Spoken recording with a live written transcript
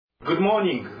good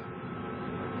morning.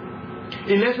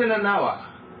 In less than an hour,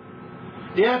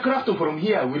 aircraft from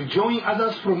here will join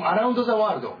others from around the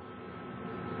world.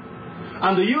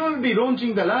 And you will be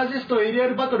launching the largest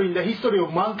aerial battle in the history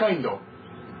of mankind.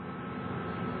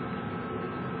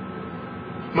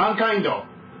 Mankind.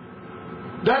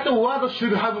 That word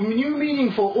should have new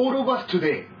meaning for all of us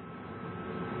today.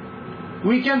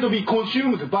 We can't be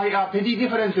consumed by our petty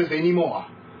differences anymore.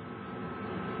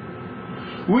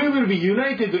 We will be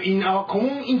united in our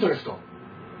common interest.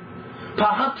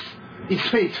 Perhaps it's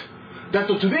fate that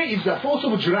today is the 4th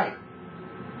of July.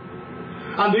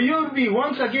 And you will be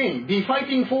once again be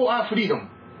fighting for our freedom.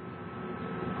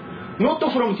 Not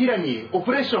from tyranny,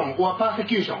 oppression, or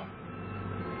persecution,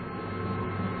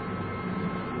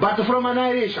 but from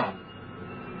annihilation.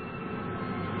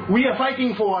 We are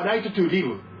fighting for our right to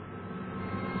live,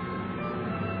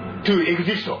 to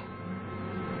exist.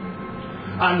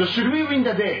 And should we win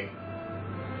the day,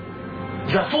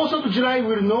 the 4th of July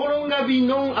will no longer be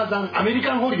known as an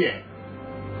American holiday,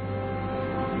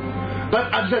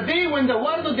 but as the day when the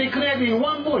world declared in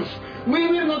one voice, we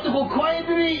will not go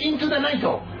quietly into the night.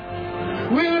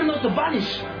 We will not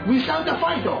vanish without a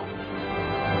fight.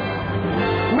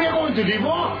 We are going to live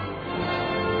on.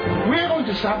 We are going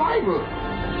to survive.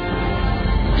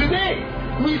 Today,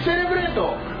 we celebrate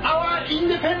our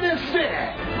Independence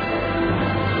Day.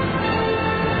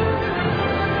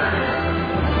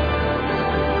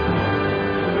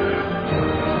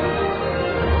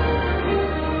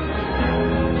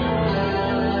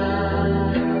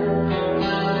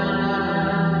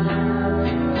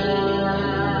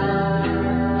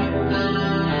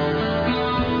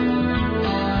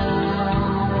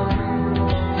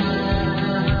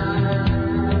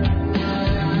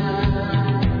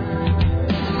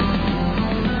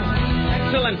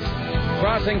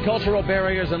 Crossing cultural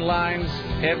barriers and lines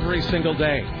every single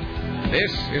day.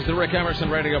 This is the Rick Emerson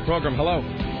radio program. Hello.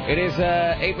 It is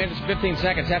 8 minutes 15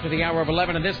 seconds after the hour of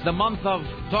 11, and this is the month of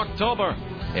October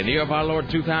in the year of our Lord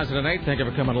 2008. Thank you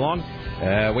for coming along.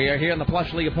 We are here in the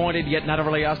plushly appointed yet not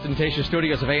overly ostentatious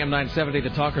studios of AM 970 The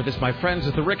Talker. This, my friends,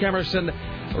 is the Rick Emerson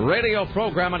radio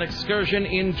program, an excursion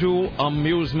into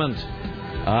amusement.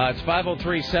 It's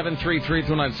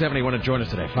 503-733-2970. You want to join us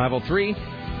today?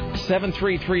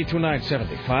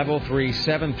 503-733-2970.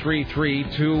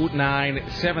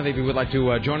 503-733-2970. If you would like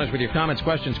to join us with your comments,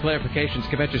 questions, clarifications,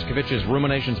 kvetches,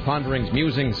 ruminations, ponderings,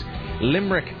 musings,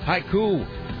 limerick, haiku,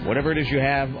 whatever it is you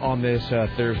have on this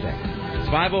Thursday. It's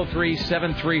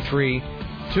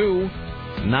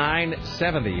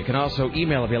 503-733-2970. You can also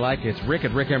email if you like. It's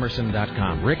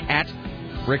rick@rickemerson.com.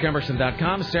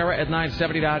 rick@rickemerson.com. Sarah at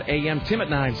 970.am. Tim at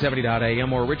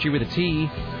 970.am. Or Richie with a T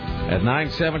at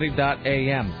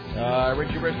 970.am.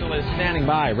 Richie Bristol is standing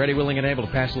by, ready, willing, and able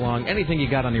to pass along anything you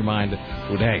got on your mind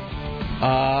today.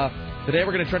 Today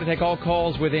we're going to try to take all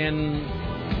calls within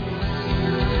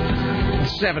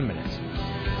 7 minutes.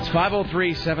 It's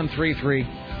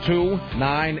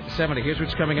 503-733-2970. Here's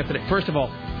what's coming up today. First of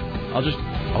all,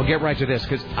 I'll get right to this,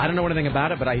 because I don't know anything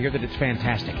about it, but I hear that it's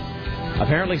fantastic.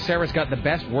 Apparently Sarah's got the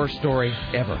best, worst story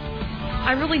ever.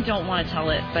 I really don't want to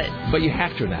tell it, But you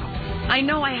have to now. I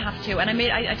know I have to, and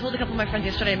I told a couple of my friends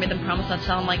yesterday, I made them promise not to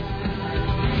tell them,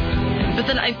 but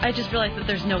then I just realized that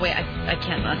there's no way I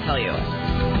can't not tell you.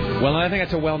 Well, I think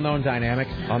that's a well-known dynamic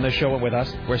on this show and with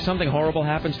us, where something horrible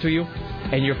happens to you,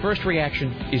 and your first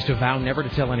reaction is to vow never to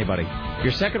tell anybody.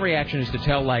 Your second reaction is to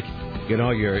tell,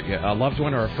 your a loved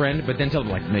one or a friend, but then tell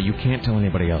them, no, you can't tell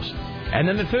anybody else. And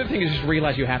then the third thing is just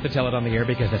realize you have to tell it on the air,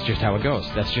 because that's just how it goes.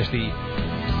 That's just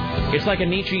it's like a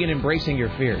Nietzschean embracing your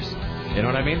fears. You know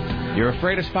what I mean? You're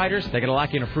afraid of spiders, they're going to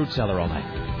lock you in a fruit cellar all night.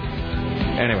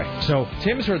 Anyway, so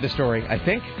Tim's heard the story, I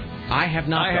think. I have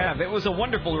not. I have. It was a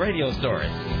wonderful radio story.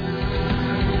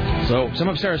 So some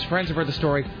of Sarah's friends have heard the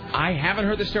story. I haven't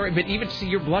heard the story, but even see,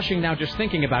 you're blushing now just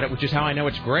thinking about it, which is how I know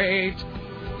it's great.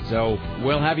 So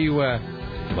we'll have you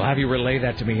relay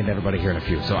that to me and everybody here in a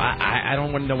few. So I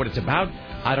don't want to know what it's about.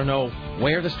 I don't know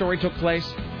where the story took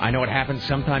place. I know it happened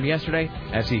sometime yesterday.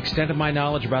 That's the extent of my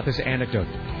knowledge about this anecdote,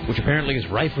 which apparently is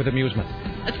rife with amusement.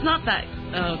 It's not that.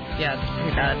 Oh, yeah, it's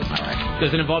pretty bad. It's not right.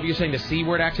 Does it involve you saying the C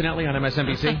word accidentally on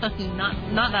MSNBC?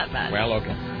 Not that bad. Well,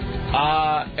 okay.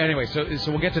 Anyway, so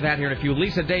we'll get to that here in a few.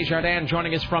 Lisa Desjardins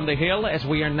joining us from the Hill as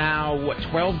we are now,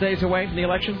 12 days away from the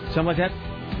election? Something like that?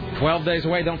 12 days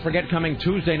away. Don't forget, coming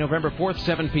Tuesday, November 4th,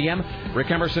 7 p.m., Rick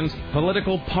Emerson's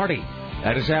Political Party.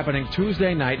 That is happening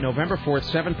Tuesday night, November 4th,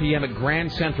 7 p.m. at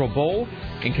Grand Central Bowl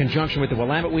in conjunction with the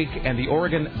Willamette Week and the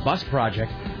Oregon Bus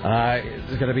Project.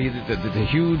 It's going to be the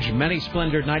huge,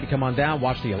 many-splendored night to come on down,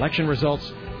 watch the election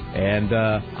results, and,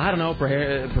 I don't know,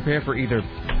 prepare for either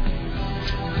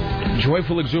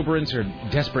Joyful exuberance or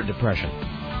desperate depression.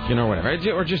 You know, whatever.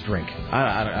 Or just drink.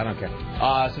 I don't care.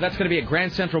 So that's going to be at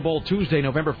Grand Central Bowl Tuesday,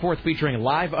 November 4th, featuring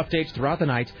live updates throughout the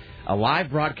night. A live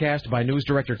broadcast by news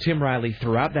director Tim Riley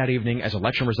throughout that evening as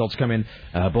election results come in,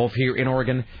 both here in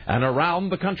Oregon and around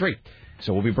the country.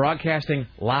 So we'll be broadcasting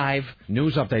live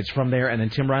news updates from there, and then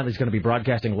Tim Riley's going to be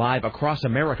broadcasting live across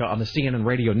America on the CNN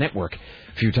radio network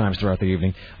a few times throughout the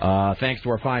evening. Thanks to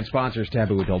our fine sponsors,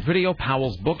 Taboo Adult Video,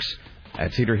 Powell's Books,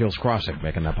 at Cedar Hills Crossing,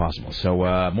 making that possible.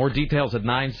 So more details at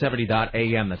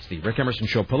 970.am. That's the Rick Emerson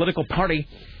Show Political Party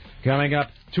coming up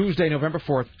Tuesday, November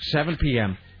 4th, 7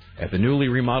 p.m. at the newly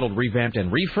remodeled, revamped,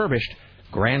 and refurbished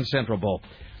Grand Central Bowl.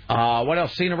 What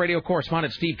else? CNN radio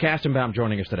correspondent Steve Kastenbaum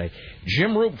joining us today.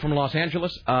 Jim Roop from Los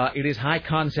Angeles. It is High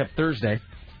Concept Thursday.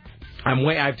 I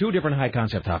have two different high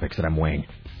concept topics that I'm weighing.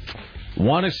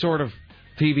 One is sort of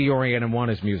TV-oriented and one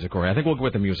is music-oriented. I think we'll go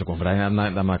with the music one, but I'm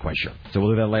not quite sure. So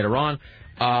we'll do that later on.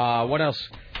 What else?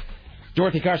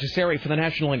 Dorothy Carcasseri for the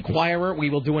National Enquirer. We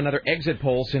will do another exit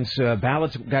poll since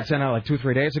ballots got sent out like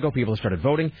 2-3 days ago. People have started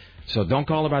voting. So don't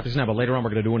call about this now, but later on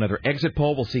we're going to do another exit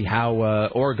poll. We'll see how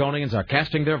Oregonians are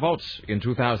casting their votes in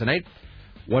 2008.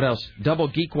 What else? Double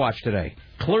Geek Watch today.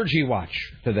 Clergy Watch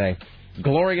today.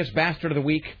 Glorious Bastard of the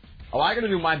Week. Oh, I'm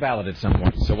going to do my ballot at some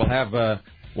point. So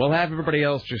we'll have everybody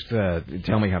else just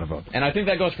tell me how to vote. And I think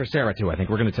that goes for Sarah, too. I think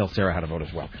we're going to tell Sarah how to vote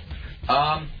as well.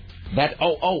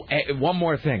 One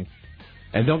more thing.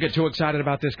 And don't get too excited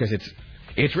about this because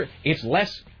it's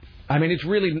less. I mean,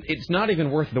 it's not even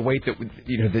worth the wait that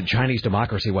the Chinese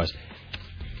democracy was.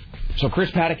 So Chris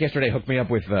Paddock yesterday hooked me up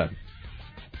with,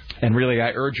 and really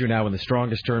I urge you now in the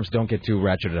strongest terms, don't get too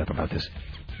ratcheted up about this.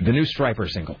 The new Stryper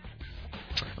single.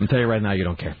 I'm telling you right now, you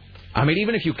don't care. I mean,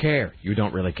 even if you care, you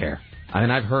don't really care. I mean,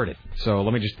 I've heard it. So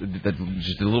let me just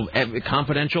a little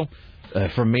confidential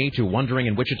from me to Wondering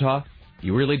in Wichita.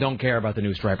 You really don't care about the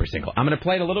new Stryper single. I'm going to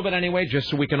play it a little bit anyway, just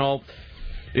so we can all,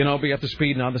 be up to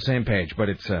speed and on the same page. But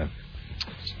it's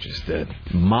just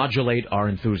modulate our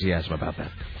enthusiasm about that.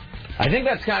 I think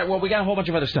that's we got a whole bunch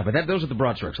of other stuff. But those are the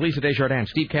broad strokes. Lisa Desjardins,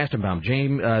 Steve Kastenbaum,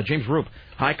 James Roop,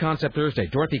 High Concept Thursday,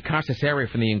 Dorothy Carcasseri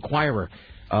from the Enquirer,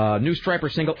 new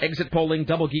Stryper single, exit polling,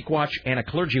 Double Geek Watch, and a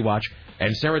Clergy Watch.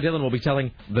 And Sarah Dillon will be telling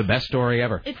the best story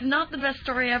ever. It's not the best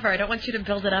story ever. I don't want you to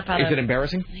build it up out of... Is it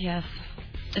embarrassing? Yes.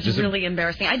 It's really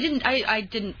embarrassing. I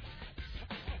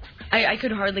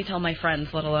could hardly tell my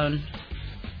friends, let alone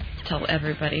tell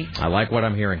everybody. I like what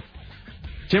I'm hearing.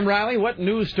 Tim Riley, what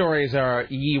news stories are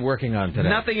ye working on today?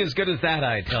 Nothing as good as that,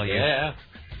 I tell you. Yeah.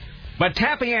 But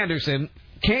Taffy Anderson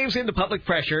caves into public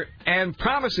pressure and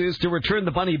promises to return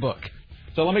the bunny book.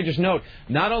 So let me just note,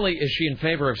 not only is she in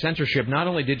favor of censorship, not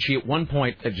only did she at one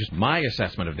point, just my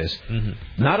assessment of this,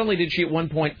 not only did she at one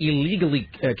point illegally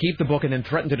keep the book and then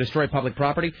threaten to destroy public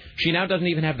property, she now doesn't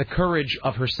even have the courage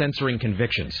of her censoring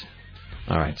convictions.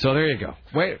 All right, so there you go.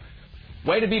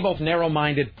 Way to be both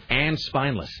narrow-minded and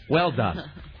spineless. Well done.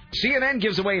 CNN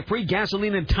gives away free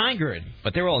gasoline in Tigard,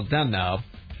 but they're all done now.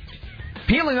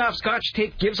 Peeling off Scotch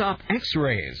tape gives off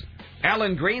X-rays.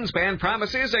 Alan Greenspan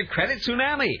promises a credit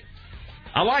tsunami.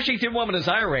 A Washington woman is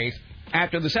irate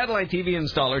after the satellite TV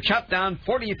installer chopped down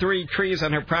 43 trees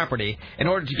on her property in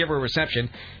order to give her reception.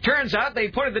 Turns out they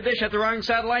pointed the dish at the wrong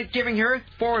satellite, giving her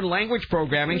foreign language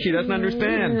programming she doesn't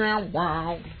understand.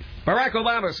 Barack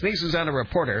Obama sneezes on a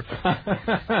reporter.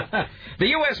 The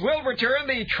U.S. will return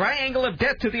the Triangle of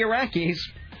Death to the Iraqis.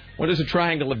 What is a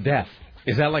Triangle of Death?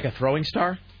 Is that like a throwing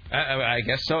star? I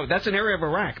guess so. That's an area of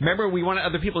Iraq. Remember, we wanted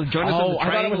other people to join us in the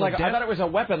Triangle of Death? I thought it was a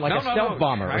weapon, like a stealth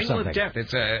bomber or something. Triangle of Death.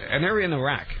 It's an area in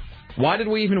Iraq. Why did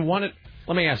we even want it?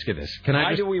 Let me ask you this.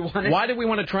 Why do we want it? Why did we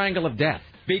want a Triangle of Death?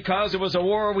 Because it was a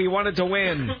war we wanted to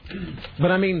win.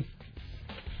 But I mean,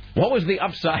 what was the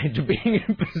upside to being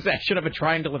in possession of a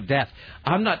Triangle of Death?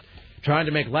 I'm not trying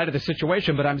to make light of the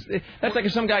situation, but that's like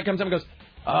if some guy comes up and goes,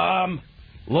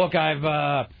 look,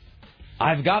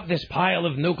 I've got this pile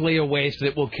of nuclear waste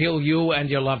that will kill you and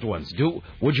your loved ones.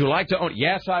 Would you like to own it?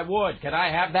 Yes, I would. Can I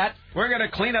have that? We're going to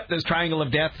clean up this Triangle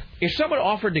of Death. If someone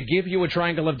offered to give you a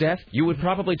Triangle of Death, you would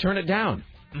probably turn it down.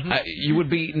 Mm-hmm. You would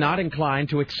be not inclined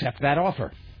to accept that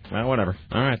offer. Well, whatever.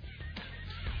 All right.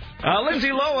 Lindsay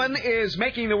Lohan is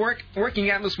making the working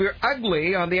atmosphere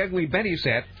ugly on the Ugly Betty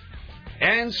set.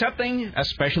 And something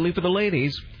especially for the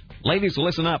ladies. Ladies,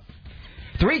 listen up.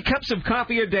 3 cups of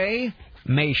coffee a day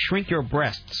may shrink your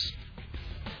breasts.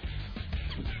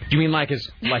 Do you mean like if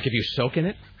you soak in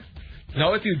it?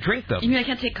 No, if you drink them. You mean I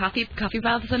can't take coffee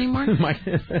baths anymore?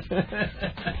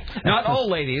 Not all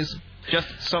ladies. Just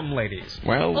some ladies.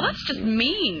 Well, that's just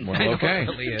mean. Well, okay. It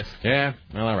really is. Yeah,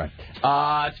 well, all right.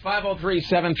 It's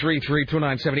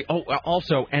 503-733-2970. Oh,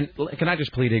 also, and can I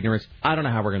just plead ignorance? I don't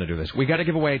know how we're going to do this. We got to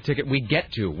give away a ticket.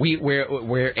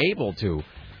 We're able to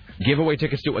give away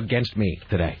tickets to Against Me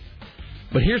today.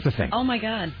 But here's the thing. Oh, my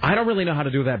God. I don't really know how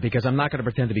to do that because I'm not going to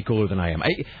pretend to be cooler than I am.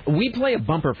 We play a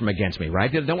bumper from Against Me,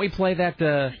 right? Don't we play that?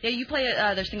 Yeah, you play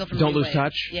their single from Don't Relay. Lose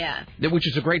Touch? Yeah. Which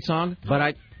is a great song, but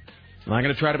I'm not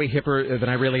going to try to be hipper than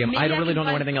I really am. Maybe I don't know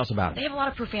anything else about it. They have a lot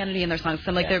of profanity in their songs. So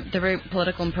I'm like, they're very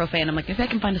political and profane. I'm like, maybe I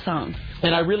can find a song.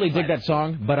 And I really dig that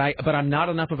song, but I'm not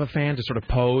enough of a fan to sort of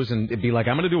pose and be like,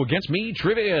 I'm going to do Against Me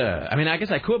trivia. I mean, I guess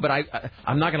I could, but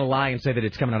I'm not going to lie and say that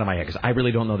it's coming out of my head because I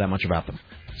really don't know that much about them.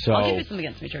 So I'll give you some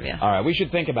Against Me trivia. All right, we should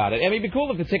think about it. I mean, it'd be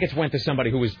cool if the tickets went to somebody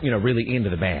who was, really into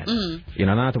the band. Mm-hmm.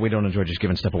 Not that we don't enjoy just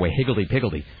giving stuff away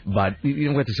higgledy-piggledy, but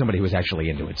went to somebody who was actually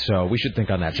into it. So we should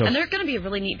think on that. So, and they're going to be a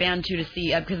really neat band too to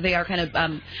see because they are kind of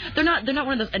they're not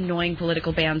one of those annoying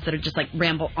political bands that are just like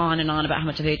ramble on and on about how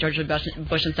much they hate George Bush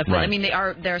and stuff. Right. I mean,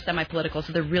 they're semi-political,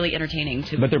 so they're really entertaining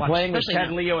to. But they're watch, playing with Ted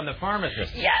now. Leo and the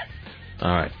Pharmacist. Yes.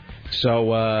 All right.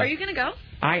 So are you going to go?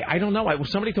 I don't know.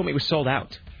 Somebody told me it was sold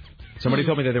out. Somebody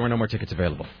told me that there were no more tickets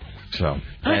available. So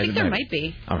I think there might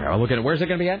be. Okay, I'll look at it. Where's it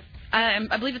going to be at?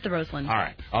 I believe it's the Roseland. All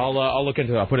right, I'll look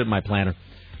into it. I'll put it in my planner.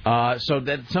 So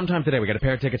that sometime today we got a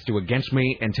pair of tickets to Against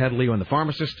Me and Ted Leo and the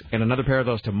Pharmacist, and another pair of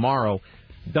those tomorrow.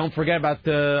 Don't forget about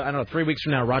 3 weeks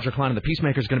from now, Roger Klein and the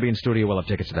Peacemaker is going to be in studio. We'll have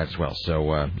tickets to that as well.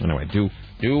 So anyway, do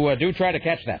try to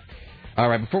catch that. All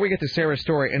right, before we get to Sarah's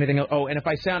story, anything else? Oh, and if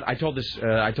I sound, I told this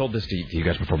to you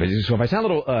guys before, so if I sound a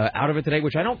little out of it today,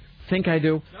 which I don't think I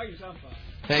do. No, you sound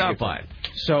fine. Sound fine.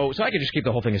 So I could just keep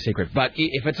the whole thing a secret. But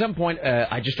if at some point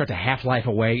I just start to half-life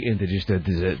away into just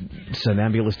a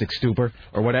somnambulistic stupor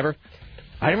or whatever,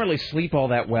 I didn't really sleep all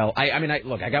that well.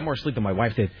 I got more sleep than my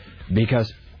wife did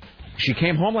because she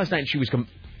came home last night and she was...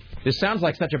 This sounds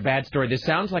like such a bad story. This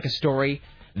sounds like a story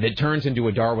that turns into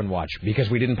a Darwin watch because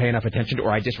we didn't pay enough attention to it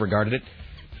or I disregarded it.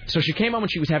 So she came home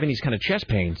and she was having these kind of chest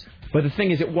pains. But the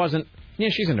thing is, it wasn't... Yeah,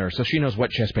 she's a nurse, so she knows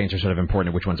what chest pains are sort of important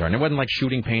and which ones aren't. It wasn't like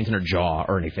shooting pains in her jaw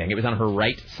or anything. It was on her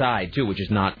right side, too, which is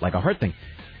not like a heart thing.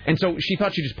 And so she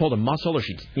thought she just pulled a muscle or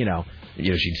she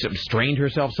strained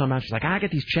herself somehow. She's like, I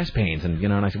get these chest pains.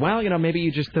 And I said, well, maybe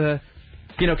you just... because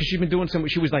she's been doing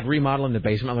she was like remodeling the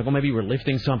basement. I'm like, well, maybe you were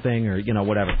lifting something or,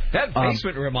 whatever. That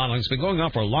basement remodeling's been going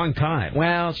on for a long time.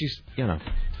 Well,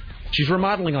 she's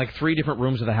remodeling like 3 different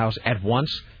rooms of the house at once.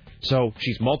 So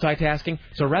she's multitasking.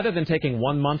 So rather than taking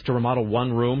 1 month to remodel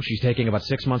 1 room, she's taking about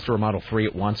 6 months to remodel 3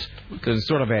 at once. Because it's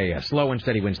sort of a slow and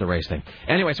steady wins the race thing.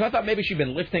 Anyway, so I thought maybe she'd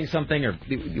been lifting something or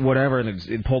whatever and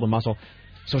it pulled a muscle.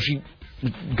 So she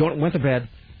went to bed.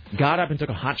 Got up and took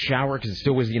a hot shower because it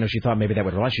still was, she thought maybe that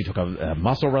would relax. She took a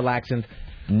muscle relaxant,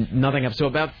 nothing up. So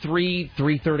about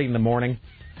 3:30 in the morning,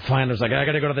 finally was like, I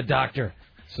got to go to the doctor.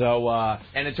 So,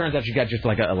 and it turns out she got just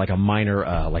like a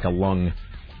minor, like a lung,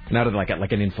 not like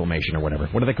an inflammation or whatever.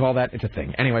 What do they call that? It's a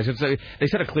thing. Anyways, they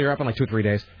said it'll clear up in like 2 or 3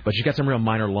 days, but she got some real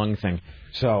minor lung thing.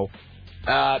 So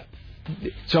I'm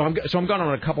gone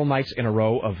on a couple nights in a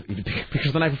row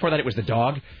because the night before that it was the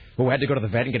dog who had to go to the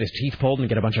vet and get his teeth pulled and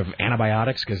get a bunch of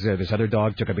antibiotics because this other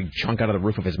dog took a big chunk out of the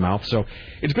roof of his mouth. So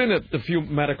it's been a few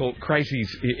medical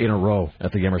crises in a row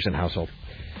at the Emerson household.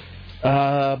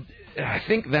 I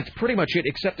think that's pretty much it,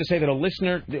 except to say that a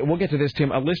listener, we'll get to this,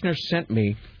 Tim, a listener sent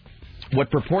me what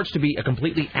purports to be a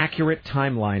completely accurate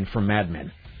timeline from Mad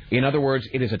Men. In other words,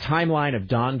 it is a timeline of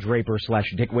Don Draper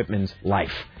 / Dick Whitman's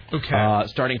life. Okay.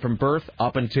 Starting from birth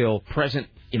up until present,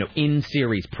 in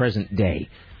series, present day.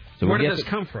 So where did this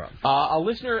come from? A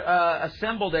listener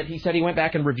assembled it. He said he went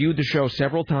back and reviewed the show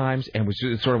several times and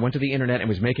went to the internet and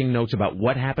was making notes about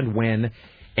what happened when.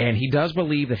 And he does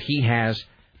believe that he has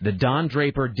the Don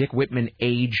Draper, Dick Whitman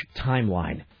age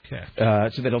timeline. Okay.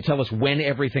 So that it'll tell us when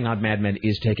everything on Mad Men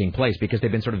is taking place because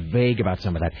they've been sort of vague about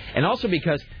some of that. And also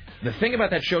because the thing about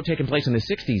that show taking place in the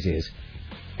 60s is,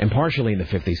 and partially in the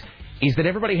 50s, is that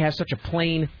everybody has such a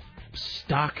plain,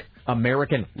 stock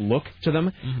American look to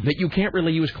them that you can't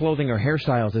really use clothing or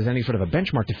hairstyles as any sort of a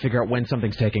benchmark to figure out when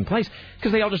something's taking place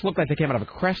because they all just look like they came out of a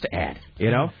Crest ad,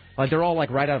 Like they're all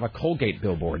like right out of a Colgate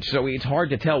billboard. So it's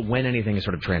hard to tell when anything is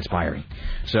sort of transpiring.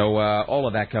 So all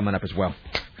of that coming up as well.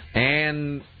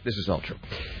 And this is all true.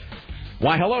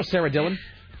 Why, hello, Sarah Dillon.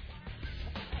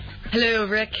 Hello,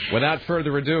 Rick. Without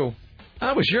further ado,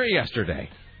 how was your yesterday?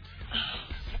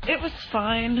 It was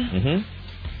fine. Mm-hmm.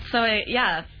 So,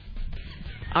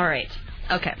 all right.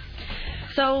 Okay.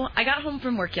 So, I got home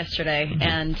from work yesterday,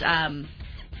 and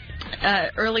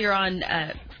earlier on,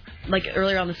 like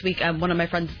earlier on this week, one of my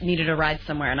friends needed a ride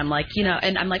somewhere, and I'm like, no,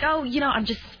 I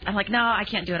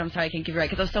can't do it. I'm sorry, I can't give you a ride,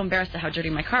 because I was so embarrassed at how dirty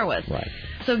my car was. Right.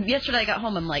 So yesterday I got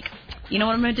home, I'm like, you know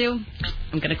what I'm going to do?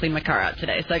 I'm going to clean my car out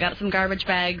today. So I got some garbage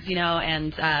bags,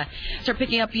 and start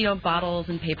picking up, bottles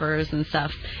and papers and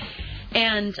stuff.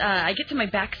 And I get to my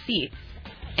back seat,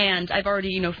 and I've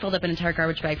already, filled up an entire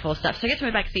garbage bag full of stuff. So I get to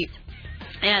my back seat,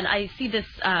 and I see this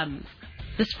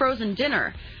frozen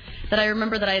dinner that I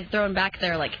remember that I had thrown back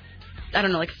there, like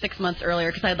 6 months earlier,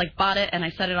 because I had, bought it, and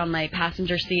I set it on my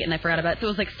passenger seat, and I forgot about it. So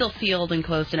it was, still sealed and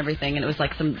closed and everything, and it was,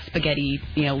 some spaghetti,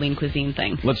 lean cuisine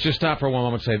thing. Let's just stop for one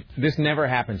moment and say, this never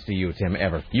happens to you, Tim,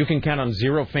 ever. You can count on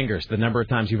 0 fingers the number of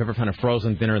times you've ever found a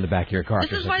frozen dinner in the back of your car.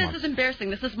 This is why this is embarrassing.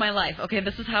 This is my life, okay?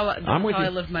 This is how I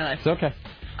live my life. It's okay.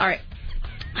 All right.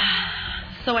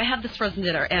 So I have this frozen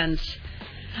dinner, and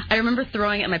I remember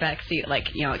throwing it in my back seat,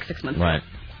 6 months ago. Right.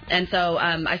 And so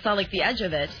I saw, the edge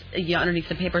of it, underneath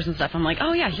the papers and stuff. I'm like,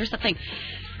 oh, yeah, here's the thing.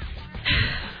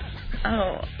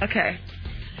 Oh, okay.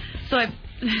 So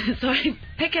I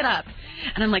pick it up,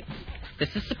 and I'm like,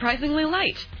 this is surprisingly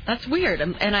light. That's weird.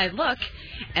 And I look,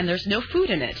 and there's no food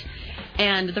in it.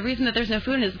 And the reason that there's no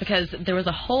food in it is because there was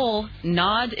a hole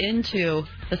gnawed into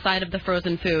the side of the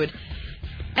frozen food.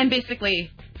 And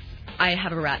basically, I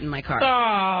have a rat in my car.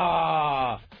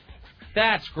 Ah!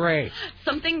 That's great.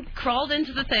 Something crawled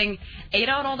into the thing, ate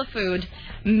out all the food,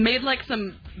 made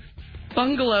some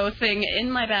bungalow thing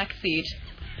in my back seat.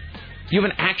 You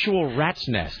have an actual rat's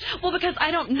nest. Well, because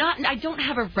I don't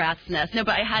have a rat's nest. No,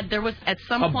 but there was at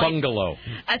some point. A bungalow.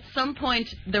 At some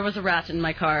point, there was a rat in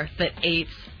my car that ate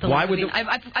the. Why would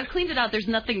I've cleaned it out. There's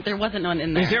nothing. There wasn't none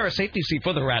in there. Is there a safety seat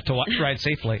for the rat to ride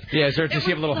safely? Yeah. Does he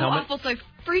have a little helmet? Awful, so I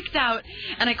freaked out,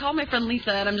 and I called my friend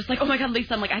Lisa, and I'm just like, oh my God,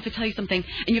 Lisa, I have to tell you something,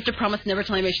 and you have to promise never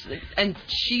tell anybody. And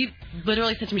she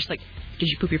literally said to me, she's like, did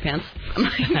you poop your pants? I'm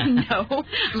like, no.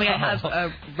 I'm like, I have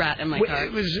a rat in my car.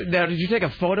 Now, did you take a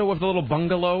photo of the little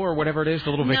bungalow or whatever it is, the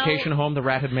little vacation home the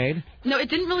rat had made? No, it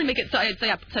didn't really make it. So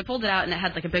I pulled it out, and it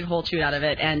had a big hole chewed out of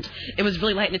it, and it was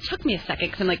really light, and it took me a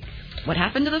second, because I'm like, what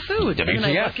happened to the food? WTF. And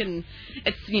I look, and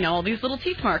it's, all these little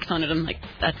teeth marks on it. I'm like,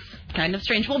 that's kind of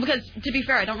strange. Well, because, to be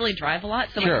fair, I don't really drive a lot,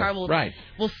 so my car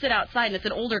will sit outside, and it's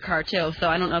an older car, too, so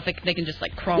I don't know if they can just,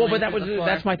 crawl in. Well, but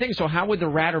that's my thing. So how would the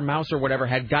rat or mouse or whatever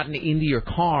had gotten into your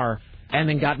car and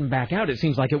then gotten back out? It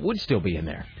seems like it would still be in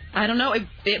there. I don't know.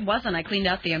 It wasn't. I cleaned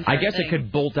out the entire I guess thing. It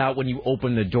could bolt out when you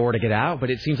open the door to get out, but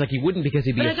it seems like he wouldn't because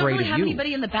he'd be afraid of you. But I don't really have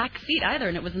anybody in the back seat either,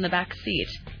 and it was in the back seat.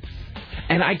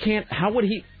 And I can't... How would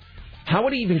he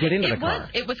even get into the car?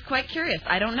 It was quite curious.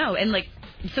 I don't know. And,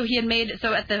 so he had made...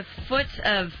 So at the foot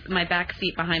of my back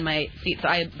seat, behind my seat, so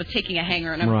I was taking a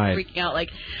hanger, and I'm freaking out,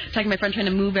 talking to my friend, trying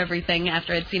to move everything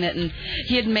after I'd seen it. And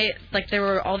he had made... there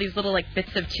were all these little,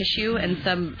 bits of tissue and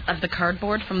some of the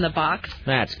cardboard from the box.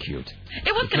 That's cute.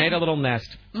 It was made a little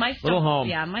nest. Little home.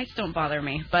 Yeah, mice don't bother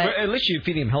me. But at least you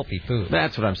feed him healthy food.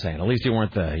 That's what I'm saying. At least you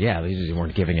weren't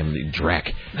giving him the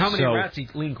dreck. How many rats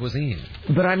eat lean cuisine?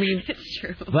 But I mean, it's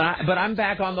true. But I'm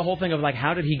back on the whole thing of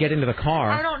how did he get into the car?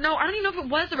 I don't know. I don't even know if it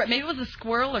was a rat. Maybe it was a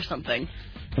squirrel or something.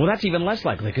 Well, that's even less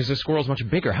likely because the squirrel's much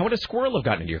bigger. How would a squirrel have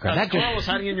gotten into your car? That squirrel was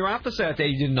hiding in your office that day.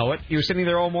 You didn't know it. You were sitting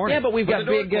there all morning. Yeah, but we've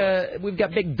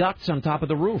got big ducts on top of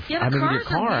the roof. Yeah, cars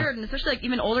are weird, and especially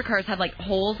even older cars have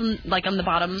holes in, on the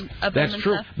bottom of them. That's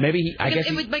true. Stuff. Maybe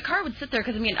my car would sit there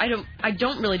because I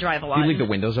don't really drive a lot. Do you leave the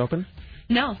windows open?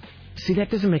 No. See,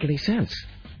 that doesn't make any sense.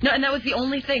 No, and that was the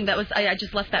only thing. I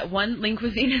just left that one lean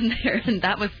cuisine in there, and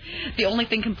that was the only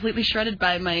thing completely shredded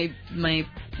by my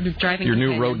driving. Your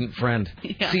new rodent friend.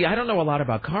 Yeah. See, I don't know a lot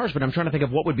about cars, but I'm trying to think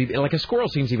of what would be a squirrel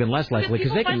seems even less likely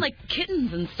because they find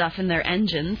kittens and stuff in their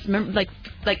engines. Remember,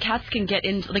 cats can get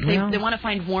into they want to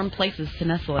find warm places to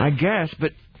nestle in. I guess,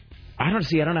 but I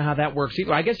don't know how that works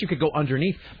either. I guess you could go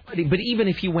underneath, but even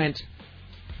if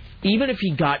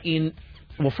he got in.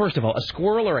 Well, first of all, a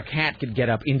squirrel or a cat could get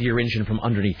up into your engine from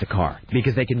underneath the car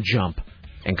because they can jump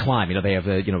and climb. They have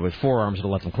with forearms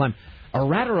that'll let them climb. A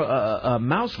rat or a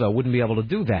mouse, though, wouldn't be able to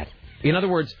do that. In other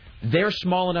words, they're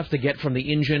small enough to get from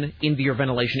the engine into your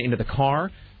ventilation into the car,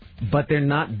 but they're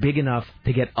not big enough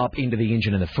to get up into the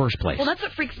engine in the first place. Well, that's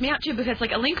what freaks me out, too, because,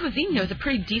 a lean cuisine, is a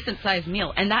pretty decent-sized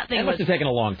meal, and that thing must have taken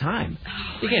a long time.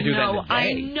 You can't do that in a day.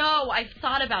 I know. I've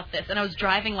thought about this, and I was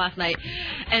driving last night,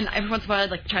 and every once in a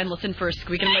while I'd, try and listen for a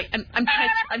squeak, and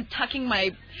I'm tucking my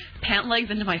pant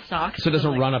legs into my socks. So it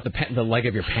doesn't run up the leg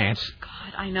of your pants?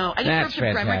 God, I know. I just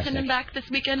drove to Bremerton and back this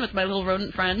weekend with my little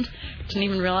rodent friend. Didn't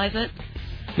even realize it.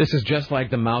 This is just like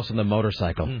The Mouse and the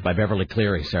Motorcycle by Beverly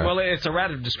Cleary, Sarah. Well, it's a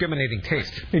rat of discriminating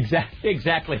taste.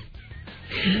 Exactly.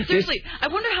 Seriously, I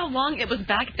wonder how long it was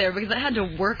back there because I had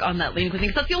to work on that lean cuisine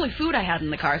because that's the only food I had in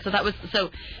the car. So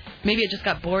maybe it just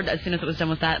got bored as soon as it was done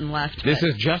with that and left. This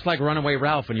is just like Runaway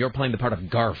Ralph when you're playing the part of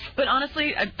Garf. But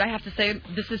honestly, I have to say,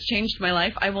 this has changed my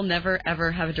life. I will never,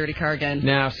 ever have a dirty car again.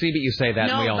 Now, see, but you say that,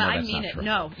 and we all know that's not true. No, but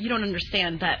I mean it. No, you don't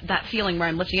understand that feeling where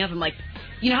I'm lifting up. I'm like,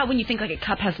 you know how when you think like a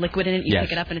cup has liquid in it, you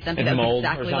pick it up and it's empty? That's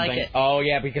exactly like it. Oh,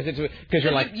 yeah, because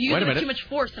you're like, you wait a minute. Too much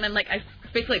force, and I'm like, I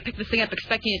basically pick this thing up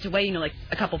expecting it to weigh, like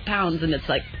a couple pounds, and it's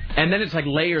like... And then it's like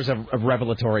layers of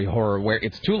revelatory horror where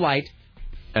it's too light,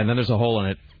 and then there's a hole in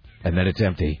it, and then it's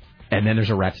empty, and then there's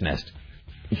a rat's nest.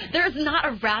 There's not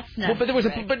a rat's nest. Well, but there was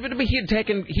but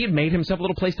he had made himself a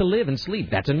little place to live and sleep.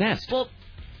 That's a nest. Well,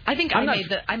 I think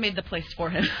I made the place for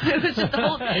him. It was just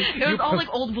it was all like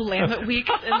old Willamette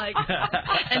weeks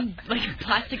and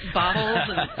plastic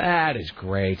bottles. That is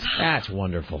great. That's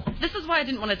wonderful. This is why I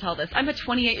didn't want to tell this. I'm a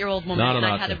 28-year-old woman and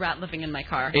I had a rat living in my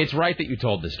car. It's right that you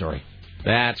told this story.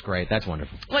 That's great. That's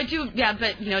wonderful. Well, I do, yeah,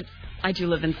 but I do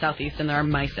live in Southeast and there are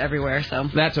mice everywhere, so.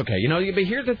 That's okay. But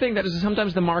here's the thing that is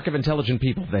sometimes the mark of intelligent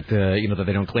people that that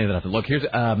they don't clean it up. Look,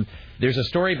 there's a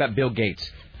story about Bill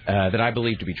Gates that I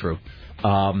believe to be true.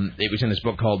 It was in this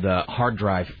book called Hard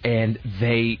Drive, and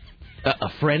a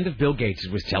friend of Bill Gates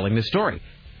was telling this story.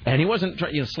 And he wasn't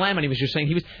slamming, he was just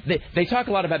saying they talk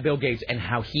a lot about Bill Gates and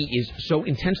how he is so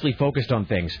intensely focused on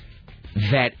things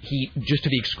that he, just to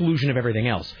the exclusion of everything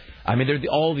else. I mean, there are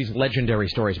all these legendary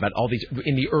stories about all these,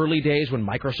 in the early days when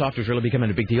Microsoft was really becoming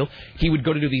a big deal, he would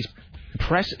go to do these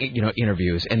press,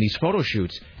 interviews and these photo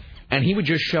shoots, and he would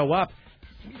just show up,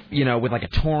 with like a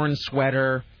torn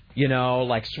sweater,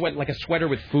 like a sweater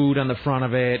with food on the front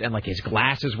of it, and like his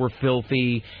glasses were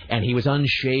filthy, and he was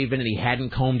unshaven, and he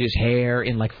hadn't combed his hair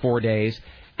in like 4 days.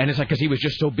 And it's like because he was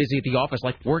just so busy at the office,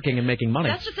 like working and making money.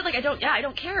 That's just like I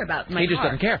don't care about my car. He just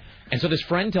doesn't care. And so this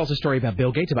friend tells a story about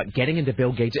Bill Gates, about getting into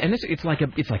Bill Gates, and it's like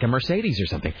a Mercedes or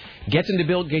something. Gets into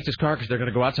Bill Gates' car because they're going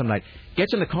to go out some night.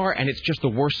 Gets in the car and it's just the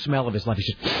worst smell of his life.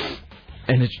 He's just,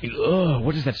 and it's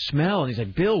what is that smell? And he's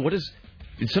like, Bill,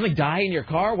 did something die in your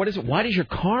car? What is it? Why does your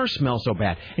car smell so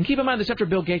bad? And keep in mind this after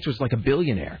Bill Gates was like a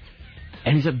billionaire.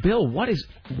 And he said, Bill, what is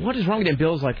wrong with you? And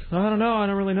Bill's like, I don't know. I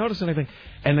don't really notice anything.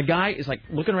 And the guy is like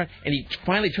looking around, and he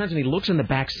finally turns and he looks in the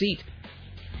back seat,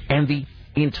 and the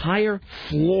entire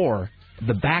floor,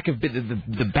 the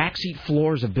back seat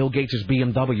floors of Bill Gates'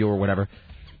 BMW or whatever,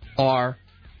 are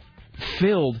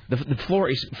filled. The floor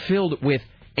is filled with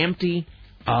empty,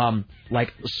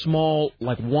 like small,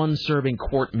 like 1-serving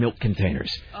quart milk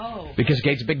containers. Oh. Because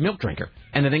Gates is a big milk drinker.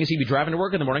 And the thing is, he'd be driving to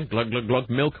work in the morning, glug, glug, glug,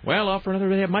 milk. Well, off for another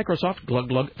day at Microsoft, glug,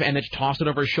 glug. And then toss it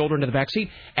over his shoulder into the back seat.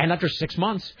 And after 6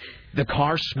 months, the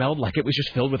car smelled like it was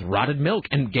just filled with rotted milk.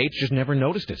 And Gates just never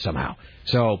noticed it somehow.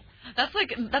 So. That's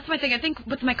my thing. I think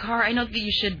with my car, I know that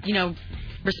you should,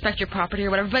 respect your property or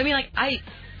whatever. But I mean,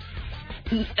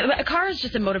 a car is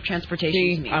just a mode of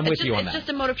transportation to me. I'm with you on that. It's just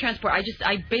a mode of transport.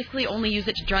 I basically only use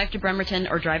it to drive to Bremerton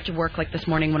or drive to work like this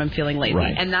morning when I'm feeling lazy.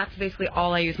 Right. And that's basically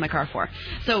all I use my car for.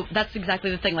 So that's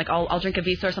exactly the thing. Like I'll drink a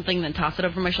Visa or something and then toss it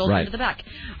over my shoulder into the back.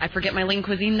 I forget my lean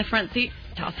cuisine in the front seat,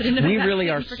 toss it into the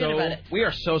back. We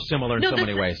are so similar in so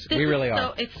many ways. We really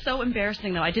are. It's so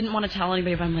embarrassing though. I didn't want to tell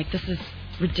anybody, but I'm like, this is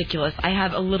ridiculous. I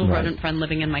have a little rodent friend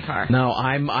living in my car. No,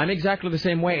 I'm exactly the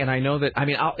same way, and I know that. I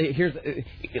mean,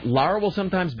 Laura will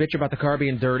sometimes bitch about the car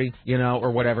being dirty, or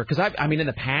whatever. Because I mean, in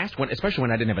the past, especially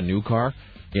when I didn't have a new car,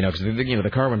 because the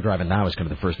car I'm driving now is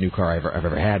kind of the first new car I've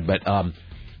ever had. But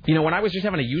when I was just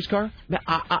having a used car,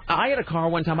 I had a car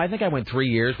one time. I think I went 3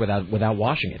 years without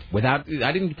washing it.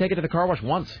 I didn't take it to the car wash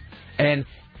once, and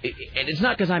it's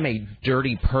not because I'm a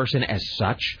dirty person as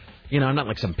such. I'm not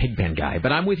like some pigpen guy,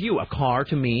 but I'm with you. A car,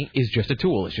 to me, is just a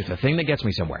tool. It's just a thing that gets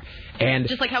me somewhere. And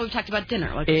just like how we've talked about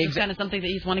dinner. Like, it's just kind of something that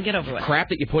you just want to get over with. Crap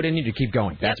that you put in you to keep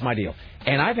going. That's my deal.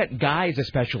 And I've had guys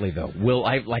especially, though.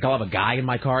 I'll have a guy in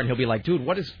my car, and he'll be like, dude,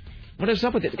 what is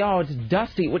up with it? Oh, it's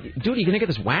dusty. Dude, are you going to get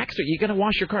this waxed? Or are you going to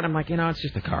wash your car? And I'm like, it's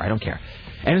just a car. I don't care.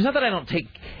 And it's not that I don't take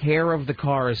care of the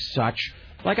car as such.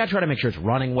 Like, I try to make sure it's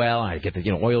running well. I get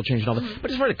the oil change and all that.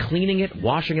 But as far as cleaning it,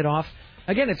 washing it off,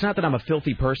 again, it's not that I'm a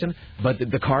filthy person, but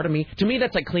the car to me,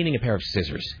 that's like cleaning a pair of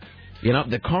scissors.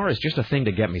 The car is just a thing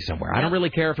to get me somewhere. I don't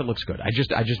really care if it looks good. I just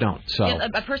don't. So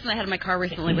a person I had in my car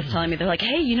recently was telling me, they're like,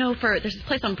 hey, there's this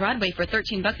place on Broadway for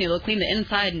 $13, they'll clean the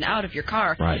inside and out of your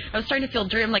car. Right. I was starting to feel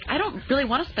dirty. I'm like, I don't really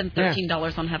want to spend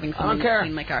 $13 on having someone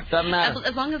clean my car. Doesn't matter.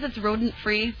 As long as it's rodent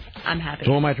free, I'm happy.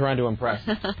 Who am I trying to impress?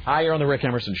 Hi, you're on the Rick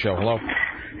Emerson Show. Hello.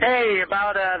 Hey,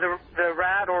 about the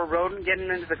rat or rodent getting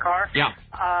into the car. Yeah.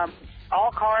 All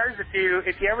cars, if you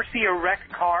ever see a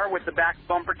wrecked car with the back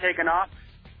bumper taken off,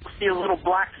 you'll see a little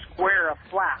black square of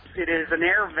flaps. It is an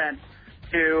air vent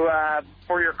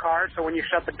for your car, so when you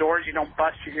shut the doors, you don't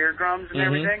bust your eardrums and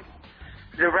everything.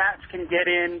 The rats can get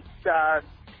in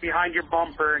behind your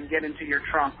bumper and get into your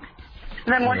trunk.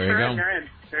 And then once they're in, they're in.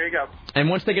 There you go. And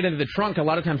once they get into the trunk, a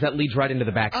lot of times that leads right into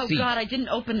the back seat. Oh, God, I didn't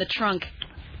open the trunk.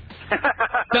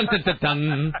 Dun, dun, dun,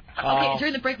 dun. Okay,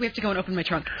 during the break, we have to go and open my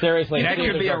trunk. Seriously. That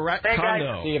could be a rat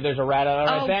condo. See if there's a rat. All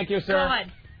right, thank you, sir.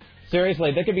 God.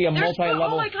 Seriously, there could be a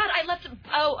multi-level... Oh, my God, I left...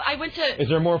 Oh, I went to... Is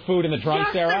there more food in the trunk,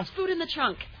 yes, Sarah? There's food in the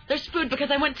trunk. There's food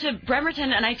because I went to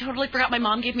Bremerton and I totally forgot my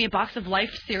mom gave me a box of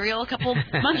Life cereal a couple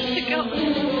months ago.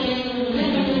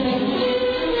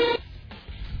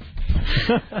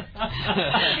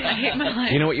 I hate my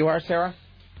life. You know what you are, Sarah?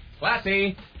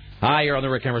 Classy. Hi, you're on the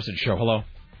Rick Emerson Show. Hello.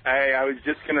 Hey, I was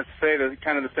just going to say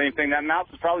kind of the same thing. That mouse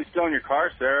is probably still in your car,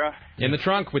 Sarah. In the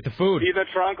trunk with the food. Either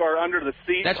trunk or under the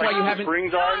seat. That's why you haven't.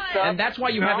 Springs are and stuff. And that's why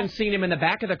you haven't seen him in the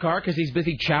back of the car, because he's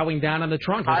busy chowing down on the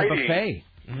trunk. There's a buffet.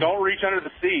 Don't reach under the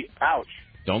seat. Ouch.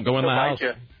 Don't go in the house.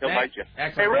 He'll bite you.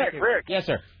 Excellent. Hey, Rick. Yes,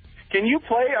 sir. Can you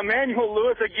play Emmanuel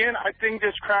Lewis again? I think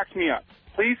this cracks me up.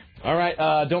 Please? All right.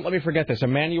 Don't let me forget this.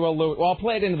 Emmanuel Lewis. Well, I'll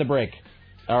play it into the break.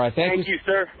 All right. Thank you,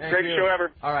 sir. Greatest show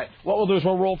ever. All right. What we'll do is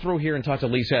we'll roll through here and talk to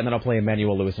Lisa, and then I'll play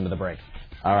Emmanuel Lewis into the break.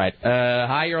 All right.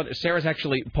 Hi. Sarah's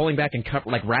actually pulling back and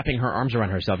wrapping her arms around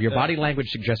herself. Your body language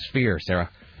suggests fear, Sarah.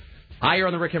 Hi, you're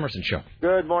on the Rick Emerson Show.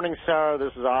 Good morning, Sarah.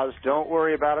 This is Oz. Don't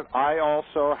worry about it. I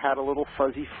also had a little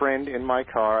fuzzy friend in my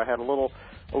car. I had a little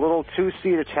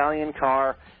two-seat Italian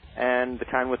car, and the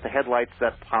kind with the headlights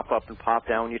that pop up and pop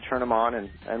down when you turn them on.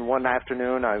 And one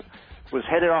afternoon, I was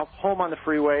headed off home on the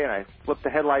freeway, and I flipped the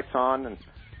headlights on, and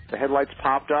the headlights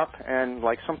popped up, and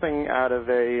like something out of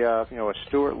a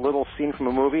Stuart Little scene from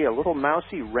a movie, a little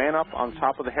mousey ran up on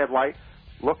top of the headlight,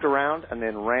 looked around, and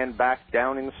then ran back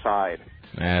down inside.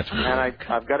 That's and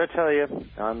I've got to tell you,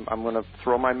 I'm going to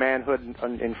throw my manhood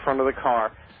in front of the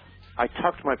car. I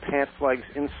tucked my pants legs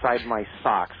inside my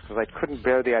socks because I couldn't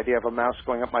bear the idea of a mouse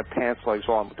going up my pants legs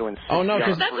while I'm doing. Oh no,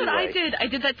 because that's what I did. I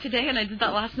did that today, and I did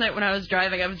that last night when I was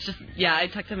driving. I was just I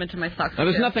tucked them into my socks. Now,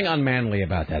 there's nothing unmanly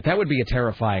about that. That would be a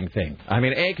terrifying thing. I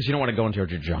mean, A, because you don't want to go into your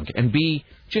junk, and B,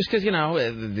 just because you don't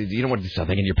want to do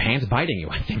something in your pants biting you.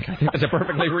 I think that's a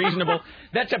perfectly reasonable.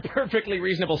 That's a perfectly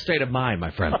reasonable state of mind,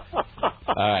 my friend.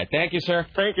 All right, thank you, sir.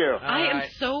 Thank you. I am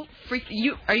so freaked.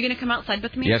 Are you going to come outside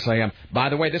with me? Yes, I am. By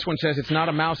the way, this one says it's not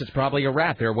a mouse, it's probably a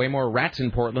rat. There are way more rats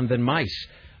in Portland than mice.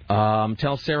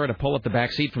 Tell Sarah to pull up the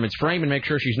back seat from its frame and make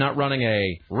sure she's not running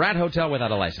a rat hotel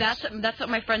without a license. That's what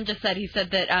my friend just said. He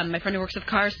said that my friend who works with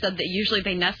cars said that usually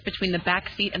they nest between the back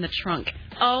seat and the trunk.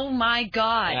 Oh, my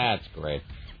God. That's great.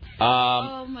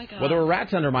 Oh, my God. Well, there were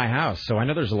rats under my house, so I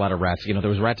know there's a lot of rats. There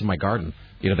was rats in my garden.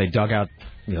 They dug out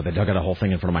a whole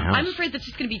thing in front of my house. I'm afraid that's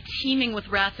just going to be teeming with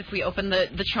rats if we open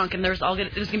the trunk, and there's going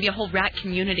to be a whole rat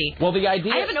community. Well, the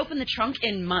idea... I haven't opened the trunk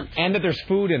in months. And that there's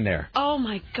food in there. Oh,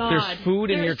 my God. There's food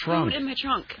in your trunk. There's food in my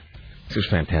trunk. This is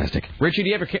fantastic. Richie, do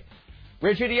you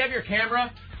have your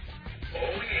camera?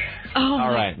 Oh,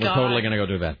 all right, my God. We're totally going to go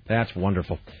do that. That's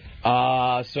wonderful.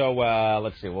 Let's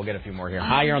see. We'll get a few more here.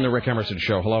 Hi, you're on the Rick Emerson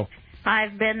Show. Hello.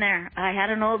 I've been there. I had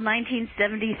an old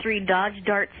 1973 Dodge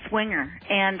Dart Swinger,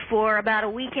 and for about a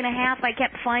week and a half, I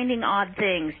kept finding odd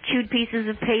things, chewed pieces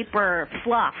of paper,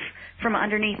 fluff from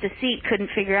underneath the seat. Couldn't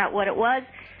figure out what it was.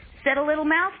 Set a little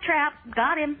mouse trap.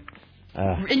 Got him.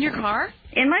 In your car?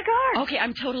 In my car. Okay,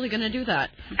 I'm totally going to do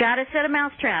that. Got to set a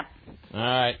mouse trap. All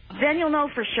right. Then you'll know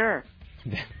for sure.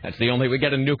 That's the only... We got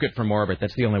to nuke it from orbit.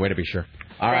 That's the only way to be sure.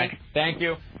 All right. Thank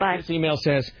you. Bye. This email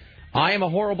says, I am a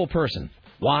horrible person.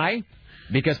 Why?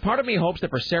 Because part of me hopes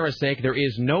that for Sarah's sake there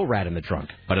is no rat in the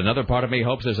trunk. But another part of me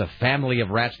hopes there's a family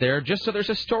of rats there just so there's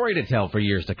a story to tell for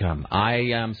years to come. I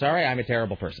am sorry, I'm a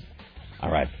terrible person. All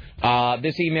right.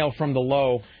 This email from the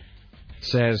low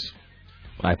says,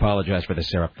 I apologize for this,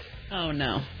 Sarah. Oh,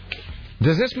 no.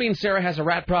 Does this mean Sarah has a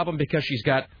rat problem because she's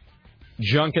got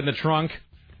junk in the trunk?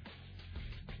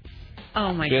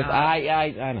 Oh, my God.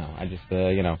 I know. I just,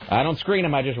 I don't screen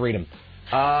them, I just read them.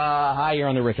 Hi, you're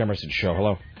on the Rick Emerson Show.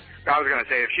 Hello. I was going to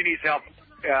say, if she needs help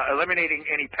eliminating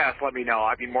any pests, let me know.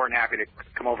 I'd be more than happy to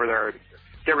come over there and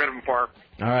get rid of them for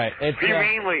her. All right.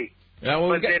 Humanely.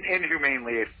 But then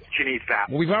inhumanely if she needs that.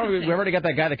 Well, we've already got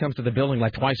that guy that comes to the building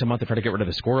like twice a month to try to get rid of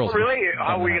the squirrels. Oh, really?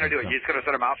 How are we going to do it? You just going to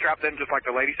set a mousetrap then, just like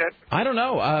the lady said? I don't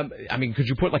know. I mean, could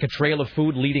you put like a trail of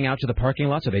food leading out to the parking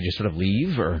lot so they just sort of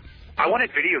leave? Or I want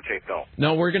it videotaped, though.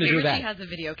 No, we're going to do that. She has a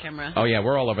video camera. Oh, yeah,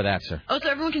 we're all over that, sir. Oh, so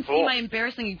everyone can see my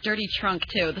embarrassing, dirty trunk,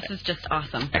 too. This is just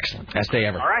awesome. Excellent. Best day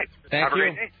ever. All right. Thank Have you. a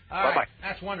great day. Bye-bye. Right.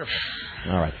 That's wonderful.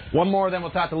 All right. One more, then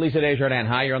we'll talk to Lisa Desjardins.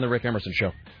 Hi, you're on the Rick Emerson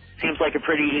Show. Seems like a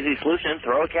pretty easy solution.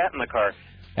 Throw a cat in the car.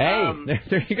 Hey,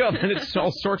 there you go. Then it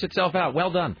all sorts itself out.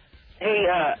 Well done. Hey,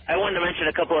 I wanted to mention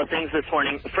a couple of things this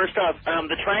morning. First off,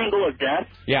 the Triangle of Death.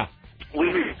 Yeah. We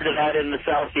refer to that in the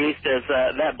Southeast as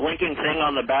that blinking thing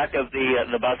on the back of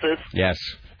the buses. Yes.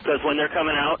 Because when they're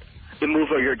coming out, you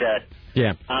move or you're dead.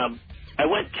 Yeah. I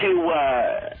went to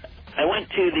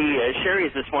the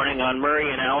Sherry's this morning on Murray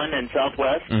and Allen in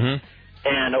Southwest,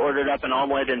 and ordered up an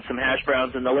omelet and some hash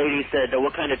browns. And the lady said,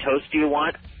 "What kind of toast do you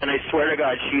want?" And I swear to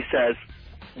God, she says,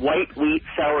 "White wheat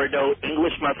sourdough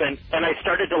English muffin." And I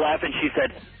started to laugh, and she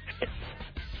said,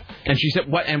 and she said,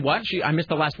 "What and what?" I missed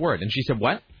the last word. And she said,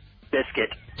 "What?"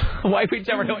 Biscuit. White wheat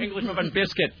sourdough English muffin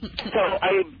biscuit. So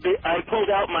I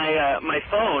pulled out my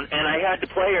phone, and I had to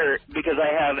play her because I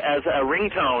have as a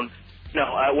ringtone.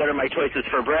 What are my choices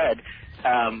for bread?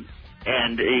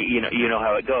 And you know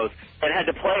how it goes. And had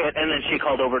to play it, and then she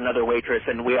called over another waitress,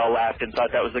 and we all laughed and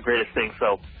thought that was the greatest thing.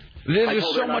 So there's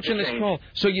so much in this call.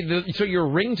 So your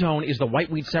ringtone is the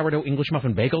white wheat sourdough English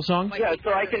muffin bagel song? Yeah,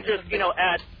 so I can just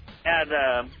add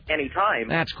any time.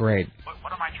 That's great.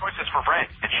 What are my choices for bread?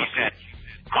 And she said,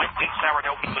 white wheat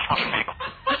sourdough English muffin bagel.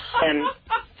 And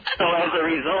so as a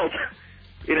result,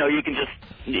 you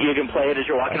can play it as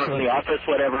you're walking into the office,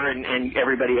 whatever, and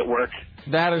everybody at work.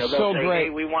 That is so say, great. Hey,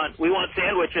 we want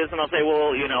sandwiches, and I'll say,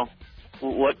 well,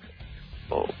 what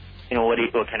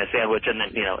kind of sandwich? And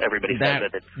then everybody says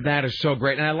it. That is so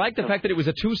great, and I like the fact that it was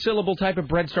a 2-syllable type of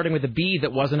bread starting with a B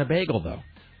that wasn't a bagel, though.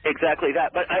 Exactly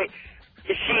that. But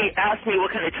she asked me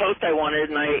what kind of toast I wanted,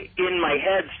 and I, in my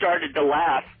head, started to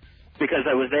laugh because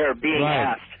I was there being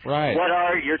asked. Right. What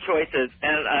are your choices?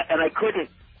 And I couldn't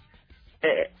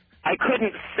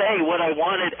say what I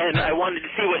wanted, and I wanted to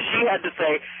see what she had to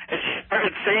say, and she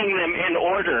started saying them in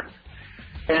order.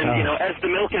 And, as the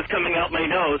milk is coming out my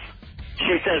nose,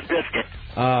 she says biscuit.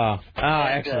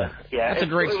 Excellent. That's a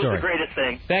great story. It was the greatest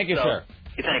thing. Thank you, sir.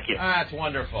 Thank you. That's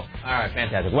wonderful. All right,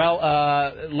 fantastic. Well,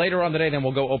 later on today, then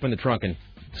we'll go open the trunk and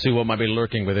see what might be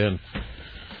lurking within.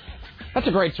 That's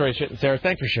a great story, Sarah.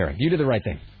 Thanks for sharing. You did the right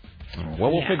thing.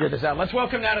 Well, we'll figure this out. Let's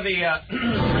welcome now to the...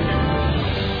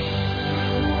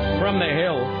 From the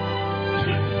Hill,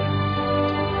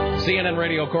 CNN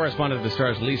radio correspondent at the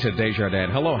Stars, Lisa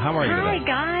Desjardins. Hello, how are you today? Hi,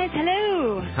 guys.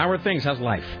 Hello. How are things? How's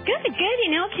life? Good.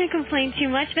 Can't complain too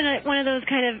much. Been one of those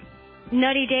kind of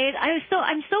nutty days.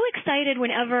 I'm so excited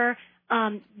whenever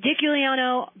Dick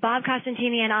Giuliano, Bob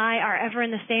Costantini, and I are ever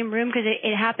in the same room because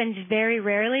it happens very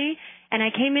rarely. And I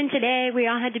came in today. We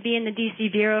all had to be in the D.C.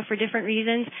 bureau for different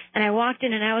reasons. And I walked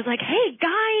in and I was like, hey,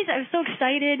 guys, I was so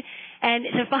excited. And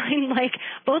to find,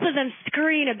 both of them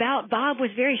scurrying about. Bob was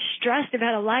very stressed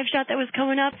about a live shot that was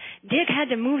coming up. Dick had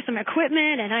to move some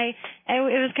equipment, and it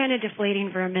was kind of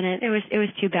deflating for a minute. It was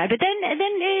too bad. But then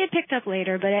it picked up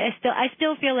later. But I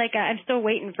still feel like I'm still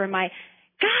waiting for my,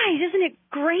 guys, isn't it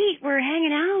great? We're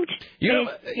hanging out. You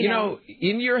know,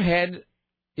 in your head,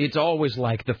 it's always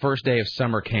like the first day of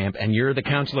summer camp, and you're the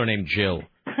counselor named Jill.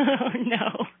 Oh,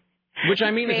 no. Which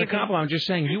I mean is a compliment. I'm just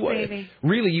saying you were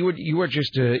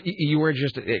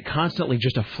just constantly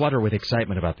just aflutter with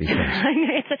excitement about these things.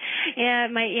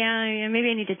 Maybe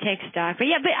I need to take stock. But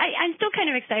I'm still kind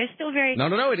of excited. Still very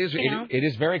No, it is it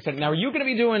is very exciting. Now, are you going to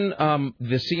be doing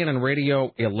the CNN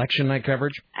radio election night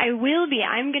coverage? I will be.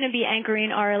 I'm going to be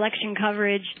anchoring our election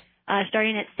coverage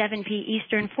starting at 7 p.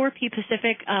 Eastern, 4 p.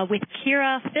 Pacific with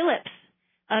Kira Phillips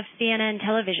of CNN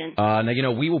Television.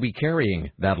 Now, we will be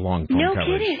carrying that long form coverage.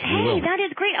 No kidding. Hey, that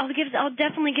is great. I'll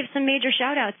definitely give some major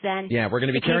shout-outs then. Yeah, we're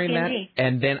going to be carrying that.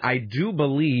 And then I do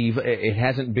believe it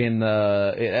hasn't been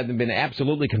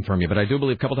absolutely confirmed yet, but I do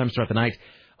believe a couple times throughout the night,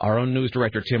 our own news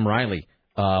director, Tim Riley,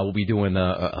 will be doing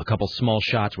a couple small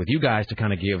shots with you guys to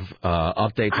kind of give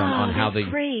updates on how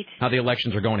the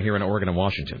elections are going here in Oregon and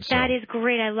Washington. So. That is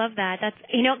great. I love that. That's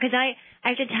because I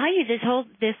have to tell you,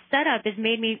 this setup has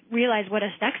made me realize what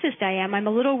a sexist I am. I'm a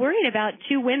little worried about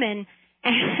 2 women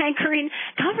anchoring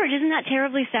coverage. Isn't that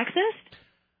terribly sexist?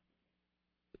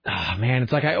 Oh, man,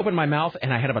 it's like I opened my mouth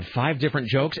and I had about 5 different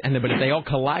jokes, but they all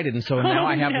collided, and so now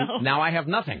I have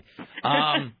nothing.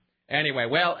 Anyway,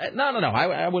 well, no,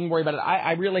 I wouldn't worry about it.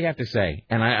 I really have to say,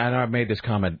 and I know I've made this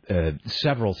comment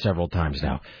several times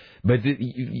now, but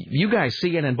you guys,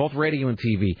 CNN, both radio and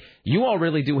TV, you all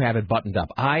really do have it buttoned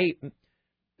up.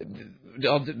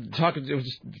 I'll talk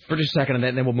for just a second,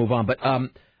 and then we'll move on. But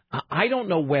I don't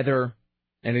know whether,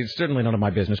 and it's certainly none of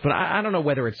my business, but I don't know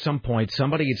whether at some point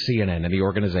somebody at CNN and the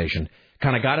organization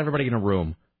kind of got everybody in a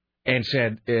room and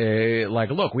said,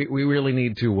 look, we really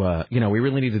need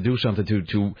to, do something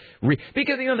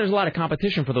because there's a lot of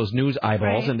competition for those news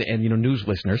eyeballs and news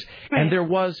listeners, and there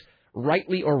was.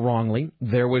 Rightly or wrongly,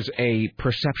 there was a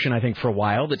perception, I think, for a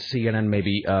while that CNN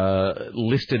maybe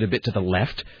listed a bit to the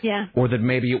left, or that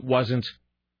maybe it wasn't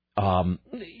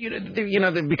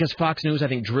because Fox News, I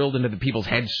think, drilled into the people's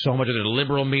heads so much of the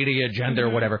liberal media agenda or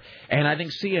whatever. And I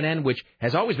think CNN, which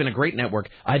has always been a great network,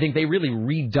 I think they really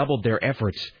redoubled their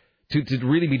efforts to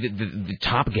really be the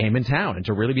top game in town and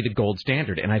to really be the gold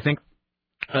standard. And I think,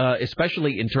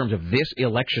 especially in terms of this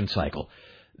election cycle,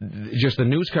 just the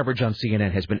news coverage on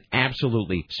CNN has been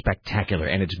absolutely spectacular,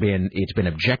 and it's been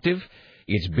objective.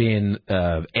 It's been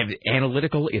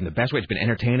analytical in the best way. It's been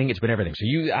entertaining. It's been everything. So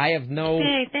I have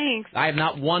thanks. I have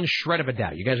not one shred of a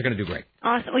doubt. You guys are going to do great.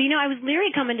 Awesome. Well, I was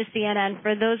leery coming to CNN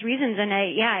for those reasons, and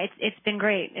it's been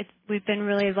great. We've been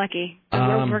really lucky.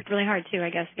 And we worked really hard too,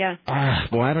 I guess. Yeah.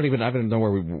 Well, I don't know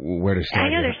where to start. I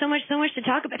know there's so much to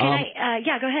talk about.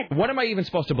 Can go ahead. What am I even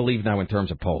supposed to believe now in terms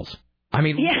of polls? I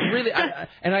mean, really,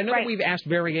 and I know that we've asked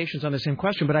variations on the same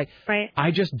question, but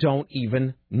I just don't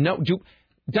even know.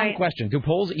 Dumb question. Do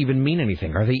polls even mean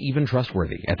anything? Are they even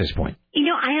trustworthy at this point?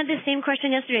 I had the same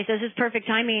question yesterday, so this is perfect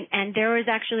timing. And there's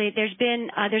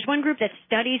one group that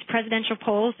studies presidential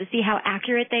polls to see how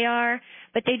accurate they are,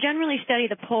 but they generally study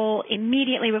the poll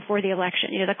immediately before the election,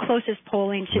 the closest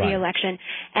polling to the election.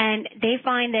 And they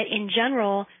find that in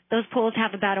general, those polls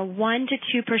have about a 1 to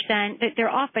 2%, that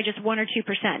they're off by just 1 or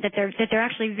 2%, that they're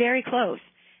actually very close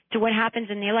to what happens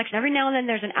in the election. Every now and then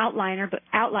there's an outlier,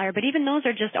 but even those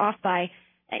are just off by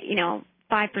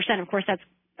 5%. Of course, that's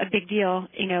a big deal,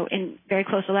 in very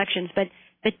close elections. But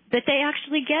they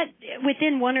actually get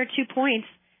within 1 or 2 points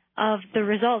of the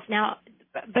results. Now,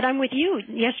 but I'm with you.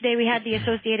 Yesterday we had the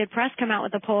Associated Press come out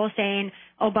with a poll saying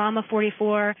Obama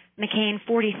 44, McCain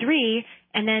 43,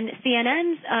 and then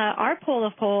CNN's our poll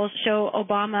of polls show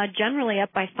Obama generally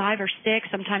up by 5 or 6,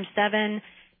 sometimes 7,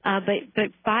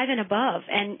 but 5 and above.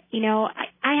 And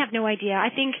I have no idea. I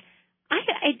think.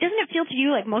 Doesn't it feel to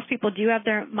you like most people do have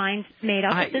their minds made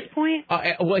up at this point?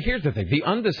 Well, here's the thing. The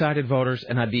undecided voters,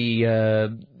 and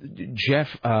Jeff,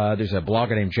 there's a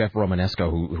blogger named Jeff Romanesco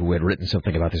who had written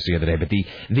something about this the other day, but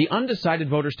the undecided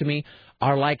voters to me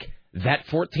are like that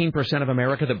 14% of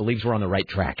America that believes we're on the right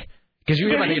track. Because there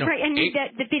is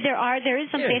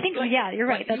something. I think, you're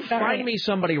right. That's about right. Find me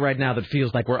somebody right now that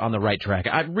feels like we're on the right track.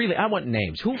 I want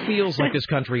names. Who feels like this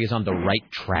country is on the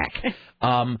right track?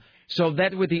 So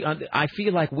that I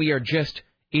feel like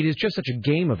it is just such a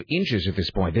game of inches at this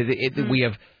point. We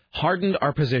have hardened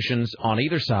our positions on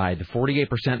either side, 48%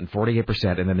 and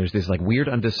 48%, and then there's this like weird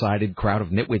undecided crowd of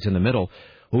nitwits in the middle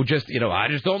who just, I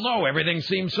just don't know. Everything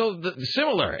seems so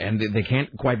similar, and they can't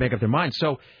quite make up their minds.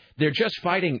 So they're just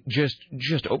fighting just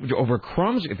over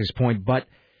crumbs at this point, but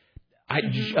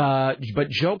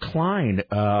Joe Klein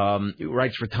who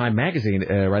writes for Time Magazine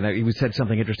right now. He said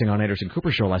something interesting on Anderson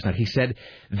Cooper's show last night. He said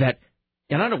that,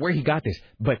 and I don't know where he got this,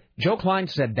 but Joe Klein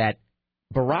said that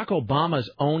Barack Obama's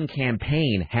own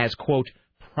campaign has, quote,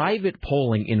 private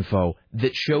polling info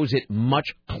that shows it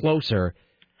much closer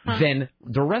than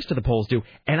the rest of the polls do.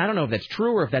 And I don't know if that's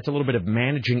true or if that's a little bit of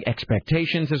managing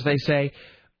expectations, as they say.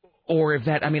 Or if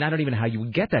that, I don't even know how you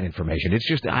would get that information. It's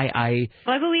just, Well, I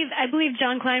believe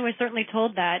John Klein was certainly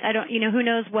told that. I don't, who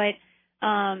knows what,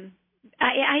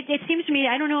 it seems to me,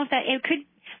 I don't know if that, it could,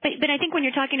 but I think when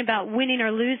you're talking about winning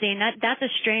or losing, that's a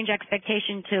strange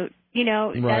expectation to,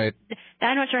 right.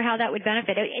 I'm not sure how that would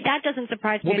benefit. That doesn't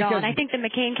surprise me at all. And I think the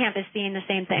McCain camp is seeing the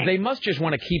same thing. They must just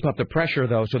want to keep up the pressure,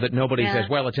 though, so that nobody says,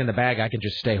 well, it's in the bag, I can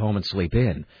just stay home and sleep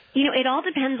in. It all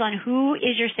depends on who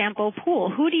is your sample pool.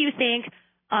 Who do you think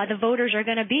the voters are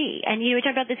going to be? And, we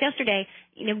talked about this yesterday.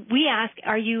 We ask,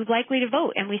 are you likely to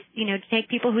vote? And we, take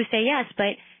people who say yes.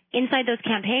 But inside those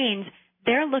campaigns,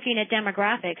 they're looking at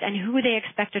demographics and who they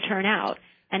expect to turn out.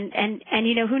 And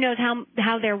who knows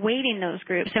how they're weighting those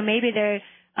groups. So maybe they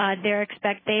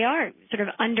are sort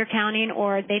of undercounting,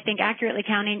 or they think accurately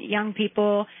counting young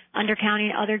people,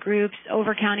 undercounting other groups,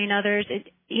 overcounting others.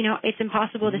 It's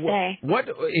impossible to say. What,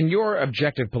 in your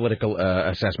objective political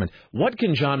assessment, what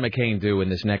can John McCain do in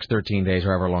this next 13 days,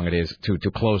 however long it is, to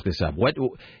close this up? What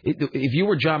if you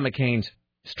were John McCain's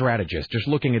strategist, just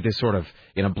looking at this sort of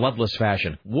in a bloodless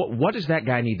fashion? What does that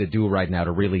guy need to do right now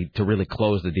to really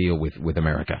close the deal with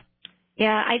America?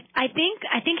 Yeah, I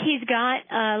think he's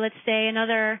got let's say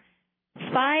another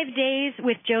 5 days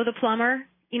with Joe the plumber.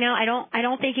 I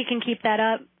don't think he can keep that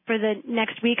up for the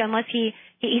next week unless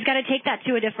he's got to take that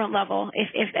to a different level.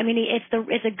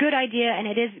 It's a good idea and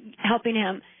it is helping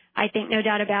him. I think, no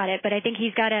doubt about it. But I think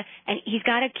he's got to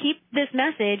keep this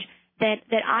message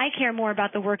that I care more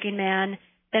about the working man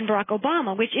than Barack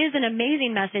Obama, which is an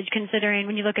amazing message considering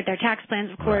when you look at their tax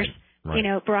plans, of course. Right.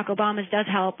 Barack Obama's does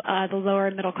help the lower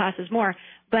and middle classes more.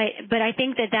 But I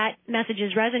think that message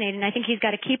is resonating. I think he's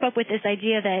got to keep up with this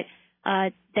idea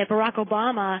that Barack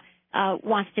Obama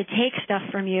wants to take stuff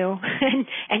from you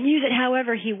and use it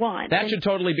however he wants. That should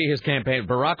totally be his campaign.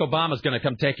 Barack Obama's going to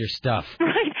come take your stuff.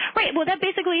 Right. Well, that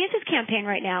basically is his campaign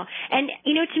right now. And,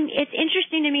 it's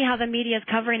interesting to me how the media is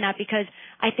covering that, because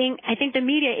I think the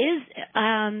media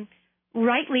is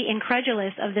rightly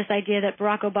incredulous of this idea that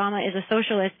Barack Obama is a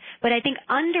socialist. But I think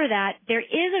under that, there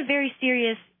is a very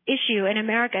serious issue in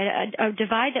America, a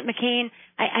divide that McCain,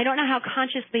 I don't know how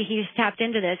consciously he's tapped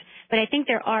into this, but I think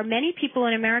there are many people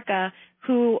in America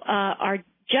who are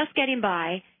just getting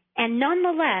by, and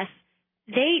nonetheless,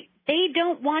 they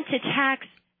don't want to tax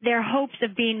their hopes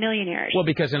of being millionaires. Well,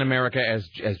 because in America, as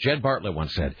Jed Bartlett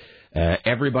once said,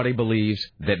 everybody believes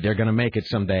that they're going to make it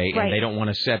someday, and they don't want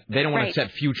to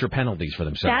set future penalties for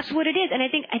themselves. That's what it is, and I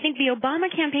think the Obama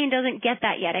campaign doesn't get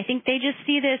that yet. I think they just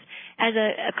see this as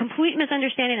a complete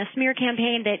misunderstanding, a smear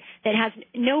campaign that has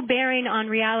no bearing on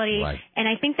reality. Right. And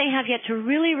I think they have yet to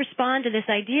really respond to this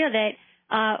idea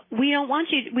that we don't want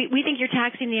you. We think you're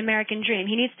taxing the American dream.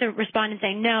 He needs to respond and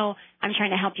say, no, I'm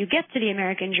trying to help you get to the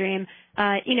American dream.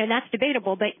 That's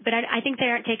debatable, but I think they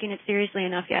aren't taking it seriously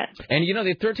enough yet. And,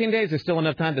 the 13 days is still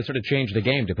enough time to sort of change the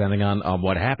game, depending on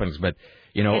what happens. But,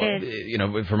 for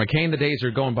McCain, the days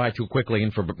are going by too quickly,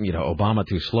 and for, Obama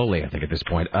too slowly, I think, at this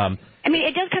point.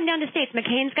 It does come down to states.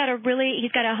 McCain's got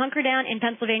to hunker down in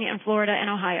Pennsylvania and Florida and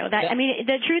Ohio.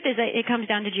 The truth is that it comes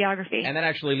down to geography. And that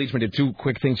actually leads me to two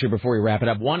quick things here before we wrap it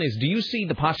up. One is, do you see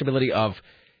the possibility of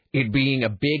it being a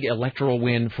big electoral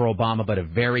win for Obama, but a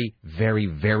very, very,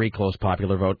 very close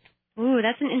popular vote? Ooh,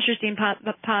 that's an interesting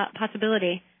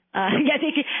possibility. I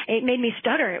think it made me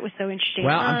stutter. It was so interesting.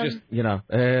 Well, I'm just, I think,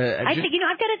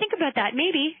 I've got to think about that.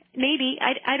 Maybe.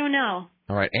 I don't know.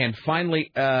 All right. And finally,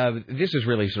 this is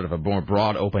really sort of a more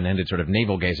broad, open-ended sort of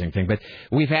navel-gazing thing, but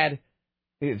we've had,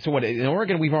 in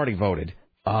Oregon, we've already voted.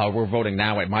 We're voting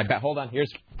now at my hold on,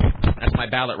 that's my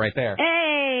ballot right there.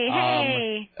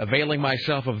 Hey. Availing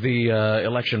myself of the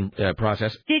election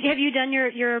process. Have you done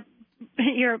your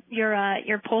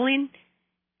polling?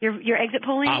 Your exit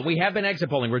polling? We have been exit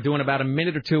polling. We're doing about a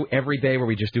minute or two every day where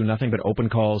we just do nothing but open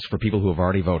calls for people who have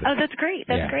already voted. Oh, that's great.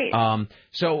 That's great.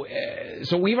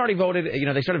 So we've already voted.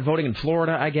 They started voting in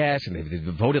Florida, I guess, and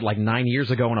they voted like 9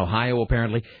 years ago in Ohio,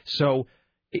 apparently. So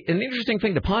an interesting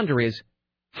thing to ponder is,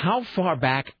 how far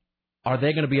back are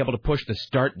they going to be able to push the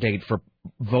start date for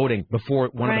voting before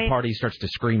one of the parties starts to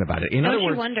scream about it? In other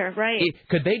words, you wonder, right?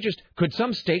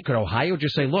 Could Ohio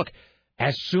just say, look,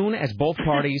 as soon as both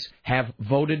parties have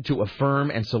voted to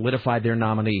affirm and solidify their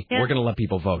nominee, we're going to let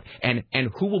people vote. And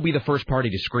who will be the first party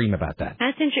to scream about that?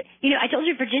 That's interesting. I told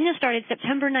you Virginia started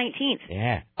September 19th.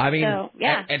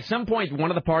 Yeah. At some point,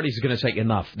 one of the parties is going to say,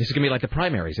 enough. This is going to be like the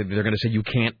primaries. They're going to say, you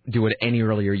can't do it any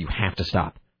earlier. You have to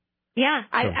stop. Yeah,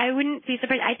 I wouldn't be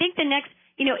surprised. I think the next,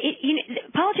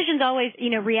 politicians always,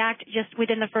 react just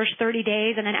within the first 30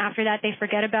 days, and then after that they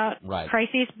forget about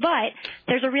crises. But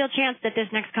there's a real chance that this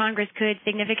next Congress could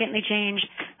significantly change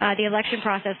the election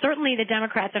process. Certainly the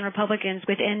Democrats and Republicans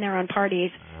within their own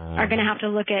parties are going to have to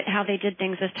look at how they did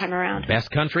things this time around. Best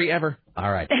country ever.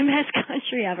 All right. Best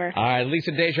country ever. All right,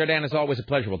 Lisa Desjardins, it's always a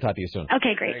pleasure. We'll talk to you soon.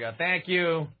 Okay, great. There you go. Thank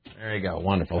you. There you go.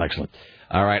 Wonderful. Excellent.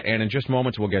 All right, and in just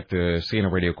moments, we'll get to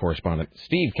CNN radio correspondent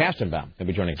Steve Kastenbaum. He'll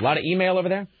be joining us. A lot of email over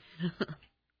there?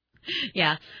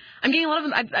 Yeah. I'm getting a lot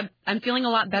of them. I'm feeling a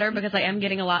lot better because I am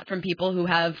getting a lot from people who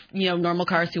have, normal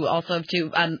cars who also have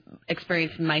to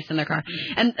experience mice in their car.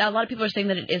 And a lot of people are saying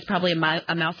that it is probably a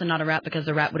mouse and not a rat because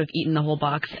the rat would have eaten the whole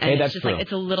box. And that's true.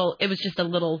 It was just a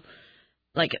little,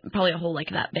 probably a hole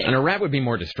like that big. And a rat would be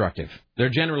more destructive. They're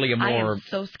generally I am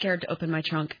so scared to open my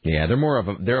trunk. Yeah,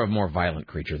 they're a more violent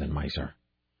creature than mice are.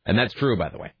 And that's true, by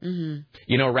the way.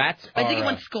 Mm-hmm. Rats are... I think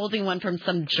one scolding one from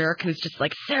some jerk who's just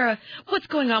like, Sarah, what's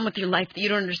going on with your life that you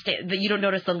don't understand, that you don't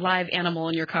notice a live animal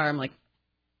in your car? I'm like,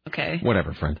 okay.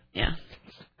 Whatever, friend. Yeah.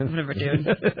 Whatever, dude.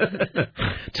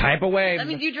 Type away. That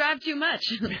means you drive too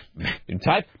much.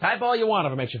 Type all you want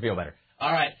if it makes you feel better.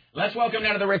 All right. Let's welcome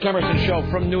now to the Rick Emerson Show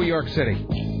from New York City,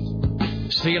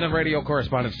 CNN radio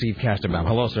correspondent Steve Kastenbaum.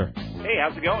 Hello, sir. Hey,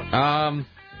 how's it going?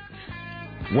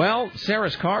 Well,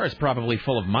 Sarah's car is probably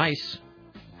full of mice.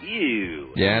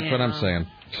 Ew. Yeah, that's what I'm saying.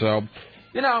 So,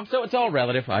 so it's all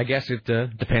relative. I guess it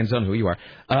depends on who you are.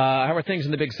 How are things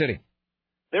in the big city?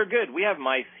 They're good. We have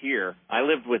mice here. I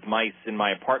lived with mice in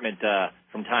my apartment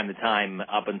from time to time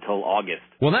up until August.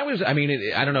 Well, that was, I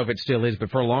don't know if it still is,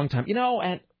 but for a long time,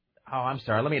 I'm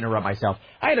sorry. Let me interrupt myself.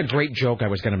 I had a great joke I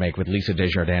was going to make with Lisa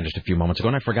Desjardins just a few moments ago,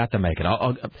 and I forgot to make it.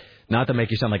 I'll not to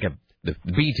make you sound like the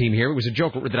B team here. It was a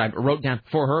joke that I wrote down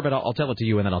for her, but I'll tell it to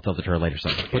you, and then I'll tell it to her later. So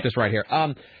put this right here.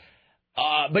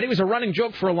 But it was a running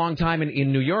joke for a long time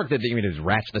in New York that there's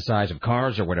rats the size of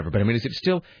cars or whatever. But, is it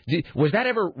still... Was that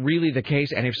ever really the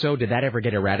case? And if so, did that ever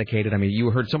get eradicated? You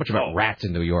heard so much about rats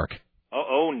in New York.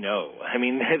 Oh, no.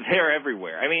 They're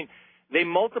everywhere. They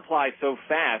multiply so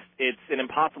fast, it's an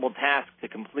impossible task to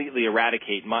completely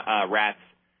eradicate rats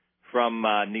from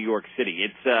New York City.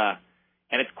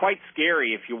 And it's quite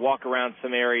scary if you walk around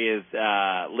some areas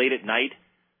late at night.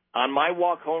 On my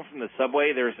walk home from the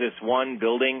subway, there's this one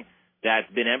building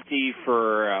that's been empty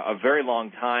for a very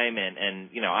long time, and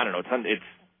I don't know,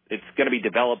 it's going to be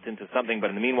developed into something, but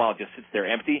in the meanwhile, it just sits there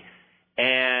empty.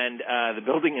 And the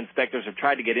building inspectors have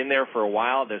tried to get in there for a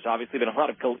while. There's obviously been a lot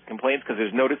of complaints because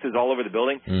there's notices all over the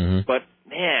building. Mm-hmm. But,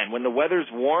 man, when the weather's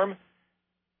warm,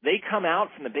 they come out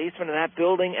from the basement of that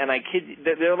building, and I kid you,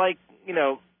 they're like,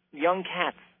 young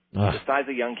cats, the size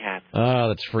of young cats. Oh,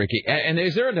 that's freaky. And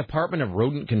is there a Department of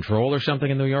Rodent Control or something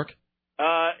in New York?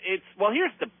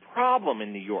 Here's the problem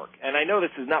in New York, and I know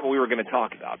this is not what we were going to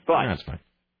talk about, but that's fine.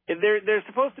 There's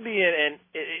supposed to be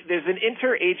there's an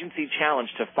interagency challenge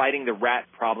to fighting the rat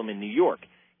problem in New York.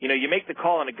 You make the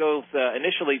call and it goes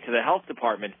initially to the health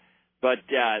department, but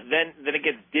then it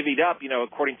gets divvied up,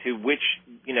 according to which,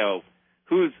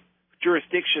 whose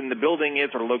jurisdiction the building is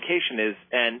or location is,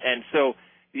 and so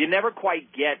you never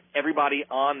quite get everybody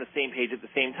on the same page at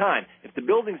the same time. If the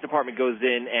buildings department goes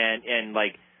in and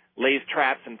lays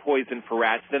traps and poison for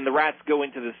rats, then the rats go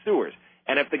into the sewers.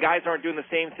 And if the guys aren't doing the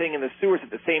same thing in the sewers at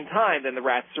the same time, then the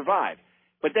rats survive.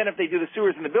 But then if they do the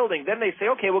sewers in the building, then they say,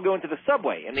 okay, we'll go into the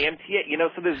subway and the MTA.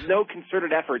 So there's no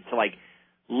concerted effort to,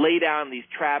 lay down these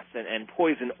traps and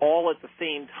poison all at the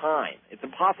same time. It's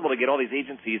impossible to get all these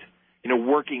agencies,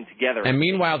 working together. And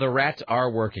meanwhile, the rats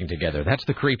are working together. That's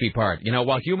the creepy part.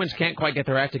 While humans can't quite get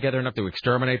their act together enough to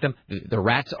exterminate them, the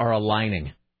rats are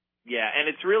aligning. Yeah, and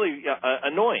it's really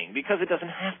annoying because it doesn't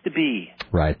have to be.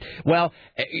 Right. Well,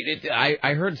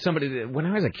 I heard somebody, when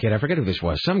I was a kid, I forget who this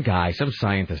was, some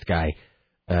scientist guy,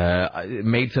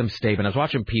 made some statement. I was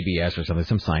watching PBS or something,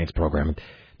 some science program.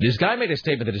 This guy made a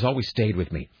statement that has always stayed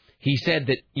with me. He said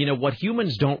that, what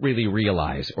humans don't really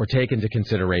realize or take into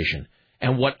consideration,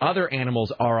 and what other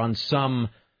animals are on some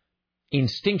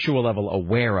instinctual level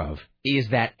aware of, is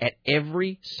that at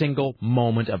every single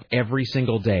moment of every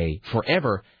single day,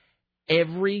 forever,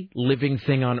 every living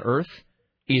thing on Earth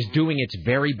is doing its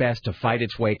very best to fight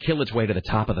its way, kill its way to the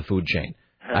top of the food chain.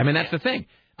 That's the thing.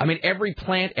 Every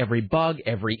plant, every bug,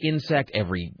 every insect,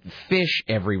 every fish,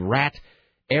 every rat,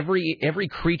 every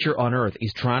creature on Earth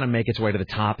is trying to make its way to the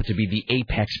top to be the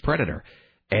apex predator.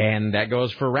 And that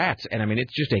goes for rats. And,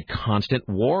 it's just a constant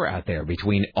war out there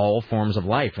between all forms of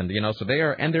life. And, so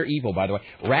they're evil, by the way.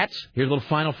 Rats, here's a little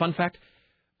final fun fact.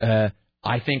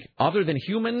 I think other than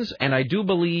humans, and I do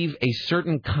believe a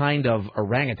certain kind of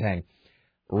orangutan,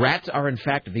 rats are, in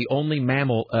fact, the only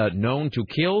mammal known to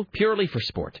kill purely for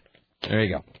sport. There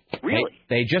you go. Really?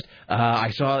 They just,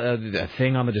 I saw a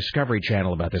thing on the Discovery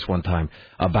Channel about this one time,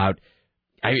 about,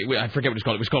 I forget what it's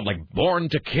called. It was called, Born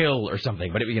to Kill or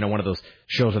something, but, one of those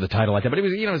shows with a title like that. But it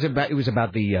was, it was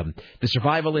about the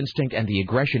survival instinct and the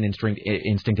aggression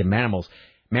instinct in mammals.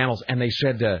 And they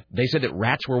said that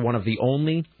rats were one of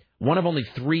only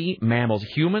 3 mammals,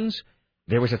 humans.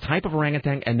 There was a type of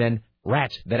orangutan, and then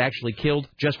rats that actually killed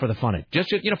just for the fun of it.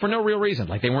 Just for no real reason.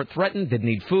 They weren't threatened, didn't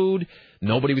need food,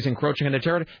 nobody was encroaching on their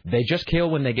territory. They just kill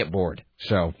when they get bored.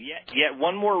 So yet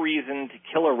one more reason to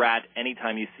kill a rat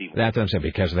anytime you see one. That's what I'm saying,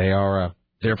 because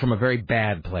they're from a very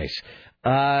bad place.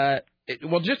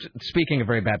 Just speaking of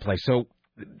very bad place, so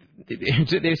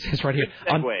it says right here,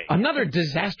 another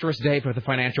disastrous day for the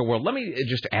financial world. Let me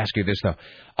just ask you this, though.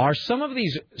 Are some of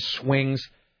these swings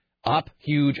up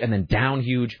huge and then down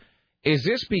huge? Is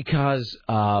this because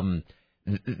the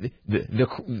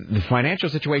financial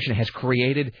situation has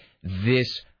created this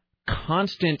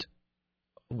constant,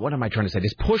 what am I trying to say,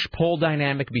 this push-pull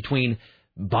dynamic between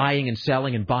buying and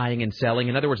selling and buying and selling?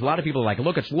 In other words, a lot of people are like,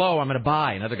 look, it's low, I'm going to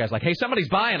buy. And other guys are like, hey, somebody's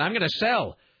buying, I'm going to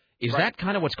sell. Is that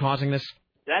kind of what's causing this?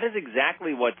 That is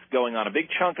exactly what's going on, a big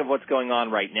chunk of what's going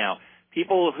on right now.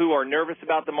 People who are nervous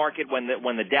about the market, when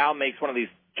the Dow makes one of these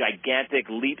gigantic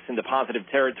leaps into positive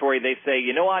territory, they say,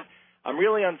 you know what, I'm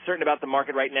really uncertain about the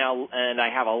market right now, and I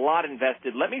have a lot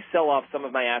invested. Let me sell off some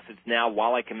of my assets now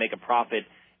while I can make a profit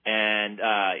and,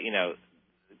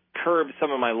 curb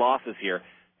some of my losses here.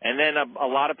 And then a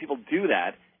lot of people do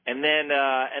that, and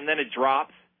then it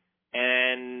drops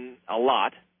and a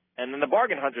lot. And then the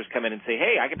bargain hunters come in and say,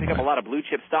 hey, I can pick up a lot of blue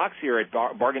chip stocks here at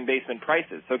bargain basement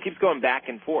prices. So it keeps going back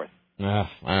and forth. All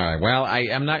right. Well,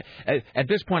 I'm not at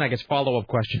this point. I guess follow-up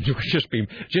questions would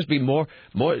just be more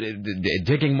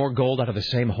digging more gold out of the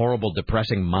same horrible,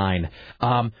 depressing mine.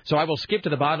 So I will skip to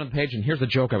the bottom of the page, and here's the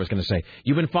joke I was going to say.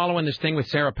 You've been following this thing with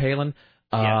Sarah Palin,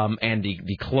 and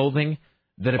the clothing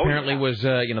that apparently was the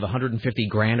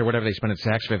 $150,000 or whatever they spent at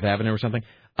Saks Fifth Avenue or something.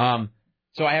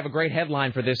 So I have a great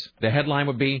headline for this. The headline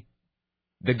would be,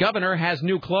 "The governor has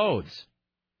new clothes,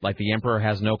 like the emperor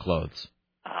has no clothes."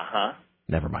 Uh-huh.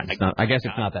 Never mind. It's not. I guess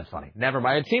it's not that funny. Never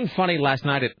mind. It seemed funny last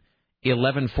night at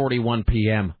 11:41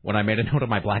 p.m. when I made a note on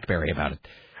my BlackBerry about it.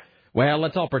 Well,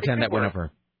 let's all pretend that went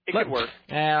over. It could work.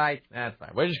 That's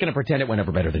fine. We're just going to pretend it went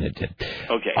over better than it did.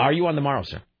 Okay. Are you on tomorrow,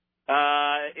 sir?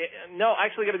 No,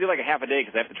 actually got to do like a half a day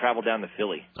because I have to travel down to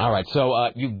Philly. All right.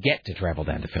 So you get to travel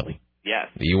down to Philly. Yes.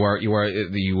 You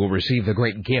will receive the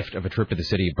great gift of a trip to the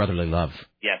city of brotherly love.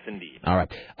 Yes, indeed. All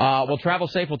right. Well, travel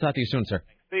safe. We'll talk to you soon, sir.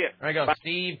 See ya. There you go. Bye.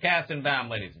 Steve Kastenbaum,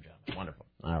 ladies and gentlemen. Wonderful.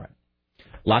 All right.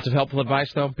 Lots of helpful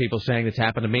advice, though. People saying it's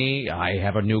happened to me. I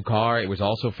have a new car. It was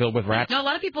also filled with rats. No, a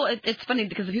lot of people, it's funny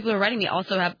because the people who are writing me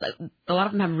also have, a lot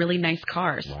of them have really nice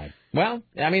cars. Right. Well,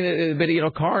 I mean,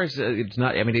 but, cars, it's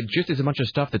not, I mean, it just is a bunch of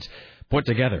stuff that's put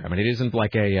together. I mean, it isn't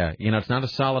like it's not a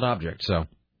solid object, so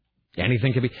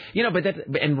anything could be,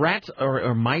 and rats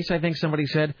or mice, I think somebody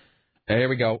said. There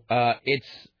we go.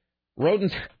 It's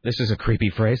rodents. This is a creepy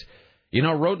phrase.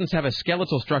 Rodents have a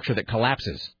skeletal structure that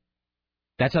collapses.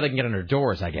 That's how they can get under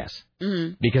doors, I guess.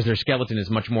 Mm-hmm. Because their skeleton is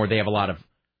much more, they have a lot of,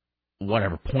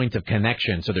 points of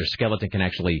connection, so their skeleton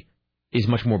is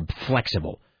much more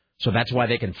flexible. So that's why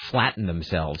they can flatten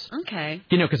themselves. Okay.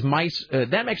 Because mice,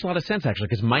 that makes a lot of sense, actually,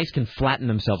 because mice can flatten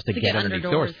themselves to get underneath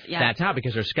doors. Yeah. That's how,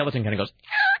 because their skeleton kind of goes...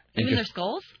 You mean their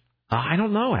skulls? I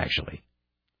don't know, actually.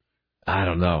 I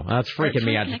don't know. That's freaking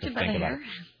me out just to think about it.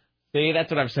 See,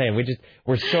 that's what I'm saying.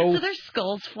 We're so... So their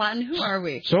skulls flattened? Who are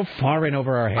we? So far in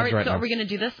over our heads right now. Are we going to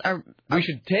do this? We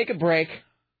should take a break.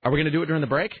 Are we going to do it during the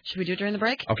break? Should we do it during the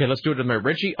break? Okay, let's do it during the break.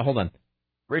 Richie, hold on.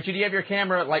 Richie, do you have your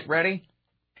camera, ready?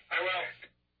 I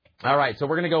will. All right, so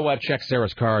we're going to go check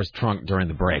Sarah's car's trunk during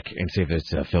the break and see if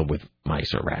it's filled with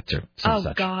mice or rats or some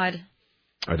such. Oh, God.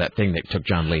 Or that thing that took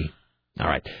John Lee. All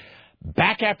right.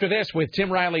 Back after this with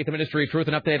Tim Riley at the Ministry of Truth,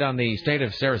 an update on the state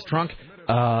of Sarah's trunk.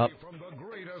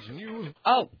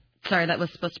 Oh, sorry, that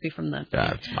was supposed to be from the...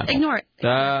 Ignore it.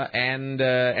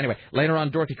 Anyway, later on,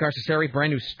 Dorothy Carcassari,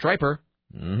 brand new Striper.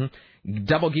 Mm-hmm.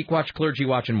 Double Geek Watch, Clergy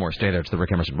Watch, and more. Stay there. It's the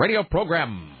Rick Emerson Radio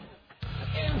Program.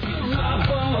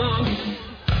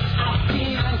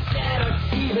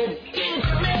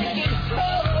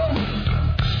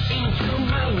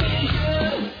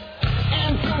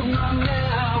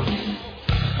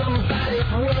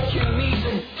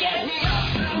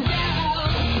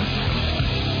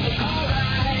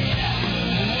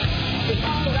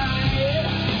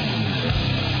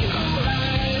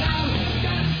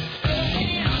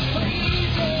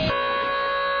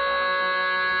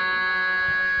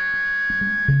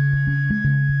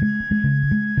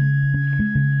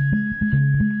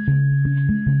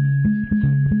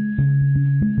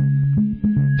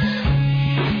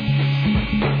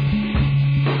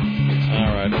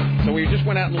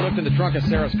 Went out and looked in the trunk of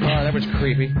Sarah's car. That was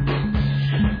creepy.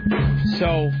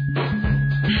 So,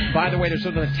 by the way, there's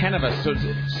sort of 10 of us. So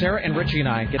Sarah and Richie and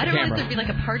I get the camera. I don't realize there'd be like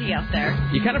a party out there.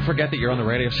 You kind of forget that you're on the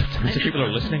radio sometimes if people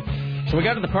are listening. So we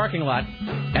got to the parking lot,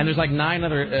 and there's 9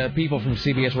 other people from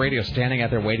CBS Radio standing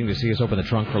out there waiting to see us open the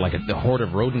trunk for a horde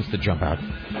of rodents to jump out.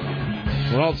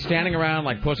 We're all standing around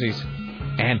like pussies,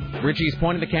 and Richie's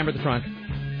pointing the camera at the trunk.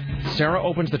 Sarah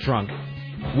opens the trunk.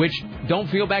 Which, don't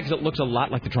feel bad because it looks a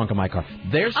lot like the trunk of my car.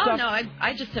 There's stuff... Oh, no,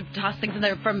 I just have tossed things in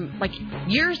there from,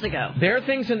 years ago. There are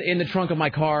things in the trunk of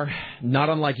my car, not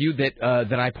unlike you,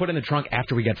 that I put in the trunk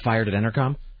after we got fired at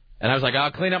Entercom. And I was like,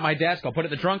 I'll clean up my desk, I'll put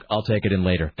it in the trunk, I'll take it in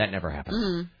later. That never happened.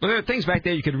 Mm. Well, there are things back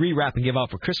there you could rewrap and give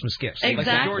out for Christmas gifts. Exactly.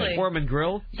 Like the George Foreman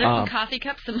grill. There's some coffee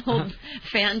cups, some old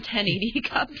Fan 1080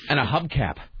 cups. And a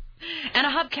hubcap. And a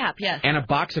hubcap, yes. And a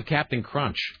box of Captain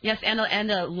Crunch. Yes,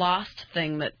 and a lost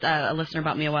thing that a listener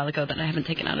bought me a while ago that I haven't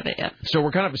taken out of it yet. So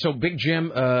we're Big Jim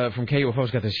from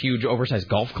KUFO's got this huge oversized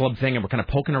golf club thing, and we're kind of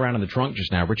poking around in the trunk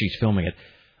just now. Richie's filming it.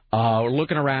 We're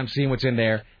looking around, seeing what's in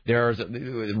there. There's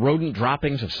rodent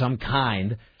droppings of some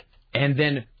kind, and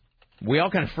then we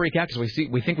all kind of freak out because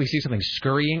we think we see something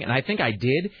scurrying, and I think I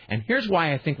did. And here's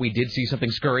why I think we did see something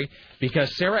scurry.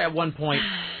 Because Sarah, at one point,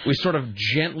 was sort of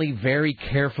gently, very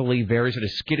carefully, very sort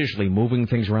of skittishly moving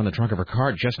things around the trunk of her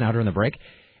car just now during the break.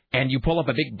 And you pull up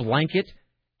a big blanket,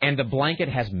 and the blanket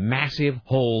has massive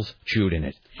holes chewed in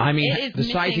it. I mean, the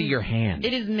size of your hand.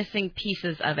 It is missing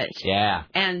pieces of it. Yeah.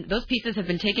 And those pieces have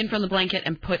been taken from the blanket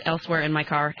and put elsewhere in my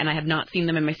car, and I have not seen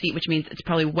them in my seat, which means it's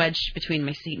probably wedged between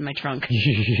my seat and my trunk.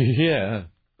 Yeah.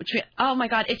 Oh, my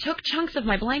God. It took chunks of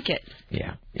my blanket.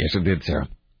 Yeah. Yes, it did, Sarah.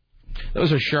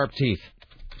 Those are sharp teeth.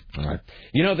 All right.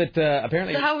 You know that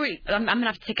apparently... So how are we... I'm going to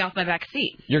have to take off my back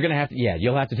seat. You're going to have to... Yeah,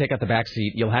 you'll have to take out the back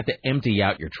seat. You'll have to empty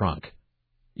out your trunk.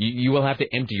 You will have to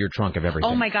empty your trunk of everything.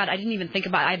 Oh, my God. I didn't even think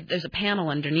about it. There's a panel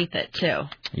underneath it, too.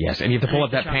 Yes, and you have to pull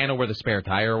up that panel where the spare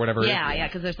tire or whatever is. Yeah,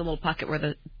 because there's a little pocket where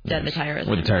the tire is.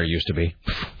 Where the tire used to be.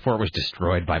 Before it was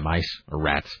destroyed by mice or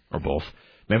rats or both.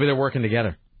 Maybe they're working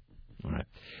together. All right.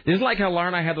 This is like how Laura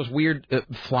and I had those weird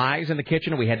flies in the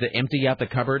kitchen, and we had to empty out the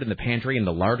cupboard and the pantry and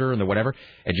the larder and the whatever,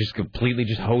 and just completely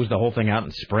just hose the whole thing out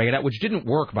and spray it out, which didn't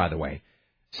work, by the way.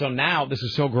 So now, this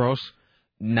is so gross,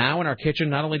 now in our kitchen,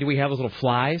 not only do we have those little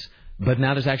flies, but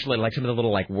now there's actually like some of the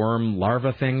little like worm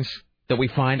larva things that we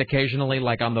find occasionally,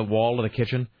 like on the wall of the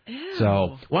kitchen. Ew.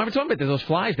 So, well, I'm talking about those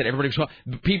flies that everybody saw.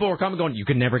 People are coming going, you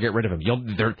can never get rid of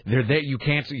them. They're there. You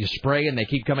can't. You spray and they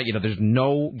keep coming. You know, there's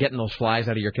no getting those flies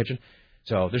out of your kitchen.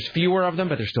 So there's fewer of them,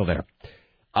 but they're still there.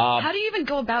 How do you even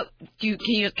go about? Can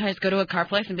you kind of go to a car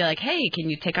place and be like, hey, can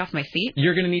you take off my seat?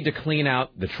 You're going to need to clean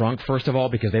out the trunk first of all,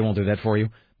 because they won't do that for you.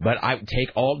 But I take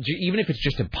even if it's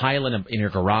just a pile in your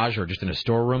garage or just in a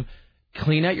storeroom.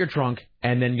 Clean out your trunk,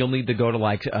 and then you'll need to go to,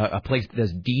 like, a place that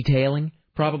does detailing,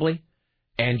 probably,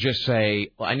 and just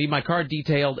say, well, I need my car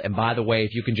detailed, and by the way,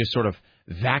 if you can just sort of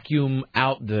vacuum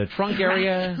out the trunk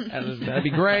area, that'd be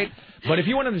great. But if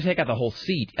you want them to take out the whole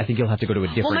seat, I think you'll have to go to a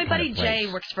different Well, my buddy kind of place.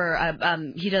 Jay works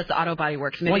for, he does Auto Body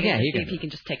Works. Maybe he can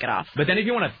just take it off. But then if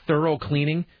you want a thorough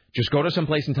cleaning, just go to some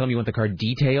place and tell them you want the car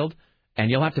detailed, and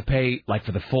you'll have to pay, like,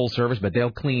 for the full service, but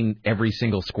they'll clean every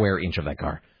single square inch of that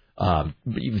car.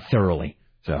 Thoroughly.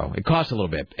 So it costs a little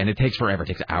bit, and it takes forever. It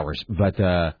takes hours. But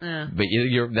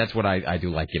that's what I do,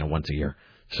 like, once a year.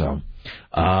 So.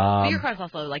 But your car's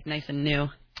also, like, nice and new.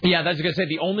 Yeah, that's what I was going to say.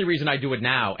 The only reason I do it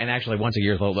now, and actually once a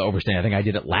year is a little overstaying. I think I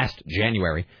did it last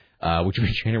January, which would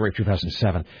be January of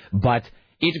 2007. But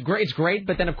it's great. It's great.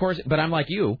 But then, of course, I'm like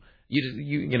you.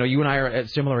 You and I are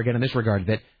similar again in this regard,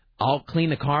 that I'll clean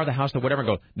the car, the house, the whatever, and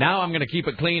go, now I'm going to keep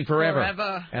it clean forever.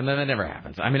 And then it never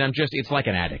happens. I mean, it's like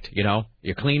an addict,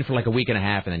 You're clean for like a week and a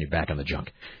half, and then you're back on the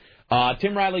junk.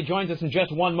 Tim Riley joins us in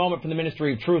just one moment from the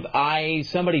Ministry of Truth.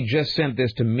 Somebody just sent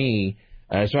this to me,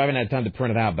 so I haven't had time to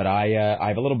print it out, but I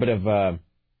have a little bit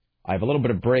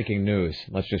of breaking news.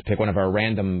 Let's just pick one of our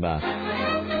random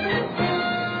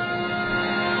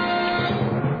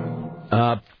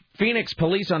Phoenix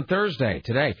police on Thursday,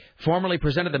 today, formally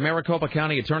presented the Maricopa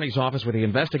County Attorney's Office with the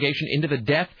investigation into the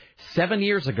death 7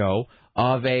 years ago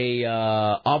of a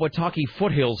Awataki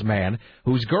Foothills man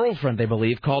whose girlfriend, they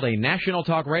believe, called a national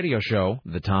talk radio show,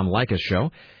 the Tom Leykis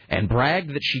Show, and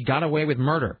bragged that she got away with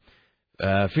murder.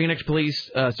 Phoenix Police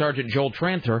Sergeant Joel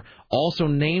Tranter also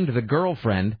named the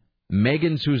girlfriend,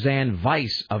 Megan Suzanne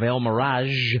Weiss of El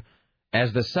Mirage,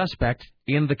 as the suspect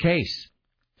in the case.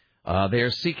 They are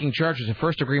seeking charges of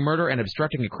first-degree murder and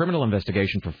obstructing a criminal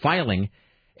investigation for filing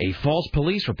a false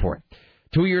police report.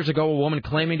 2 years ago, a woman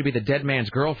claiming to be the dead man's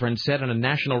girlfriend said on a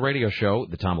national radio show,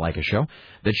 the Tom Leykis Show,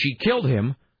 that she killed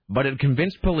him, but had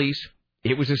convinced police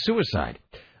it was a suicide.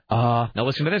 Now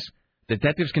listen to this.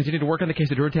 Detectives continued to work on the case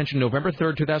that drew attention November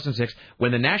 3rd, 2006,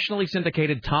 when the nationally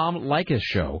syndicated Tom Leykis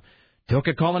Show took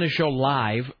a call on his show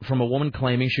live from a woman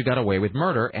claiming she got away with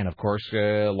murder. And, of course, he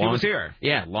was here.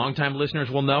 Yeah, longtime listeners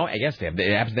will know. I guess that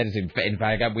is, in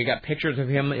fact, we got pictures of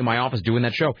him in my office doing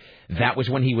that show. That was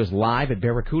when he was live at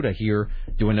Barracuda here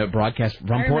doing a broadcast from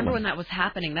Portland. I remember when that was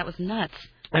happening. That was nuts.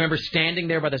 I remember standing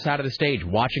there by the side of the stage,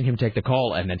 watching him take the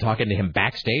call and then talking to him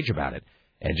backstage about it.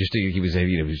 And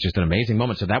it was just an amazing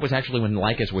moment. So that was actually when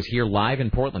Leykis was here live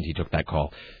in Portland. He took that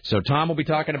call. So Tom will be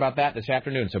talking about that this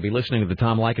afternoon. So be listening to the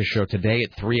Tom Leykis Show today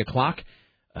at 3 o'clock.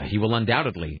 He will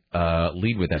undoubtedly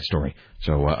lead with that story.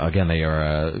 So, again, they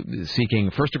are seeking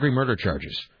first-degree murder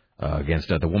charges against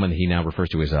the woman he now refers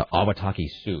to as Awataki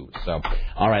Sue. So,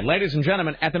 all right, ladies and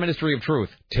gentlemen, at the Ministry of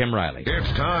Truth, Tim Riley.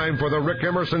 It's time for the Rick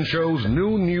Emerson Show's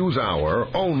new news hour,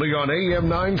 only on AM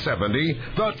 970,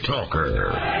 The Talker.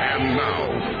 And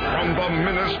now, from the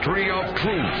Ministry of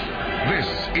Truth, this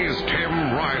is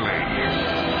Tim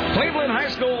Riley. Cleveland High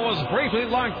School was briefly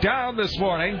locked down this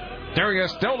morning during a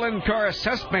stolen car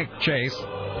suspect chase.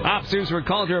 Officers were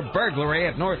called to a burglary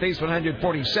at Northeast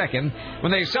 142nd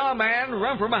when they saw a man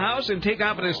run from a house and take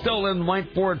off in a stolen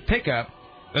white Ford pickup.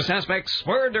 The suspect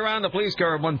swerved around the police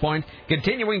car at one point,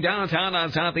 continuing downtown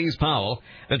on Southeast Powell.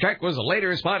 The truck was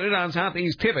later spotted on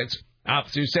Southeast Tibbetts.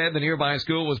 Officers said the nearby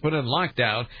school was put in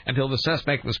lockdown until the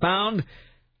suspect was found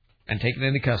and taken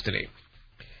into custody.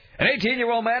 An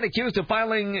 18-year-old man accused of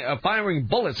firing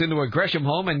bullets into a Gresham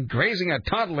home and grazing a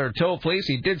toddler told police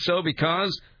he did so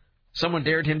because someone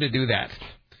dared him to do that.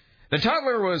 The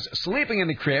toddler was sleeping in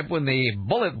the crib when the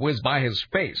bullet whizzed by his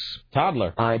face.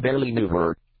 Toddler. I barely knew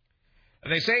her.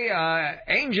 They say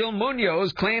Angel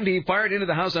Munoz claimed he fired into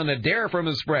the house on a dare from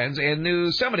his friends and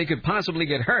knew somebody could possibly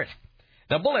get hurt.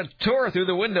 The bullet tore through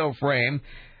the window frame,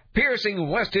 piercing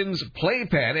Weston's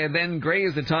playpen, and then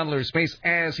grazed the toddler's face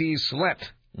as he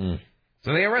slept.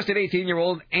 So they arrested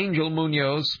 18-year-old Angel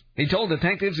Munoz. He told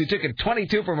detectives he took a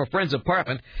 .22 from a friend's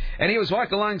apartment, and he was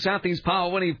walking along Southeast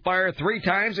Powell when he fired 3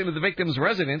 times into the victim's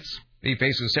residence. He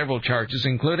faces several charges,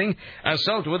 including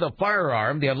assault with a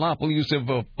firearm, the unlawful use of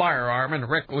a firearm, and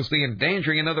recklessly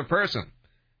endangering another person.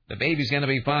 The baby's going to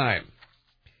be fine.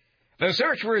 The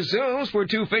search resumes for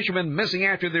 2 fishermen missing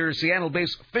after their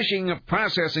Seattle-based fishing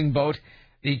processing boat,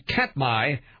 the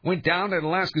Katmai, went down at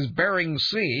Alaska's Bering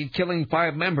Sea, killing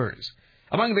 5 members.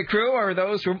 Among the crew are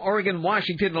those from Oregon,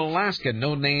 Washington, and Alaska.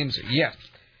 No names yet.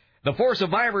 The 4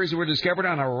 survivors were discovered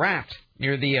on a raft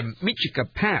near the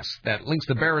Michika Pass that links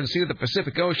the Bering Sea to the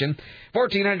Pacific Ocean,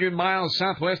 1,400 miles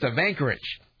southwest of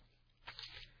Anchorage.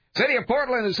 City of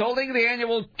Portland is holding the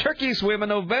annual Turkey Swim in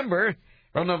November.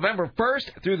 From November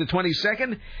 1st through the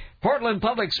 22nd, Portland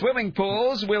Public Swimming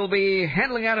Pools will be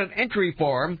handing out an entry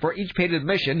form for each paid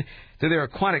admission to their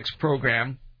aquatics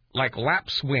program, like Lap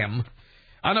Swim.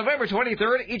 On November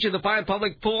 23rd, each of the 5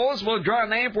 public pools will draw a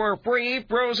name for a free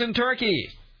frozen turkey.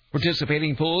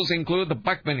 Participating pools include the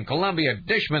Buckman, Columbia,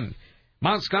 Dishman,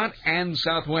 Mount Scott, and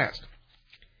Southwest.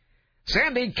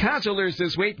 Sandy councilors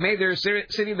this week made their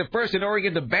city the first in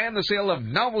Oregon to ban the sale of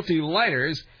novelty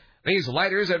lighters. These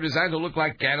lighters are designed to look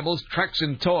like animals, trucks,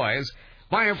 and toys.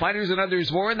 Firefighters and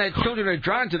others warn that children are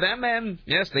drawn to them, and,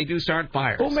 yes, they do start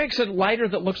fires. Who makes a lighter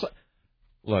that looks like...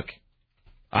 Look,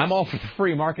 I'm all for the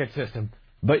free market system,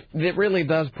 but it really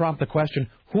does prompt the question,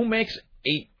 who makes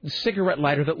a cigarette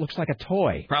lighter that looks like a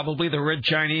toy? Probably the Red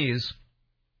Chinese.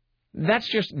 That's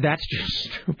just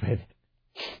stupid.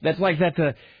 That's like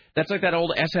that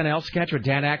old SNL sketch where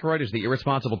Dan Aykroyd is the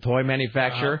irresponsible toy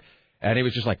manufacturer. And he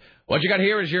was just like, what you got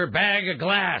here is your bag of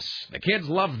glass. The kids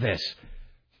love this.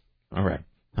 All right.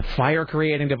 A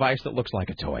fire-creating device that looks like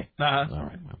a toy. All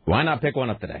right. Why not pick one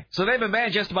up today? So they've been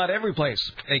banned just about every place,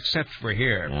 except for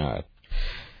here. All right.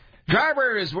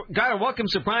 Drivers got a welcome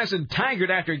surprise in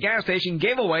Tigard after a gas station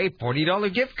gave away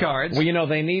 $40 gift cards. Well, you know,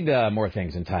 they need more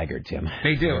things in Tigard, Tim.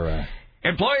 They do.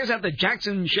 Employees at the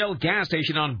Jackson Shell gas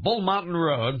station on Bull Mountain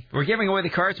Road were giving away the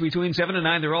cards between 7 and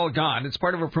 9. They're all gone. It's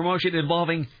part of a promotion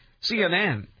involving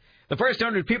CNN. The first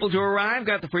 100 people to arrive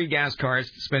got the free gas cards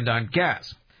to spend on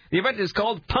gas. The event is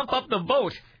called Pump Up the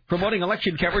Vote, promoting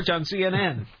election coverage on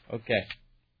CNN. Okay.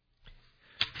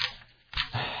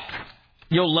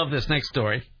 You'll love this next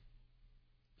story,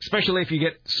 especially if you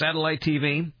get satellite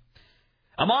TV.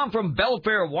 A mom from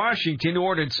Belfair, Washington, who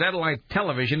ordered satellite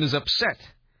television is upset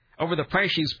over the price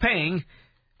she's paying,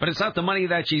 but it's not the money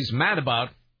that she's mad about.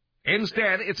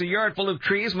 Instead, it's a yard full of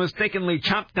trees mistakenly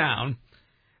chopped down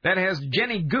that has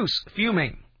Jenny Goose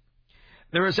fuming.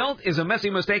 The result is a messy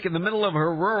mistake in the middle of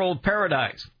her rural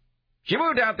paradise. She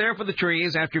moved out there for the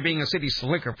trees after being a city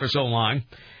slicker for so long.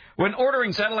 When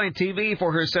ordering satellite TV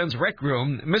for her son's rec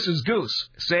room, Mrs. Goose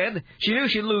said she knew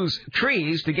she'd lose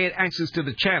trees to get access to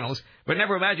the channels, but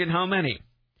never imagined how many.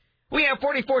 We have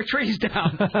 44 trees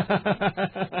down.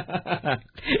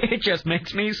 It just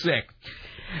makes me sick.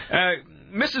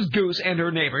 Mrs. Goose and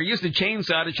her neighbor used a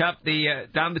chainsaw to chop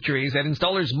down the trees that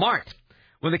installers marked.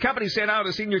 When the company sent out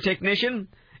a senior technician,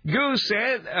 Goose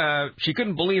said she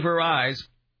couldn't believe her eyes.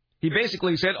 He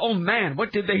basically said, oh, man,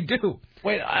 what did they do?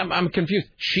 Wait, I'm confused.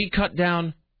 She cut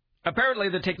down... Apparently,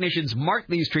 the technicians marked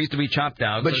these trees to be chopped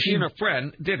down, but she and her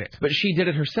friend did it. But she did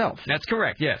it herself. That's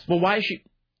correct, yes. Well, why is she...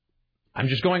 I'm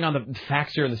just going on the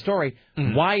facts here in the story.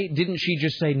 Mm-hmm. Why didn't she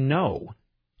just say no?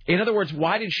 In other words,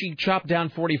 why did she chop down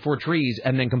 44 trees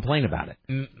and then complain about it?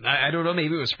 I don't know.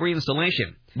 Maybe it was free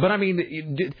installation. But, I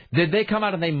mean, did they come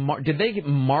out and did they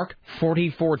mark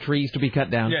 44 trees to be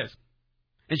cut down? Yes.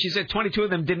 And she said 22 of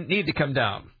them didn't need to come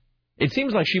down. It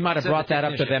seems like she might have brought that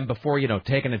up to them before,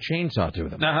 taking a chainsaw to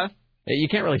them. Uh-huh. You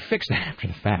can't really fix that after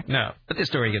the fact. No, but this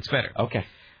story gets better. Okay.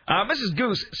 Mrs.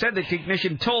 Goose said the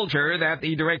technician told her that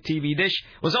the DirecTV dish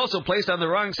was also placed on the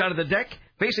wrong side of the deck,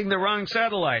 facing the wrong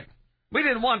satellite. We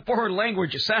didn't want foreign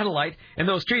language satellite, and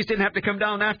those trees didn't have to come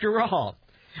down after all.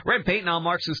 Red paint now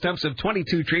marks the stumps of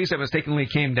 22 trees that mistakenly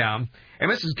came down, and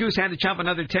Mrs. Goose had to chop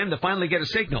another 10 to finally get a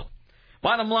signal.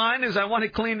 Bottom line is I want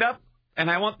it cleaned up and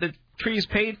I want the trees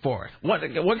paid for. What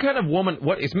kind of woman?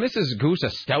 What is Mrs. Goose, a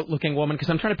stout-looking woman? Because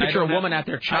I'm trying to picture a woman out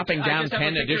there chopping down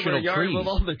 10 additional trees. With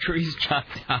all the trees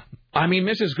chopped down. I mean,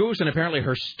 Mrs. Goose and apparently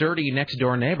her sturdy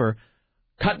next-door neighbor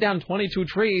cut down 22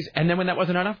 trees, and then when that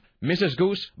wasn't enough, Mrs.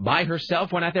 Goose by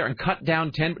herself went out there and chopped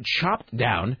down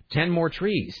 10 more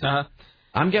trees.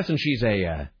 I'm guessing she's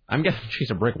a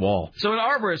brick wall. So an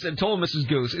arborist had told Mrs.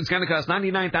 Goose it's going to cost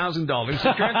 $99,000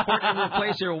 to transport and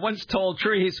replace her once tall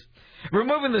trees.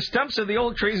 Removing the stumps of the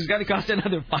old trees is going to cost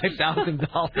another $5,000.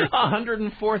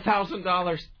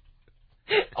 $104,000.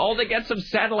 All to get some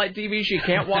satellite TV she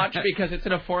can't watch because it's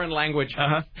in a foreign language.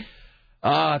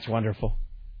 That's wonderful.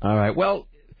 All right. Well,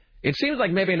 it seems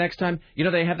like maybe next time,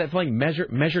 they have that thing,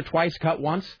 measure twice, cut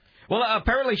once. Well,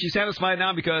 apparently she's satisfied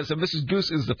now because Mrs.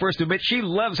 Goose is the first to admit she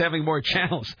loves having more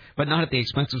channels, but not at the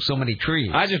expense of so many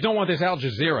trees. I just don't want this Al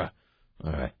Jazeera.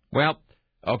 All right. Well,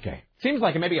 okay. Seems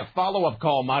like maybe a follow-up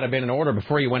call might have been in order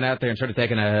before you went out there and started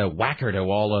taking a whacker to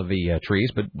all of the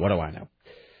trees, but what do I know?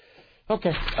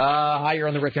 Okay. Hi, you're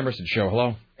on the Rick Emerson Show.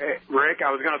 Hello. Hey, Rick,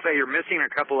 I was going to say you're missing a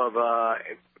couple of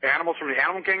animals from the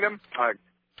animal kingdom.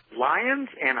 Lions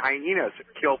and hyenas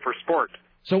kill for sport.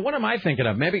 So what am I thinking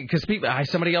of? Maybe because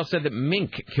somebody else said that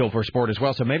mink kill for sport as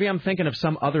well. So maybe I'm thinking of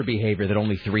some other behavior that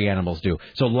only 3 animals do.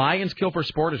 So lions kill for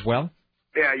sport as well?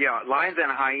 Yeah. Lions and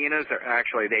hyenas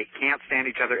they can't stand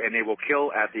each other, and they will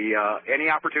kill at any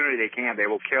opportunity they can. They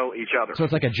will kill each other. So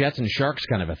it's like a Jets and Sharks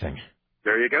kind of a thing.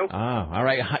 There you go. Oh, all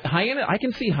right. Hyena. I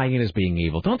can see hyenas being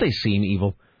evil. Don't they seem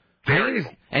evil? Hyenas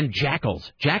and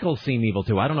jackals. Jackals seem evil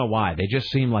too. I don't know why. They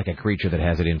just seem like a creature that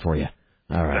has it in for you.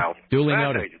 All right. No. Duly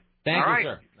noted. Thank you, right.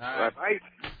 sir. All right. Bye.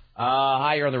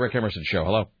 Hi, you're on the Rick Emerson Show.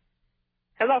 Hello.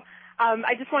 Hello.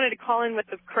 I just wanted to call in with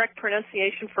the correct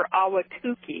pronunciation for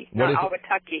Awatuki, not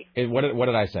Awatucky. What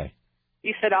did I say?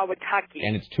 You said Awatucky.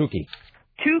 And it's Tuki.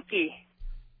 Tuki.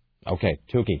 Okay,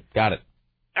 Tuki. Got it.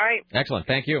 All right. Excellent.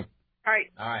 Thank you. All right.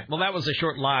 All right. Well, that was a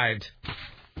short lived.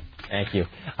 Thank you.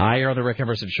 Hi, you're on the Rick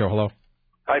Emerson Show. Hello.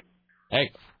 Hi. Hey.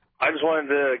 I just wanted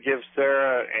to give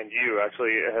Sarah and you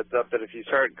actually a heads up that if you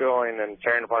start going and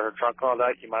tearing apart her trunk and all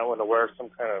that, you might want to wear some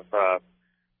kind of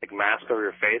mask over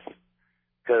your face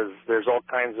because there's all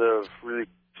kinds of really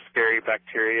scary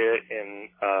bacteria in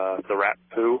the rat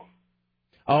poo.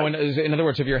 Oh, and in other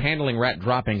words, if you're handling rat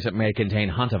droppings, it may contain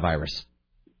hantavirus.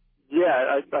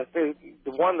 Yeah, I think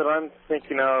the one that I'm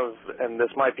thinking of, and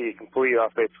this might be completely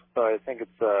off base, but I think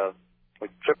it's like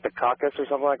Streptococcus or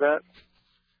something like that.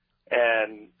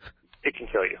 And it can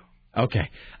kill you. Okay.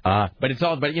 But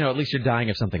at least you're dying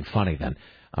of something funny then.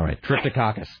 All right.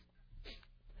 Streptococcus.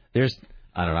 I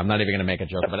don't know. I'm not even going to make a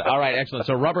joke. But all right. Excellent.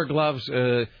 So rubber gloves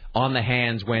on the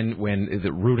hands when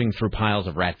rooting through piles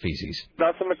of rat feces.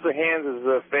 Not so much the hands as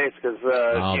the face because,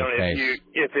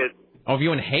 if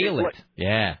you inhale it.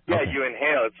 Yeah. Yeah, okay. you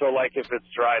inhale it. So like if it's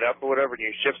dried up or whatever and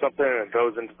you shift something and it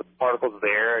goes into the particles of the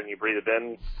air and you breathe it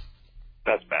in,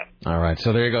 that's bad. All right,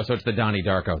 so there you go. So it's the Donnie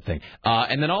Darko thing.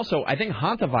 And then also, I think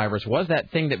hantavirus was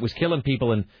that thing that was killing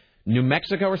people in New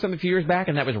Mexico or something a few years back,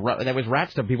 and that was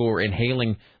rat stuff. People were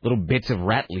inhaling little bits of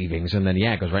rat leavings, and then,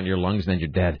 it goes right into your lungs, and then you're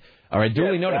dead. All right,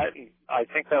 duly noted. I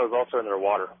think that was also in their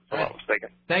water, if I'm not mistaken.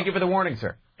 Thank you for the warning,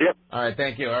 sir. Yep. All right,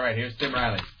 thank you. All right, here's Tim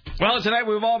Riley. Well, tonight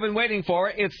we've all been waiting for.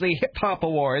 It's the Hip Hop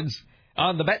Awards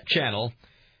on the Bet Channel.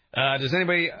 Is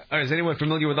anyone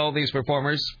familiar with all these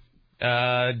performers?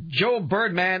 Joe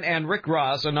Birdman and Rick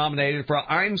Ross are nominated for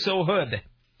I'm So Hood.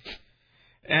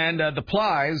 And the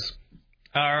Plies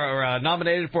are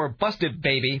nominated for Busted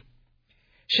Baby.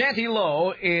 Shanty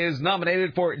Lowe is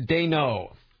nominated for They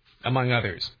Know, among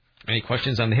others. Any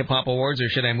questions on the Hip Hop Awards, or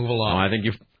should I move along?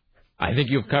 I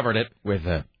think you've covered it with.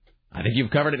 I think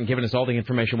you've covered it and given us all the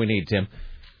information we need, Tim.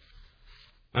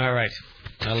 All right,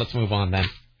 let's move on then.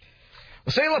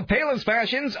 Salem Palin's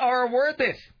fashions are worth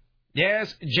it.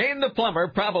 Yes, Jane the plumber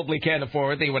probably can't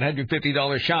afford the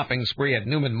 $150 shopping spree at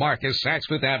Neiman Marcus, Saks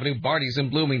Fifth Avenue, Barty's,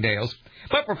 and Bloomingdale's.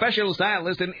 But professional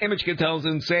stylists and image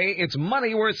consultants say it's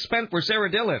money worth spent for Sarah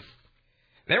Dillon.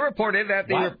 They reported that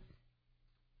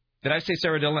Did I say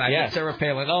Sarah Dillon? I said Sarah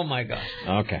Palin. Oh, my gosh.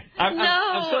 Okay.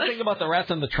 I'm still thinking about the rats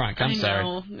in the trunk. I'm sorry.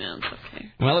 No, it's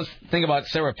okay. Well, let's think about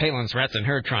Sarah Palin's rats in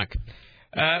her trunk.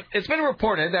 It's been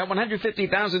reported that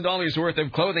 $150,000 worth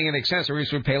of clothing and accessories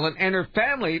for Palin and her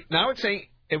family. Now it's saying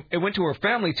it went to her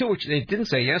family, too, which they didn't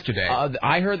say yesterday.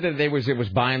 I heard that it was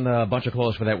buying a bunch of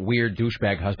clothes for that weird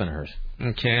douchebag husband of hers.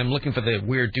 Okay, I'm looking for the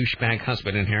weird douchebag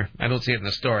husband in here. I don't see it in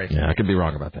the story. Yeah, I could be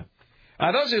wrong about that.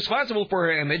 Those responsible for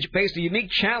her image faced a unique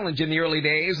challenge in the early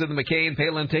days of the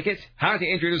McCain-Palin ticket: how to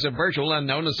introduce a virtual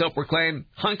unknown to self-proclaimed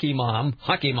hunky mom,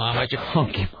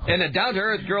 and a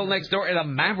down-to-earth girl next door and a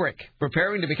maverick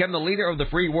preparing to become the leader of the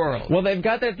free world. Well, they've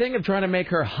got that thing of trying to make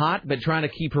her hot, but trying to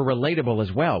keep her relatable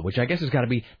as well, which I guess has got to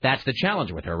be that's the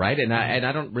challenge with her, right? And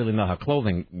I don't really know how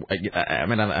clothing.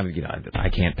 I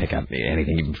can't pick up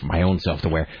anything even for my own self to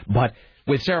wear, but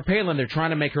with Sarah Palin, they're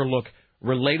trying to make her look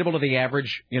relatable to the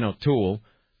average, tool,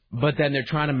 but then they're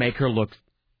trying to make her look,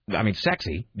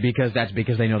 sexy, because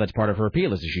they know that's part of her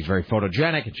appeal, is that she's very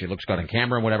photogenic and she looks good on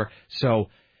camera and whatever. So,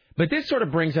 but this sort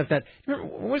of brings up that,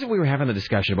 what was it we were having the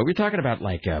discussion, but we were talking about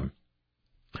I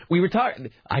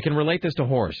can relate this to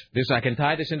whores. I can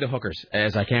tie this into hookers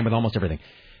as I can with almost everything.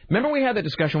 Remember we had the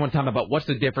discussion one time about what's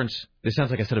the difference, this sounds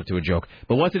like I set up to a joke,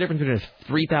 but what's the difference between a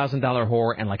 $3,000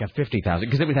 whore and like a $50,000?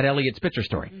 Because then we had Elliot Spitzer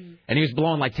story, and he was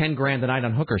blowing like $10,000 a night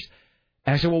on hookers.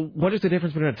 And I said, well, what is the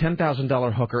difference between a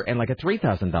 $10,000 hooker and like a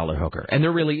 $3,000 hooker? And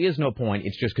there really is no point.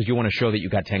 It's just because you want to show that you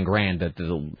got $10,000 that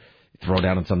they'll throw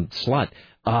down on some slut.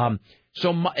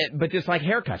 But just like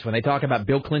haircuts, when they talk about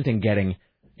Bill Clinton getting,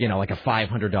 like a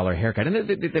 $500 haircut, and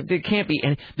there can't be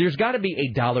any. There's got to be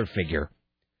a dollar figure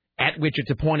at which it's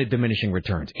a point of diminishing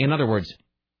returns. In other words,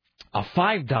 a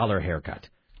 $5 haircut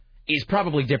is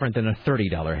probably different than a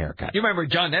 $30 haircut. You remember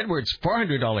John Edwards'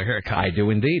 $400 haircut? I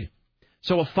do indeed.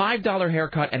 So a $5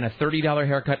 haircut and a $30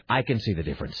 haircut, I can see the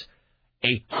difference.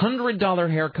 A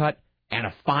 $100 haircut and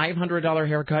a $500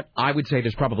 haircut, I would say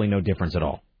there's probably no difference at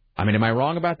all. Am I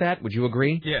wrong about that? Would you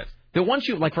agree? Yes. That once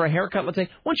you, for a haircut, let's say,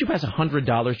 once you pass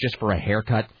 $100 just for a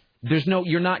haircut,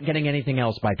 you're not getting anything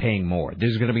else by paying more.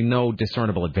 There's going to be no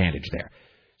discernible advantage there.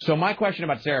 So my question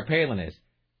about Sarah Palin is,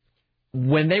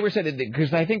 when they were said,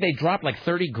 because I think they dropped like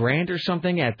 $30,000 or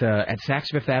something at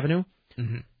Saks Fifth Avenue.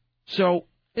 Mm-hmm. So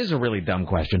this is a really dumb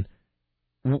question.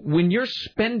 When you're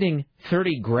spending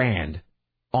 $30,000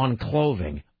 on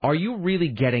clothing, are you really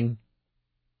getting?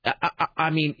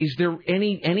 Is there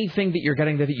anything that you're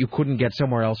getting that you couldn't get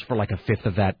somewhere else for like a fifth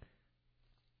of that?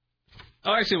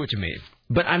 Oh, I see what you mean.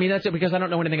 But, that's it, because I don't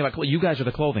know anything about clothing. You guys are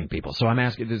the clothing people, so I'm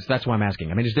asking. That's why I'm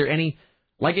asking. Is there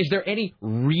any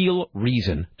real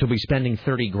reason to be spending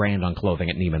 $30,000 on clothing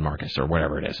at Neiman Marcus or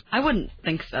whatever it is? I wouldn't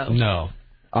think so. No.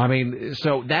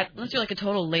 So that... Unless you're like a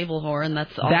total label whore, and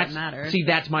that's all that matters. See,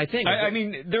 that's my thing.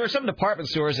 There are some department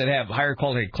stores that have higher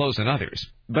quality clothes than others.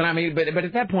 But but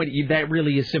at that point, that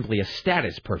really is simply a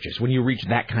status purchase when you reach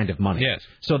that kind of money. Yes.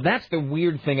 So that's the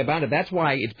weird thing about it. That's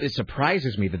why it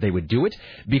surprises me that they would do it,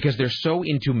 because they're so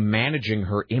into managing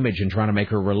her image and trying to make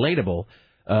her relatable.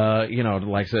 To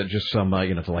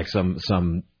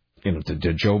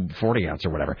Joe 40 ounce or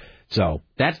whatever. So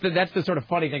that's the sort of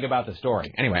funny thing about the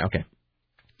story. Anyway, okay.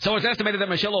 So it's estimated that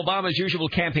Michelle Obama's usual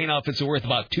campaign outfits are worth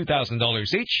about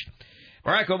 $2,000 each.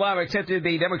 Barack Obama accepted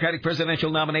the Democratic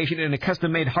presidential nomination in a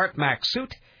custom-made Hartmack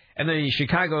suit, and the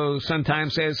Chicago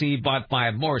Sun-Times says he bought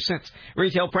 5 more since.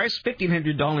 Retail price,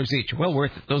 $1,500 each. Well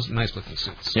worth it. Those nice-looking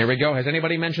suits. Here we go. Has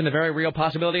anybody mentioned the very real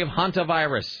possibility of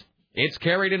hantavirus? It's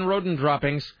carried in rodent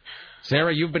droppings.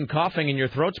 Sarah, you've been coughing and your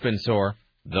throat's been sore.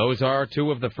 Those are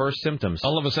 2 of the first symptoms.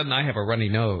 All of a sudden, I have a runny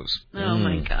nose. Oh,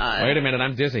 my God. Wait a minute.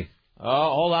 I'm dizzy.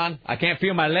 Oh, hold on. I can't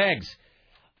feel my legs.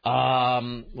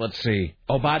 Let's see.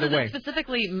 Oh, by the way.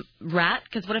 Specifically rat?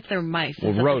 Because what if they're mice?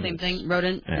 Well, is that rodents. the same thing?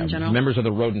 Rodent in general? Members of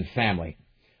the rodent family.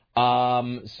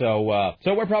 So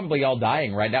we're probably all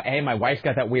dying right now. Hey, my wife's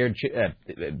got that weird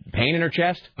pain in her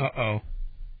chest. Uh-oh.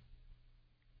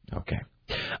 Okay.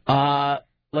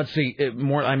 Let's see.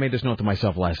 I made this note to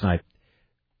myself last night.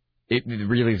 It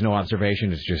really is no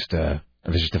observation. It's just a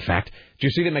fact. Do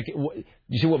you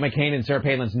see what McCain and Sarah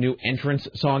Palin's new entrance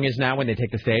song is now when they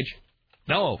take the stage?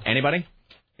 No. Anybody?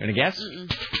 You want to guess?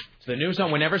 It's the new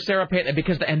song whenever Sarah Palin...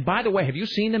 And by the way, have you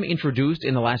seen them introduced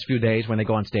in the last few days when they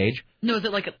go on stage? No, is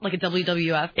it like a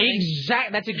WWF thing?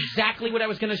 That's exactly what I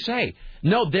was going to say.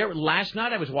 No, last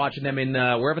night I was watching them in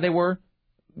wherever they were.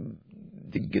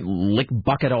 Lick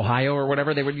Bucket, Ohio, or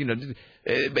whatever they were, and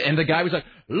the guy was like,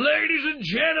 "Ladies and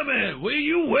gentlemen, will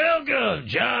you welcome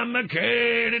John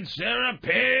McCain and Sarah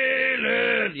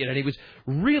Palin?" And he was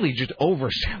really just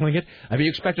overselling it. You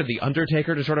expected the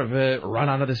Undertaker to sort of run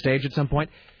onto the stage at some point.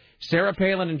 Sarah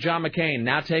Palin and John McCain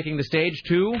now taking the stage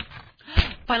to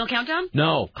Final Countdown?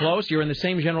 No, close. You're in the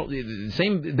same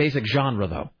basic genre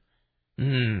though.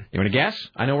 You want to guess?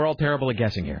 I know we're all terrible at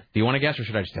guessing here. Do you want to guess, or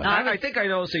should I just tell you? I think I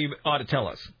know, so you ought to tell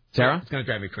us. Sarah? It's going to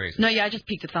drive me crazy. No, yeah, I just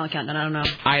peeked at Final Countdown. I don't know.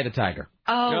 Eye of the Tiger.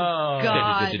 Oh,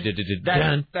 God.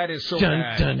 That is so dun,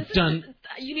 bad. dun, dun.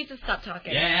 You need to stop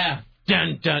talking. Yeah.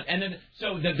 dun dun, and then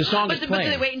so the song is playing. But do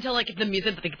they wait until like the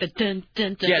music, like the dun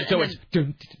dun dun? Yeah, so it's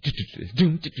dun,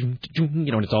 dun, dun, dun,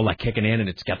 you know, and it's all like kicking in, and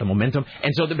it's got the momentum.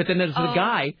 And so, but then there's the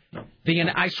guy.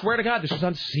 I swear to God, this was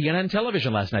on CNN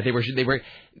television last night. They were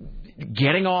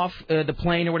getting off the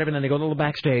plane or whatever, and then they go to the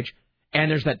backstage, and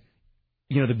there's that,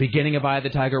 you know, the beginning of Eye of the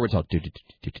Tiger, where it's all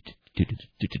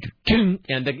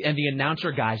and the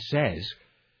announcer guy says,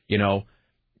 you know,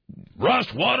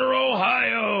 Rustwater,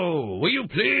 Ohio, will you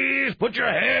please put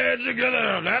your hands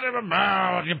together, let him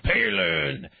out, you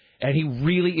Palin. And he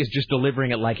really is just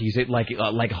delivering it like he's like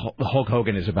Hulk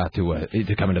Hogan is about to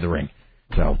come into the ring.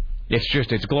 So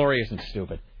it's glorious and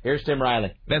stupid. Here's Tim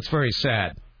Riley. That's very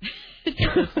sad.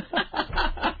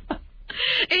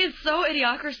 It is so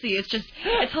idiocracy. It's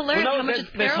hilarious how much it's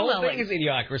paralleling. This whole thing is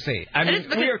idiocracy. I mean,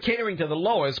 we are catering to the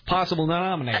lowest possible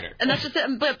denominator. And that's just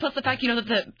it. But plus the fact, you know,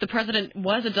 that the president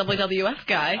was a WWF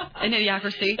guy in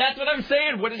idiocracy. That's what I'm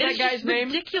saying. What is that guy's name?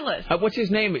 Ridiculous. What's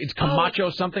his name? It's Camacho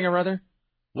something or other.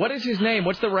 What is his name?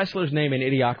 What's the wrestler's name in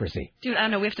Idiocracy? Dude, I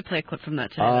don't know. We have to play a clip from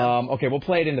that today. Okay, we'll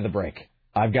play it into the break.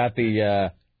 I've got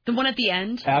the one at the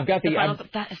end. I've got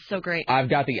that is so great. I've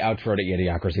got the outro to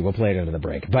Idiocracy. We'll play it into the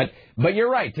break. But you're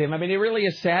right, Tim. I mean, it really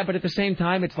is sad. But at the same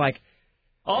time, it's like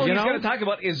all he's going to talk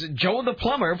about is Joe the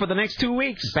plumber for the next 2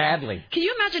 weeks. Badly. Can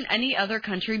you imagine any other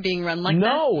country being run like that?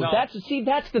 No, that's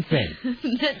the thing.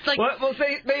 It's like, well,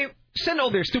 they send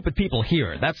all their stupid people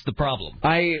here. That's the problem.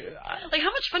 Like,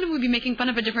 how much fun would we be making fun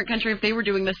of a different country if they were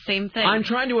doing the same thing? I'm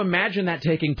trying to imagine that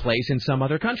taking place in some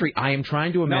other country. I am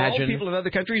trying to imagine. No, people in other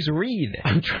countries read.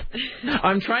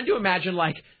 I'm trying to imagine,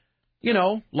 like, you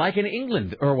know, like in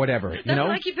England or whatever. That's you know,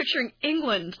 what I keep picturing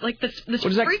England, like this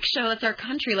freak show that's our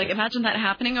country. Like, imagine that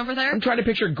happening over there. I'm trying to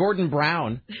picture Gordon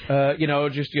Brown.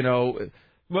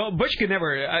 Well, Bush could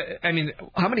never. I mean,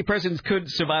 how many presidents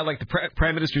could survive like the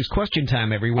prime minister's question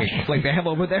time every week, like they have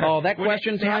over there? Oh, that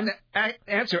question time.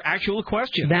 Answer actual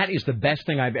questions. That is the best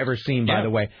thing I've ever seen. By the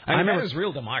way, I remember that is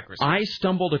real democracy. I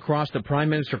stumbled across the prime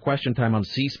minister question time on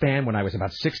C-SPAN when I was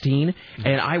about 16,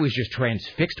 and I was just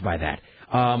transfixed by that.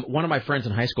 One of my friends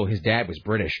in high school, his dad was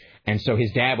British, and so his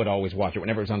dad would always watch it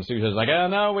whenever it was on the studio. He was like, "Oh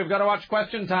no, we've got to watch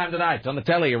Question Time tonight on the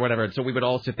telly or whatever." And so we would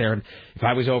all sit there, and if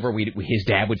I was over, his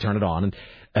dad would turn it on, and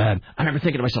I remember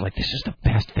thinking to myself, like, this is the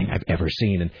best thing I've ever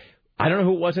seen. And I don't know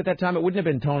who it was at that time. It wouldn't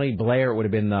have been Tony Blair. It would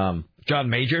have been John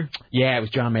Major. Yeah, it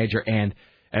was John Major, and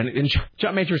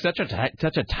John Major is such a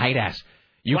tight ass.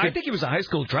 I think he was a high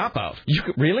school dropout.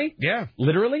 Really? Yeah.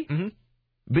 Literally? Mm-hmm.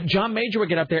 But John Major would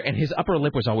get up there, and his upper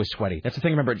lip was always sweaty. That's the thing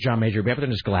I remember at John Major. He'd be up there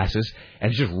in his glasses,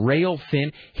 and just rail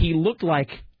thin. He looked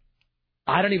like,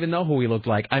 I don't even know who he looked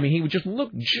like. I mean, he would just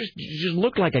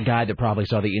look like a guy that probably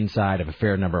saw the inside of a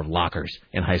fair number of lockers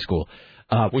in high school,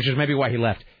 which is maybe why he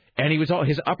left. And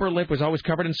his upper lip was always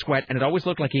covered in sweat, and it always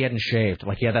looked like he hadn't shaved,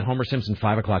 like he had that Homer Simpson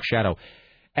 5 o'clock shadow.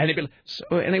 And it'd be,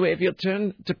 so anyway, if you'll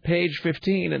turn to page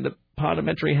 15 in the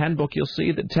parliamentary handbook, you'll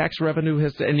see that tax revenue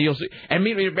has, and you'll see, and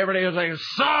everybody was like,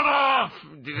 "Son off!"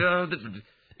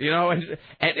 You know,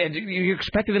 and you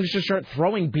expected them to just start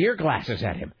throwing beer glasses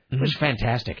at him. It was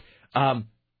fantastic. But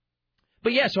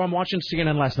yeah, so I'm watching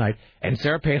CNN last night, and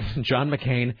Sarah Palin and John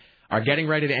McCain are getting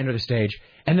ready to enter the stage.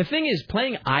 And the thing is,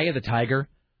 playing Eye of the Tiger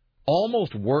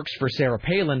almost works for Sarah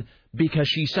Palin because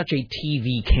she's such a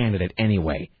TV candidate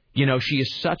anyway. You know, she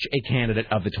is such a candidate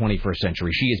of the 21st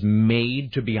century. She is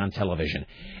made to be on television.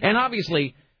 And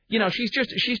obviously, you know, she's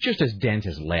just as dense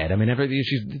as lead. I mean,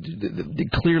 she's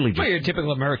clearly just... Well, you're a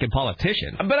typical American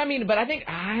politician. But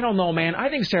I don't know, man. I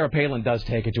think Sarah Palin does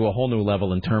take it to a whole new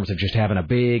level in terms of just having a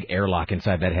big airlock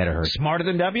inside that head of hers. Smarter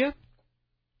than W?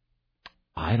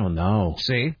 I don't know.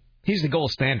 See? He's the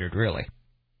gold standard, really.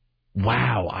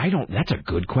 Wow, that's a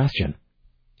good question.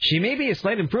 She may be a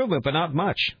slight improvement, but not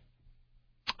much.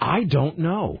 I don't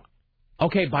know.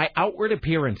 Okay, by outward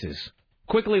appearances.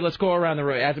 Quickly, let's go around the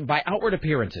room. By outward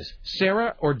appearances,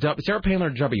 Sarah Palin or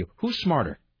W, who's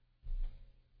smarter?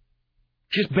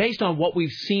 Just based on what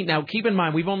we've seen. Now, keep in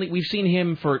mind, we've seen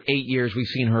him for 8 years. We've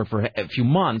seen her for a few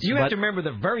months. You have to remember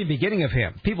the very beginning of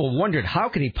him. People wondered, how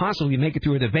could he possibly make it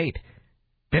through a debate?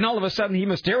 Then all of a sudden, he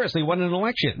mysteriously won an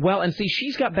election. Well, and see,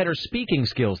 she's got better speaking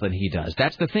skills than he does.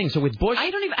 That's the thing. So with Bush... I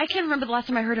can't remember the last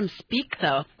time I heard him speak,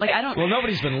 though. Like, I don't... Well,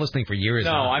 nobody's been listening for years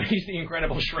now. No, I mean, he's the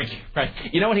incredible shrink. Right.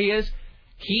 You know what he is?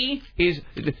 He is...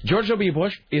 George W.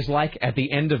 Bush is like at the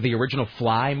end of the original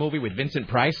Fly movie with Vincent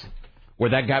Price, where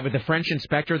that guy with the French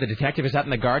inspector, the detective, is out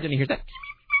in the garden, and he hears that...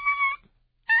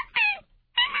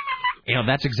 You know,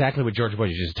 that's exactly what George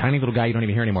Bush is. Just a tiny little guy you don't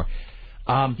even hear anymore.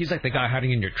 He's like the guy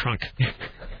hiding in your trunk.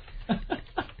 He's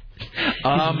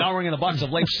gnawing in a box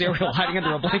of Lake cereal, hiding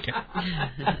under a blanket.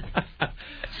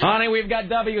 Honey, we've got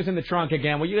W's in the trunk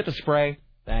again. Will you get the spray?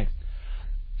 Thanks.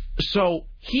 So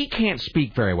he can't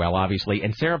speak very well, obviously,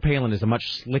 and Sarah Palin is a much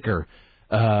slicker.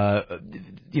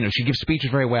 She gives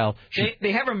speeches very well.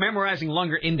 They have her memorizing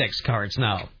longer index cards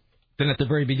now than at the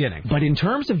very beginning. But in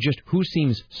terms of just who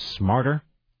seems smarter,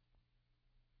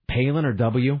 Palin or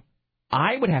W,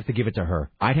 I would have to give it to her.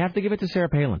 I'd have to give it to Sarah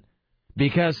Palin.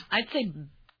 Because I'd say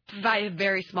by a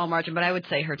very small margin, but I would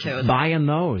say her too. By a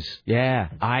nose. Yeah.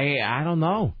 I don't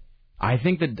know. I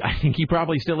think he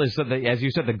probably still is, as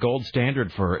you said, the gold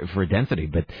standard for density.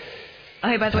 But oh,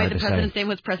 hey, by the way, the president's name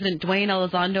was President Dwayne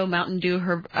Elizondo Mountain Dew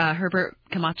Herbert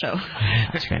Camacho.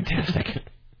 That's fantastic.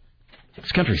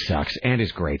 This country sucks and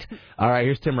is great. All right,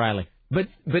 here's Tim Riley. But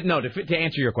no, to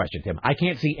answer your question, Tim, I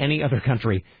can't see any other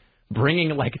country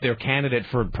bringing like their candidate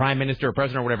for prime minister or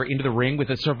president or whatever into the ring with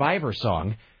a Survivor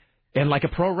song and like a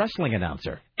pro wrestling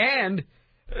announcer. And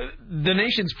the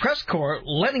nation's press corps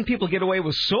letting people get away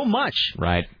with so much.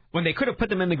 Right. When they could have put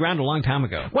them in the ground a long time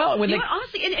ago. Well,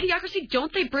 honestly, in Idiocracy,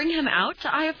 don't they bring him out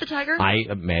to Eye of the Tiger?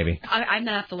 Maybe. I'm going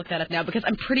to have to look that up now because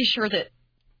I'm pretty sure that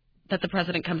the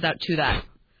president comes out to that.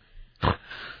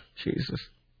 Jesus.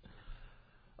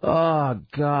 Oh,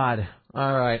 God.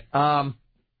 All right.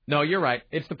 No, you're right.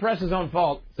 It's the press's own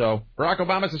fault. So Barack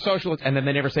Obama's a socialist, and then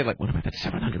they never say, like, what about that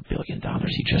 $700 billion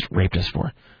he just raped us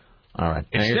for? All right.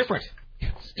 It's different.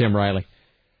 It's Tim Riley.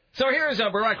 So here's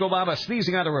Barack Obama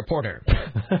sneezing on a reporter.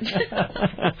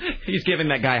 He's giving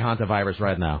that guy hantavirus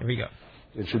right now. Here we go.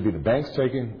 It should be the banks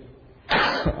taking.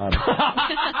 I'm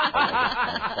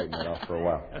fighting that off for a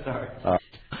while. Sorry.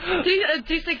 Do you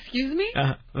say excuse me?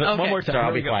 Okay. One more time.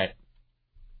 I'll be quiet.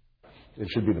 It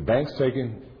should be the banks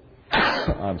taking.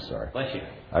 I'm sorry. Bless you.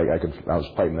 I was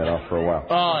fighting that off for a while.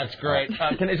 Oh, that's great.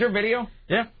 Is there video?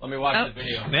 Yeah. Let me watch the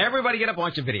video. Everybody get up and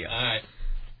watch the video. All right.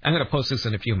 I'm going to post this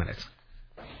in a few minutes.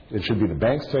 It should be the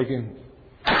banks taking.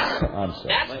 I'm sorry.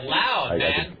 That's loud,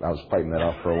 man. I was fighting that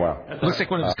off for a while. Looks like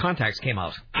one of his contacts came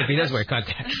out. If he does wear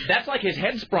contacts. That's like his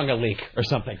head sprung a leak or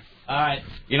something. All right.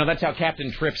 That's how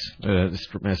Captain Trips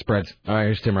spreads. All right,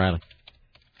 here's Tim Riley.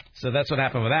 So that's what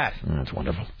happened with that. Oh, that's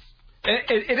wonderful.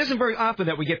 It isn't very often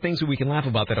that we get things that we can laugh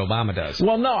about that Obama does.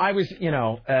 Well, no, I was,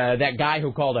 that guy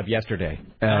who called up yesterday,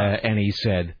 and he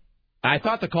said, I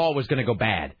thought the call was going to go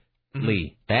bad. Mm-hmm.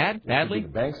 Lee. Badly? The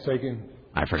bank's taking.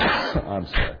 I forgot. I'm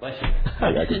sorry. Bless you.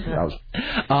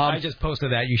 I just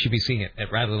posted that. You should be seeing it at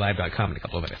RadleyLive.com in a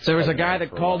couple of minutes. There was a guy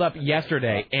that called up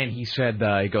yesterday, and he said,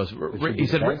 Rick,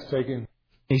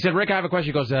 I have a question.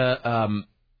 He goes,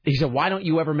 he said, why don't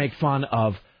you ever make fun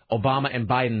of Obama and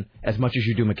Biden as much as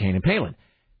you do McCain and Palin?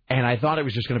 And I thought it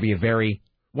was just going to be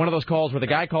one of those calls where the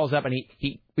guy calls up and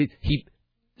he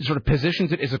sort of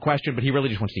positions it as a question, but he really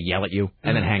just wants to yell at you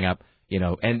and then hang up.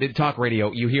 And talk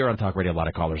radio, you hear on talk radio a lot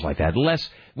of callers like that.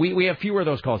 We have fewer of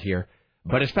those calls here,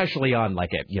 but especially on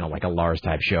like a Lars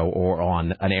type show or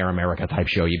on an Air America type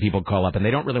show, people call up and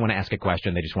they don't really want to ask a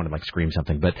question, they just want to like scream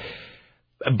something. But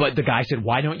the guy said,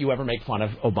 why don't you ever make fun of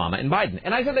Obama and Biden?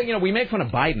 And I said that we make fun of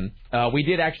Biden. We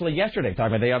did actually yesterday talk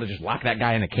about they ought to just lock that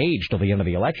guy in a cage till the end of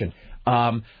the election.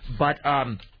 But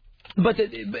I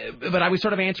was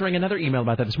sort of answering another email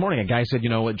about that this morning. A guy said,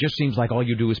 it just seems like all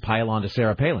you do is pile on to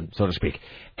Sarah Palin, so to speak.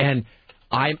 And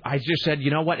I just said, you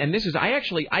know what? And this is, I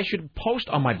should post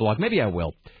on my blog, maybe I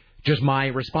will, just my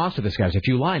response to this guy. It was a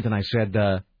few lines, and I said,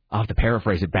 I'll have to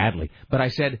paraphrase it badly, but I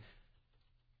said,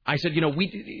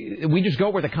 we just go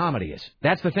where the comedy is.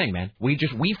 That's the thing, man. We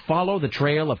follow the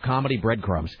trail of comedy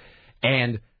breadcrumbs,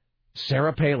 and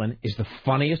Sarah Palin is the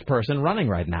funniest person running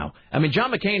right now. I mean, John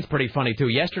McCain's pretty funny, too.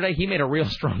 Yesterday, he made a real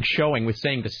strong showing with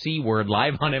saying the C word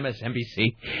live on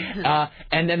MSNBC.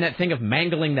 And then that thing of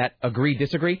mangling that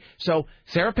agree-disagree. So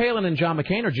Sarah Palin and John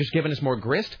McCain are just giving us more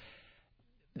grist.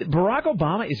 Barack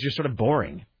Obama is just sort of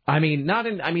boring. I mean, not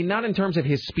in terms of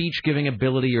his speech-giving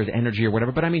ability or the energy or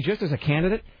whatever, but I mean, just as a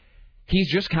candidate, he's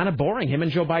just kind of boring, him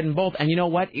and Joe Biden both. And you know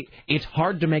what? It's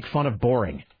hard to make fun of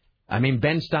boring. I mean,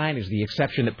 Ben Stein is the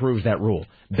exception that proves that rule.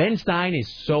 Ben Stein is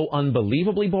so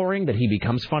unbelievably boring that he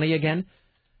becomes funny again.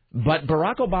 But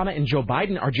Barack Obama and Joe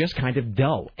Biden are just kind of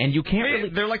dull. And you can't really...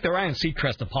 They're like the Ryan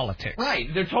Seacrest of politics.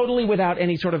 Right. They're totally without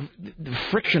any sort of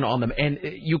friction on them. And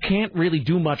you can't really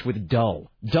do much with dull.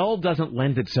 Dull doesn't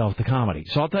lend itself to comedy.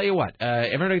 So I'll tell you what.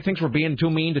 Everybody thinks we're being too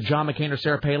mean to John McCain or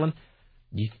Sarah Palin.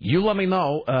 You let me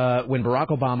know when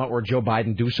Barack Obama or Joe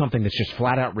Biden do something that's just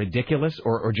flat out ridiculous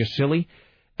or just silly.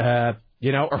 Or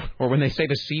when they say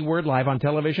the C word live on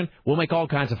television, we'll make all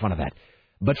kinds of fun of that.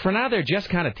 But for now, they're just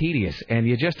kind of tedious, and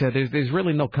you just there's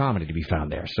really no comedy to be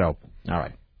found there. So, all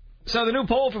right. So the new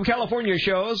poll from California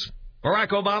shows Barack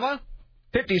Obama,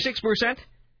 56%,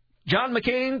 John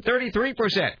McCain,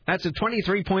 33%. That's a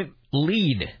 23-point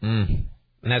lead. And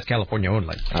that's California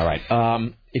only. All right.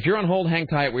 If you're on hold, hang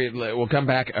tight. We'll come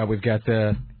back. We've got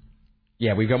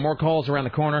more calls around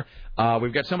the corner.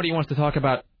 We've got somebody who wants to talk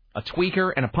about a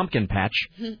tweaker and a pumpkin patch.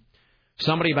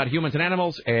 Somebody about humans and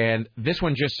animals. And this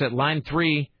one just said, line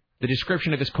 3, the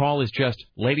description of this call is just,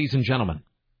 ladies and gentlemen.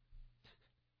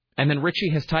 And then Richie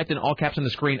has typed in all caps on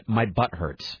the screen, my butt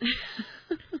hurts.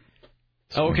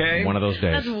 Okay. One of those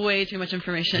days. That's way too much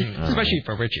information. Especially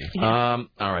for Richie. All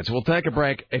right, so we'll take a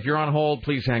break. If you're on hold,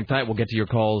 please hang tight. We'll get to your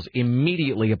calls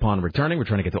immediately upon returning. We're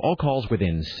trying to get to all calls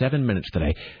within 7 minutes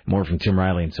today. More from Tim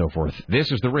Riley and so forth. This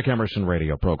is the Rick Emerson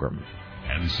radio program.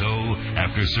 And so,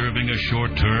 after serving a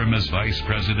short term as vice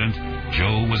president,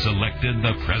 Joe was elected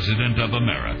the president of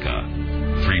America.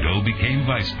 Frito became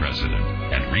vice president,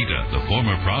 and Rita, the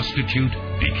former prostitute,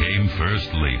 became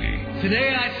first lady.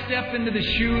 Today I step into the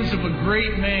shoes of a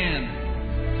great man.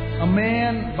 A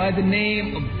man by the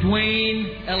name of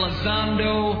Dwayne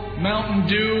Elizondo Mountain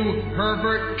Dew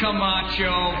Herbert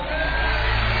Camacho.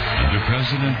 Under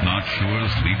President Not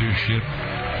Sure's leadership,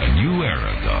 a new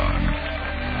era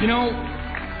dawned. You know,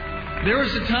 there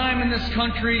was a time in this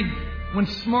country when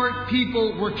smart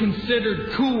people were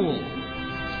considered cool.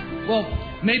 Well,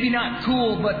 maybe not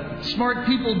cool, but smart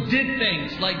people did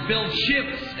things like build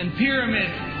ships and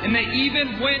pyramids, and they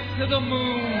even went to the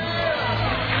moon.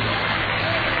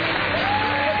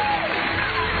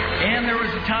 And there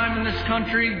was a time in this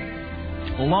country,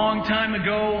 a long time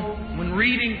ago, when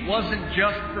reading wasn't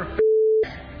just for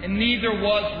and neither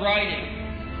was writing.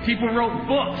 People wrote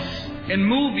books and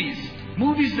movies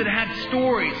that had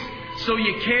stories, so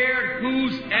you cared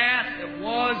whose ass it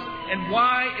was and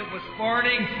why it was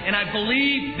farting, and I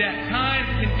believe that time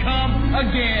can come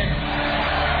again.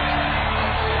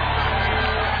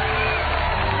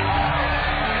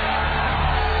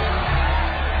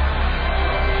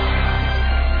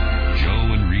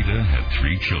 Joe and Rita had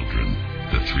 3 children,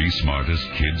 the 3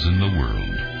 smartest kids in the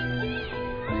world.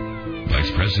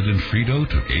 Vice President Frito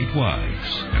took 8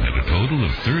 wives and had a total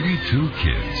of 32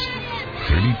 kids.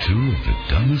 32 of the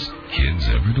dumbest kids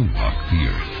ever to walk the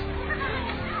earth.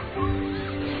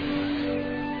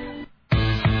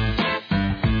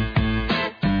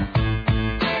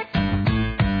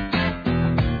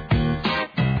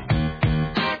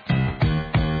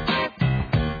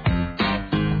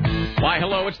 Why,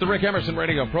 hello, it's the Rick Emerson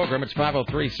radio program. It's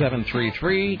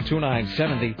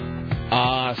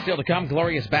 503-733-2970. Still to come,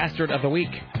 Glorious Bastard of the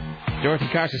Week. Dorothy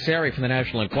Carcassari from the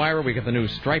National Enquirer. We got the new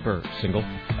Striper single.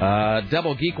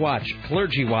 Double Geek Watch,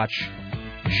 Clergy Watch,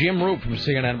 Jim Roop from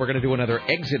CNN. We're going to do another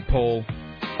exit poll.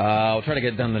 We'll try to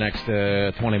get it done the next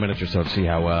 20 minutes or so to see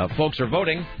how folks are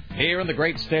voting here in the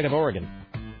great state of Oregon.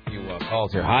 You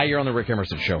calls here. Hi, you're on the Rick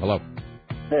Emerson Show. Hello.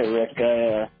 Hey, Rick.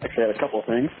 I actually had a couple of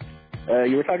things.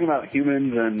 You were talking about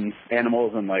humans and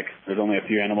animals, and like there's only a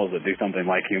few animals that do something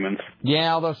like humans.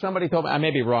 Yeah, although somebody told me I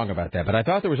may be wrong about that, but I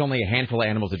thought there was only a handful of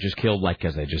animals that just killed like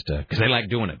because they like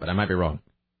doing it. But I might be wrong.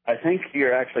 I think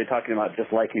you're actually talking about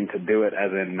just liking to do it,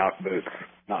 as in knock boots,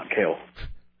 not kill.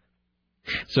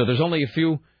 So there's only a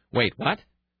few. Wait, what?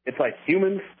 It's like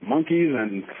humans, monkeys,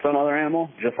 and some other animal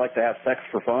just like to have sex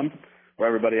for fun, where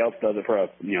everybody else does it for a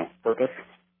purpose.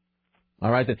 All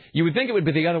right, then. You would think it would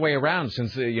be the other way around,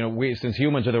 since since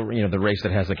humans are the race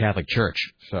that has the Catholic Church.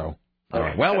 So, all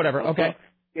right. Well, whatever. Okay.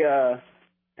 Yeah,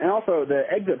 and also the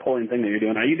exit polling thing that you're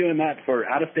doing. Are you doing that for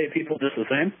out-of-state people just the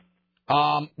same?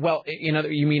 Well,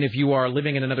 you mean if you are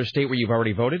living in another state where you've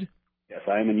already voted? Yes,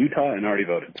 I am in Utah and already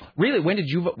voted. Really? When did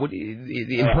you vote?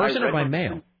 In person or by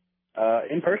mail?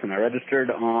 In person. I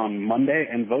registered on Monday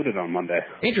and voted on Monday.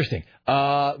 Interesting.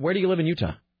 Where do you live in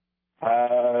Utah?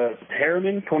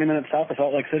 Harriman, 20 minutes south of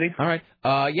Salt Lake City. All right.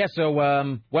 So,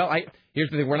 here's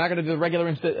the thing. We're not going to do the regular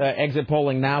exit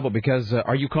polling now, but because,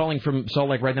 are you calling from Salt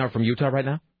Lake right now or from Utah right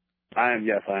now?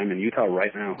 Yes, I am in Utah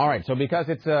right now. All right. So because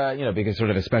it's, because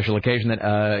sort of a special occasion that,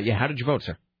 how did you vote,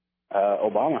 sir?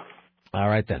 Obama. All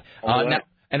right, then. Now,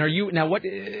 and are you, now what,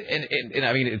 and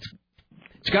I mean,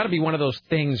 it's got to be one of those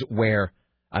things where,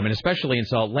 I mean, especially in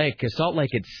Salt Lake, because Salt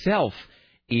Lake itself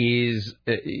is,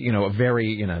 a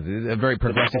very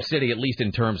progressive city, at least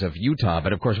in terms of Utah.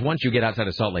 But, of course, once you get outside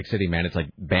of Salt Lake City, man, it's like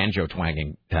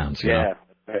banjo-twanging towns. You know?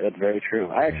 That's very true.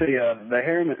 I actually, the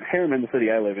Harriman, the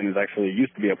city I live in, is actually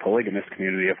used to be a polygamous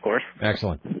community, of course.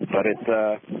 Excellent. But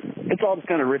it's all just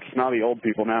kind of rich, snobby old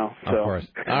people now. So. Of course.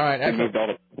 All right, excellent.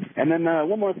 And then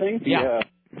one more thing. Yeah.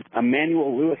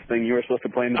 Emmanuel Lewis thing you were supposed to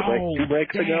play in the break 2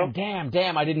 breaks ago.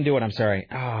 Damn, I didn't do it. I'm sorry.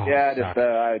 Oh, yeah,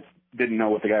 I didn't know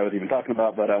what the guy was even talking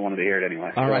about, but I wanted to hear it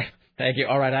anyway. All right. Thank you.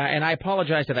 All right. And I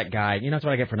apologize to that guy. That's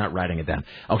what I get for not writing it down.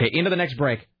 Okay, into the next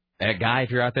break. Guy,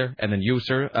 if you're out there, and then you,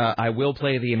 sir, I will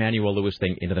play the Emmanuel Lewis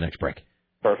thing into the next break.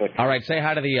 Perfect. All right, say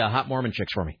hi to the hot Mormon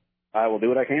chicks for me. I will do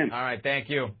what I can. All right, thank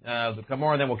you. Come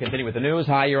more, and then we'll continue with the news.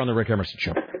 Hi, you're on the Rick Emerson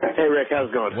Show. Hey, Rick, how's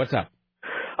it going? What's up?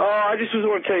 Oh, I just was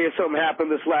going to tell you something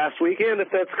happened this last weekend, if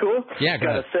that's cool. Yeah, go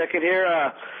ahead. Got a second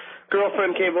here.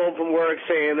 Girlfriend came home from work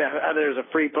saying that there's a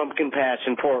free pumpkin patch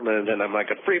in Portland, and I'm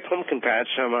like, a free pumpkin patch?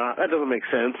 That doesn't make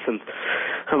sense. And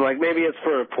I'm like, maybe it's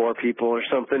for poor people or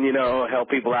something, help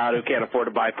people out who can't afford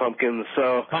to buy pumpkins.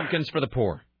 So pumpkins for the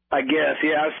poor. I guess,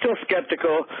 yeah. I was still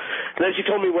skeptical. And then she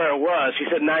told me where it was. She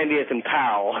said 90th and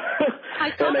Powell.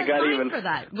 I saw and the sign for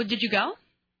that. Did you go?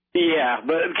 Yeah,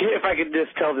 but if I could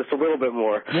just tell this a little bit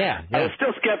more. Yeah. I was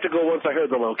still skeptical once I heard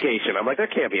the location. I'm like,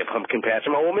 there can't be a pumpkin patch.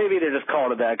 I'm like, well, maybe they're just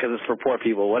calling it that because it's for poor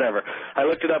people, whatever. I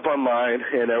looked it up online,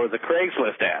 and there was a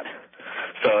Craigslist ad.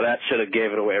 So that should have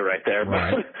gave it away right there.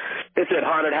 Right. It said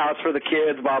haunted house for the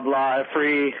kids, blah, blah,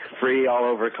 free all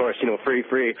over, of course, free.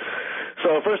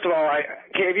 So first of all,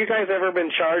 have you guys ever been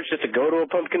charged just to go to a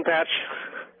pumpkin patch?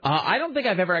 I don't think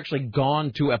I've ever actually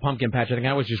gone to a pumpkin patch. I think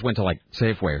I always just went to,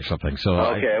 Safeway or something. So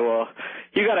okay, well,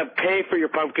 you got to pay for your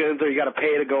pumpkins or you got to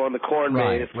pay to go on the corn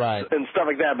maze and stuff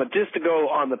like that. But just to go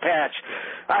on the patch,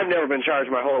 I've never been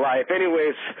charged my whole life.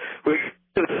 Anyways, we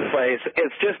get to this place.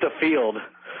 It's just a field.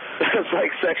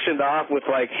 It's sectioned off with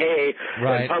hay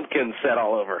and pumpkins set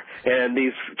all over. And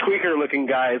these tweaker-looking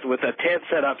guys with a tent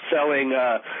set up selling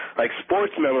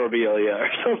sports memorabilia or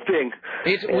something.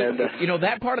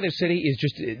 That part of the city is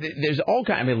just, there's all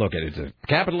kinds, look, it's a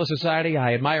capitalist society.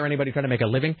 I admire anybody trying to make a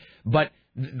living. But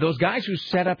those guys who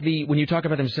set up when you talk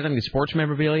about them setting the sports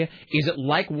memorabilia, is it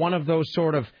like one of those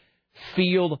sort of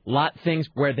field lot things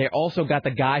where they also got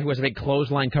the guy who has a big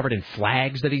clothesline covered in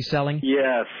flags that he's selling?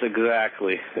 Yes,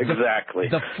 exactly.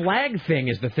 The flag thing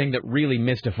is the thing that really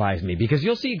mystifies me, because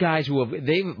you'll see guys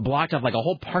they've blocked off a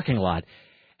whole parking lot,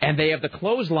 and they have the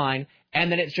clothesline, and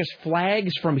then it's just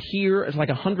flags from here. It's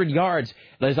 100 yards.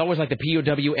 There's always the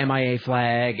POW MIA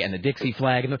flag and the Dixie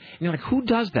flag, and you're like, who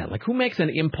does that? Who makes an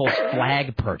impulse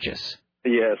flag purchase?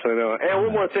 Yes, I know. And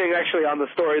one more thing, actually, on the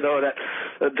story, though, that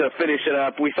to finish it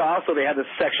up, we saw also they had this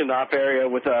sectioned off area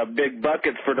with big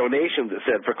buckets for donations, it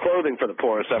said, for clothing for the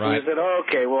poor and stuff. Right. And we said,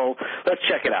 okay, well, let's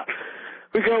check it out.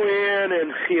 We go in,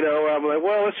 and, I'm like,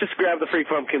 well, let's just grab the free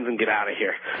pumpkins and get out of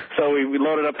here. So we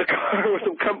loaded up the car with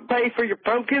them, come pay for your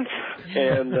pumpkins,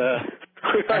 and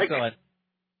we're like... Excellent.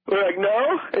 We're like,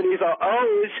 no? And he's all,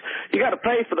 you got to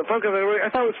pay for the pumpkin. I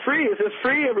thought it was free. Is this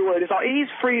free everywhere? He's all, he's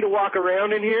free to walk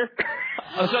around in here.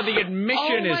 Oh, so the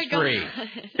admission is free.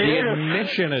 The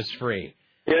admission is free.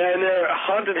 Yeah, and their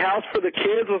haunted house for the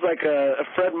kids was a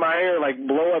Fred Meyer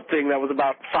blow-up thing that was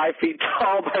about 5 feet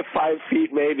tall by 5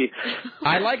 feet maybe.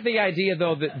 I like the idea,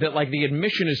 though, that the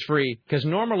admission is free, because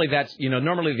normally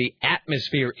normally the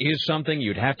atmosphere is something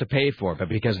you'd have to pay for, but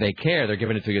because they care, they're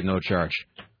giving it to you at no charge.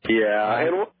 Yeah,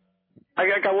 and I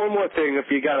got one more thing, if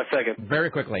you got a second. Very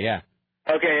quickly, yeah.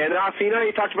 Okay, and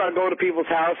you talked about going to people's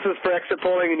houses for exit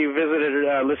polling, and you visited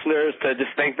listeners to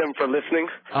just thank them for listening?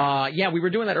 Yeah, we were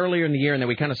doing that earlier in the year, and then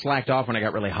we kind of slacked off when it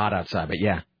got really hot outside, but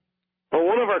yeah. Well,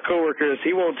 one of our coworkers,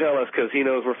 he won't tell us because he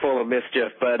knows we're full of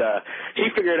mischief, but he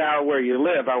figured out where you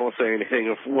live. I won't say anything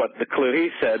of what the clue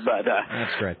he said, but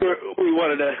that's great. We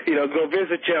wanted to, go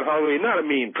visit you on Halloween. Not a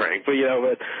mean prank, but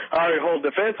but our whole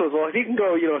defense was, well, if he can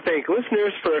go, thank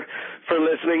listeners for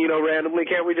listening, randomly,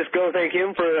 can't we just go thank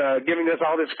him for giving us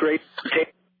all this great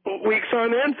weeks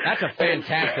on end? That's a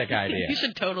fantastic idea. You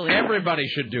should totally. Everybody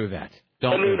should do that.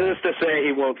 Needless to say,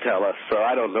 he won't tell us, so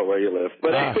I don't know where you live,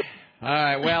 but. All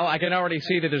right, well, I can already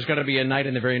see that there's going to be a night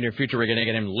in the very near future we're going to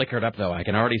get him liquored up, though. I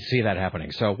can already see that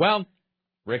happening. So, well,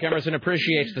 Rick Emerson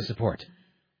appreciates the support.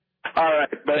 All right,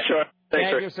 that's sure.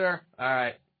 Thank you, sir. All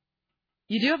right.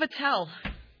 You do have a tell.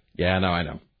 Yeah, no, I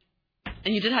know.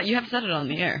 And you have said it on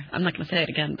the air. I'm not going to say it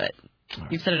again, but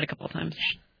you've said it a couple of times.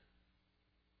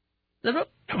 One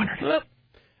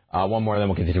more, then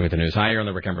we'll continue with the news. Hi, you're on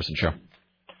the Rick Emerson Show.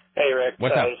 Hey, Rick.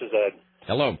 What's up? This is Ed.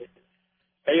 Hello.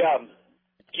 Hey,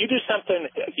 you do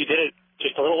something, you did it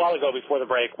just a little while ago before the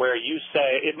break, where you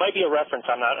say, it might be a reference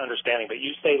I'm not understanding, but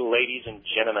you say ladies and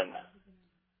gentlemen.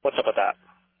 What's up with that?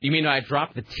 You mean I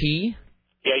dropped the T?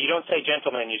 Yeah, you don't say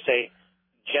gentlemen, you say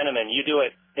gentlemen. You do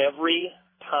it every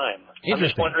time. I'm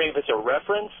just wondering if it's a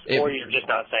reference or you're just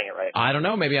not saying it right. I don't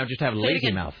know. Maybe I just have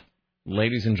lazy mouth.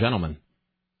 Ladies and gentlemen.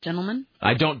 Gentlemen?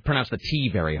 I don't pronounce the T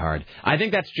very hard. I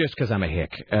think that's just because I'm a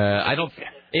hick.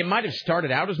 It might have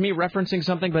started out as me referencing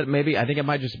something, but maybe I think it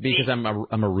might just be because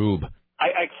I'm a rube.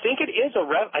 I think it is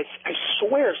I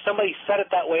swear somebody said it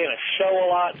that way in a show a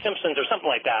lot, Simpsons or something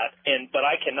like that. But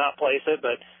I cannot place it.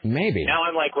 But maybe now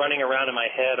I'm like running around in my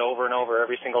head over and over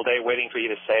every single day, waiting for you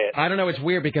to say it. I don't know. It's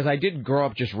weird because I did grow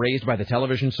up just raised by the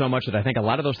television so much that I think a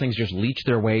lot of those things just leach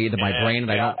their way into my brain,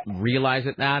 and I don't realize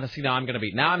it. Now I'm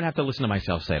gonna have to listen to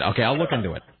myself say it. Okay, I'll look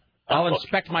into it. I'll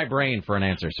inspect my brain for an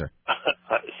answer, sir.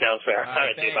 Sounds fair. All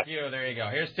right, thank you. There you go.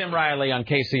 Here's Tim Riley on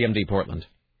KCMD Portland.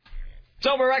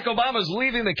 So Barack Obama's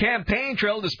leaving the campaign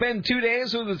trail to spend 2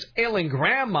 days with his ailing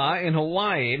grandma in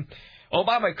Hawaii.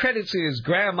 Obama credits his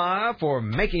grandma for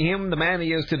making him the man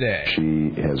he is today.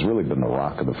 She has really been the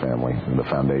rock of the family, the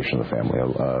foundation of the family.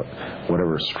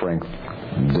 Whatever strength,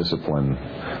 discipline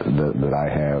that I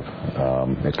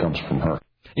have, it comes from her.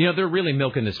 You know, they're really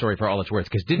milking this story for all it's worth,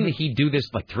 because didn't he do this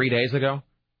like 3 days ago?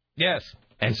 Yes.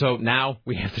 And so now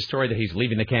we have the story that he's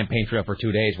leaving the campaign trail for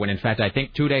 2 days, when in fact I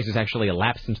think 2 days has actually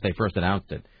elapsed since they first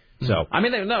announced it. So, I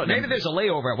mean, maybe there's a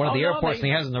layover at one of the airports and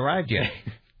he hasn't arrived yet.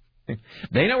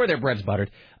 They know where their bread's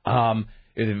buttered.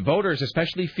 Voters,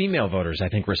 especially female voters, I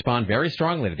think, respond very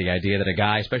strongly to the idea that a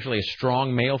guy, especially a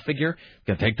strong male figure,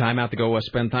 can take time out to go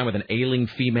spend time with an ailing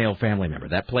female family member.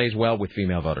 That plays well with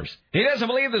female voters. He doesn't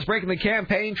believe this breaking the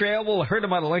campaign trail will hurt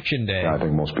him on Election Day. I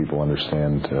think most people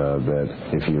understand that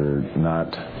if you're not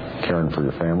caring for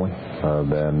your family,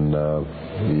 then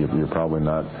you're probably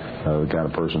not the kind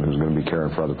of person who's going to be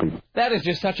caring for other people. That is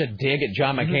just such a dig at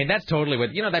John McCain. That's totally what,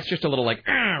 that's just a little like,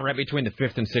 right between the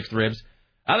fifth and sixth ribs.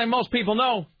 I think most people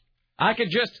know I could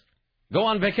just go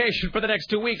on vacation for the next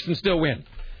 2 weeks and still win.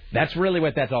 That's really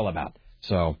what that's all about.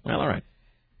 So, well, all right.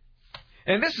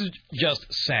 And this is just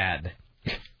sad.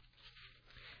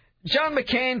 John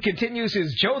McCain continues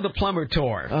his Joe the Plumber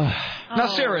tour. Now,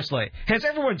 seriously, has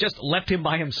everyone just left him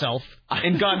by himself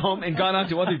and gone home and gone on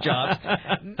to other jobs?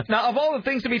 Now, of all the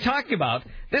things to be talking about,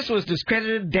 this was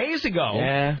discredited days ago.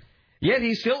 Yeah. Yet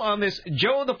he's still on this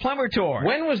Joe the Plumber tour.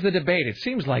 When was the debate? It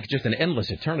seems like just an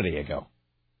endless eternity ago.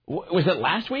 Was it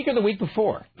last week or the week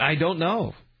before? I don't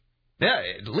know. Yeah,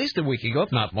 at least a week ago,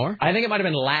 if not more. I think it might have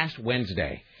been last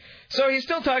Wednesday. So he's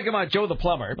still talking about Joe the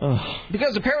Plumber,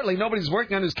 because apparently nobody's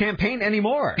working on his campaign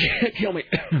anymore. Kill me.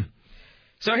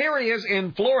 So here he is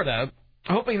in Florida,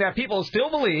 hoping that people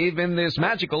still believe in this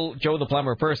magical Joe the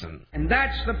Plumber person. And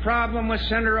that's the problem with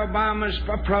Senator Obama's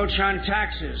approach on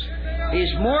taxes.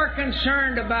 He's more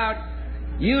concerned about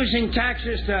using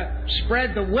taxes to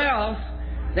spread the wealth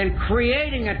than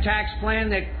creating a tax plan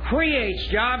that creates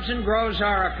jobs and grows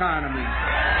our economy.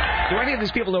 Do any of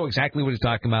these people know exactly what he's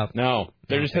talking about? No.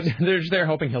 They're just there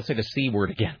hoping he'll say the C word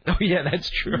again. Oh, yeah, that's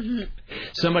true.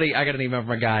 Somebody, I got an email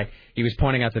from a guy. He was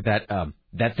pointing out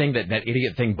that thing, that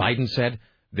idiot thing Biden said,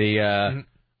 I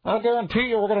guarantee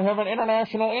you we're going to have an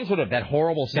international incident. That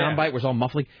horrible soundbite was all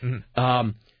muffly.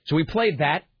 So we played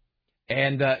that.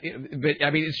 And, but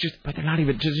they're not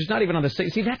even on the same.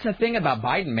 See, that's the thing about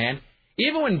Biden, man.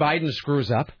 Even when Biden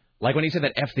screws up, like when he said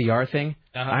that FDR thing,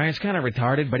 it's kind of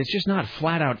retarded, but it's just not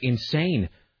flat out insane.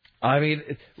 I mean,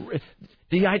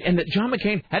 John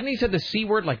McCain, hadn't he said the C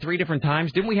word like 3 different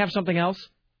times? Didn't we have something else?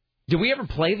 Did we ever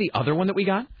play the other one that we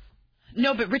got?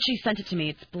 No, but Richie sent it to me.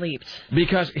 It's bleeped.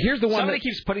 Because here's the one somebody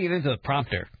keeps putting it into the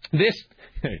prompter.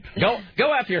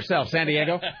 Go after yourself, San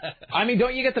Diego. I mean,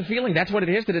 don't you get the feeling that's what it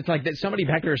is? That it's like that somebody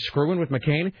back there is screwing with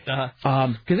McCain?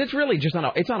 Because it's really just on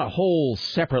a whole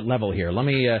separate level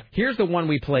here. Here's the one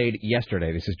we played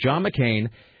yesterday. This is John McCain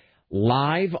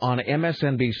live on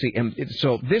MSNBC. And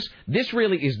so this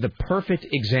really is the perfect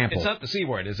example. It's not the C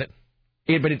word, is it?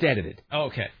 But it's edited. Oh,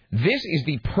 okay. This is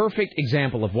the perfect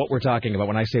example of what we're talking about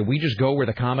when I say we just go where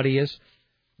the comedy is.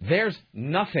 There's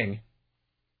nothing,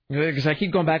 because I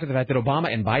keep going back to the fact that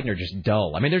Obama and Biden are just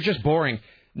dull. I mean, they're just boring.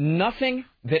 Nothing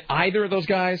that either of those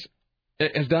guys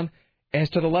has done as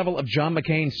to the level of John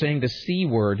McCain saying the C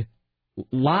word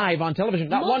live on television.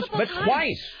 Not Multiple once, but times.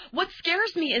 twice. What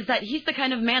scares me is that he's the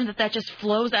kind of man that just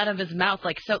flows out of his mouth.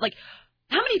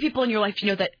 How many people in your life do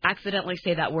you know that accidentally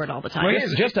say that word all the time? Well,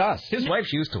 it's just us. His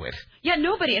wife's used to it. Yeah,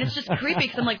 nobody. And it's just creepy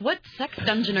because I'm like, what sex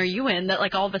dungeon are you in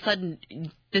that, all of a sudden,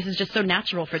 this is just so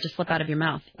natural for it to slip out of your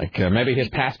mouth? Maybe his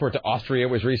passport to Austria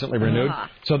was recently renewed.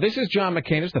 So this is John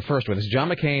McCain. This is the first one. This is John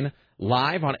McCain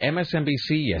live on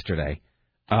MSNBC yesterday.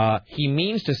 He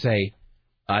means to say,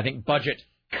 I think, budget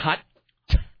cut.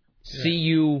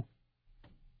 C-U.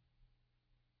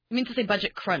 He means to say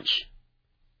budget crunch.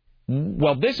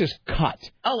 Well, this is cut.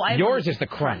 Yours is the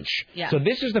crunch. Yeah. So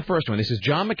this is the first one. This is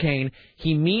John McCain.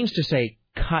 He means to say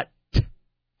cut.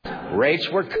 Rates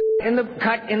were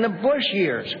cut in the Bush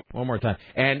years. One more time.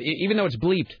 And even though it's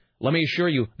bleeped, let me assure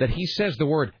you that he says the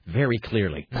word very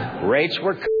clearly. Rates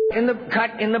were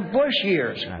cut in the Bush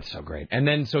years. That's so great. And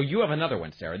then, so you have another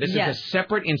one, Sarah. This Yes. is a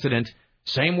separate incident.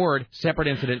 Same word, separate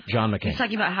incident, John McCain. He's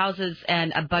talking about houses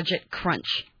and a budget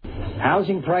crunch.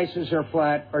 Housing prices are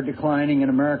flat or declining, and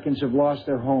Americans have lost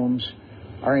their homes,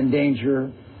 are in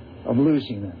danger of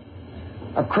losing them.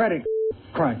 A credit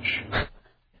crunch.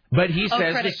 But he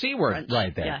says the C word crunch.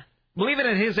 right there. Yeah. Believe it,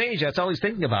 at his age, that's all he's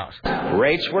thinking about.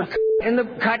 Rates were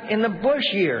cut in the Bush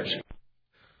years.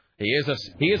 He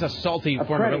is a salty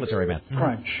former military man.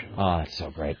 Crunch. Oh, that's so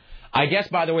great. I guess,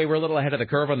 by the way, we're a little ahead of the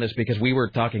curve on this because we were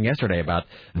talking yesterday about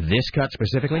this cut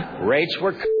specifically. Rates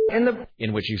were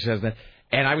in which he says that.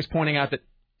 And I was pointing out that,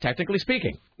 technically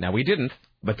speaking, now we didn't,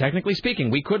 but technically speaking,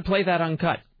 we could play that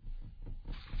uncut.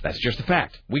 That's just a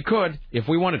fact. We could if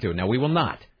we wanted to. Now, we will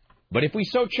not. But if we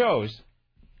so chose,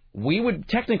 we would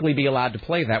technically be allowed to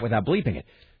play that without bleeping it.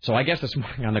 So I guess this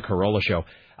morning on the Corolla show,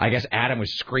 I guess Adam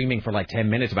was screaming for like 10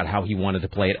 minutes about how he wanted to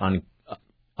play it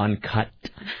uncut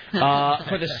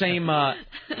for the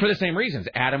same reasons.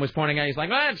 Adam was pointing out, he's like,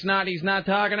 well, he's not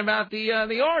talking about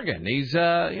the organ. He's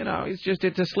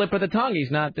it's a slip of the tongue. He's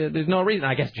not. There's no reason.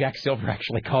 I guess Jack Silver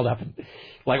actually called up and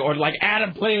like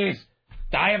Adam, please.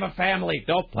 I have a family.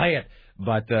 Don't play it.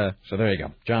 But so there you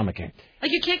go, John McCain.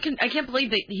 Like I can't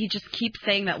believe that he just keeps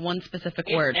saying that one specific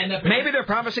word. And maybe they're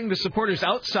promising the supporters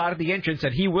outside of the entrance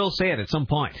that he will say it at some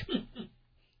point.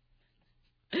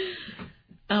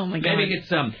 Oh my God. Maybe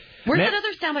it's Where's that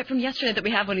other soundbite from yesterday that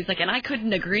we have when he's like, and I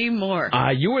couldn't agree more?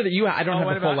 I don't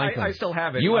have the full length. I still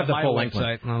have it. You have the on full my length.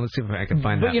 Website. Well, let's see if I can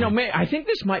find that. But I think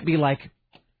this might be like,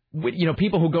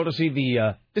 people who go to see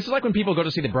this is like when people go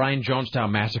to see the Brian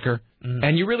Jonestown Massacre,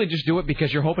 and you really just do it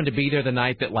because you're hoping to be there the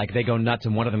night that like they go nuts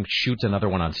and one of them shoots another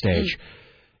one on stage.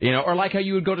 Or like how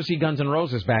you would go to see Guns N'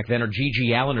 Roses back then, or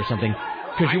G.G. Allen or something,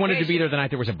 because you wanted to be there the night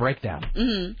there was a breakdown.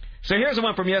 Mm-hmm. So here's the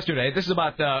one from yesterday. This is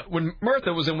about when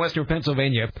Martha was in Western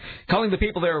Pennsylvania, calling the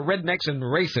people there rednecks and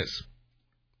racist.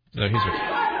 So here's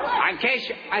what. In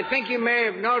case, I think you may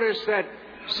have noticed that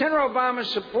Senator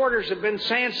Obama's supporters have been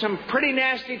saying some pretty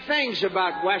nasty things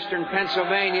about Western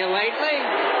Pennsylvania lately.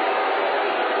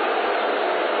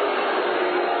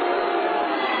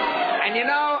 And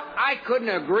I couldn't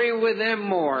agree with them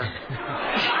more.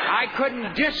 I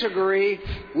couldn't disagree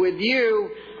with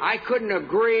you. I couldn't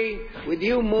agree with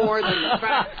you more than the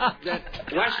fact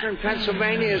that Western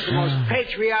Pennsylvania is the most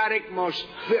patriotic, most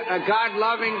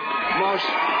God-loving, most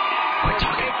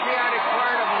patriotic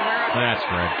part of America. That's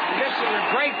great. And this is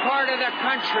a great part of the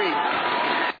country.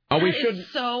 Oh, we It should.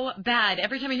 is so bad.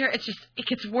 Every time I hear it, it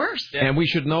gets worse. And we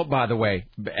should note, by the way,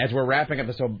 as we're wrapping up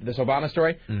this Obama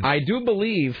story, I do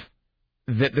believe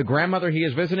that the grandmother he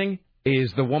is visiting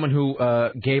is the woman who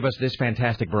gave us this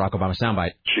fantastic Barack Obama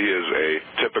soundbite. She is a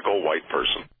typical white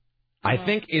person. I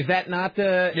think, is that not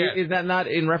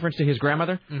in reference to his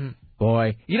grandmother? Mm-hmm.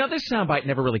 Boy, this soundbite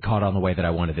never really caught on the way that I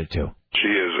wanted it to. She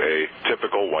is a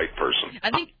typical white person.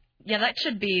 I think, that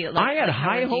should be. I had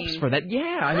high hopes for that. Yeah,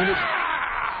 I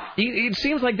mean, it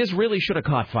seems like this really should have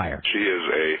caught fire. She is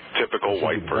a typical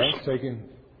white person.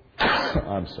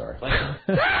 I'm sorry.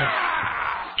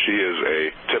 She is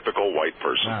a typical white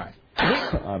person. All right.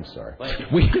 I'm sorry.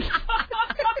 We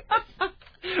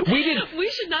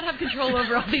should not have control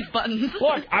over all these buttons.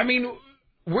 Look, I mean,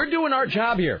 we're doing our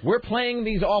job here. We're playing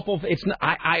these awful.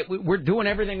 We're doing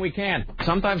everything we can.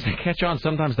 Sometimes they catch on,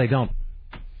 sometimes they don't.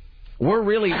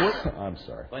 I'm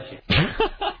sorry.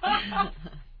 I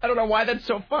don't know why that's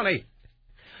so funny.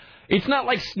 It's not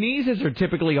like sneezes are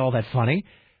typically all that funny.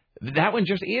 That one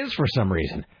just is for some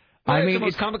reason. Well, I mean, it's the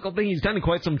most comical thing he's done in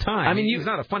quite some time. I mean, he's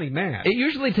not a funny man. It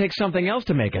usually takes something else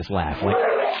to make us laugh. Like,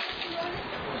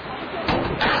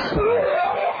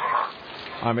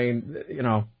 I mean,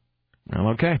 well,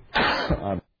 okay.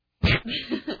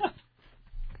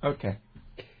 Okay.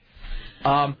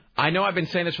 I know I've been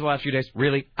saying this for the last few days.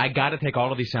 Really, I got to take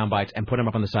all of these sound bites and put them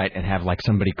up on the site and have like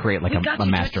somebody create like a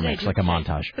master mix, like a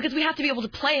montage. Because we have to be able to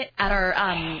play it at our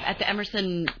at the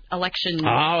Emerson election.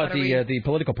 Oh, at the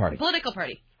political party. Political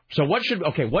party. So what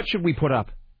should we put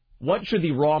up? What should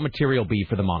the raw material be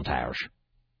for the montage?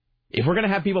 If we're going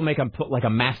to have people put like a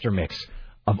master mix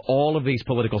of all of these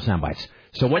political sound bites.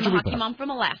 So what should we put up? Hockey mom from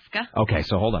Alaska. Okay,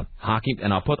 so hold on. Hockey,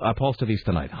 and I'll post to these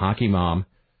tonight. Hockey mom.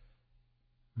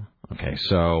 Okay,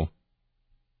 so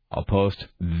I'll post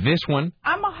this one.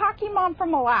 I'm a hockey mom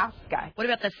from Alaska. What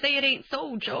about the Say It Ain't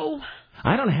So, Joe?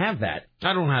 I don't have that.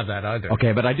 I don't have that either.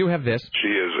 Okay, but I do have this. She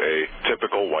is a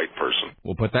typical white person.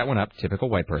 We'll put that one up. Typical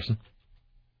white person.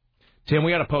 Tim,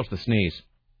 we got to post the sneeze.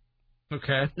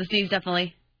 Okay. The sneeze,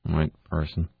 definitely. White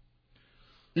person.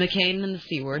 McCain and the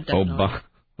C word, definitely.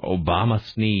 Obama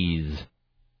sneeze.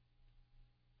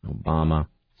 Obama,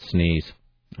 sneeze.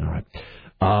 All right.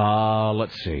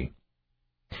 Let's see.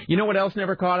 You know what else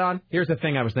never caught on? Here's the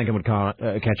thing I was thinking would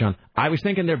catch on. I was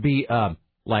thinking there'd be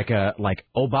like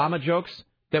Obama jokes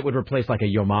that would replace like a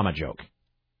Yo Mama joke.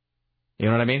 You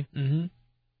know what I mean? Mm-hmm.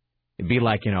 It'd be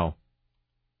like,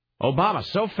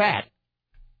 Obama's so fat.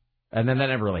 And then that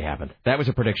never really happened. That was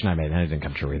a prediction I made, and it didn't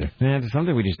come true either. Something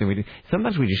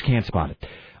sometimes we just can't spot it.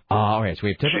 All right, so we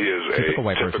have typical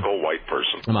white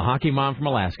person. I'm a hockey mom from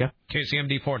Alaska.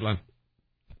 KCMD Portland.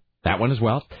 That one as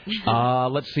well.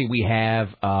 Let's see. We have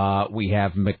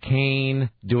McCain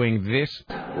doing this.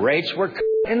 Rates were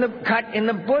cut in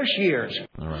the Bush years.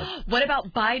 All right. What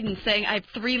about Biden saying, I have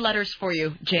 3 letters for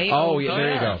you, J-O? Oh, yeah,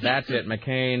 there you go. That's it.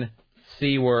 McCain,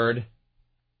 C-word,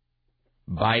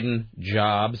 Biden,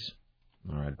 jobs.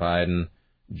 All right, Biden,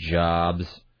 jobs.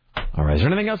 All right, is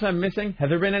there anything else I'm missing? Have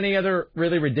there been any other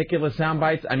really ridiculous sound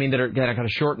bites? I mean, that are kind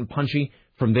of short and punchy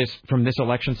from this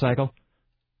election cycle?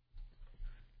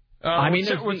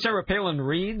 When Sarah Palin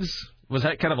reads, was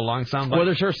that kind of a long sound bite? Well,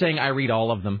 there's her saying, I read all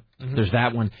of them. Mm-hmm. There's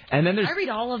that one. And then there's... I read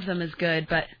all of them is good,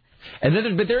 but...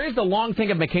 But there is the long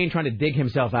thing of McCain trying to dig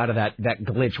himself out of that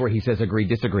glitch where he says agree,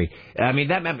 disagree. I mean,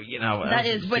 that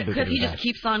is because he just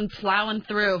keeps on plowing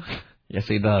through. Yes,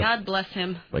 he does. God bless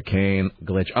him. McCain,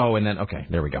 glitch. Oh, and then, okay,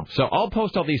 there we go. So I'll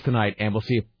post all these tonight, and we'll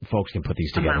see if folks can put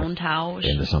these together. Mound house.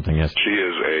 Into something, yes. She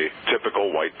is a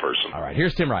typical white person. All right,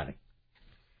 here's Tim Riley.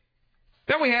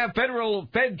 Then we have Federal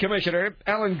Fed Commissioner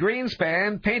Alan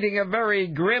Greenspan painting a very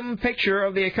grim picture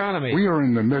of the economy. We are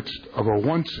in the midst of a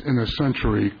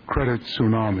once-in-a-century credit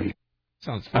tsunami.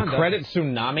 Sounds fun. A credit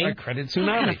tsunami? A credit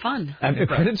tsunami. Kind of fun. A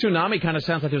credit tsunami kind of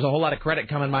sounds like there's a whole lot of credit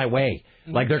coming my way.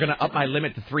 Like they're going to up my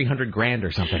limit to $300,000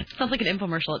 or something. Sounds like an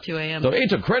infomercial at 2 a.m. So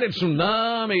it's a credit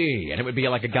tsunami. And it would be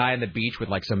like a guy on the beach with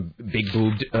like some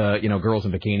big-boobed, girls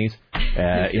in bikinis.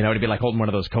 It'd be like holding one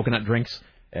of those coconut drinks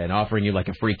and offering you like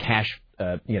a free cash,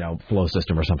 flow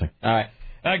system or something. All right.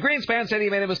 Greenspan said he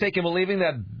made a mistake in believing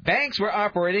that banks were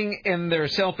operating in their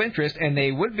self-interest and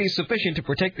they would be sufficient to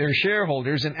protect their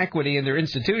shareholders and equity in their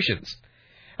institutions.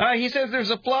 He says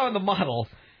there's a flaw in the model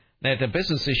that the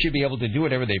businesses should be able to do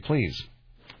whatever they please.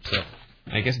 So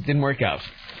I guess it didn't work out.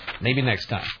 Maybe next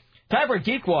time. Time for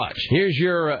Geek Watch. Here's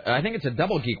your, I think it's a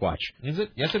double Geek Watch. Is it?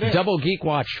 Yes, it is. Double Geek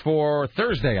Watch for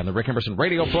Thursday on the Rick Emerson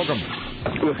radio program.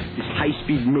 This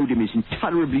high-speed modem is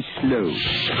intolerably slow.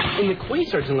 In the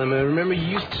Quasar dilemma, remember you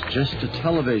used to... Just a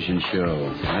television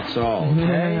show, that's all.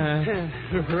 Okay?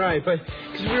 Right, but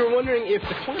because we were wondering if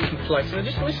the quantum flux... Now,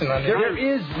 just listen on there. There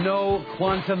is no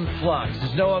quantum flux.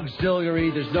 There's no auxiliary.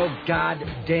 There's no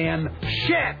goddamn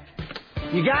shit.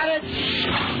 You got it?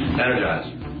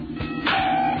 Energize.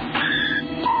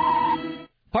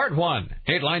 Part 1,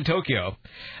 Dateline Tokyo.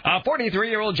 A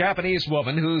 43-year-old Japanese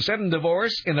woman who sudden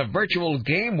divorce in the virtual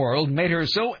game world made her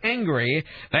so angry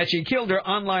that she killed her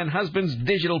online husband's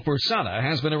digital persona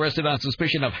has been arrested on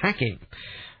suspicion of hacking.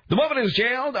 The woman is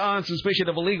jailed on suspicion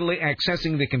of illegally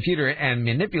accessing the computer and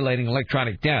manipulating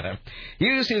electronic data.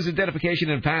 Used his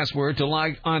identification and password to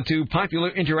log onto popular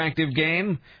interactive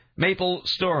game Maple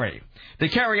Story to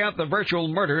carry out the virtual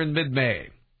murder in mid-May.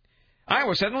 I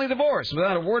was suddenly divorced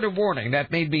without a word of warning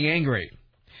that made me angry.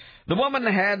 The woman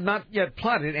had not yet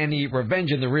plotted any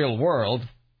revenge in the real world.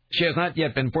 She has not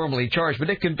yet been formally charged, but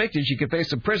if convicted, she could face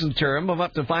a prison term of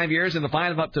up to 5 years and a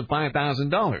fine of up to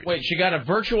 $5,000. Wait, she got a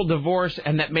virtual divorce,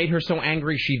 and that made her so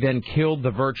angry she then killed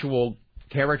the virtual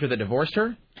character that divorced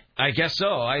her? I guess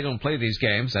so. I don't play these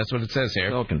games. That's what it says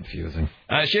here. So confusing.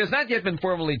 She has not yet been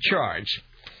formally charged.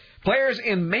 Players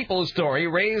in Maple Story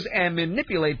raise and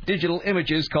manipulate digital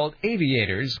images called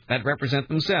aviators that represent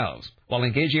themselves, while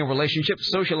engaging in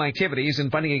relationships, social activities,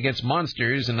 and fighting against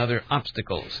monsters and other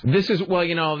obstacles. This is a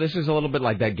little bit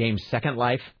like that game Second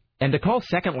Life. And to call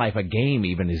Second Life a game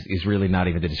even is really not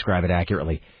even to describe it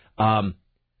accurately.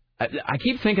 I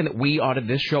keep thinking that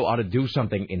this show ought to do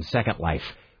something in Second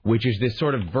Life, which is this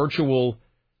sort of virtual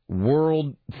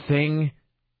world thing.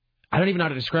 I don't even know how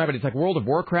to describe it. It's like World of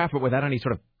Warcraft, but without any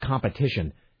sort of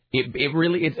competition.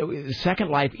 Second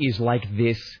Life is like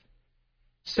this.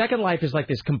 Second Life is like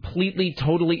this completely,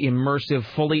 totally immersive,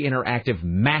 fully interactive,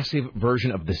 massive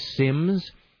version of The Sims,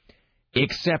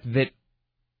 except that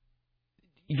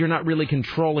you're not really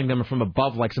controlling them from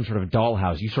above like some sort of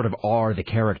dollhouse. You sort of are the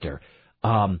character.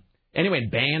 Anyway,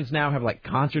 bands now have like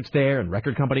concerts there, and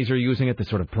record companies are using it to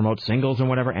sort of promote singles and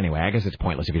whatever. Anyway, I guess it's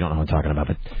pointless if you don't know what I'm talking about,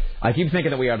 but I keep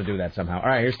thinking that we ought to do that somehow. All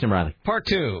right, here's Tim Riley. Part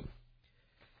 2.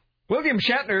 William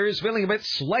Shatner is feeling a bit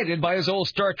slighted by his old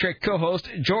Star Trek co-host,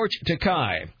 George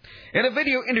Takei. In a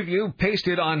video interview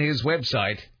pasted on his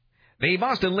website, The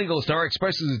Boston legal star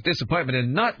expresses his disappointment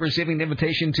in not receiving the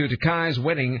invitation to Takai's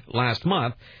wedding last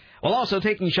month, while also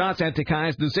taking shots at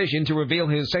Takai's decision to reveal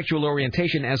his sexual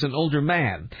orientation as an older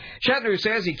man. Shatner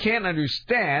says he can't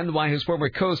understand why his former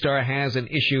co-star has an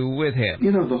issue with him.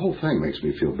 You know, the whole thing makes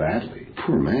me feel badly.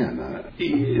 Poor man.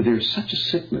 There's such a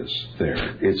sickness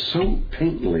there. It's so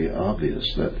patently obvious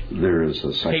that there is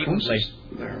a psychosis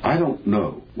there. I don't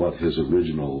know what his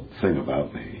original thing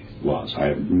about me was. I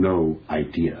have no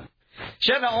idea.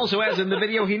 Shatner also adds in the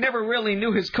video he never really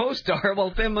knew his co-star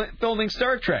while filming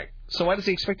Star Trek. So why does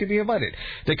he expect to be invited?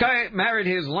 Takai married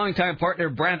his longtime partner,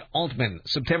 Brad Altman,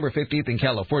 September 15th in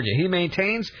California. He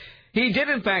maintains he did,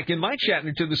 in fact, invite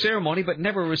Shatner to the ceremony, but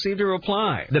never received a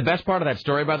reply. The best part of that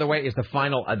story, by the way, is the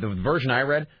final, the version I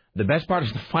read, the best part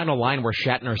is the final line where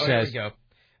Shatner says... Here we go.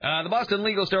 The Boston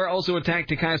legal star also attacked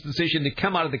Takai's decision to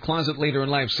come out of the closet later in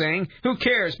life, saying, "Who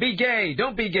cares? Be gay.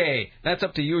 Don't be gay. That's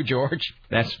up to you, George."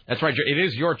 That's right. It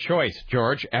is your choice,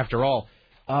 George, after all.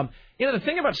 The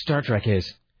thing about Star Trek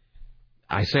is...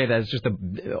 I say that it's just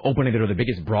the opening to the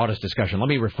biggest, broadest discussion. Let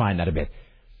me refine that a bit.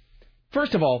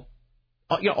 First of all,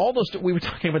 all those... We were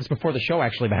talking about this before the show,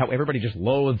 actually, about how everybody just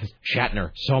loathes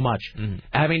Shatner so much. Mm-hmm.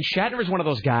 I mean, Shatner is one of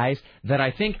those guys that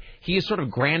I think he is sort of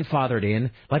grandfathered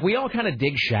in. Like, we all kind of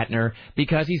dig Shatner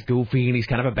because he's goofy and he's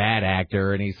kind of a bad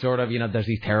actor and he's sort of, does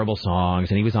these terrible songs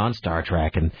and he was on Star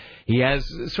Trek and he has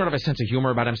sort of a sense of humor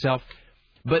about himself.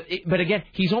 But again,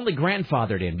 he's only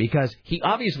grandfathered in because he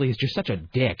obviously is just such a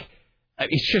dick.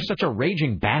 It's just such a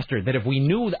raging bastard that if we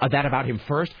knew that about him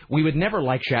first, we would never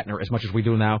like Shatner as much as we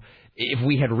do now if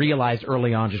we had realized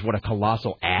early on just what a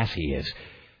colossal ass he is.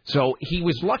 So he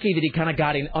was lucky that he kind of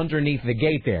got in underneath the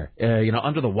gate there,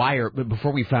 under the wire,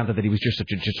 before we found out that he was just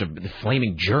a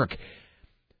flaming jerk.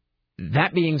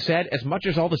 That being said, as much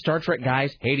as all the Star Trek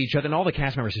guys hate each other, and all the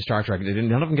cast members of Star Trek,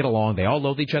 none of them get along, they all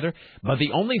loathe each other, but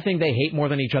the only thing they hate more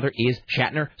than each other is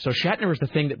Shatner, so Shatner is the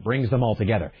thing that brings them all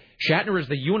together. Shatner is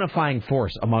the unifying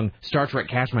force among Star Trek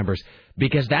cast members,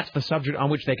 because that's the subject on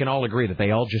which they can all agree that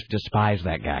they all just despise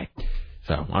that guy.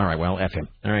 So, all right, well, F him.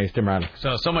 All right, Tim Riley.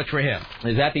 So much for him.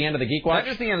 Is that the end of the Geek Watch?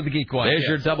 That is the end of the Geek Watch. There's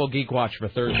your double Geek Watch for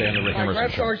Thursday on the Rick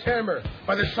Emerson Show. Grabstar's hammer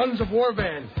by the Sons of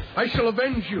Warvan. I shall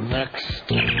avenge you. Next.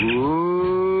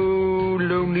 Oh,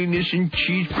 loneliness and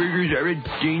cheeseburgers are a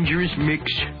dangerous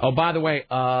mix. Oh, by the way,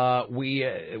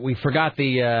 we forgot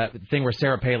the thing where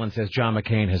Sarah Palin says John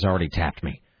McCain has already tapped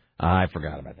me. I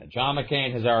forgot about that. John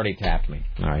McCain has already tapped me.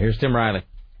 All right, here's Tim Riley.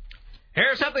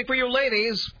 Here's something for you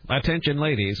ladies. Attention,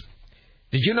 ladies.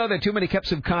 Did you know that too many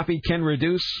cups of coffee can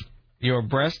reduce your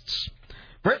breasts?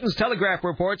 Britain's Telegraph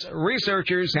reports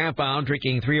researchers have found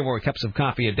drinking 3 or more cups of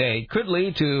coffee a day could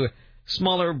lead to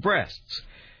smaller breasts.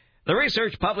 The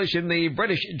research published in the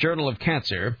British Journal of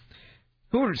Cancer.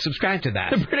 Who would subscribe to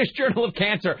that? The British Journal of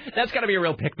Cancer. That's got to be a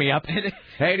real pick-me-up.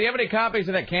 Hey, do you have any copies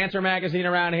of that cancer magazine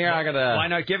around here? Why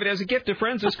not give it as a gift to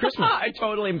friends this Christmas? I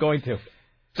totally am going to.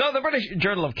 So the British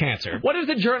Journal of Cancer. What does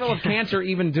the Journal of Cancer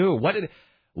even do? What is it?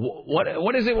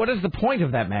 What is the point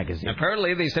of that magazine?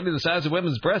 Apparently, they studied the size of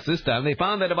women's breasts this time. They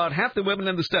found that about half the women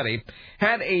in the study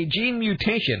had a gene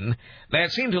mutation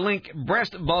that seemed to link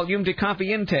breast volume to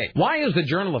coffee intake. Why is the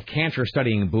Journal of Cancer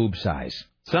studying boob size?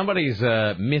 Somebody's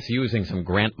misusing some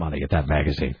grant money at that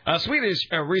magazine. A Swedish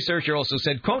researcher also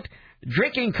said, quote,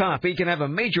 "Drinking coffee can have a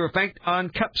major effect on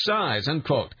cup size,"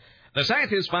 unquote. The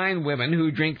scientists find women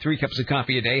who drink 3 cups of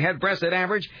coffee a day had breasts that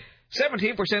average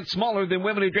 17% smaller than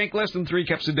women who drink less than 3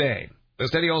 cups a day. The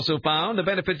study also found the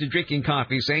benefit to drinking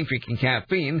coffee, saying drinking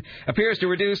caffeine, appears to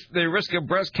reduce the risk of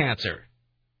breast cancer.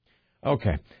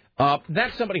 Okay.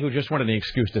 That's somebody who just wanted an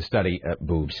excuse to study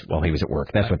boobs while he was at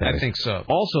work. That's what that is. I think so.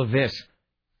 Also this.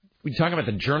 We talking about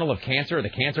the Journal of Cancer, or the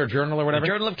Cancer Journal, or whatever?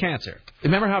 The Journal of Cancer.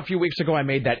 Remember how a few weeks ago I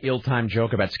made that ill-timed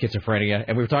joke about schizophrenia?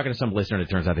 And we were talking to some listener, and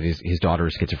it turns out that his daughter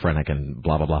is schizophrenic and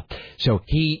blah, blah, blah. So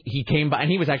he came by,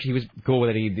 and he was cool with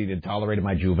it. He tolerated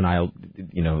my juvenile,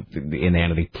 the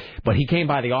inanity. But he came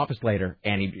by the office later,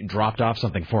 and he dropped off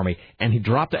something for me. And he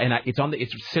dropped it, and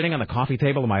it's sitting on the coffee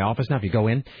table in my office now if you go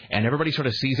in. And everybody sort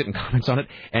of sees it and comments on it.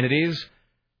 And it is...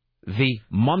 it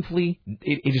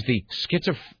is the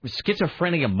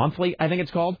Schizophrenia Monthly, I think it's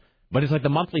called, but it's like the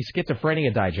monthly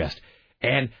Schizophrenia Digest.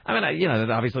 And, I mean,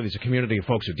 obviously there's a community of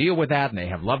folks who deal with that, and they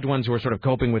have loved ones who are sort of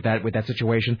coping with that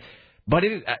situation. But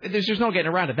there's just no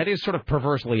getting around it. That is sort of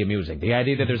perversely amusing, the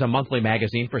idea that there's a monthly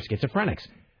magazine for schizophrenics,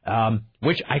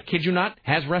 which, I kid you not,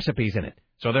 has recipes in it.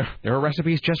 So there are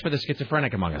recipes just for the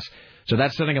schizophrenic among us. So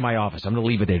that's sitting in my office. I'm going to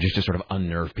leave it there just to sort of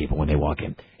unnerve people when they walk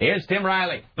in. Here's Tim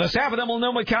Riley. The staff of the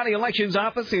Multnomah County Elections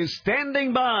Office is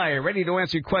standing by, ready to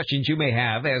answer questions you may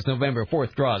have as November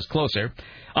 4th draws closer.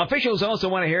 Officials also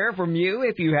want to hear from you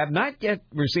if you have not yet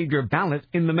received your ballot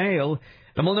in the mail.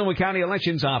 The Multnomah County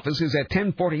Elections Office is at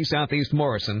 1040 Southeast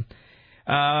Morrison.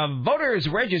 Voters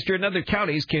registered in other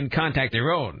counties can contact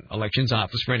their own elections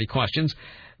office for any questions.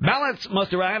 Ballots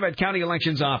must arrive at county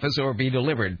elections office or be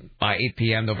delivered by 8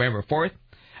 p.m. November 4th.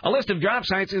 A list of drop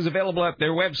sites is available at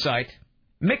their website,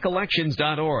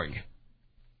 micelections.org.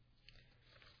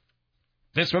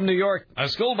 This from New York. A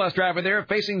school bus driver there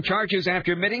facing charges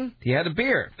after admitting he had a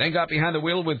beer, then got behind the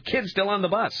wheel with kids still on the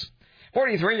bus.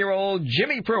 43-year-old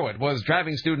Jimmy Pruitt was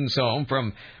driving students home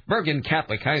from Bergen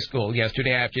Catholic High School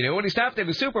yesterday afternoon when he stopped at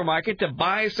a supermarket to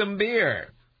buy some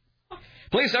beer.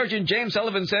 Police Sergeant James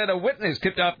Sullivan said a witness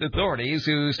tipped off the authorities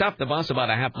who stopped the bus about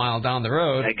a half mile down the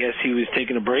road. I guess he was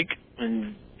taking a break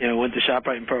and went to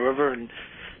ShopRite in Pearl River, and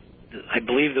I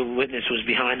believe the witness was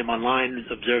behind him on line,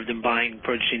 observed him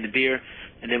purchasing the beer,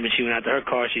 and then when she went out to her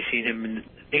car, she seen him, and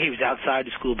I think he was outside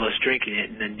the school bus drinking it,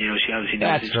 and then she obviously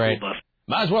knows the school bus.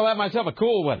 Might as well have myself a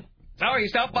cool one. So he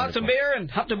stopped, bought some beer, and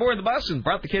hopped aboard the bus and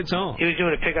brought the kids home. He was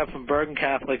doing a pickup from Bergen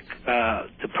Catholic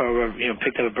to Pearl River,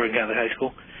 picked up at Bergen Catholic High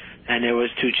School. And there was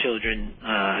 2 children,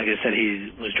 I guess, that he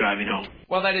was driving home.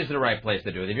 Well, that is the right place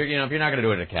to do it. If you're not going to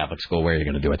do it at a Catholic school, where are you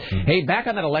going to do it? Hey, back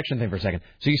on that election thing for a second.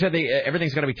 So you said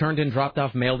everything's going to be turned in, dropped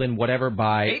off, mailed in, whatever,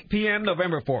 by 8 p.m.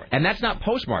 November 4th. And that's not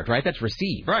postmarked, right? That's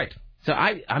received. Right. So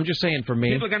I'm just saying for me...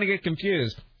 People are going to get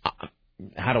confused.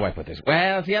 How do I put this?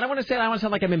 Well, see, I don't want to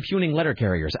sound like I'm impugning letter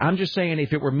carriers. I'm just saying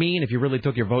if it were me and if you really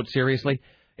took your vote seriously,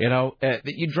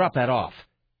 you'd drop that off.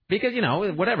 Because,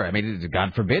 whatever. I mean,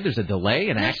 God forbid there's a delay,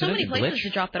 an accident, There's so many places to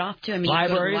drop it off, too. I mean,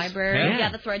 libraries. Library.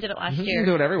 Yeah, that's where I did it last year. You can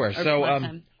do it everywhere. So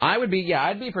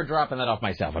I'd be for dropping that off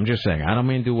myself. I'm just saying. I don't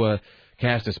mean to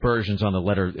cast aspersions on the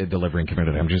letter delivering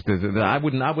community. I'm just, I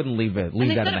wouldn't leave that in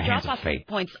the hands of fate.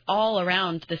 Points all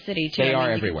around the city, too. They are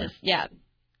everywhere. Yeah.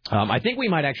 I think we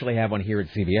might actually have one here at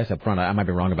CVS up front. I might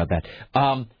be wrong about that.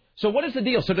 So what is the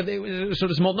deal? So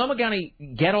does Multnomah County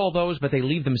get all those, but they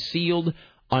leave them sealed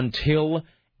until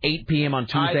 8 p.m. on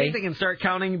Tuesday? I think they can start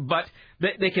counting, but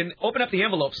they can open up the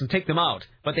envelopes and take them out,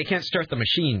 but they can't start the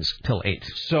machines till 8.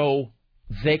 So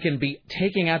they can be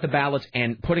taking out the ballots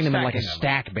and putting them in like a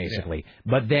stack, basically.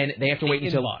 Yeah. But then they have to wait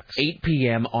until 8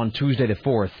 p.m. on Tuesday the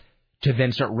 4th to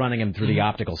then start running them through the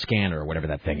optical scanner or whatever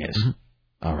that thing is. Mm-hmm.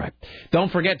 All right.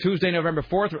 Don't forget, Tuesday, November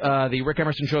 4th, the Rick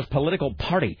Emerson Show's political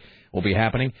party will be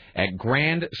happening at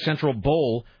Grand Central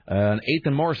Bowl on 8th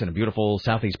and Morrison in beautiful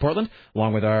southeast Portland,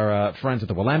 along with our friends at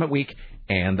the Willamette Week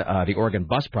and the Oregon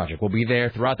Bus Project. We'll be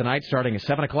there throughout the night, starting at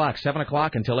 7 o'clock. 7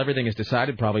 o'clock until everything is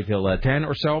decided, probably till 10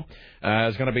 or so.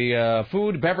 There's going to be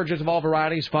food, beverages of all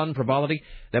varieties, fun, frivolity.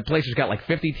 That place has got like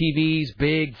 50 TVs,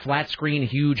 big, flat screen,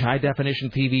 huge,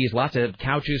 high-definition TVs, lots of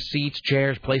couches, seats,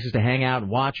 chairs, places to hang out and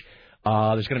watch.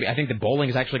 There's going to be, I think the bowling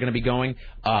is actually going to be going.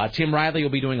 Tim Riley will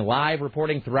be doing live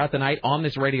reporting throughout the night on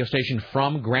this radio station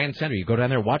from Grand Center. You go down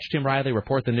there, watch Tim Riley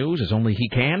report the news as only he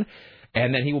can,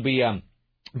 and then he will be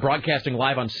broadcasting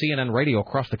live on CNN radio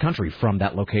across the country from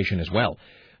that location as well.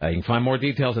 You can find more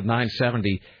details at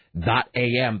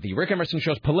 970.am. The Rick Emerson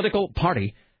Show's political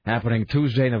party happening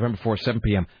Tuesday, November 4th, 7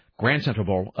 p.m. Grand Central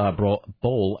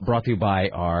Bowl brought to you by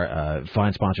our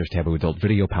fine sponsors, Taboo Adult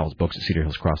Video, Powell's Books, Cedar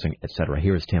Hills Crossing, etc.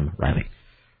 Here is Tim Riley.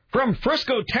 From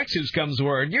Frisco, Texas comes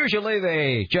word. Usually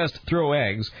they just throw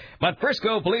eggs. But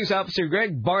Frisco Police Officer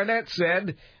Greg Barnett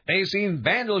said they've seen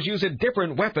vandals use a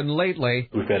different weapon lately.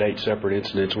 We've had 8 separate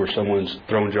incidents where someone's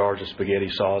thrown jars of spaghetti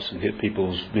sauce and hit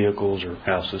people's vehicles or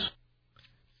houses.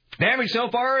 Damage so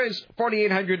far is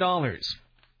 $4,800.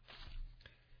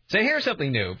 So here's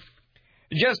something new.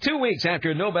 Just 2 weeks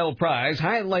after a Nobel Prize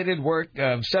highlighted work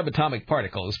of subatomic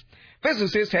particles,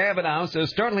 physicists have announced a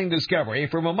startling discovery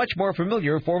from a much more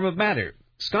familiar form of matter,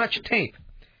 Scotch tape.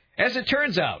 As it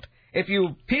turns out, if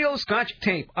you peel Scotch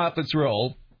tape off its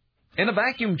roll in a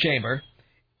vacuum chamber,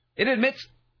 it emits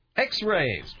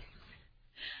X-rays.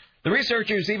 The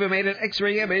researchers even made an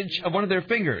X-ray image of one of their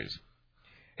fingers.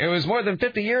 It was more than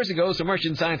 50 years ago some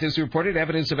Russian scientists reported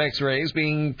evidence of X-rays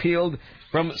being peeled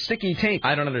from sticky tape.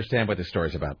 I don't understand what this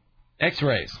story's about.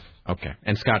 X-rays. Okay.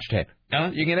 And Scotch tape.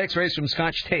 You get X-rays from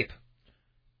Scotch tape.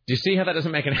 Do you see how that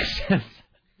doesn't make any sense?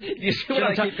 You see what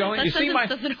I'm talking about?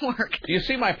 That doesn't work. Do you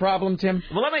see my problem, Tim?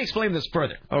 Well, let me explain this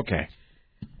further. Okay.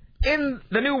 In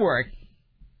the new work,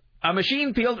 a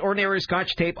machine peeled ordinary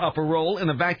Scotch tape off a roll in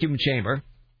a vacuum chamber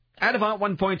at about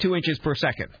 1.2 inches per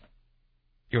second.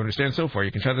 You understand so far?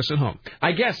 You can try this at home.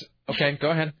 I guess. Okay,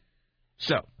 go ahead.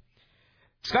 So,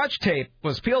 Scotch tape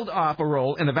was peeled off a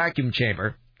roll in a vacuum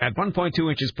chamber at 1.2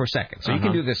 inches per second. So you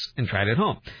can do this and try it at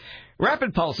home.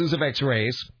 Rapid pulses of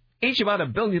X-rays, each about a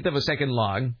billionth of a second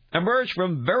long, emerged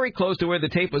from very close to where the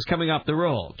tape was coming off the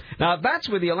roll. Now, that's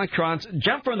where the electrons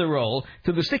jump from the roll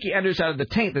to the sticky underside of the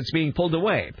tape that's being pulled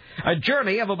away. A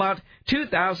journey of about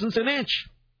 0.002 an inch.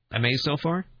 Amazed so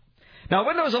far? Now,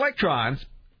 when those electrons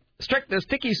struck the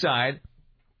sticky side,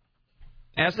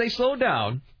 as they slowed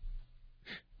down,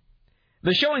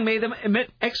 the showing made them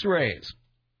emit X-rays.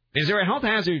 Is there a health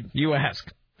hazard, you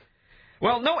ask?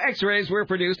 Well, no X-rays were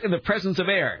produced in the presence of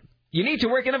air. You need to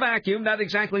work in a vacuum, not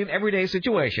exactly an everyday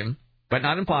situation, but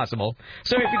not impossible.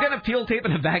 So if you're going to peel tape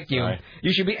in a vacuum,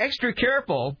 you should be extra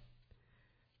careful.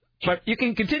 But you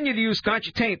can continue to use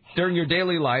Scotch tape during your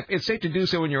daily life. It's safe to do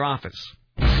so in your office.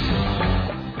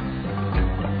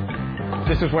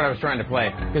 This is what I was trying to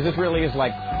play, because this really is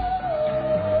like...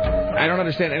 I don't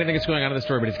understand anything that's going on in the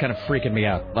story, but it's kind of freaking me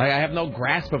out. Like, I have no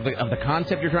grasp of the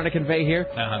concept you're trying to convey here,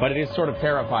 but it is sort of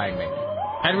terrifying me.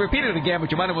 And repeat it again,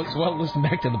 but you might as well listen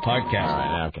back to the podcast. All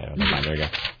right, okay. There you go.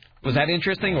 Was that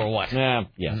interesting or what?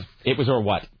 Yes. It was or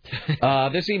what.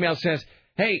 This email says,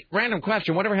 hey, random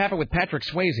question. Whatever happened with Patrick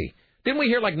Swayze? Didn't we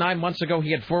hear like 9 months ago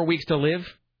he had 4 weeks to live?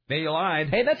 They lied.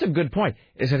 Hey, that's a good point.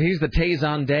 Is that he's the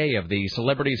Tay-Zon Day of the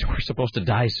celebrities who are supposed to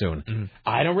die soon? Mm-hmm.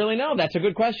 I don't really know. That's a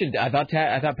good question. I thought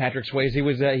Patrick Swayze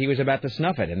was about to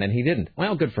snuff it, and then he didn't.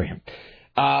 Well, good for him.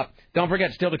 Don't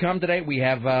forget, still to come today, we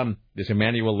have this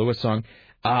Emmanuel Lewis song.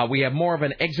 We have more of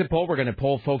an exit poll. We're going to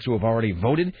poll folks who have already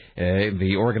voted in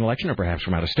the Oregon election or perhaps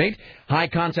from out of state. High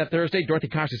Concept Thursday, Dorothy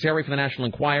Costaseri from the National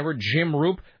Enquirer, Jim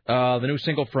Roop, the new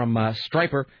single from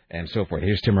Stryper, and so forth.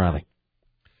 Here's Tim Riley.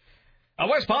 A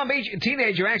West Palm Beach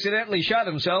teenager accidentally shot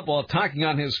himself while talking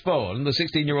on his phone. The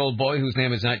 16-year-old boy, whose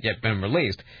name has not yet been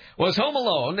released, was home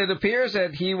alone. It appears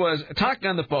that he was talking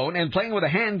on the phone and playing with a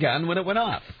handgun when it went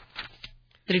off.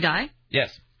 Did he die?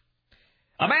 Yes.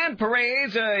 A man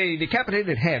parades a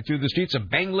decapitated head through the streets of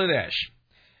Bangladesh.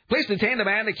 Police detained a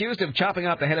man accused of chopping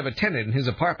off the head of a tenant in his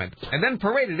apartment and then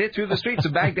paraded it through the streets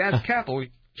of Baghdad's capital,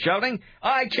 shouting,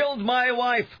 "I killed my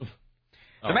wife."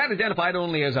 The man, identified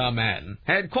only as a man,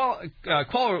 had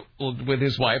quarreled with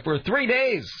his wife for 3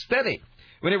 days, steady.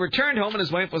 When he returned home and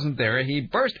his wife wasn't there, he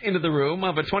burst into the room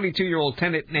of a 22-year-old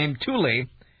tenant named Thule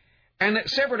and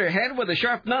severed her head with a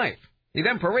sharp knife. He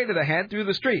then paraded the head through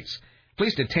the streets.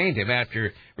 Police detained him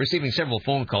after receiving several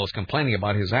phone calls complaining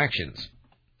about his actions.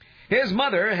 His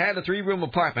mother had a 3-room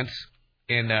apartment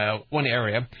in one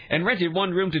area and rented one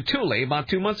room to Thule about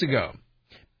 2 months ago.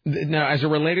 Now, as a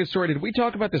related story, did we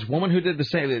talk about this woman who did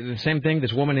the same thing?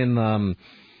 This woman in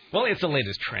well, it's the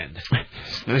latest trend.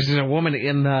 This is a woman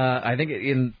in I think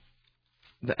in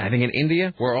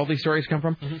India, where all these stories come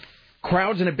from. Mm-hmm.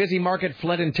 Crowds in a busy market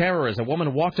fled in terror as a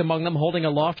woman walked among them, holding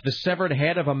aloft the severed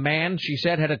head of a man she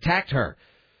said had attacked her.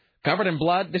 Covered in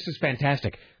blood, this is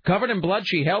fantastic. Covered in blood,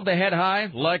 she held the head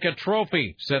high like a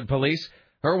trophy, said police.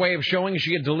 Her way of showing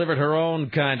she had delivered her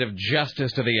own kind of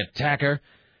justice to the attacker.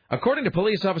 According to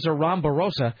police officer Ram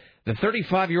Barosa, the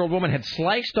 35-year-old woman had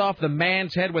sliced off the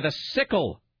man's head with a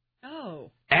sickle. Oh.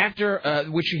 After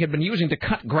which she had been using to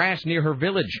cut grass near her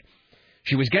village.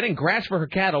 She was getting grass for her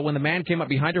cattle when the man came up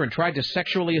behind her and tried to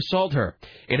sexually assault her.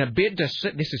 In a bid to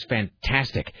this is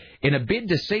fantastic. In a bid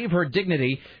to save her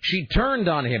dignity, she turned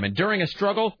on him and during a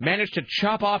struggle managed to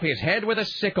chop off his head with a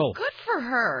sickle. Good for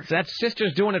her. So that's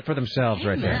sisters doing it for themselves.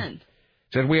 Amen. Right there.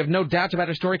 Said we have no doubts about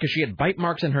her story because she had bite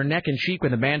marks in her neck and cheek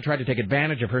when the man tried to take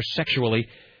advantage of her sexually.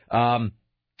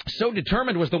 So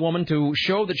determined was the woman to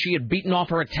show that she had beaten off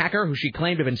her attacker, who she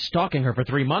claimed had been stalking her for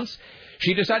 3 months.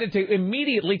 She decided to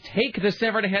immediately take the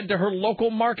severed head to her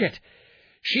local market.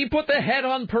 She put the head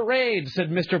on parade, said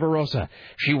Mr. Barosa.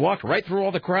 She walked right through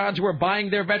all the crowds who were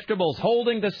buying their vegetables,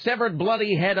 holding the severed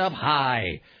bloody head up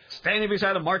high. Standing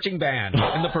beside a marching band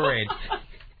in the parade.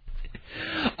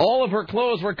 All of her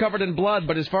clothes were covered in blood,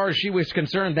 but as far as she was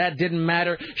concerned, that didn't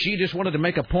matter. She just wanted to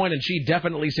make a point, and she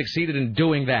definitely succeeded in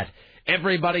doing that.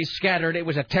 Everybody scattered. It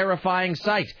was a terrifying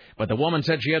sight, but the woman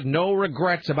said she had no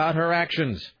regrets about her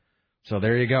actions. So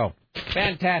there you go.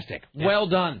 Fantastic. Yeah. Well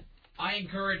done. I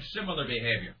encourage similar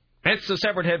behavior. It's the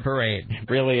Severed Head Parade.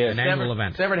 It really is. An annual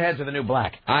event. Severed Heads are the new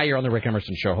black. Hi, you're on the Rick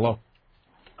Emerson Show. Hello.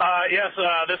 Yes,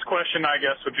 this question, I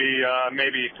guess, would be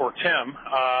maybe for Tim.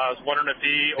 I was wondering if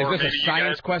he or maybe you guys... Is this a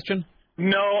science question?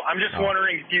 No, I'm just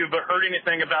wondering if you've heard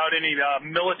anything about any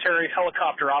military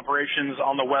helicopter operations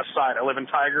on the west side. I live in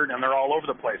Tigard, and they're all over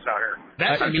the place out here.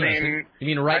 That's you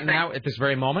mean right now, at this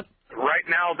very moment? Right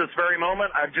now, at this very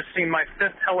moment, I've just seen my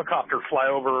 5th helicopter fly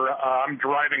over. I'm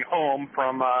driving home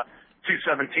from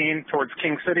 217 towards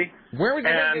King City. Where would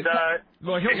and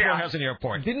well, Hillsborough has an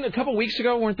airport. Didn't a couple weeks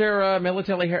ago weren't there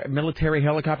military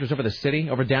helicopters over the city,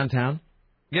 over downtown?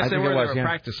 Yes, they were. They were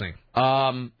practicing.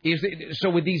 So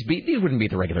would these wouldn't be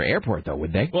at the regular airport though,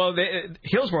 would they? Well,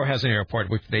 Hillsborough has an airport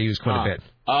which they use quite a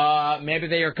bit. Maybe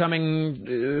they are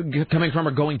coming from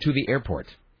or going to the airport.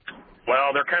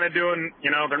 Well, they're kind of doing,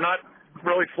 they're not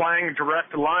really flying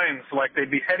direct lines like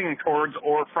they'd be heading towards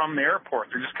or from the airport.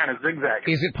 They're just kind of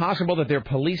zigzagging. Is it possible that they're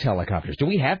police helicopters? Do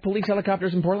we have police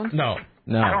helicopters in Portland? No.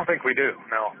 I don't think we do,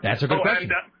 no. That's a good question.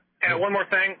 And one more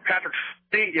thing, Patrick,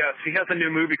 yes, he has a new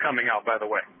movie coming out, by the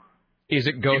way. Is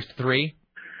it Ghost 3?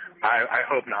 I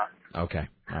hope not. Okay.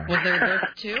 All right. Was there a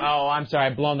Ghost 2? Oh, I'm sorry.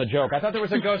 I've blown the joke. I thought there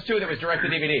was a Ghost 2 that was direct to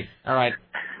DVD. All right.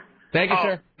 Thank you,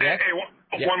 sir. Yes?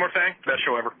 Hey, one more thing. Best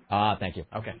show ever. Thank you.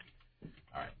 Okay.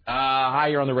 All right. Hi,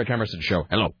 you're on the Rick Emerson Show.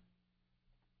 Hello.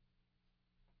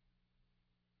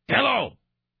 Hello.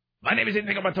 My name is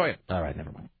Enrico Montoya. All right,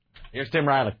 never mind. Here's Tim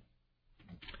Riley.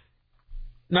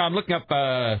 No, I'm looking up.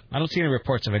 I don't see any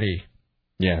reports of any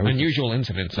unusual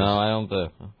incidents. No, I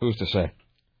don't. Who's to say?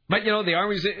 But, the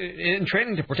Army's in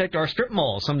training to protect our strip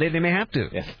malls. Someday they may have to.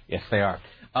 Yes, they are.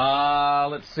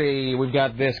 Let's see. We've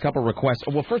got this couple requests.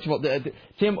 Well, first of all,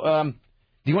 Tim,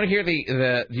 do you want to hear do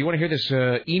you want to hear this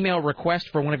email request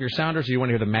for one of your sounders, or do you want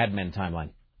to hear the Mad Men timeline?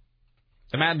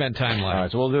 The Mad Men timeline. All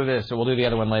right, so we'll do this. So we'll do the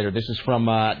other one later. This is from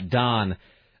Don.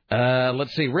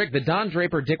 Let's see, Rick, the Don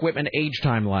Draper, Dick Whitman age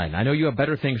timeline. I know you have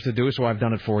better things to do, so I've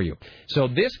done it for you. So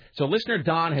listener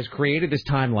Don has created this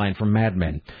timeline from Mad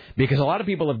Men because a lot of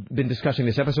people have been discussing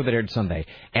this episode that aired Sunday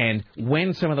and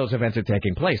when some of those events are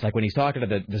taking place. Like when he's talking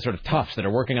to the sort of toughs that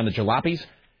are working on the jalopies.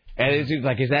 And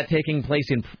is that taking place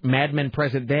in Mad Men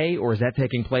present day, or is that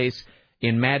taking place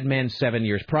in Mad Men 7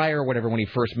 years prior, or whatever, when he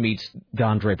first meets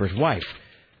Don Draper's wife?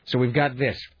 So we've got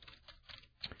this.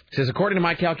 It says, according to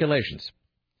my calculations,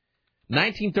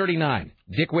 1939,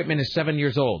 Dick Whitman is 7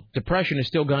 years old. Depression is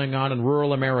still going on in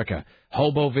rural America.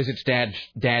 Hobo visits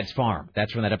dad's farm.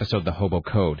 That's from that episode, The Hobo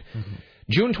Code. Mm-hmm.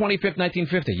 June 25th,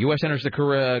 1950, U.S. enters the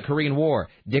Korean War.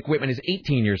 Dick Whitman is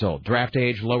 18 years old. Draft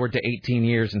age lowered to 18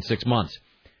 years and 6 months.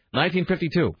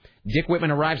 1952, Dick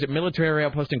Whitman arrives at military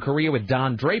outpost in Korea with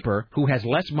Don Draper, who has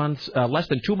less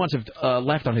than 2 months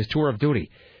left on his tour of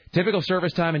duty. Typical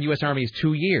service time in U.S. Army is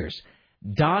 2 years.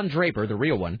 Don Draper, the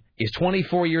real one, is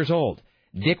 24 years old.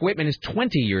 Dick Whitman is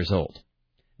 20 years old.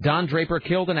 Don Draper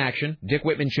killed in action. Dick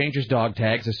Whitman changes dog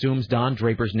tags, assumes Don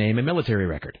Draper's name and military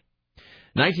record.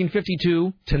 1952 to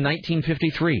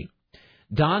 1953,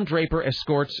 Don Draper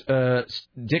escorts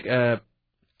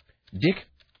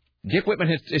Dick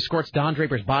Whitman escorts Don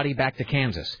Draper's body back to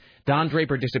Kansas. Don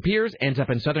Draper disappears, ends up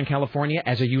in Southern California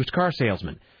as a used car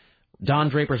salesman. Don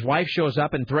Draper's wife shows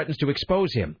up and threatens to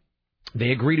expose him.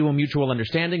 They agree to a mutual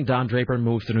understanding. Don Draper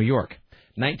moves to New York.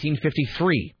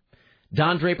 1953.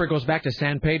 Don Draper goes back to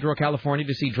San Pedro, California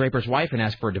to see Draper's wife and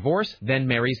ask for a divorce, then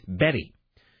marries Betty.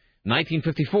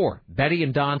 1954. Betty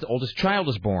and Don's oldest child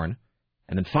is born.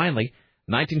 And then finally,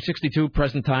 1962,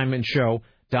 present time and show,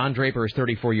 Don Draper is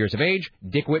 34 years of age.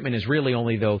 Dick Whitman is really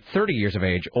only, 30 years of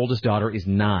age. Oldest daughter is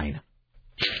 9.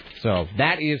 So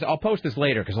that is, I'll post this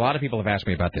later because a lot of people have asked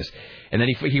me about this. And then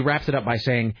he wraps it up by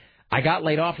saying, I got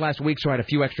laid off last week, so I had a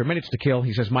few extra minutes to kill.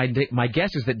 He says, my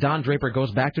guess is that Don Draper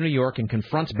goes back to New York and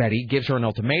confronts Betty, gives her an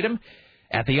ultimatum.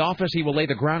 At the office, he will lay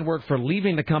the groundwork for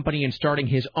leaving the company and starting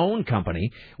his own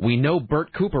company. We know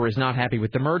Bert Cooper is not happy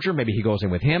with the merger. Maybe he goes in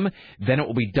with him. Then it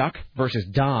will be Duck versus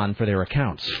Don for their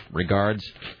accounts. Regards,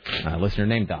 listener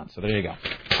named Don. So there you go.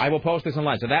 I will post this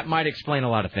online. So that might explain a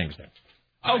lot of things there.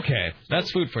 Okay, that's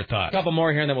food for thought. A couple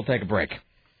more here, and then we'll take a break.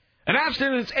 An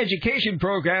abstinence education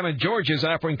program in Georgia is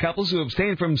offering couples who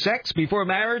abstain from sex before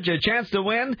marriage a chance to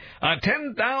win a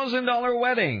 $10,000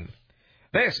 wedding.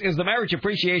 This is the Marriage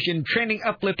Appreciation Training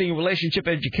Uplifting Relationship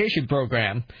Education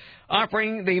Program,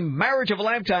 offering the Marriage of a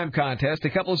Lifetime contest to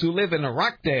couples who live in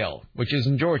Rockdale, which is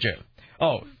in Georgia.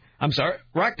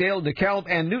 Rockdale, DeKalb,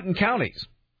 and Newton counties.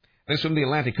 This from the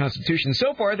Atlantic Constitution.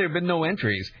 So far, there have been no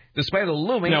entries, despite a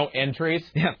looming... No entries?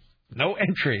 Yeah, no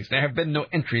entries. There have been no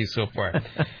entries so far.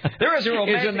 There is a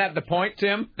romantic... Isn't that the point,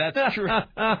 Tim? That's true.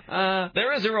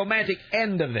 There is a romantic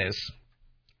end of this.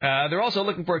 They're also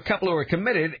looking for a couple who are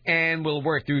committed and will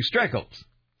work through struggles.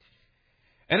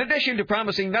 In addition to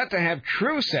promising not to have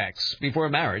true sex before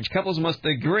marriage, couples must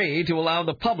agree to allow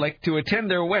the public to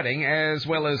attend their wedding as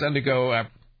well as undergo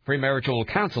premarital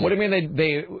counseling. What do you mean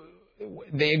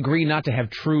they agree not to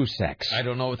have true sex? I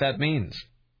don't know what that means.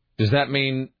 Does that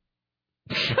mean...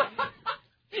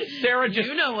 Sarah just...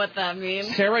 You know what that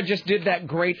means. Sarah just did that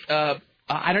great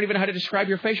I don't even know how to describe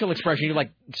your facial expression. You,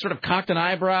 like, sort of cocked an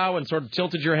eyebrow and sort of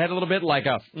tilted your head a little bit like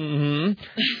a,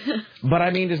 But,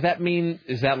 I mean, is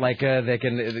that like they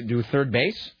can do third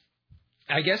base?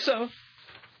 I guess so.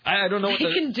 I don't know what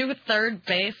They can do third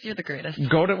base. You're the greatest.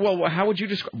 How would you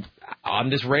describe, on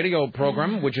this radio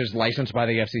program, which is licensed by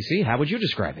the FCC, how would you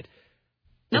describe it?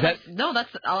 That's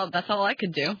all I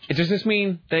could do. Does this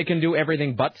mean they can do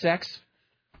everything but sex?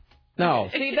 No.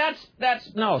 See,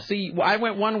 no. See, I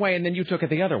went one way and then you took it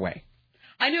the other way.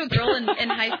 I knew a girl in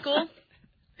high school.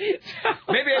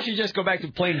 Maybe I should just go back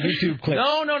to playing YouTube clips.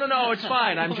 No, it's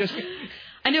fine. I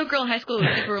knew a girl in high school who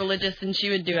was super religious, and she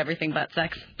would do everything but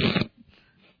sex.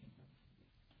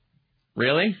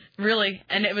 Really? Really,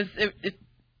 and it was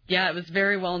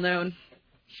very well known.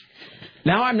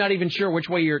 Now I'm not even sure which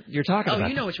way you're talking about. Oh,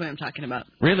 you know which way I'm talking about.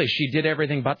 Really? She did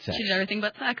everything but sex? She did everything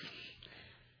but sex.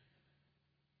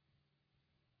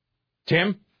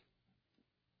 Tim?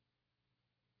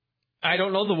 I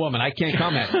don't know the woman. I can't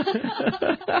comment.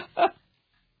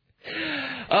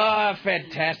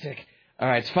 Fantastic. All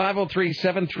right, it's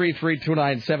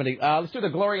 503-733-2970. Let's do the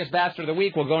Glorious Bastard of the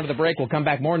Week. We'll go into the break. We'll come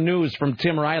back. More news from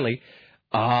Tim Riley.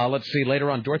 Let's see. Later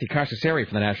on, Dorothy Carcasseri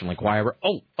from the National Enquirer.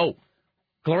 Oh.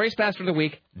 Glorious Bastard of the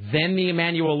Week, then the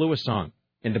Emmanuel Lewis song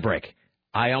in the break.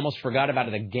 I almost forgot about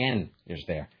it again just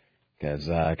there because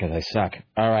I suck.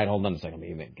 All right, hold on a second.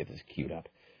 Let me get this queued up.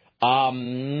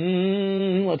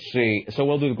 Let's see. So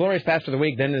we'll do the Glorious Bastard of the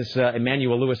Week, then this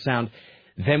Emmanuel Lewis sound.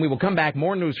 Then we will come back.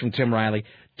 More news from Tim Riley.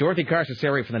 Dorothy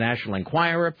Carcasseri from the National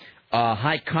Enquirer.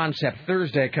 High Concept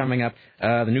Thursday coming up.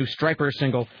 The new Striper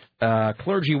single.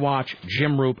 Clergy Watch,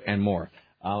 Jim Roop, and more.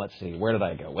 Let's see. Where did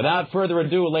I go? Without further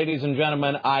ado, ladies and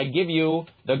gentlemen, I give you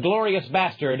the Glorious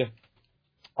Bastard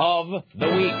of the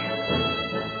Week.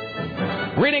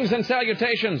 Greetings and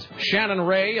salutations. Shannon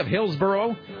Ray of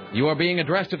Hillsborough. You are being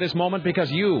addressed at this moment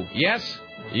because you, yes,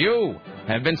 you,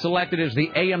 have been selected as the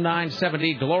AM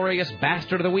 970 Glorious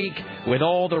Bastard of the Week with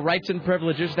all the rights and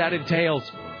privileges that entails.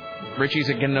 Richie's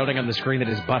again noting on the screen that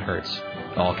his butt hurts.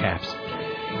 All caps.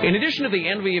 In addition to the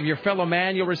envy of your fellow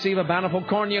man, you'll receive a bountiful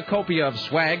cornucopia of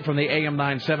swag from the AM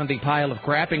 970 pile of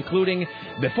crap, including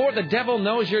Before the Devil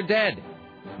Knows You're Dead,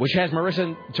 which has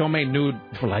Marissa Tomei nude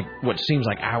for like what seems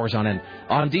like hours on end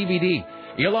on DVD.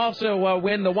 You'll also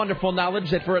win the wonderful knowledge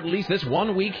that for at least this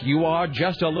 1 week, you are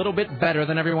just a little bit better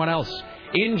than everyone else.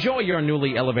 Enjoy your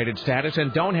newly elevated status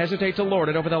and don't hesitate to lord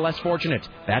it over the less fortunate.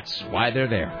 That's why they're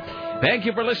there. Thank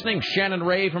you for listening. Shannon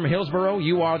Ray from Hillsborough.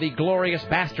 You are the Glorious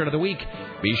Bastard of the Week.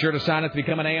 Be sure to sign up to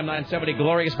become an AM 970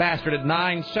 Glorious Bastard at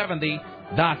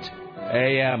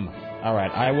 970.am. All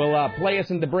right, I will play us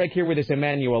in the break here with this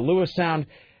Emmanuel Lewis sound,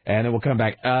 and then we'll come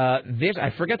back. I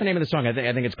forget the name of the song. I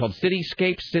think it's called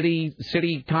Cityscape,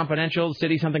 City Confidential,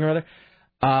 City something or other.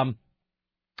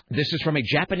 This is from a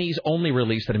Japanese-only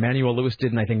release that Emmanuel Lewis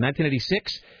did in, I think,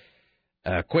 1986.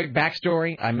 Quick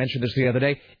backstory. I mentioned this the other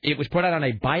day. It was put out on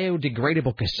a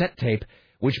biodegradable cassette tape,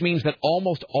 which means that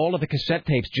almost all of the cassette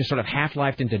tapes just sort of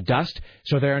half-lifed into dust,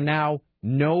 so there are now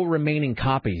no remaining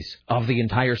copies of the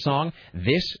entire song.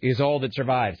 This is all that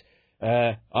survives.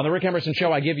 On the Rick Emerson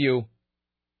Show, I give you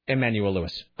Emmanuel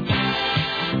Lewis.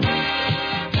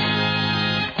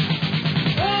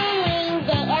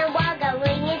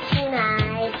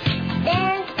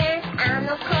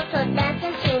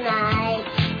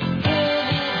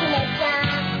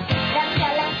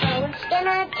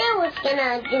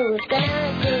 Gonna do.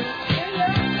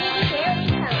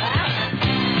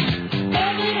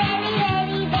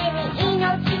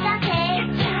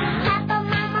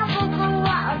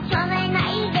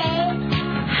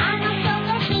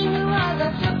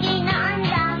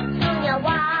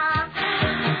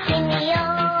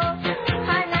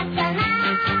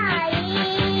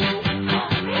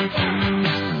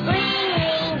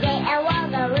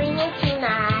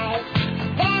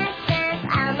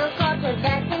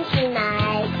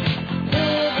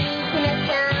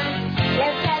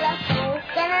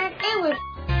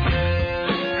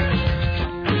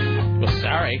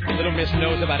 Little Miss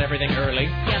knows about everything early.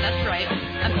 Yeah, that's right.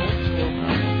 I'm old school.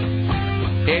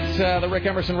 It's the Rick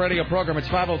Emerson radio program. It's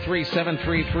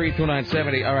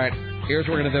 503-733-2970. All right, here's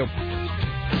what we're going to do.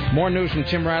 More news from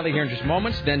Tim Riley here in just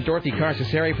moments. Then Dorothy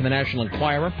Carcasseri from the National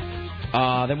Enquirer.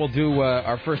 Then we'll do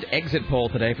our first exit poll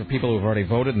today for people who have already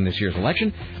voted in this year's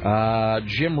election.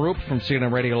 Jim Roop from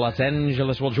CNN Radio Los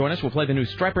Angeles will join us. We'll play the new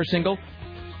Striper single.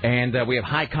 And we have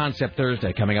High Concept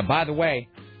Thursday coming up. By the way,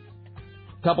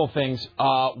 couple things.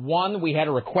 One, we had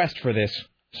a request for this,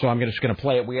 so I'm just going to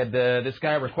play it. We had this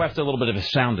guy request a little bit of a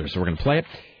sounder, so we're going to play it.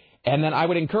 And then I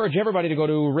would encourage everybody to go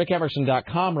to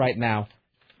rickemerson.com right now.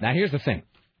 Now, here's the thing.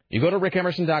 You go to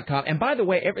rickemerson.com. And by the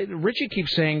way, Richie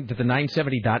keeps saying that the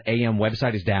 970.am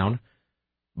website is down.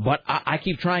 But I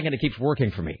keep trying and it keeps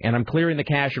working for me. And I'm clearing the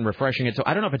cache and refreshing it. So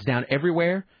I don't know if it's down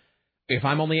everywhere, if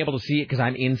I'm only able to see it because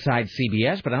I'm inside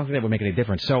CBS, but I don't think that would make any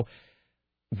difference. So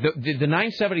the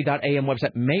 970.am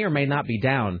website may or may not be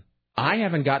down. I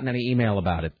haven't gotten any email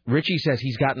about it. Richie says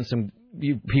he's gotten some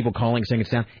people calling saying it's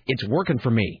down. It's working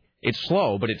for me. It's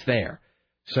slow, but it's there.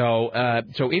 So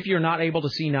if you're not able to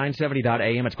see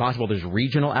 970.am, it's possible there's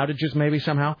regional outages maybe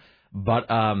somehow.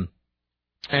 But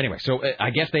anyway, so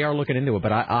I guess they are looking into it,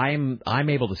 but I'm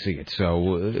able to see it.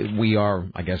 So we are,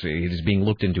 I guess it is being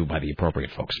looked into by the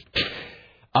appropriate folks.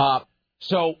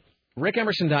 So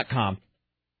rickemerson.com,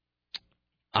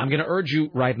 I'm going to urge you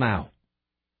right now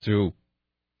to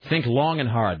think long and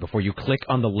hard before you click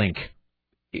on the link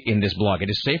in this blog. It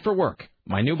is safe for work.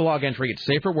 My new blog entry, it's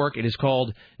safe for work. It is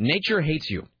called Nature Hates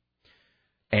You.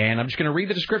 And I'm just going to read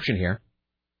the description here.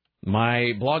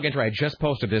 My blog entry, I just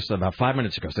posted this about 5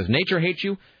 minutes ago. It says, Nature hates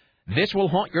you. This will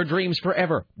haunt your dreams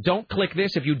forever. Don't click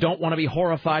this if you don't want to be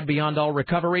horrified beyond all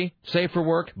recovery. Safe for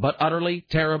work, but utterly,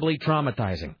 terribly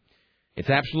traumatizing. It's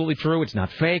absolutely true. It's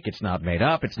not fake. It's not made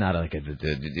up. It's not like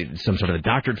some sort of a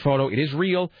doctored photo. It is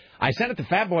real. I sent it to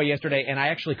Fat Boy yesterday, and I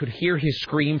actually could hear his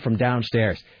scream from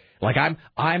downstairs. Like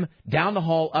I'm down the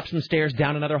hall, up some stairs,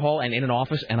 down another hall, and in an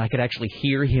office, and I could actually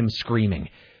hear him screaming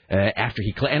after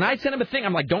he clicked. And I sent him a thing.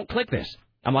 I'm like, don't click this.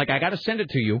 I'm like, I got to send it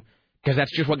to you because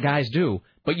that's just what guys do.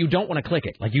 But you don't want to click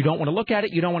it. Like, you don't want to look at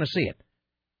it. You don't want to see it.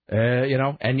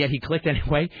 And yet he clicked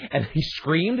anyway, and he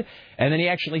screamed, and then he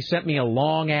actually sent me a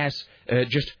long-ass,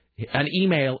 just an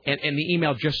email, and the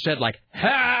email just said, like,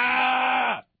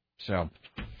 ha! So,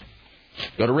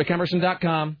 go to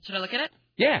rickemerson.com. Should I look at it?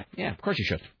 Yeah, of course you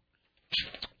should.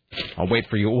 I'll wait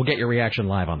for you. We'll get your reaction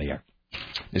live on the air.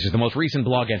 This is the most recent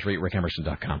blog entry at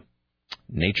rickemerson.com.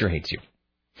 Nature hates you.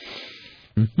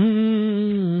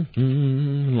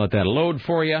 Let that load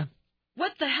for you.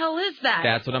 What the hell is that?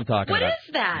 That's what I'm talking about. What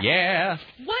is that? Yeah.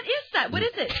 What is that? What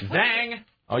is it? Zang.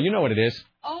 Oh, you know what it is.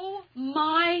 Oh,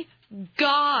 my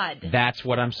God. That's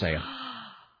what I'm saying.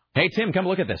 Hey, Tim, come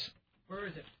look at this. Where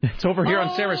is it? It's over here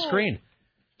on Sarah's screen.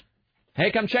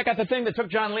 Hey, come check out the thing that took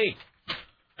John Lee.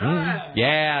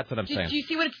 Yeah, that's what I'm saying. Do you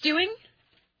see what it's doing?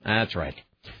 That's right.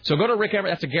 So go to Rick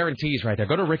Emerson. That's a guarantees right there.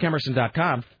 Go to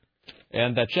rickemerson.com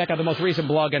and check out the most recent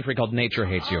blog entry called Nature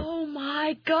Hates You. Oh,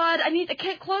 my God. I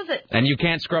can't close it. And you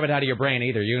can't scrub it out of your brain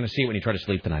either. You're going to see it when you try to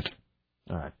sleep tonight.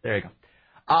 All right. There you go.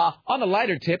 On the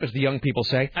lighter tip, as the young people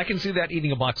say. I can see that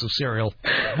eating a box of cereal.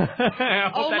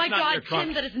 Oh, my God,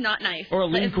 Tim, that is not nice. Or a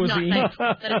lean cuisine.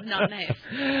 That is not nice.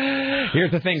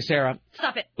 Here's the thing, Sarah.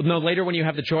 Stop it. No, later when you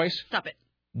have the choice. Stop it.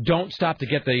 Don't stop to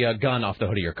get the gun off the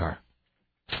hood of your car.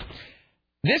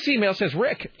 This email says,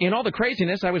 Rick, in all the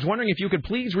craziness, I was wondering if you could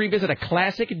please revisit a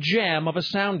classic gem of a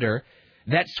sounder,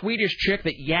 that Swedish chick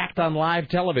that yacked on live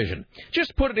television.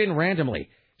 Just put it in randomly.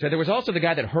 So there was also the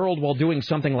guy that hurled while doing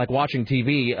something like watching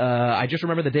TV. I just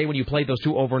remember the day when you played those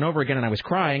two over and over again, and I was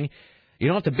crying. You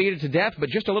don't have to beat it to death, but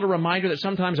just a little reminder that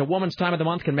sometimes a woman's time of the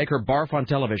month can make her barf on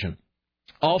television.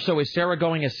 Also, is Sarah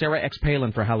going as Sarah X.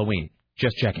 Palin for Halloween?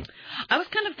 Just checking. I was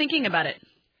kind of thinking about it.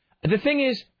 The thing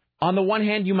is, on the one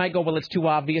hand, you might go, well, it's too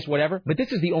obvious, whatever, but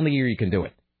this is the only year you can do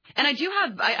it. And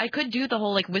I could do the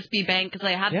whole, like, wispy bang, because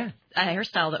I have a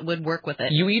hairstyle that would work with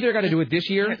it. You either got to do it this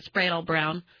year. Spray it all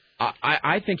brown.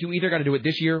 I think you either got to do it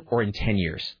this year or in 10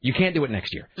 years. You can't do it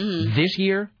next year. Mm-hmm. This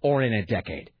year or in a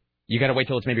decade. You got to wait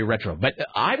till it's maybe retro. But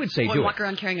I would say do it. Walk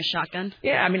around carrying a shotgun?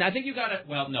 Yeah, I mean, I think you got to...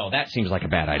 Well, no, that seems like a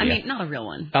bad idea. I mean, not a real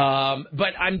one.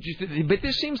 But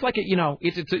this seems like,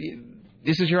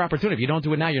 this is your opportunity. If you don't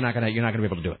do it now, you're not gonna be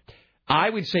able to do it. I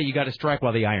would say you got to strike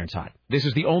while the iron's hot. This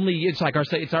is the only... It's like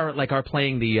our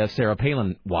playing the Sarah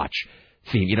Palin watch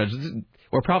theme.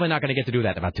 We're probably not going to get to do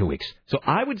that in about 2 weeks. So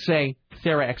I would say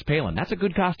Sarah X. Palin. That's a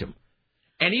good costume.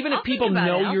 And even if people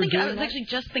know you're doing I was actually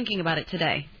just thinking about it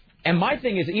today. And my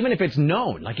thing is, even if it's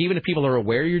known, like even if people are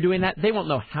aware you're doing that, they won't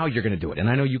know how you're going to do it. And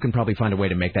I know you can probably find a way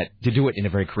to do it in a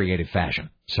very creative fashion.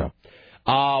 So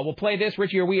we'll play this.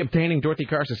 Richie, are we obtaining Dorothy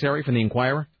Carcassari from the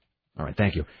Inquirer? All right,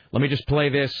 thank you. Let me just play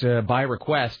this by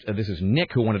request. This is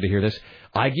Nick who wanted to hear this.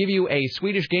 I give you a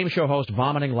Swedish game show host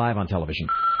vomiting live on television.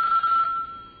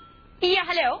 Ja,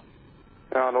 hallå?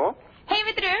 Ja, hallå? Hej,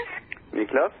 vet du?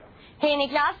 Niklas? Hej,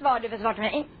 Niklas. Vad har du för svar till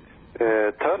mig?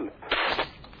 Tölp.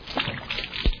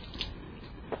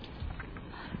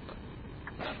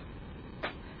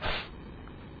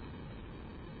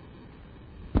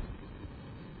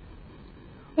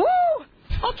 Woo!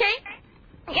 Okay.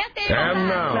 And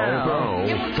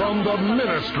now, from the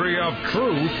Ministry of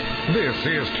Truth, this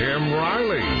is Tim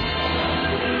Riley.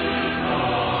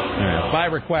 All By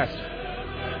request.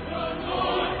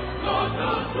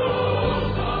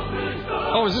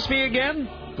 Oh, is this me again?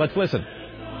 Let's listen.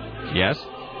 Yes?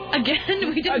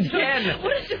 Again? We didn't. Again.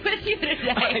 What is with you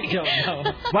today? I don't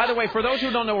know. By the way, for those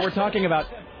who don't know what we're talking about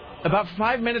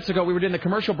 5 minutes ago, we were doing the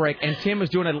commercial break, and Tim was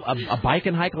doing a bike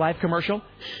and hike live commercial.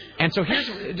 And so here's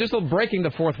just a little breaking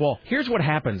the fourth wall. Here's what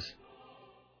happens.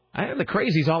 The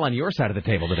crazy's all on your side of the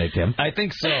table today, Tim. I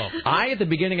think so. At the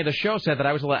beginning of the show, said that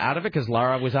I was a little out of it because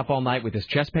Lara was up all night with this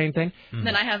chest pain thing.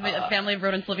 Then I have a family of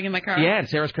rodents living in my car. Yeah, and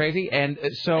Sarah's crazy. And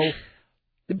so,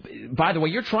 by the way,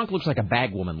 your trunk looks like a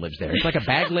bag woman lives there. It's like a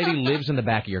bag lady lives in the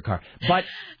back of your car. But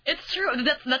it's true.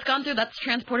 That's gone through. That's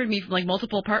transported me from like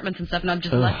multiple apartments and stuff, and I've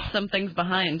just left some things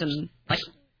behind. And like.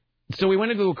 So we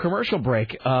went into a commercial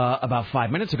break about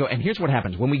 5 minutes ago, and here's what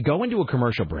happens. When we go into a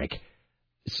commercial break,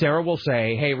 Sarah will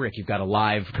say, hey, Rick, you've got a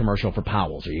live commercial for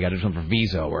Powell's, or you got to do something for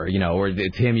Viso, or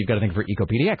Tim, you've got to think for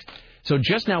EcoPDX. So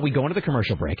just now we go into the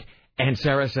commercial break, and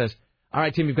Sarah says, all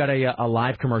right, Tim, you've got a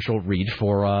live commercial read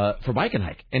for Bike and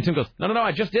Hike. And Tim goes, no,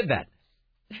 I just did that,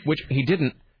 which he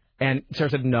didn't. And Sarah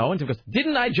said, no. And Tim goes,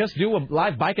 didn't I just do a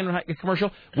live Bike and Hike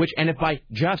commercial? And if by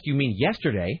just you mean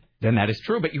yesterday, then that is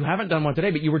true, but you haven't done one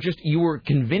today, but you were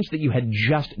convinced that you had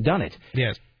just done it.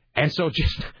 Yes. And so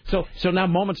so now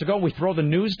moments ago we throw the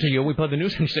news to you. We play the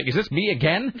news and you say, is this me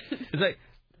again? It's like,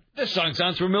 this song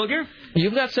sounds familiar.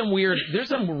 You've got there's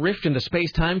some rift in the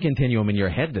space-time continuum in your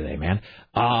head today, man.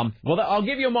 Well, I'll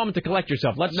give you a moment to collect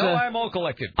yourself. I'm all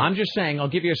collected. I'm just saying, I'll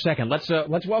give you a second. Let's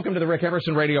welcome to the Rick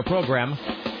Emerson radio program.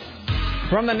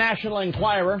 From the National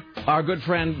Enquirer, our good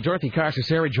friend Dorothy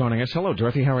Carcasseri joining us. Hello,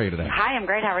 Dorothy. How are you today? Hi, I'm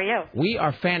great. How are you? We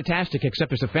are fantastic,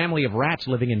 except there's a family of rats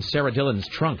living in Sarah Dillon's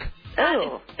trunk.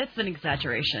 Oh, it's an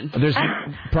exaggeration. There's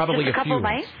probably just a couple few.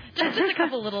 Mice? Just a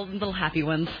couple little happy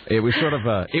ones. It was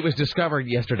it was discovered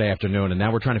yesterday afternoon, and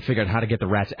now we're trying to figure out how to get the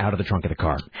rats out of the trunk of the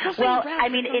car. Well, I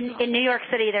mean, in New York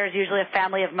City, there's usually a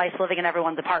family of mice living in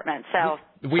everyone's apartment, so...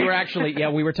 We were actually,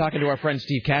 we were talking to our friend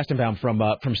Steve Kastenbaum from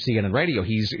CNN Radio.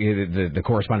 He's the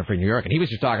correspondent for New York, and he was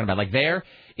just talking about, like,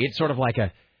 it's sort of like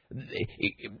a...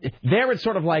 it's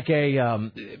sort of like a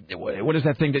what is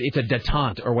that thing that it's a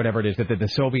detente or whatever it is that the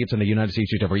Soviets and the United States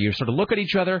used to, where you sort of look at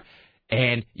each other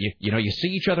and you see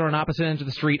each other on opposite ends of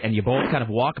the street and you both kind of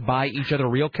walk by each other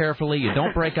real carefully. You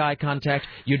don't break eye contact.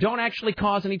 You don't actually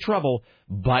cause any trouble,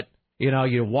 but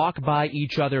you walk by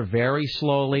each other very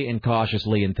slowly and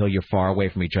cautiously until you're far away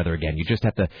from each other again. You just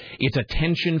have to. It's a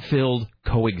tension-filled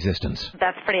coexistence.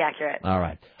 That's pretty accurate. All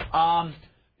right.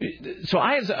 So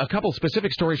I have a couple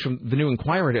specific stories from the New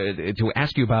Enquirer to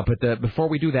ask you about, but before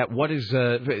we do that, what is,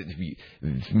 from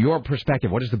your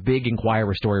perspective, what is the big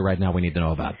Enquirer story right now we need to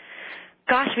know about?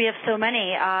 Gosh, we have so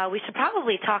many. We should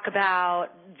probably talk about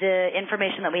the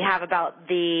information that we have about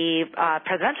the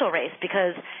presidential race,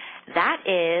 because that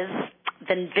is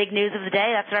the big news of the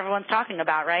day. That's what everyone's talking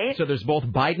about, right? So there's both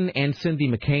Biden and Cindy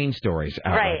McCain stories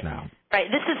out right now. Right.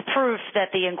 This is proof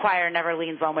that the Enquirer never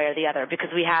leans one way or the other, because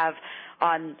we have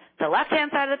on the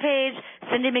left-hand side of the page,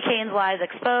 Cindy McCain's lies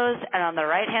exposed, and on the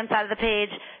right-hand side of the page,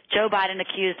 Joe Biden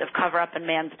accused of cover-up in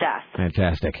man's death.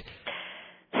 Fantastic.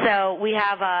 So we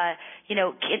have,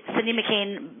 Cindy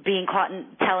McCain being caught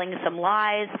telling some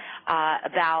lies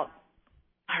about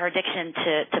her addiction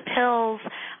to pills.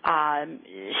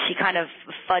 She kind of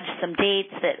fudged some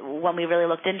dates that when we really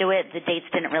looked into it, the dates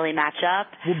didn't really match up.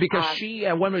 Well, because she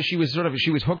was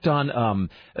hooked on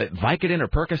Vicodin or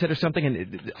Percocet or something,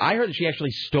 and I heard that she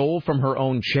actually stole from her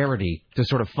own charity to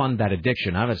sort of fund that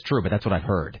addiction. Now that's true, but that's what I've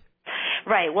heard.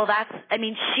 Right. Well,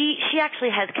 she actually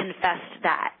has confessed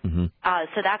that. Mm-hmm.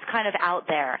 So that's kind of out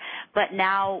there. But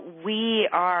now we're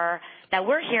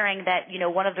hearing that,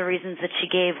 one of the reasons that she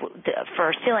gave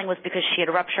for stealing was because she had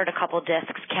ruptured a couple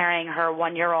discs carrying her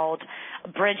 1-year-old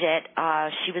Bridget.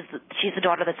 She's the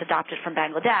daughter that's adopted from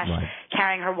Bangladesh, right.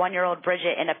 Carrying her 1-year-old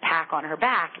Bridget in a pack on her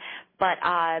back. But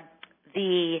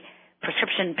the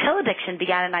prescription pill addiction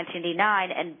began in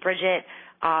 1989, and Bridget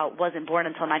wasn't born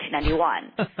until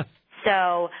 1991.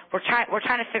 So we're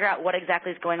trying to figure out what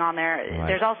exactly is going on there. Right.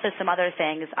 There's also some other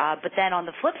things. But then on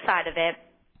the flip side of it,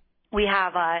 we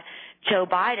have Joe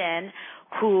Biden,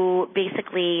 who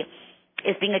basically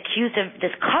is being accused of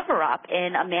this cover-up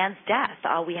in a man's death.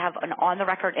 We have an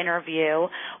on-the-record interview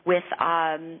with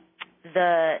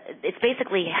it's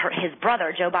basically his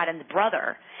brother, Joe Biden's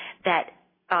brother, that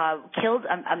killed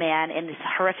a man in this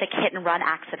horrific hit-and-run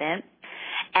accident.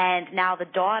 And now the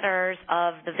daughters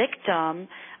of the victim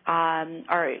are,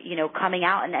 coming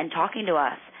out and talking to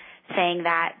us, saying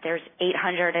that there's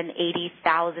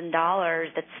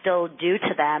 $880,000 that's still due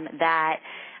to them that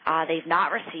they've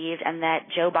not received, and that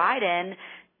Joe Biden,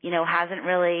 hasn't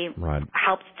really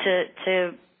helped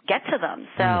to get to them.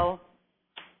 So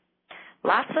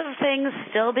lots of things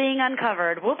still being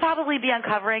uncovered. We'll probably be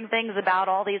uncovering things about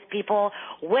all these people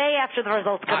way after the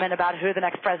results come in about who the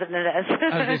next president is. I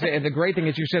was going to say, and the great thing,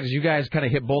 as you said, is you guys kind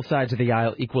of hit both sides of the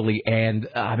aisle equally. And,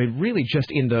 I mean, really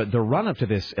just in the run-up to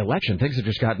this election, things have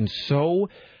just gotten so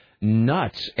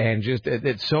nuts and just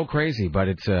it's so crazy. But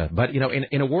it's but, you know,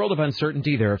 in a world of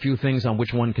uncertainty, there are a few things on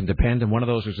which one can depend. And one of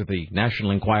those is that the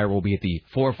National Enquirer will be at the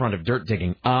forefront of dirt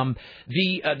digging.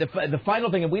 The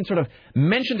final thing, and we sort of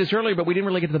mentioned this earlier, but we didn't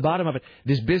really get to the bottom of it,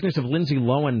 this business of Lindsay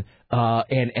Lohan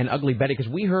and Ugly Betty,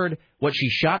 because we heard she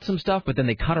shot some stuff, but then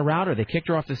they cut her out or they kicked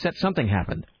her off the set. Something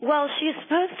happened. Well, she's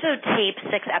supposed to tape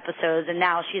 6 episodes, and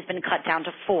now she's been cut down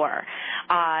to 4.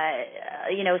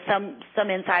 You know, some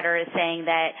insider is saying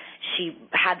that she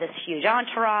had this huge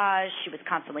entourage. She was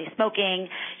constantly smoking.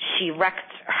 She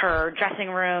wrecked her dressing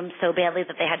room so badly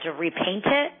that they had to repaint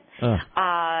it.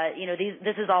 You know,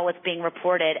 this is all what's being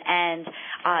reported, and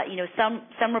you know,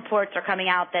 some reports are coming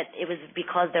out that it was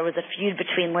because there was a feud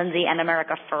between Lindsay and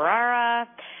America Ferrara.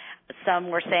 Some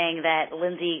were saying that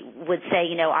Lindsay would say,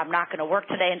 you know, I'm not going to work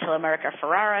today until America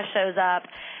Ferrara shows up.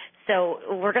 So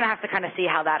we're going to have to kind of see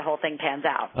how that whole thing pans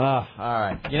out. All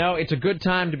right. You know, it's a good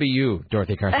time to be you,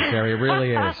 Dorothy Carcasseri. It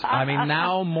really is. I mean,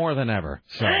 now more than ever.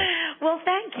 So. Well,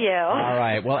 thank you. All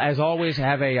right. Well, as always,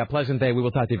 have a pleasant day. We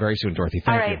will talk to you very soon, Dorothy.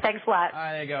 Thank you. All right. Thanks a lot.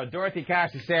 There you go. Dorothy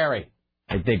Carcasseri.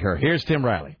 I dig her. Here's Tim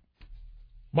Riley.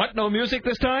 What? No music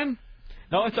this time?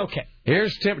 No, it's okay.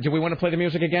 Here's Tim. Do we want to play the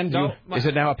music again? No. Is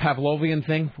it now a Pavlovian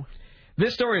thing?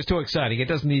 This story is too exciting. It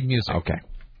doesn't need music. Okay.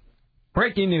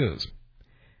 Breaking news.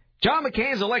 John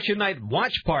McCain's election night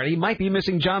watch party might be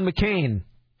missing John McCain.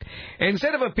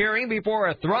 Instead of appearing before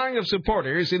a throng of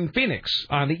supporters in Phoenix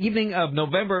on the evening of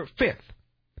November 5th,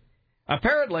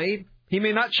 apparently he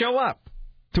may not show up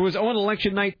to his own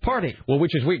election night party. Well,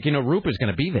 which is weird. You know, Roop is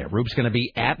going to be there. Roop's going to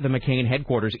be at the McCain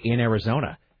headquarters in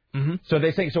Arizona. Mm-hmm. So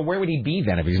they think, so where would he be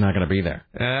then if he's not going to be there?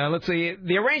 Let's see.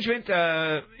 The arrangement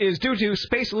is due to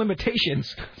space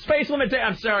limitations.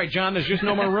 I'm sorry, John. There's just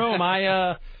no more room.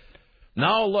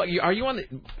 No, look. Are you on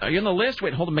the list?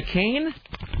 Wait, hold on. McCain?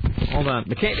 Hold on.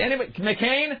 McCain? Anybody?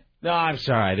 McCain? No, I'm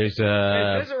sorry. There's It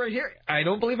says it right here. I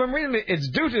don't believe I'm reading it. It's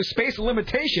due to space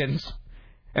limitations,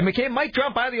 and McCain might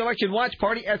drop by the election watch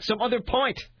party at some other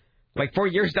point. Like 4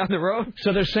 years down the road?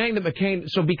 So they're saying that McCain,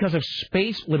 so because of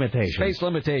space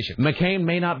limitations. McCain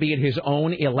may not be at his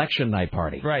own election night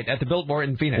party. Right, at the Biltmore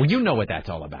in Phoenix. Well, you know what that's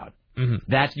all about.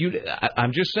 Mm-hmm.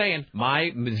 I'm just saying,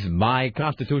 my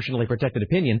constitutionally protected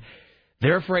opinion,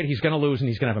 they're afraid he's going to lose and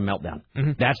he's going to have a meltdown.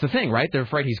 Mm-hmm. That's the thing, right? They're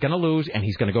afraid he's going to lose and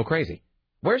he's going to go crazy.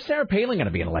 Where's Sarah Palin going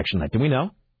to be on election night? Do we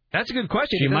know? That's a good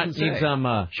question. She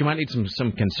might need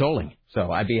some consoling,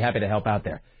 so I'd be happy to help out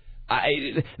there.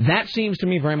 That seems to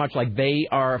me very much like they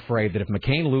are afraid that if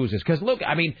McCain loses, because look,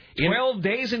 I mean, 12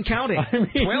 days and counting.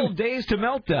 12 days to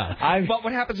meltdown. But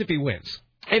what happens if he wins?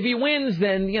 If he wins,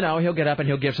 then, you know, he'll get up and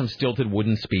he'll give some stilted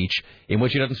wooden speech in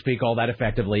which he doesn't speak all that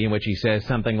effectively, in which he says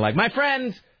something like, my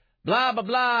friends, blah, blah,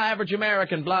 blah, average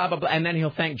American, blah, blah, blah, and then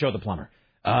he'll thank Joe the plumber.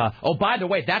 By the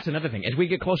way, that's another thing. As we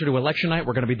get closer to election night,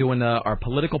 we're going to be doing our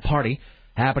political party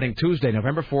happening Tuesday,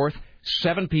 November 4th,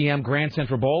 7 p.m. Grand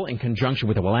Central Bowl in conjunction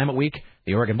with the Willamette Week,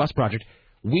 the Oregon Bus Project.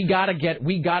 We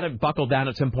gotta buckle down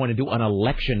at some point and do an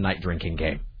election night drinking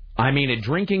game. I mean, a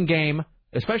drinking game,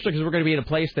 especially because we're going to be in a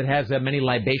place that has many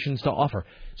libations to offer.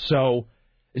 So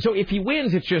if he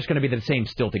wins, it's just going to be the same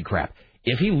stilted crap.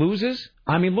 If he loses,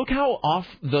 I mean, look how off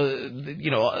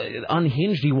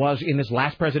unhinged he was in this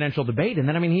last presidential debate. And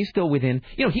then, I mean, he's still within,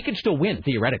 he could still win,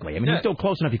 theoretically. I mean, he's still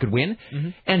close enough he could win. Mm-hmm.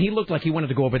 And he looked like he wanted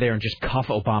to go over there and just cuff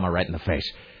Obama right in the face.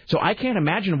 So I can't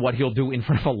imagine what he'll do in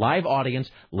front of a live audience,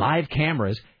 live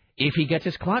cameras, if he gets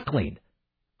his clock cleaned.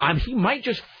 He might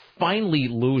just finally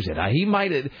lose it.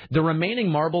 The remaining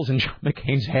marbles in John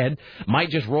McCain's head might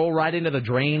just roll right into the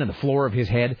drain in the floor of his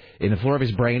head, in the floor of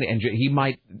his brain, and he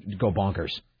might go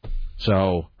bonkers.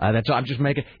 So that's all I'm just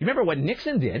making. You remember what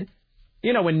Nixon did?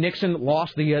 When Nixon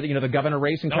lost the governor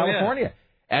race in California,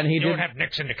 yeah. And he don't have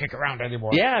Nixon to kick around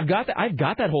anymore. Yeah, I've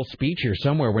got that whole speech here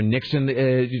somewhere where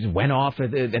Nixon went off at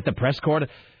the press corps,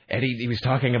 and he was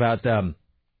talking about and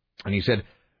he said,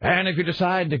 and if you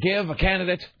decide to give a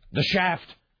candidate the shaft,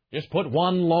 just put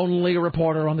one lonely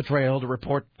reporter on the trail to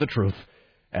report the truth.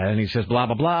 And he says, blah,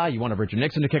 blah, blah, you want Richard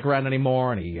Nixon to kick around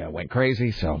anymore? And he went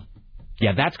crazy. So,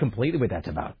 yeah, that's completely what that's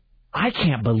about. I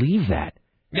can't believe that.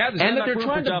 Yeah, and that they're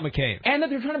trying to John McCain. And that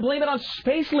they're trying to blame it on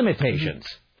space limitations.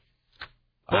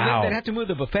 Mm-hmm. Well, they'd have to move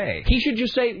the buffet. He should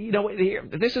just say,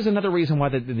 this is another reason why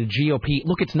the GOP,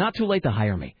 look, it's not too late to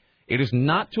hire me. It is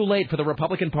not too late for the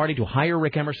Republican Party to hire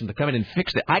Rick Emerson to come in and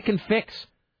fix it. I can fix.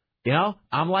 You know,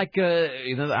 I'm like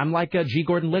G.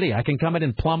 Gordon Liddy. I can come in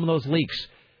and plumb those leaks.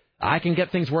 I can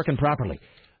get things working properly.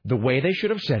 The way they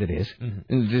should have said it is,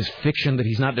 this fiction that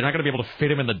they're not going to be able to fit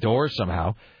him in the door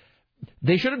somehow.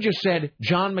 They should have just said,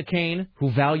 John McCain,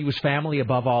 who values family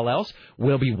above all else,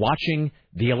 will be watching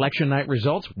the election night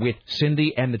results with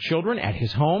Cindy and the children at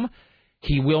his home.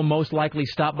 He will most likely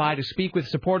stop by to speak with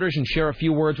supporters and share a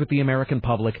few words with the American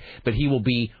public, but he will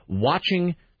be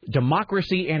watching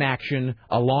democracy in action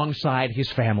alongside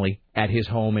his family at his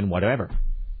home and whatever.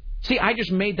 See, I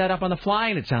just made that up on the fly,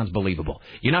 and it sounds believable.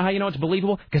 You know how you know it's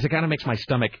believable? Because it kind of makes my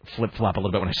stomach flip-flop a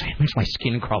little bit when I say it. It makes my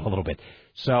skin crawl a little bit.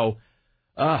 So,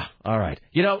 all right.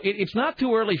 You know, it's not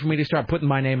too early for me to start putting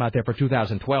my name out there for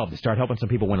 2012 to start helping some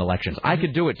people win elections. I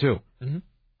could do it, too.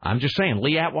 I'm just saying,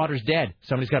 Lee Atwater's dead.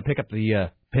 Somebody's got to pick up the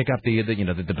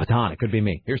baton. It could be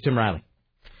me. Here's Tim Riley.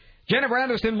 Jennifer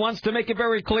Aniston wants to make it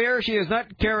very clear she is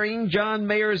not carrying John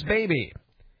Mayer's baby.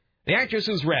 The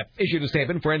actress's rep issued a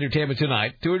statement for Entertainment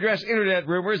Tonight to address Internet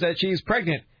rumors that she's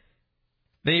pregnant.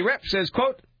 The rep says,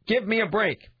 quote, "Give me a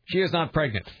break. She is not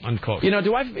pregnant," unquote. You know,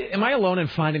 am I alone in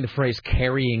finding the phrase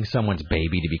carrying someone's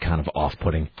baby to be kind of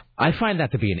off-putting? I find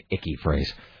that to be an icky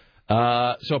phrase.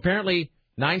 So apparently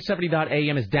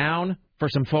 970.am is down for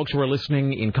some folks who are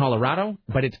listening in Colorado,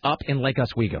 but it's up in Lake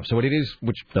Oswego. So it is,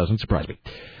 which doesn't surprise me.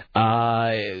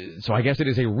 So I guess it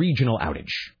is a regional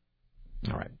outage.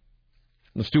 All right.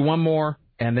 Let's do one more,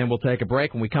 and then we'll take a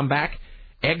break. When we come back,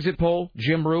 exit poll,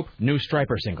 Jim Roop, new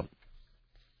Striper single.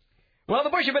 Well, the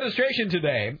Bush administration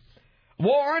today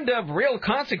warned of real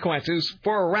consequences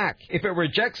for Iraq if it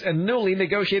rejects a newly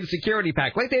negotiated security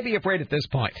pact. Like they'd be afraid at this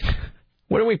point.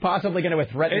 What are we possibly going to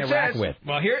threaten Iraq with?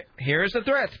 Well, here's the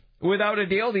threat. Without a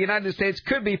deal, the United States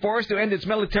could be forced to end its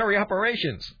military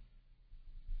operations.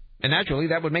 And naturally,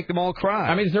 that would make them all cry.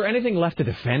 I mean, is there anything left to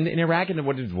defend in Iraq? And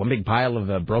what is one big pile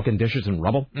of broken dishes and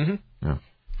rubble? Oh.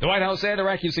 The White House said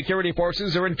Iraqi security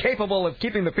forces are incapable of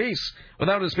keeping the peace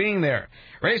without us being there,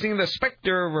 raising the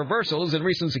specter of reversals in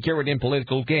recent security and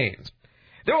political gains.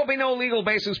 There will be no legal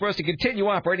basis for us to continue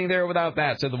operating there without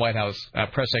that, said the White House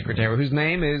press secretary, whose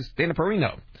name is Dana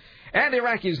Perino. And the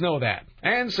Iraqis know that.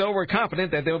 And so we're confident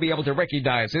that they'll be able to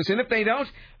recognize this. And if they don't,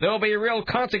 there will be real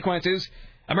consequences.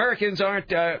 Americans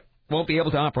won't be able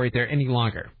to operate there any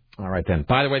longer. All right, then.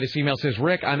 By the way, this email says,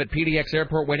 Rick, I'm at PDX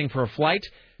Airport waiting for a flight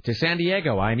to San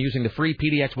Diego. I am using the free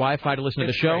PDX Wi-Fi to listen to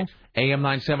the show. Great. AM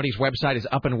 970's website is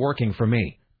up and working for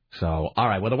me. So, all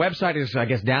right. Well, the website is, I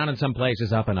guess, down in some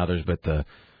places, up in others, but...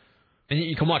 And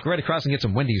you can walk right across and get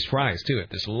some Wendy's fries, too, at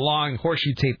this long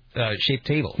horseshoe-shaped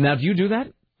table. Now, do you do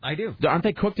that? I do. Aren't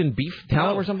they cooked in beef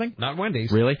tallow or something? Not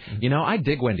Wendy's. Really? You know, I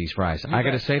dig Wendy's fries. I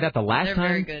got to say that the last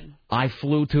time I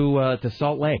flew to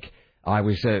Salt Lake, I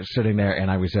was sitting there and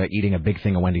I was eating a big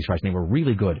thing of Wendy's fries, and they were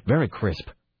really good, very crisp.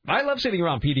 I love sitting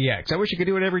around PDX. I wish you could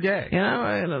do it every day. You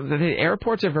know, the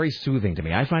airports are very soothing to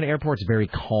me. I find airports very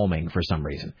calming for some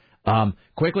reason.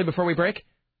 Quickly before we break,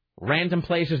 random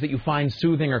places that you find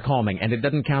soothing or calming, and it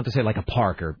doesn't count to say like a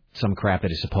park or some crap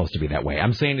that is supposed to be that way.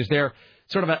 I'm saying, is there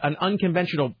sort of an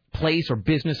unconventional place or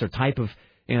business or type of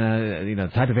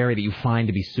area that you find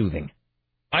to be soothing?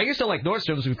 I used to like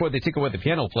Nordstrom's before they took away the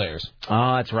piano players.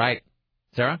 Oh, that's right.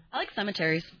 Sarah? I like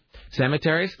cemeteries.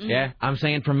 Cemeteries? Mm-hmm. Yeah. I'm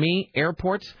saying for me,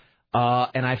 airports,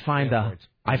 and I find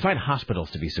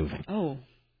hospitals to be soothing. Oh.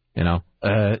 You know,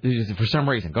 for some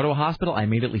reason, go to a hospital, I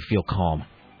immediately feel calm.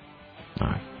 All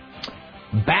right.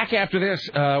 Back after this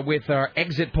with our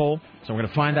exit poll. So we're going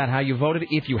to find out how you voted,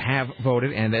 if you have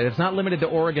voted. And it's not limited to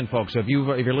Oregon, folks. So if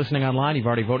you're listening online, you've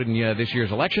already voted in this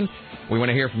year's election. We want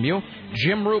to hear from you.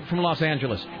 Jim Roop from Los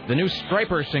Angeles. The new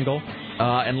Striper single.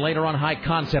 And later on, High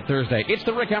Concept Thursday. It's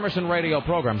the Rick Emerson radio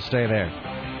program. Stay there.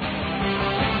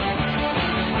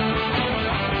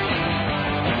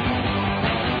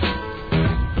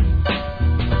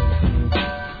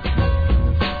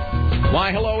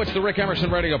 Why, hello, it's the Rick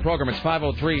Emerson radio program. It's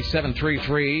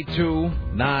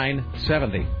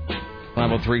 503-733-2970.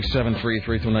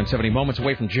 503-733-2970. Moments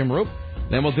away from Jim Roop.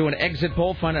 Then we'll do an exit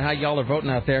poll, find out how y'all are voting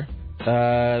out there.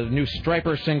 New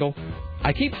Striper single.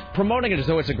 I keep promoting it as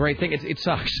though it's a great thing. It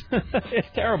sucks. It's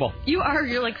terrible.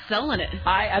 You're like selling it.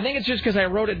 I think it's just because I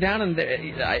wrote it down and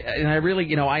I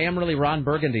really, I am really Ron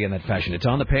Burgundy in that fashion. It's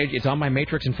on the page. It's on my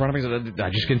matrix in front of me. So I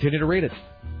just continue to read it.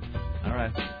 All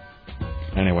right.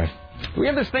 Anyway. We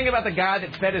have this thing about the guy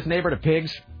that fed his neighbor to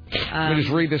pigs. Let me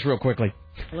just read this real quickly.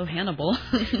 Hello, Hannibal.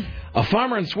 A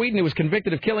farmer in Sweden who was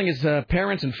convicted of killing his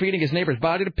parents and feeding his neighbor's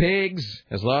body to pigs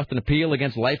has lost an appeal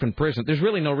against life in prison. There's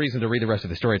really no reason to read the rest of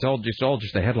the story. It's all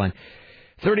just a headline.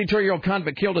 32-year-old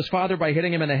convict killed his father by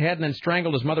hitting him in the head and then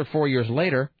strangled his mother 4 years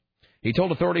later. He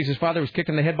told authorities his father was kicked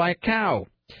in the head by a cow.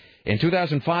 In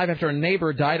 2005, after a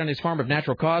neighbor died on his farm of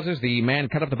natural causes, the man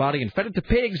cut up the body and fed it to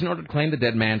pigs in order to claim the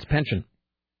dead man's pension.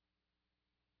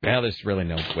 Well, there's really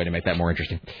no way to make that more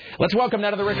interesting. Let's welcome now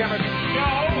to the Rick Emerson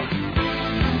Show,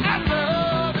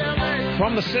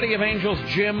 from the City of Angels,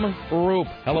 Jim Roop.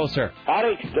 Hello, sir.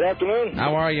 Howdy. Good afternoon.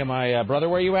 How are you, my brother?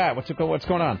 Where are you at? What's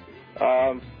going on?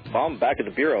 I'm back at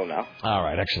the bureau now. All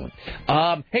right, excellent.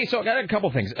 Hey, so I got a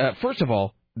couple things. First of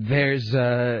all, there's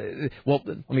well,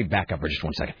 let me back up for just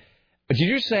one second. Did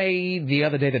you say the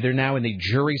other day that they're now in the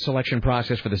jury selection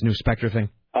process for this new Spectre thing?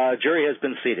 Jury has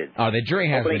been seated. Oh, the jury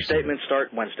has Opening been seated. statements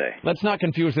start Wednesday. Let's not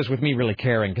confuse this with me really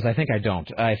caring, because I think I don't.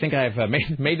 I think I've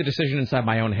made the decision inside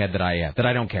my own head that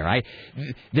I don't care.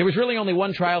 There was really only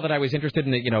one trial that I was interested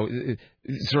in,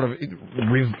 sort of,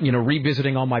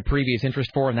 revisiting all my previous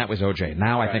interest for, and that was O.J.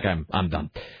 Now I think I'm done.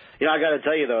 You know, I got to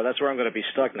tell you though, that's where I'm going to be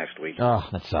stuck next week. Oh,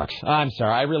 that sucks. I'm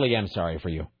sorry. I really am sorry for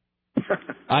you.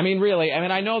 I mean, really.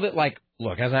 I know that,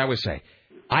 look, as I always say,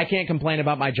 I can't complain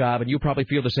about my job, and you probably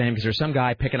feel the same because there's some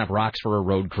guy picking up rocks for a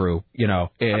road crew. I'm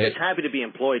just happy to be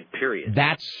employed, period.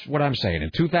 That's what I'm saying.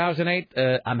 In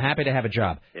 2008, I'm happy to have a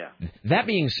job. Yeah. That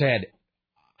being said,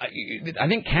 I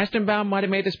think Kastenbaum might have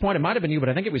made this point. It might have been you, but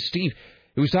I think it was Steve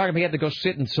who was talking about he had to go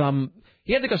sit in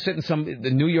some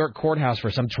the New York courthouse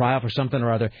for some trial for something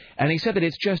or other. And he said that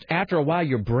it's just, after a while,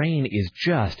 your brain is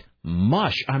just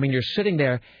mush. I mean, you're sitting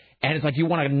there, and it's like you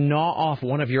want to gnaw off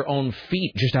one of your own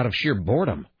feet just out of sheer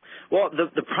boredom. Well,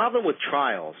 the problem with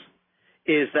trials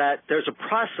is that there's a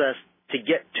process to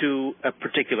get to a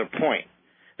particular point.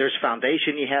 There's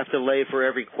foundation you have to lay for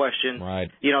every question.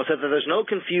 Right. So that there's no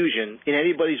confusion in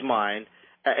anybody's mind,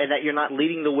 and that you're not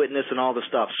leading the witness and all the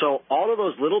stuff. So all of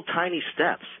those little tiny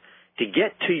steps to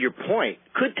get to your point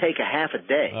could take a half a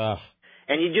day.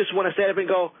 And you just want to stand up and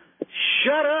go,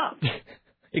 shut up.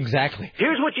 Exactly.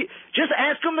 Here's what just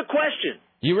ask them the question.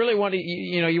 You really want to,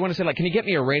 you want to say, can you get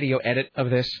me a radio edit of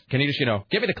this? Can you just,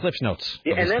 give me the Cliff's Notes?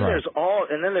 Yeah, and then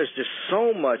there's just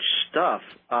so much stuff,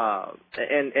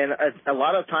 and a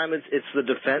lot of time it's the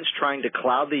defense trying to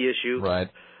cloud the issue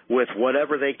with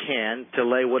whatever they can to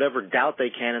lay whatever doubt they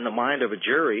can in the mind of a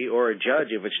jury or a judge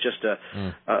if it's just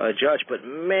a judge. But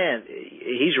man,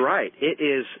 he's right. It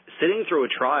is sitting through a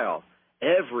trial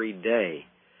every day.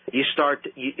 You start,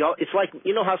 it's like,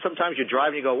 how sometimes you drive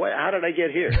and you go, wait, how did I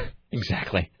get here?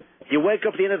 Exactly. You wake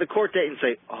up at the end of the court date and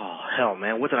say, oh, hell,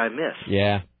 man, what did I miss?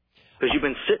 Yeah. Because you've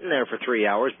been sitting there for 3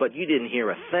 hours, but you didn't hear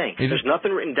a thing. There's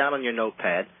nothing written down on your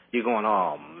notepad. You're going,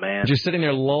 oh, man. Just sitting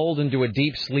there lulled into a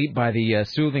deep sleep by the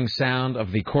soothing sound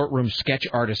of the courtroom sketch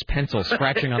artist's pencil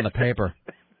scratching on the paper.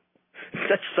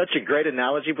 That's such a great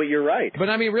analogy, but you're right. But,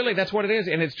 I mean, really, that's what it is,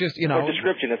 and it's just, A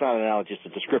description. It's not an analogy, it's a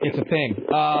description. It's a thing.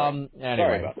 Anyway.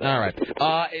 Sorry about that. All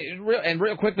right. And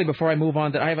real quickly before I move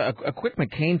on, I have a quick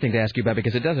McCain thing to ask you about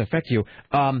because it does affect you.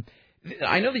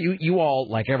 I know that you all,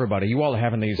 like everybody, you all are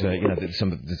having these,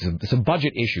 some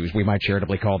budget issues, we might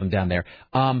charitably call them down there.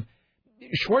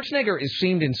 Schwarzenegger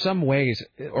seemed in some ways,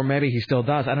 or maybe he still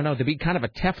does, I don't know, to be kind of a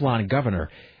Teflon governor,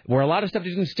 where a lot of stuff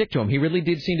didn't stick to him. He really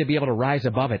did seem to be able to rise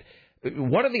above it.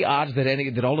 What are the odds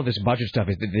that all of this budget stuff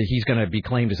is that he's going to be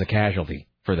claimed as a casualty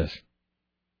for this?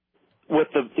 With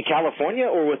the California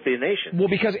or with the nation? Well,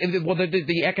 because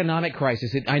the economic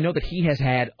crisis, I know that he has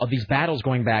had these battles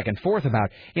going back and forth about,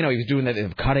 he was doing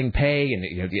that, cutting pay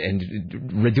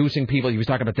and reducing people. He was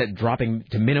talking about that dropping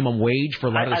to minimum wage for a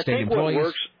lot of the state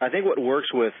employees. I think what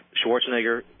works with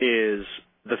Schwarzenegger is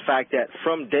the fact that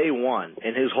from day one,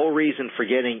 and his whole reason for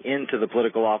getting into the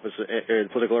political office or the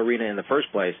political arena in the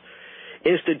first place,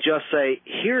 is to just say,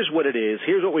 here's what it is,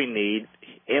 here's what we need,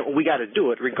 and we got to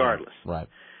do it regardless. Right.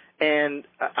 And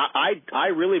I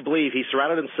really believe he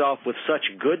surrounded himself with such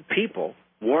good people,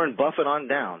 Warren Buffett on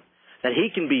down, that he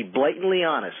can be blatantly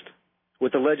honest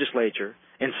with the legislature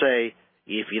and say,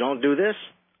 if you don't do this,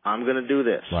 I'm going to do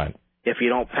this. Right. If you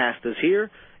don't pass this here,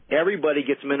 everybody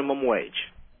gets minimum wage.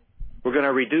 We're going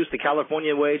to reduce the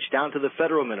California wage down to the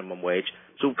federal minimum wage,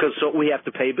 so we have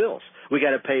to pay bills. We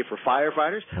got to pay for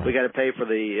firefighters. We got to pay for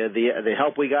the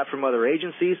help we got from other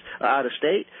agencies out of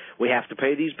state. We have to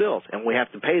pay these bills, and we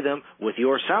have to pay them with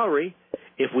your salary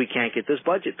if we can't get this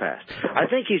budget passed. I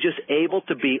think he's just able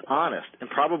to be honest, and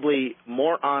probably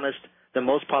more honest than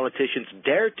most politicians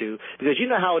dare to, because you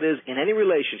know how it is in any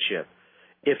relationship.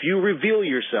 If you reveal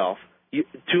yourself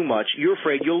too much, you're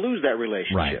afraid you'll lose that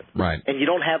relationship. Right. And you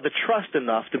don't have the trust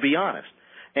enough to be honest.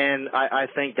 And I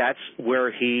think that's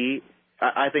where he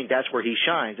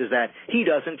shines, is that he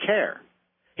doesn't care.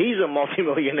 He's a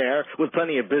multimillionaire with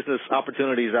plenty of business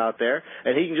opportunities out there,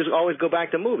 and he can just always go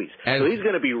back to movies. So he's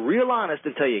going to be real honest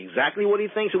and tell you exactly what he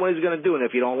thinks and what he's going to do. And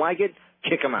if you don't like it,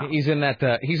 kick him out. He's in that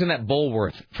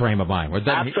Bullworth frame of mind. Where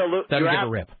doesn't Absolutely. give a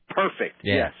rip. Perfect.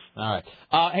 Yeah. Yes. All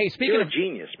right. Hey, speaking You're of a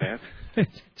genius, man.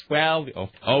 well,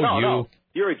 No,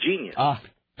 you're a genius.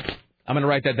 I'm going to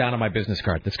write that down on my business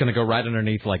card. That's going to go right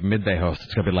underneath, like, midday host.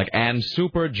 It's going to be like, and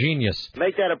super genius.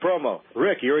 Make that a promo.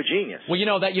 Rick, you're a genius. Well, you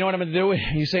know what I'm going to do?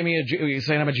 You say I'm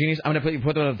a genius? I'm going to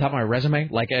put that on the top of my resume,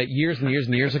 like years and years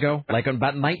and years ago, like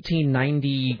about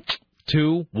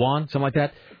 1992, something like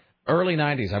that. Early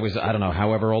 90s, I don't know,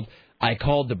 however old. I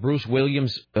called the Bruce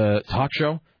Williams talk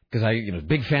show. Because I,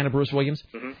 big fan of Bruce Williams.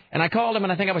 Mm-hmm. And I called him,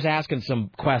 and I think I was asking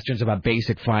some questions about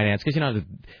basic finance. Because, the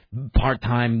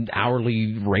part-time,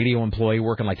 hourly radio employee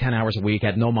working like 10 hours a week,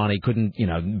 had no money, couldn't,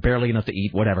 barely enough to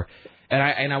eat, whatever.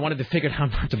 And I wanted to figure out how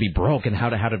not to be broke and how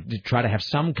to try to have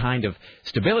some kind of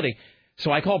stability.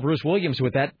 So I called Bruce Williams, who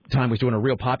at that time was doing a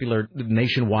real popular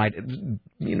nationwide,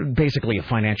 basically a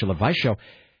financial advice show.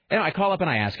 And I call up and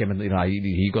I ask him, and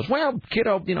he goes, well,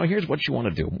 kiddo, here's what you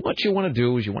want to do. What you want to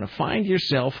do is you want to find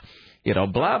yourself, blah,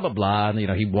 blah, blah. And,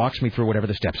 he walks me through whatever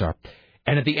the steps are.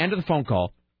 And at the end of the phone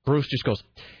call, Bruce just goes,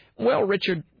 well,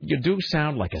 Richard, you do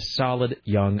sound like a solid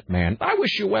young man. I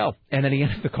wish you well. And then he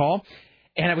ended the call.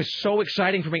 And it was so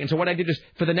exciting for me. And so what I did is,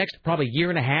 for the next probably year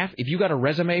and a half, if you got a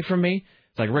resume from me,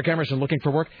 it's like Rick Emerson looking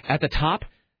for work, at the top,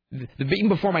 even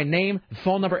before my name,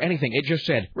 phone number, anything, it just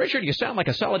said, Richard, you sound like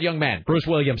a solid young man, Bruce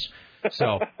Williams.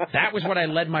 So that was what I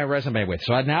led my resume with.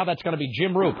 So now that's going to be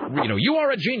Jim Roop. You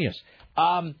are a genius.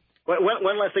 One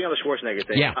last thing on the Schwarzenegger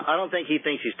thing. Yeah. I don't think he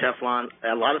thinks he's Teflon.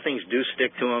 A lot of things do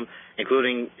stick to him,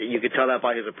 including, you could tell that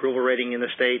by his approval rating in the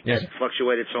state. Yes. It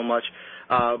fluctuated so much.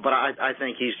 But I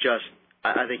think he's just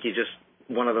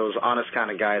one of those honest kind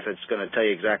of guys that's going to tell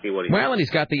you exactly what he Well, and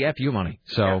he's got the FU money.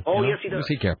 So, yeah. Oh, yes, he does. Does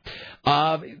he care?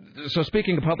 So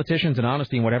speaking of politicians and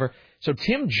honesty and whatever, so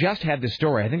Tim just had this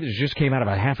story. I think this just came out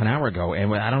about half an hour ago,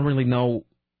 and I don't really know.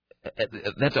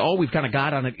 That's all we've kind of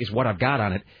got on it is what I've got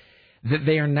on it. That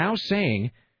they are now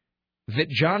saying that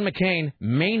John McCain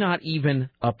may not even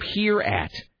appear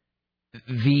at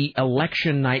the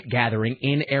election night gathering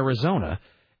in Arizona.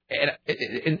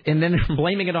 And then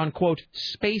blaming it on, quote,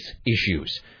 space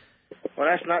issues. Well,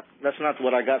 that's not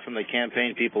what I got from the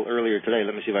campaign people earlier today.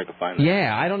 Let me see if I can find it.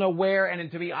 Yeah, I don't know where, and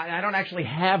I don't actually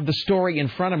have the story in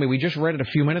front of me. We just read it a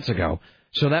few minutes ago,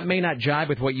 so that may not jibe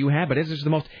with what you have. But this is the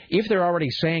most. If they're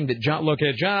already saying that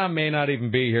John may not even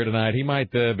be here tonight, he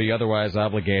might be otherwise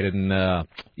obligated, and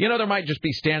there might just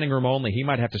be standing room only. He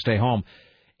might have to stay home.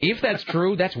 If that's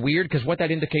true, that's weird, because what that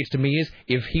indicates to me is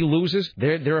if he loses,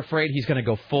 they're afraid he's going to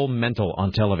go full mental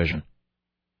on television.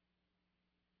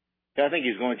 Yeah, I think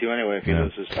he's going to anyway if he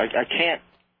loses. I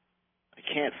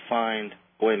can't find.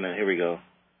 Wait a minute, here we go.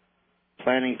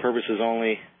 Planning purposes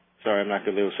only. Sorry, I'm not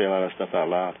going to be able to say a lot of stuff out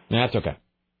loud. That's okay.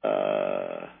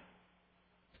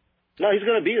 No, he's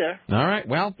going to be there. All right.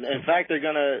 Well, in fact, they're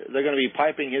going to be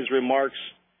piping his remarks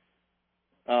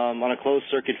on a closed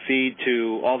circuit feed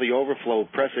to all the overflow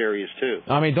press areas too.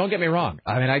 I mean, don't get me wrong.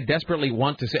 I mean, I desperately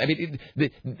want to say. I mean,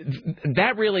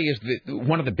 that really is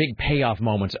one of the big payoff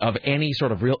moments of any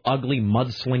sort of real ugly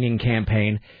mudslinging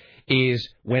campaign. Is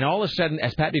when all is said,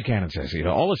 as Pat Buchanan says,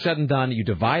 all is said and done, you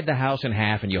divide the house in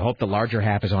half, and you hope the larger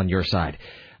half is on your side.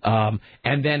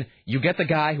 And then you get the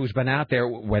guy who's been out there,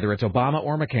 whether it's Obama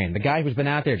or McCain, the guy who's been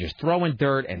out there just throwing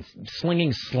dirt and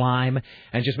slinging slime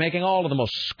and just making all of the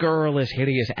most scurrilous,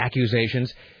 hideous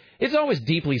accusations. It's always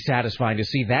deeply satisfying to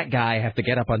see that guy have to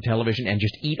get up on television and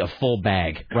just eat a full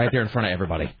bag right there in front of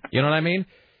everybody. You know what I mean?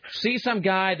 See some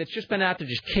guy that's just been out there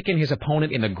just kicking his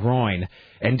opponent in the groin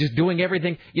and just doing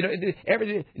everything,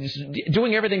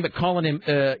 doing everything but calling him,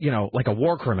 like a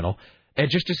war criminal. And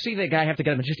just to see that guy have to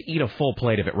get him and just eat a full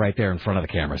plate of it right there in front of the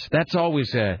cameras. That's always,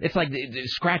 it's like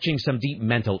scratching some deep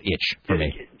mental itch for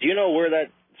me. Do you know where that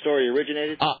story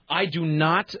originated? I do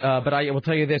not, but I will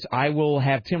tell you this. I will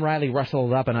have Tim Riley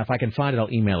rustle it up, and if I can find it,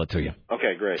 I'll email it to you.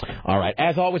 Okay, great. All right.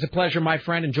 As always, a pleasure, my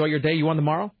friend. Enjoy your day. You on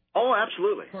tomorrow? Oh,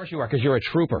 absolutely. Of course you are, because you're a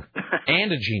trooper and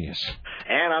a genius.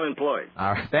 And I'm employed.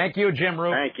 All right. Thank you, Jim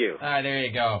Roop. Thank you. All right, there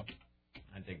you go.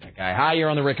 I dig that guy. Hi, you're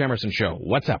on the Rick Emerson Show.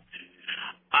 What's up?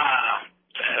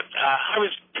 I was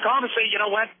calling to say, you know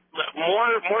what?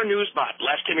 More news bot,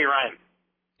 less Timmy Ryan.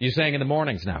 You're saying in the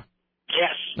mornings now?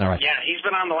 Yes. All right. Yeah, he's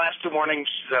been on the last 2 mornings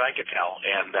that I could tell,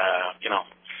 and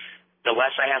the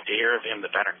less I have to hear of him, the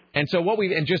better. And so what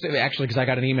we've, and just actually, because I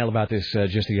got an email about this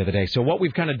just the other day. So what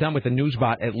we've kind of done with the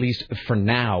Newsbot, at least for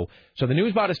now. So the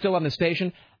Newsbot is still on the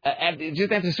station.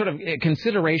 Just as a sort of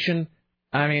consideration.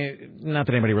 I mean, not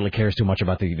that anybody really cares too much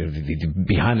about the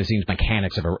behind-the-scenes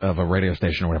mechanics of a radio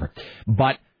station or whatever.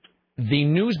 But the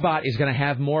Newsbot is going to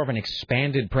have more of an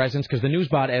expanded presence because the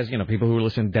Newsbot, as you know, people who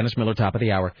listen to Dennis Miller, top of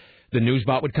the hour, the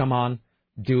Newsbot would come on.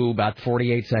 do about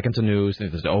 48 seconds of news.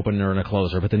 There's an opener and a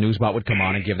closer, but the newsbot would come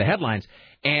on and give the headlines.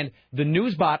 And the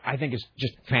newsbot, I think, is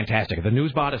just fantastic. The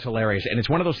newsbot is hilarious, and it's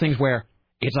one of those things where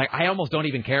it's like I almost don't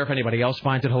even care if anybody else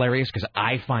finds it hilarious because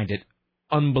I find it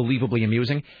unbelievably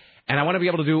amusing. And I want to be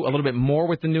able to do a little bit more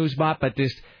with the newsbot, but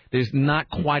there's not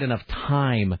quite enough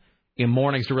time in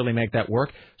mornings to really make that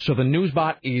work. So the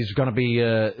newsbot is going to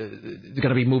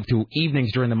be moved to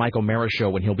evenings during the Mike O'Mara show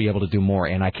when he'll be able to do more.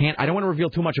 And I don't want to reveal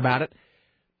too much about it.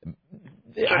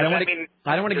 I don't want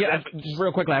to get just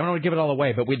real quickly. I don't want to give it all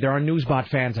away, but there are newsbot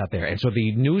fans out there, and so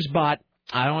the newsbot.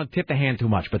 I don't want to tip the hand too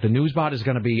much, but the newsbot is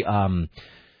going to be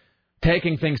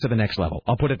taking things to the next level.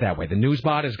 I'll put it that way. The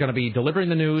newsbot is going to be delivering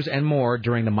the news and more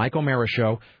during the Mike O'Mara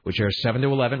show, which airs 7 to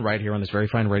 11 right here on this very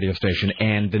fine radio station.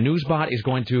 And the newsbot is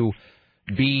going to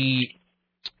be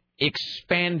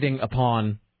expanding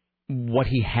upon what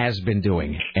he has been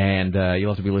doing, and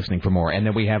you'll have to be listening for more. And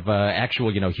then we have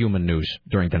actual, human news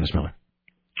during Dennis Miller.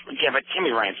 Yeah, but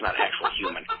Timmy Ryan's not actual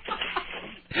human.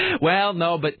 Well,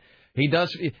 no, but he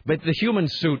does. But the human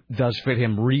suit does fit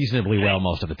him reasonably well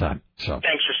most of the time. So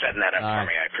thanks for setting that up for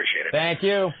me. I appreciate it. Thank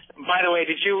you. By the way,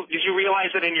 did you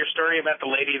realize that in your story about the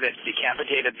lady that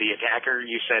decapitated the attacker,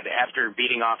 you said after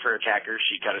beating off her attacker,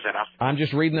 she cut his head off? I'm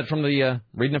just reading it from the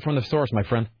source, my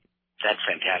friend. That's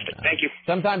fantastic. Thank you.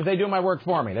 Sometimes they do my work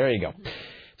for me. There you go.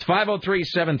 It's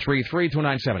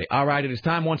 503-733-2970. All right, it is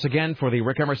time once again for the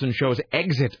Rick Emerson Show's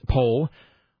exit poll.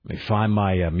 Let me find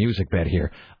my music bed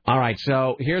here. All right,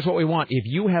 so here's what we want. If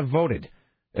you have voted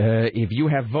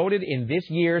in this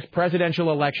year's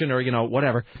presidential election or,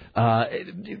 whatever,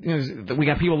 we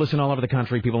got people listening all over the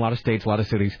country, people in a lot of states, a lot of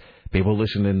cities, people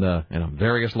listen in the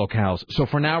various locales. So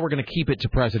for now, we're going to keep it to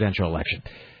presidential election.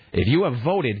 If you have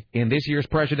voted in this year's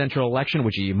presidential election,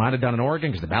 which you might have done in Oregon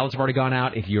because the ballots have already gone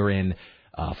out, if you're in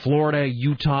Florida,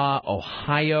 Utah,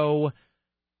 Ohio,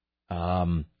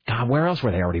 where else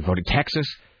were they already voted? Texas.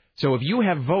 So if you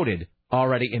have voted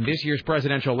already in this year's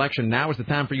presidential election, now is the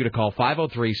time for you to call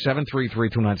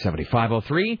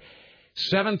 503-733-2970.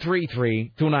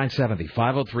 503-733-2970.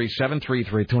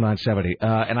 503-733-2970.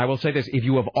 And I will say this, if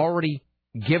you have already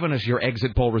given us your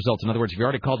exit poll results, in other words, if you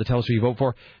already called to tell us who you vote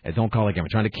for, don't call again. We're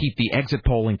trying to keep the exit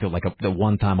polling to the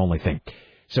one-time only thing.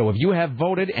 So if you have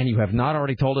voted and you have not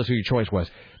already told us who your choice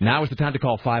was, now is the time to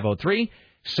call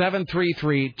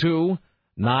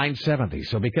 503-733-2970.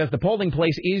 So because the polling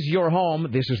place is your home,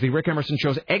 this is the Rick Emerson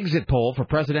Show's exit poll for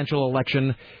presidential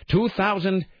election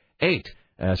 2008.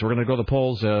 So we're going to go to the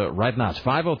polls right now. It's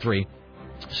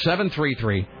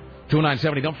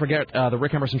 503-733-2970. Don't forget, the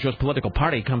Rick Emerson Show's political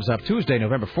party comes up Tuesday,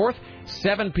 November 4th,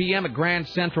 7 p.m. at Grand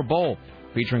Central Bowl,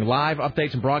 featuring live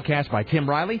updates and broadcasts by Tim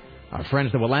Riley. Our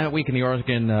friends, the Willamette Week and the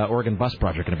Oregon Bus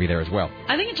Project, are going to be there as well.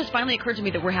 I think it just finally occurred to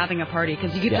me that we're having a party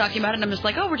because you keep talking about it, and I'm just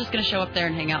like, we're just going to show up there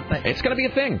and hang out. But it's going to be a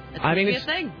thing.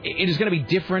 It is going to be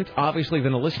different, obviously,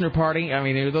 than a listener party. I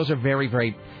mean, those are very,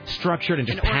 very structured and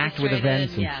just packed with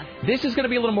events. And this is going to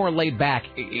be a little more laid back,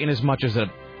 in as much as not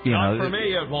for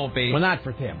me, it won't be. Well, not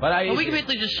for Tim. But we can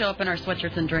basically just show up in our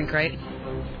sweatshirts and drink, right?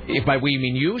 If by we you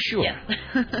mean you, sure. Yeah.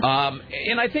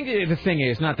 And I think the thing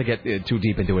is, not to get too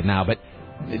deep into it now, but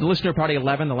Listener Party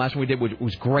 11, the last one we did,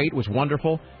 was great, was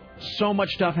wonderful. So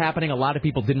much stuff happening. A lot of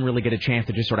people didn't really get a chance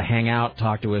to just sort of hang out,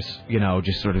 talk to us,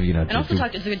 just sort of, And also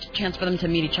it's a good chance for them to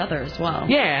meet each other as well.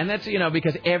 Yeah, and that's,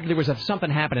 because there was something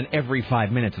happening every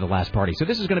 5 minutes of the last party. So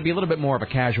this is going to be a little bit more of a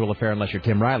casual affair unless you're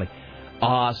Tim Riley.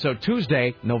 So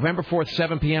Tuesday, November 4th,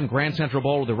 7 p.m., Grand Central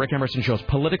Bowl, the Rick Emerson Show's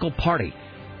political party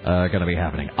going to be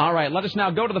happening. All right, let us now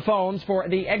go to the phones for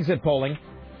the exit polling.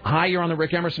 Hi, you're on the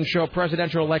Rick Emerson Show,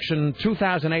 presidential election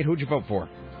 2008. Who'd you vote for?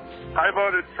 I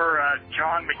voted for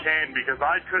John McCain because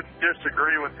I couldn't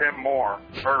disagree with him more.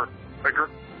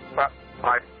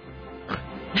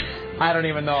 I don't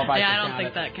even know if I can I don't count think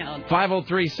it. that counts.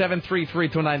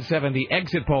 503-733-2970.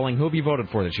 Exit polling. Who have you voted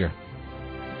for this year?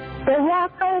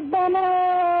 Barack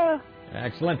Obama.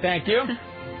 Excellent. Thank you.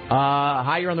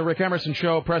 Hi, you're on the Rick Emerson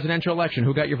Show, presidential election.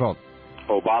 Who got your vote?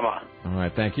 Obama. All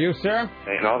right. Thank you, sir.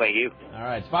 No, thank you. All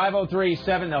right. It's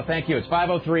 503-7. No, thank you. It's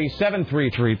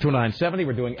 503-733-2970.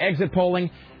 We're doing exit polling.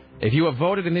 If you have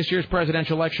voted in this year's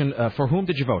presidential election, for whom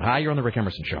did you vote? Hi, you're on the Rick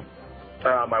Emerson Show.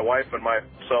 My wife and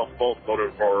myself both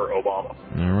voted for Obama.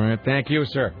 All right. Thank you,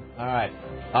 sir. All right.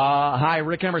 Hi,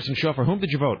 Rick Emerson Show. For whom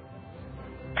did you vote?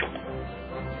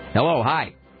 Hello.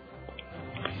 Hi.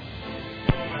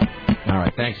 All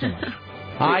right. Thanks so much.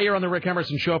 Hi, you're on the Rick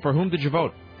Emerson Show. For whom did you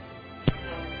vote?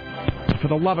 For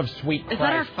the love of sweet Christ. Is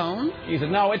that our phone? Jesus,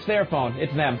 no, it's their phone.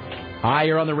 It's them. Hi,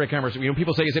 you're on the Rick Emerson.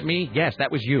 People say, is it me? Yes,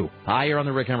 that was you. Hi, you're on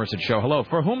the Rick Emerson Show. Hello.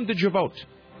 For whom did you vote?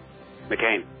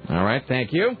 McCain. All right.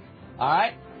 Thank you. All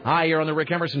right. Hi, you're on the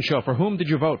Rick Emerson Show. For whom did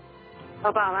you vote?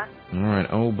 Obama. All right,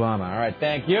 Obama. All right,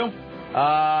 thank you.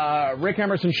 Rick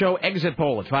Emerson Show exit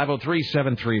poll at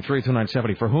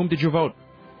 503-733-2970. For whom did you vote?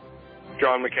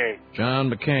 John McCain.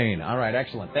 John McCain. All right,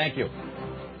 excellent. Thank you.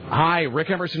 Hi, Rick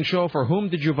Emerson Show. For whom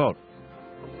did you vote?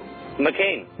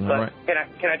 McCain. All But right.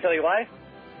 can I tell you why?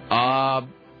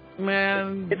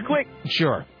 Man. It's quick.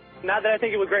 Sure. Not that I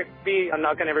think it would be a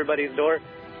knock on everybody's door.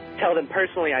 Tell them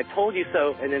personally, I told you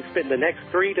so, and then spend the next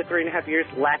 3 to 3.5 years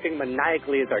laughing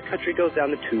maniacally as our country goes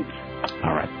down the tubes.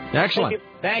 All right. Excellent.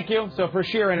 Thank you. So for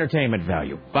sheer entertainment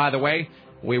value. By the way,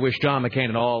 we wish John McCain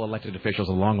and all elected officials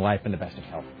a long life and the best of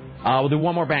health. We'll do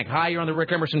one more bank. Hi, you're on the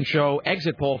Rick Emerson Show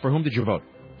exit poll. For whom did you vote?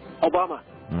 Obama.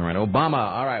 All right, Obama.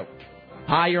 All right.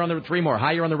 Hi, you're on the three more.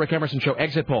 Hi, you're on the Rick Emerson Show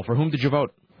exit poll. For whom did you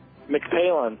vote?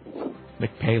 McPalin.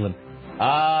 McPalin.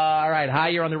 All right. Hi,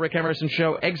 you're on the Rick Emerson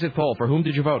Show exit poll. For whom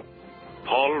did you vote?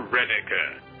 Paul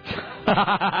Rediker.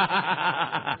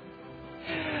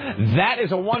 That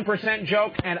is a 1%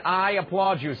 joke, and I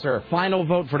applaud you, sir. Final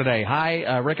vote for today.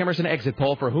 Hi, Rick Emerson exit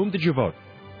poll. For whom did you vote?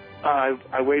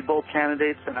 I weighed both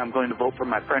candidates, and I'm going to vote for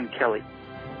my friend Kelly.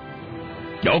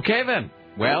 Okay, then.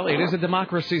 Well, it is a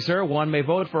democracy, sir. One may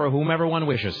vote for whomever one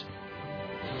wishes.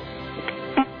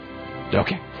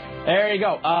 Okay. There you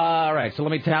go. All right, so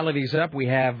let me tally these up. We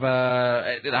have,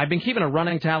 I've been keeping a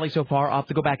running tally so far. I'll have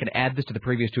to go back and add this to the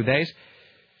previous 2 days.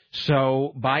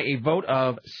 So, by a vote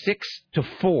of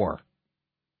 6-4.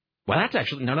 Well, that's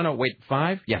actually, wait,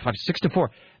 5? Yeah, 5, 6-4.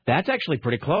 That's actually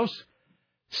pretty close.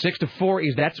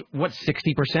 6-4 that's,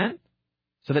 60%?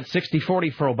 So that's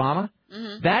 60-40 for Obama?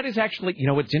 Mm-hmm. That is actually,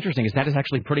 what's interesting is that is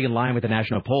actually pretty in line with the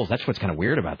national polls. That's what's kind of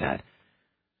weird about that.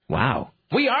 Wow.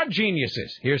 We are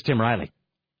geniuses. Here's Tim Riley.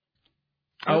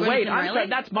 Oh, wait, I'm sorry.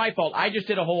 That's my fault. I just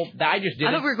did a whole... I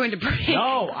thought we were going to break.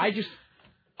 No, I just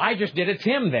did a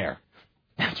Tim there.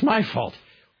 That's my fault.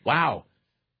 Wow.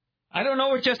 I don't know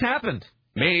what just happened.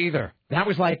 Me either. That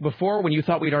was like before when you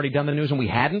thought we'd already done the news and we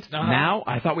hadn't. Uh-huh. Now,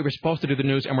 I thought we were supposed to do the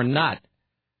news and we're not.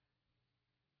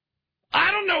 I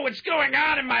don't know what's going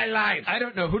on in my life. I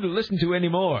don't know who to listen to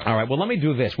anymore. All right, well, let me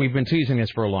do this. We've been teasing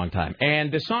this for a long time.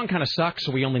 And this song kind of sucks,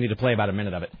 so we only need to play about a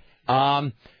minute of it.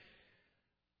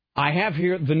 I have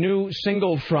here the new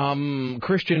single from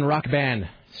Christian rock band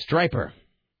Stryper.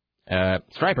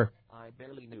 Stryper. I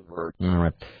barely knew her. All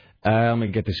right. Let me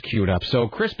get this queued up. So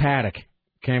Chris Paddock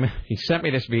he sent me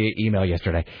this via email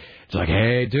yesterday. It's like,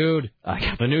 hey, dude, I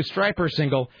got the new Stryper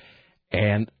single.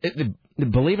 And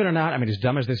believe it or not, I mean, as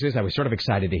dumb as this is, I was sort of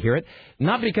excited to hear it.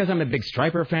 Not because I'm a big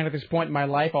Stryper fan at this point in my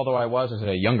life, although I was as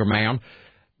a younger man,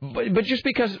 but just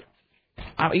because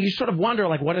you sort of wonder,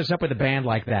 like, what is up with a band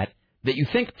like that you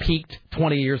think peaked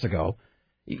 20 years ago.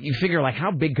 You figure, like,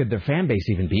 how big could their fan base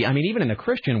even be? I mean, even in the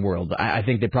Christian world, I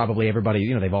think that probably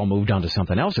everybody, they've all moved on to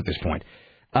something else at this point.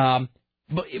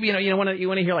 But, you want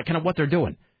to hear, like, kind of what they're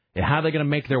doing. How they're going to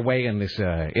make their way in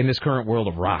this current world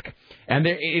of rock. And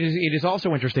it is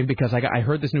also interesting because I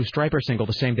heard this new Stryper single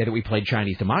the same day that we played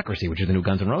Chinese Democracy, which is the new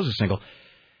Guns N' Roses single.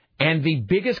 And the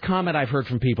biggest comment I've heard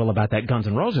from people about that Guns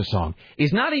N' Roses song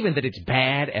is not even that it's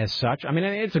bad as such. I mean,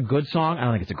 it's a good song. I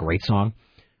don't think it's a great song.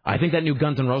 I think that new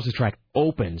Guns N' Roses track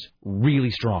opens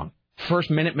really strong.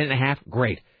 First minute and a half,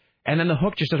 great. And then the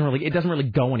hook just doesn't really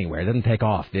go anywhere. It doesn't take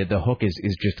off. The hook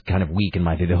is just kind of weak in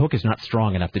my view. The hook is not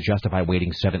strong enough to justify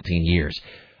waiting 17 years.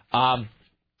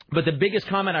 But the biggest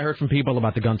comment I heard from people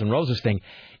about the Guns N' Roses thing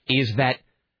is that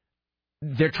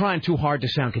they're trying too hard to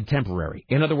sound contemporary.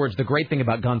 In other words, the great thing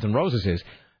about Guns N' Roses is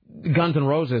Guns N'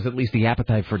 Roses, at least the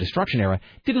Appetite for Destruction era,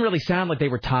 didn't really sound like they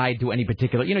were tied to any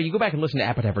particular... You go back and listen to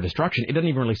Appetite for Destruction, it doesn't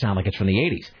even really sound like it's from the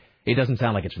 80s. It doesn't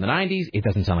sound like it's from the 90s. It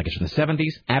doesn't sound like it's from the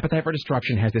 70s. Appetite for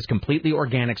Destruction has this completely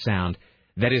organic sound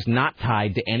that is not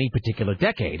tied to any particular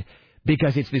decade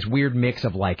because it's this weird mix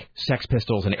of, like, Sex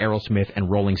Pistols and Aerosmith and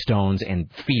Rolling Stones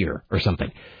and Fear or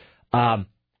something.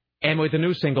 And with the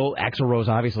new single, Axl Rose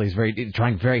obviously is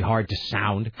trying very hard to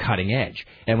sound cutting edge.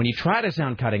 And when you try to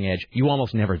sound cutting edge, you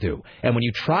almost never do. And when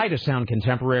you try to sound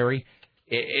contemporary,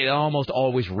 it almost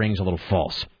always rings a little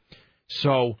false.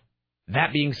 So,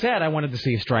 that being said, I wanted to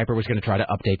see if Stryper was going to try to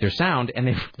update their sound,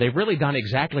 and they've really done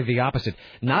exactly the opposite.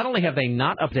 Not only have they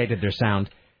not updated their sound,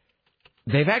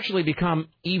 they've actually become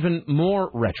even more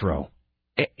retro.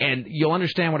 And you'll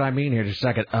understand what I mean here in just a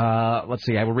second. Let's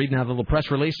see, I will read now the little press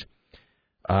release.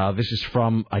 This is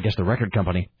from, I guess, the record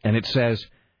company. And it says,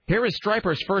 here is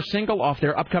Stryper's first single off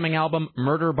their upcoming album,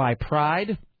 Murder by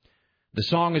Pride. The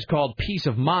song is called Peace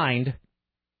of Mind.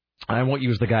 I won't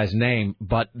use the guy's name,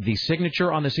 but the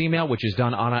signature on this email, which is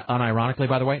done unironically,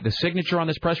 by the way, the signature on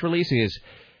this press release is,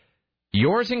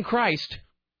 yours in Christ,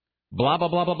 blah, blah,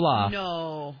 blah, blah, blah.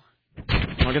 No.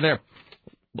 Look at there.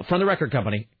 from the record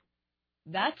company.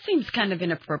 That seems kind of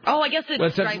inappropriate. Oh, I guess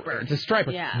it's Striper. It's a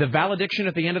Striper. Yeah. The valediction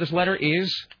at the end of this letter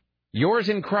is yours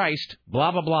in Christ,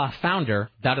 blah, blah, blah, founder,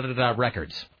 da-da-da-da,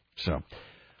 records. So,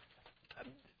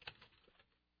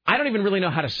 I don't even really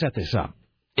know how to set this up,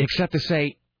 except to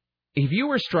say, if you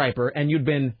were Striper and you'd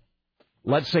been,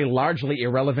 let's say, largely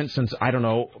irrelevant since, I don't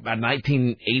know, about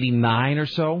 1989 or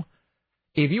so,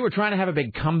 if you were trying to have a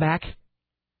big comeback,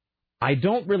 I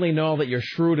don't really know that your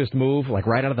shrewdest move, like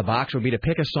right out of the box, would be to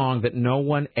pick a song that no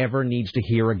one ever needs to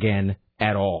hear again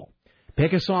at all.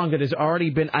 Pick a song that has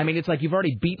already been, I mean, it's like you've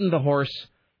already beaten the horse.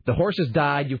 The horse has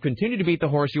died. You've continued to beat the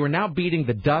horse. You are now beating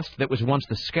the dust that was once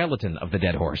the skeleton of the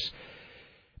dead horse.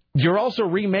 You're also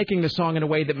remaking the song in a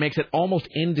way that makes it almost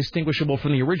indistinguishable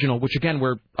from the original, which, again,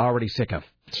 we're already sick of.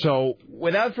 So,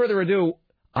 without further ado,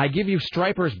 I give you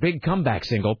Striper's big comeback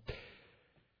single.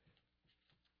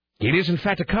 It is, in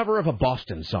fact, a cover of a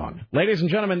Boston song. Ladies and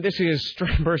gentlemen, this is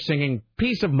Striper singing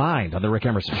Peace of Mind on The Rick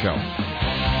Emerson Show.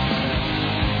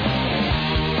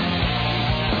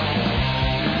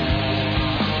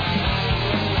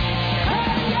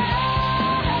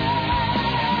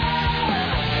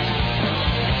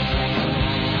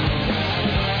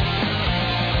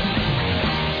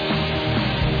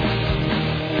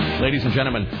 Ladies and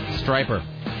gentlemen, Striper,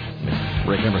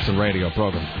 Rick Emerson radio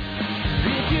program.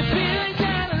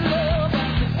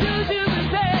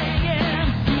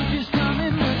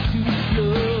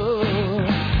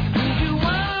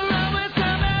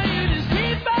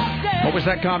 What was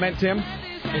that comment, Tim?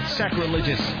 It's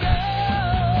sacrilegious.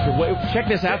 Check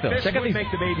this out, though. Check out these.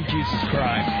 Make the baby Jesus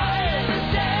cry.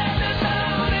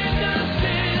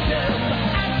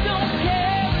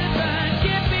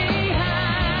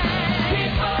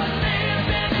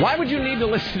 Why would you need to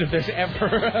listen to this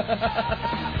ever?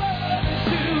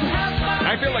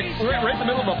 I feel like we're right in the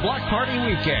middle of a block party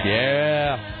weekend.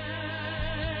 Yeah.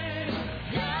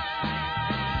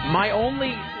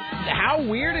 How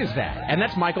weird is that? And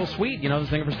that's Michael Sweet, the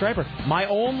singer for Striper.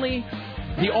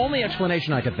 The only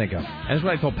explanation I could think of, and this is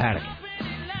what I told Paddock,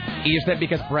 is that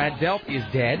because Brad Delp is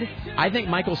dead, I think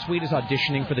Michael Sweet is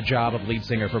auditioning for the job of lead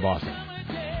singer for Boston.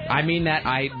 I mean that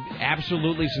I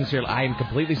am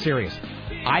completely serious.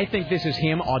 I think this is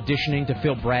him auditioning to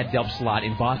fill Brad Delp's slot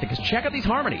in Boston, because check out these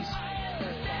harmonies.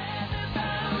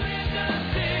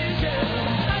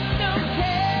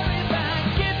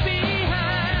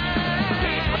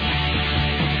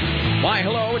 Why,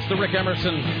 hello, it's the Rick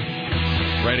Emerson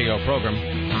radio program.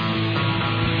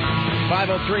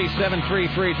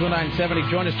 503-733-2970.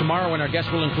 Join us tomorrow when our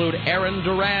guests will include Aaron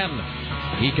Duran,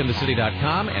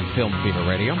 geekinthecity.com and Film Fever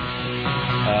Radio.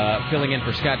 Filling in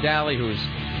for Scott Daly, who's,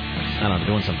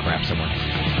 doing some crap somewhere.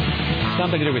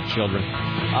 Something to do with children.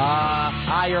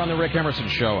 Hi, you're on the Rick Emerson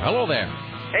Show. Hello there.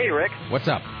 Hey, Rick. What's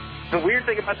up? The weird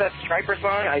thing about that Striper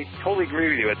song, I totally agree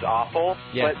with you. It's awful.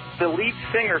 Yeah. But the lead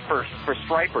singer for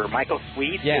Striper, Michael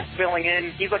Sweet, is filling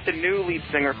in. He's like the new lead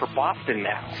singer for Boston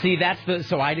now. See,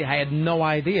 so I had no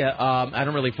idea. I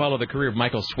don't really follow the career of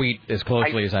Michael Sweet as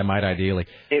closely as I might ideally.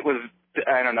 It was,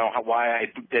 I don't know why I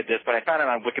did this, but I found it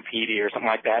on Wikipedia or something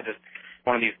like that. Just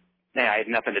one of these. Yeah, I had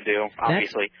nothing to do,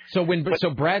 obviously. So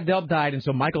Brad Delp died, and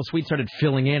so Michael Sweet started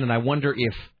filling in, and I wonder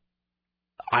if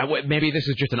maybe this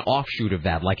is just an offshoot of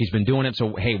that. Like he's been doing it,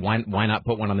 so hey, why not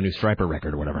put one on the new Striper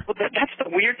record or whatever? Well, that's the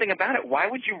weird thing about it. Why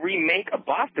would you remake a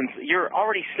Boston? You're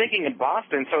already singing in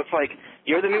Boston, so it's like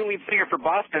you're the new lead singer for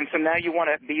Boston, so now you want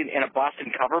to be in a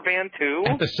Boston cover band too?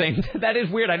 That is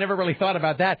weird. I never really thought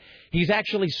about that. He's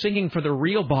actually singing for the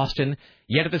real Boston,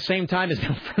 yet at the same time is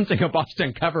fronting a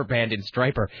Boston cover band in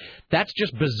Striper. That's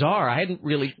just bizarre. I hadn't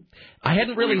really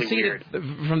seen it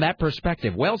from that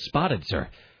perspective. Well spotted, sir.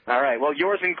 All right. Well,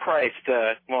 yours in Christ.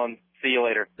 See you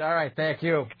later. All right. Thank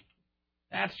you.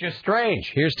 That's just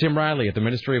strange. Here's Tim Riley at the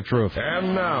Ministry of Truth.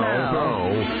 And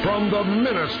now, from the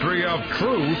Ministry of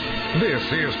Truth, this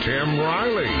is Tim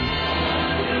Riley.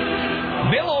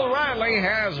 Bill O'Reilly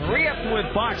has re-upped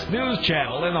with Fox News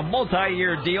Channel in a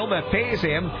multi-year deal that pays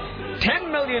him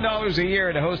 $10 million a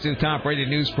year to host his top-rated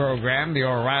news program, The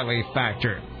O'Reilly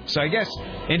Factor. So I guess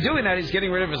in doing that, he's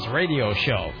getting rid of his radio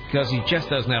show because he just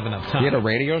doesn't have enough time. He had a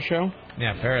radio show?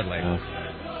 Yeah, apparently.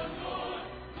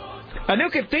 A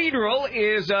new cathedral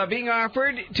is being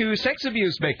offered to sex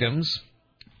abuse victims.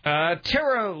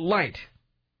 Terra Light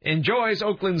enjoys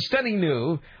Oakland's stunning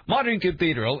new modern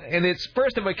cathedral in its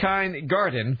first-of-a-kind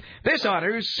garden. This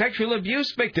honors sexual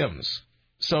abuse victims.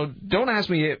 So don't ask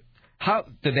me, how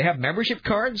did they have membership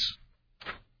cards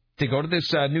to go to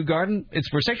this new garden? It's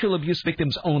for sexual abuse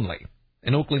victims only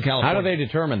in Oakland, California. How do they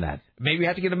determine that? Maybe you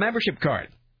have to get a membership card.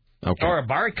 Okay. Or a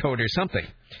barcode or something.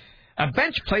 A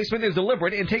bench placement is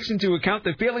deliberate and takes into account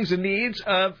the feelings and needs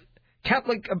of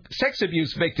Catholic sex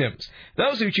abuse victims.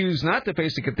 Those who choose not to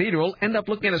face the cathedral end up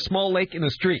looking at a small lake in the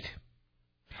street.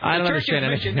 I don't understand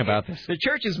anything about this. The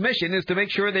church's mission is to make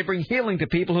sure they bring healing to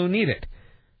people who need it.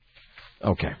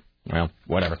 Okay. Well,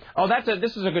 whatever. Oh,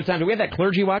 this is a good time. Do we have that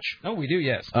clergy watch? Oh, we do,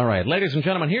 yes. All right, ladies and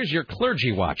gentlemen, here's your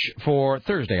clergy watch for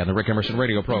Thursday on the Rick Emerson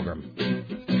radio program.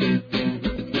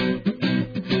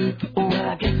 Well,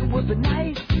 I guess it would be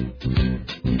nice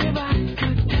if I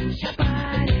could touch your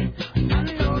body. I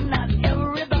know not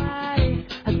everybody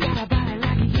has got a body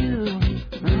like you.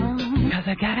 'Cause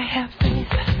I gotta have faith.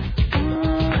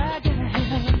 I gotta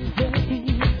have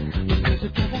faith.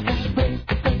 Because I gotta have faith.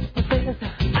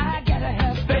 I gotta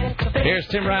have faith. Here's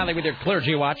Tim Riley with your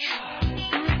clergy watch.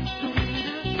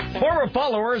 Former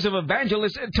followers of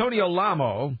evangelist Tony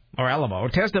Alamo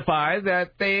testified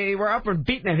that they were often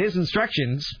beaten at his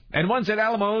instructions, and one said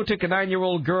Alamo took a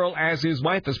 9-year-old girl as his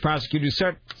wife as prosecutors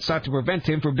sought to prevent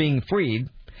him from being freed.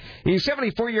 He's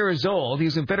 74 years old.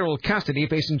 He's in federal custody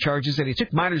facing charges that he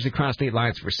took minors across state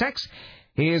lines for sex.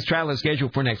 His trial is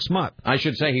scheduled for next month. I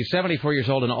should say he's 74 years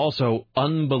old and also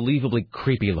unbelievably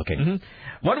creepy looking. Mm-hmm.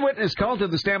 One witness called to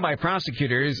the stand by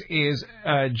prosecutors is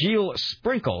Jill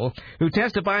Sprinkle, who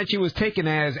testified she was taken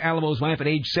as Alamo's wife at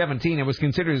age 17 and was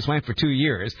considered his wife for 2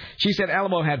 years. She said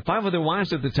Alamo had 5 other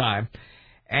wives at the time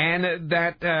and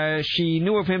that she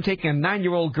knew of him taking a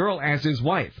 9-year-old girl as his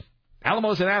wife.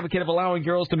 Alamo is an advocate of allowing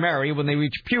girls to marry when they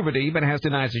reach puberty, but has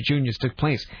denied such unions took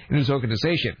place in his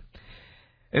organization.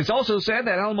 It's also said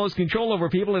that Alamo's control over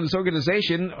people in his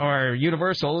organization are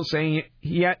universal, saying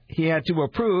he had to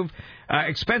approve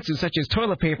expenses such as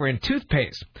toilet paper and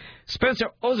toothpaste. Spencer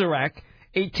Ozarak,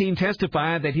 18,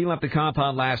 testified that he left the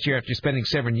compound last year after spending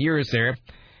 7 years there.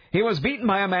 He was beaten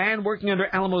by a man working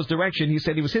under Alamo's direction. He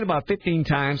said he was hit about 15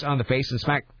 times on the face and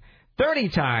smacked 30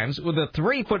 times with a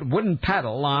 3-foot wooden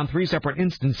paddle on 3 separate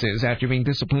instances after being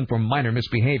disciplined for minor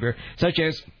misbehavior, such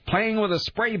as playing with a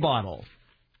spray bottle.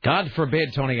 God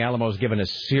forbid Tony Alamo's given a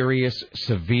serious,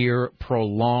 severe,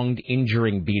 prolonged,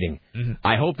 injuring beating. Mm-hmm.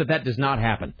 I hope that does not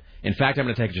happen. In fact, I'm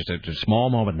going to take just a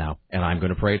small moment now, and I'm going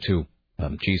to pray to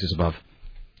Jesus above,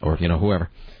 or,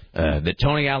 whoever, that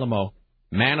Tony Alamo,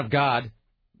 man of God,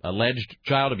 alleged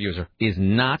child abuser, is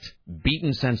not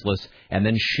beaten senseless and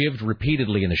then shivved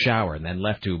repeatedly in the shower and then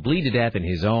left to bleed to death in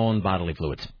his own bodily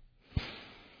fluids.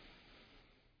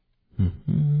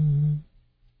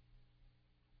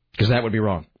 Because that would be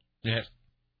wrong. Yes.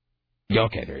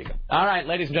 Okay, there you go. All right,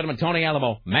 ladies and gentlemen, Tony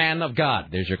Alamo, man of God.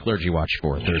 There's your clergy watch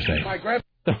for Thursday.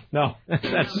 No,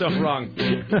 that's so wrong.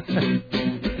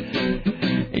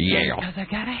 Yeah. I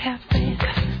gotta have faith.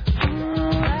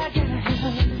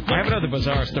 I have another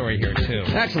bizarre story here, too.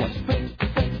 Excellent.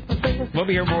 We'll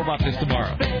be hearing more about this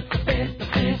tomorrow.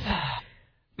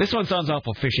 This one sounds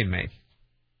awful fishy to me.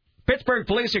 Pittsburgh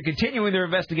police are continuing their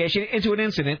investigation into an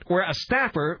incident where a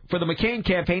staffer for the McCain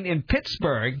campaign in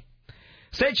Pittsburgh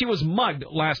said she was mugged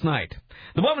last night.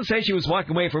 The woman said she was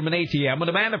walking away from an ATM when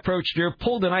a man approached her,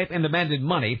 pulled a knife, and demanded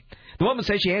money. The woman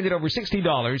said she handed over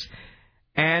 $60,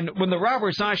 and when the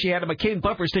robber saw she had a McCain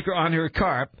bumper sticker on her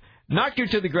car, knocked her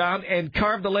to the ground and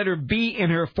carved the letter B in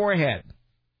her forehead.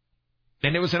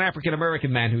 And it was an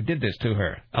African-American man who did this to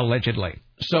her, allegedly.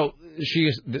 So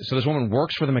this woman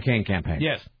works for the McCain campaign?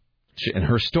 Yes. And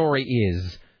her story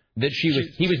is that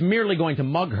he was merely going to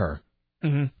mug her.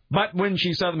 Mm-hmm. But when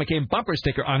she saw the McCain bumper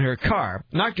sticker on her car,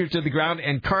 knocked her to the ground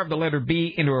and carved the letter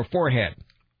B into her forehead.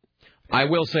 I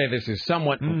will say this is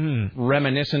somewhat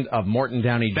reminiscent of Morton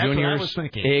Downey Jr.'s. That's what I was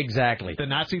thinking. Exactly. The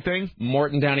Nazi thing?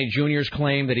 Morton Downey Jr.'s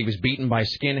claim that he was beaten by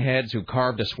skinheads who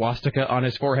carved a swastika on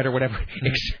his forehead or whatever.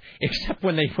 Except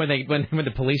when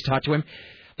the police talked to him,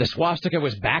 the swastika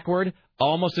was backward,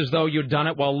 almost as though you'd done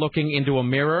it while looking into a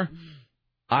mirror.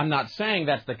 I'm not saying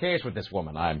that's the case with this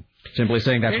woman. I'm simply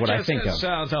saying that's what I think of. It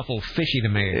sounds awful fishy to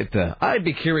me. I'd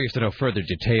be curious to know further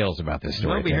details about this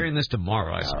story. We'll be hearing this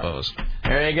tomorrow, I suppose.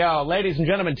 There you go. Ladies and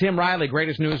gentlemen, Tim Riley,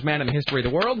 greatest newsman in the history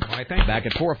of the world. Why, thank you. Back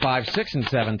at 4, 5, 6, and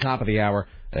 7, top of the hour,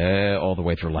 all the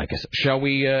way through like us. Shall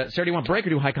we, Sarah, do you want break or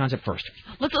do high concept first?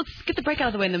 Let's get the break out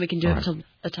of the way, and then we can do it until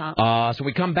the top. So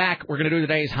we come back. We're going to do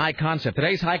today's high concept.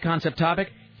 Today's high concept topic,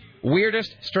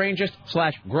 weirdest, strangest,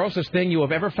 / grossest thing you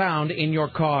have ever found in your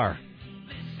car.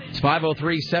 It's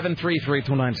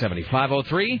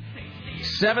 503-733-2970.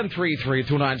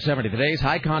 503-733-2970. Today's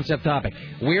high concept topic.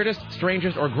 Weirdest,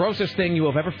 strangest, or grossest thing you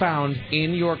have ever found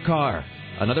in your car.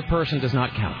 Another person does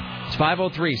not count. It's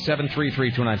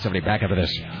 503-733-2970. Back after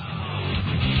this.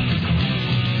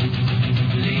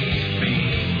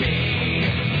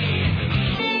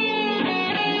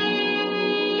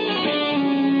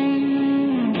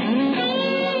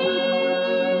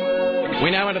 We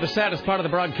now enter the saddest part of the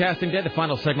broadcasting day, the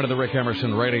final segment of the Rick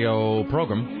Emerson radio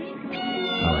program.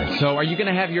 All right. So, are you going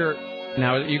to have your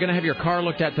car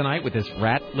looked at tonight with this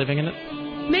rat living in it?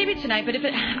 Maybe tonight, but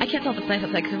I can't tell if it's nice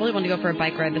outside because I really want to go for a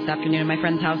bike ride this afternoon. My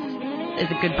friend's house is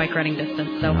a good bike riding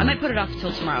distance, so I might put it off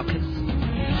until tomorrow because.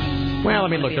 Well, I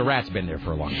mean, look, the rat's been there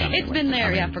for a long time. It's been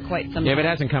there, for quite some time. Yeah, if it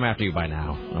hasn't come after you by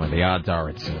now, the odds are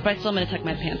it's... But I still am going to tuck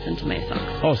my pants into my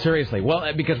socks. Oh, seriously?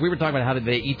 Well, because we were talking about how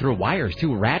they eat through wires,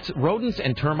 too. Rats, rodents,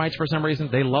 and termites, for some reason,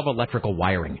 they love electrical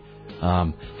wiring.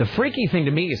 The freaky thing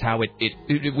to me is how it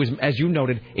was, as you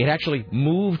noted, it actually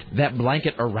moved that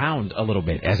blanket around a little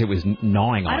bit as it was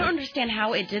gnawing on it. I don't understand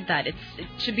how it did that. It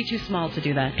should be too small to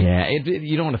do that. Yeah,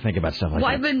 you don't want to think about stuff like that.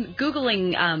 Well, I've been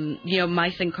Googling,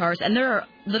 mice in cars, and there are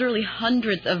literally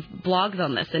hundreds of blogs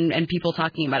on this and people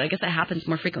talking about it. I guess that happens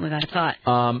more frequently than I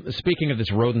thought. Speaking of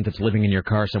this rodent that's living in your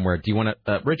car somewhere, do you want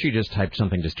to... Richie just typed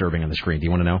something disturbing on the screen. Do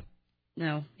you want to know?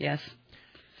 No. Yes.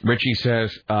 Richie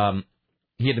says...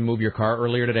 he had to move your car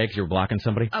earlier today because you were blocking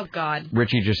somebody. Oh, God.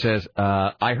 Richie just says,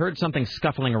 I heard something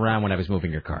scuffling around when I was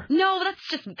moving your car. No,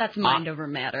 that's mind over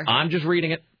matter. I'm just reading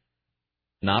it.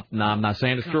 No, I'm not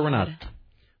saying it's true or not.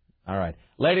 All right.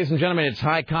 Ladies and gentlemen, it's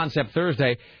High Concept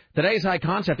Thursday. Today's High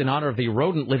Concept in honor of the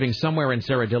rodent living somewhere in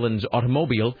Sarah Dillon's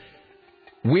automobile.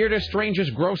 Weirdest,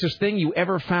 strangest, grossest thing you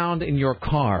ever found in your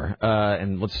car.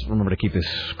 And let's remember to keep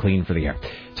this clean for the air.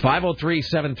 It's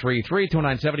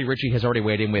 503-733-2970. Richie has already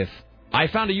weighed in with... I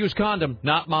found a used condom,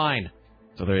 not mine.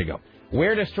 So there you go.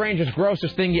 Weirdest, strangest,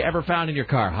 grossest thing you ever found in your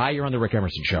car. Hi, you're on the Rick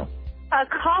Emerson Show. A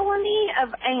colony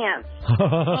of ants.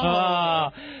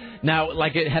 Now,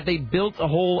 had they built a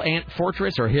whole ant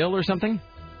fortress or hill or something?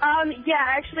 Yeah,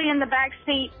 actually in the back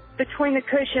seat between the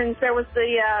cushions there was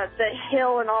the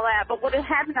hill and all that. But what had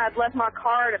happened, I'd left my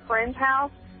car at a friend's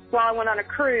house while I went on a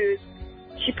cruise.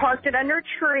 She parked it under a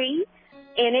tree,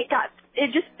 and it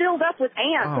just filled up with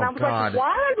ants. Oh, and I was God. like, why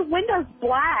are the windows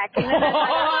black? And then as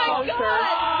I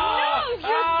got closer...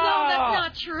 No, that's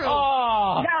not true.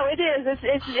 No, it is.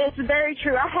 It's very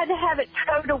true. I had to have it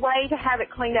towed away to have it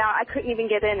cleaned out. I couldn't even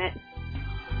get in it.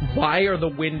 Why are the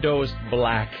windows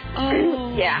black?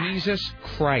 Oh. Yeah. Jesus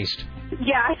Christ.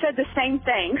 Yeah, I said the same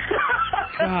thing.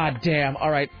 God damn. All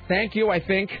right. Thank you, I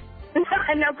think.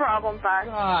 No problem, bye.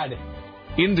 God.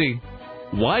 Indy,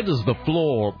 why does the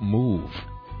floor move?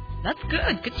 That's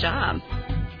good. Good job.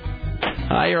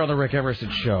 Hi, you're on the Rick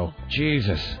Emerson Show.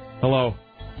 Jesus. Hello.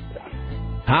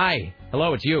 Hi.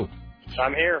 Hello, it's you.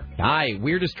 I'm here. Hi.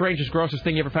 Weirdest, strangest, grossest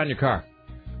thing you ever found in your car?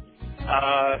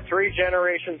 3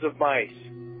 generations of mice.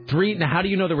 3? Now, how do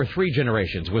you know there were 3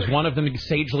 generations? Was one of them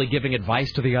sagely giving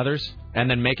advice to the others and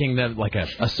then making them like a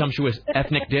sumptuous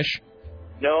ethnic dish?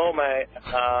 No, my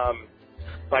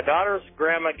daughter's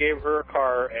grandma gave her a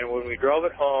car, and when we drove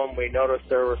it home, we noticed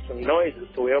there were some noises,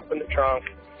 so we opened the trunk,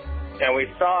 and we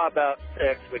saw about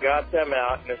 6. We got them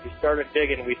out, and as we started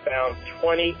digging, we found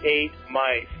 28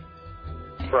 mice,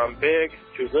 from big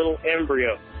to little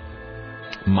embryos.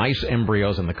 Mice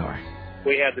embryos in the car.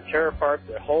 We had to tear apart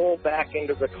the whole back end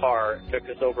of the car. It took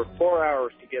us over 4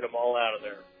 hours to get them all out of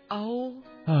there. Oh,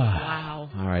 wow.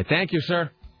 All right. Thank you, sir.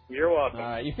 You're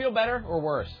welcome. You feel better or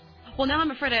worse? Well, now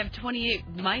I'm afraid I have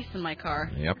 28 mice in my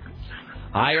car. Yep.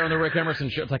 Hi, you're on the Rick Emerson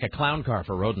Show. It's like a clown car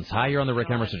for rodents. Hi, you're on the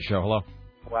Rick Emerson Show. Hello.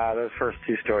 Wow, those first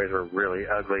 2 stories were really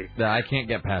ugly. I can't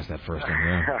get past that first one.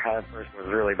 Yeah. That first one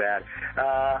was really bad.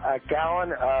 A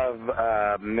gallon of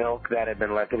milk that had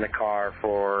been left in the car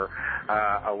for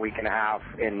a week and a half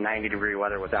in 90-degree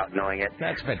weather without knowing it.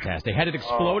 That's fantastic. Had it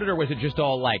exploded, or was it just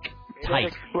all, tight?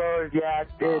 It exploded, yeah. It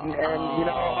did. And,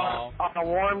 on a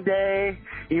warm day,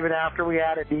 even after we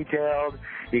had it detailed,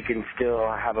 you can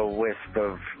still have a wisp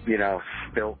of,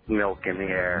 spilt milk in the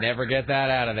air. Never get that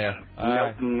out of there.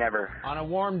 Nope, never. On a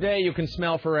warm day, you can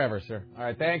smell forever, sir. All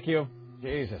right, thank you.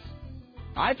 Jesus.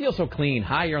 I feel so clean.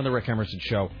 Hi, you're on the Rick Emerson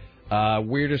Show.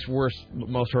 Weirdest, worst,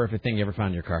 most horrific thing you ever found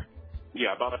in your car?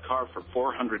 Yeah, I bought a car for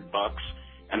 $400,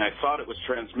 and I thought it was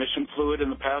transmission fluid in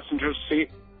the passenger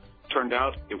seat. Turned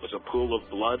out it was a pool of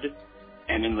blood,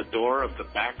 and in the door of the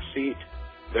back seat,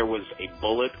 there was a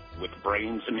bullet with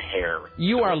brains and hair.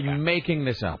 You are making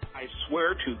this up. I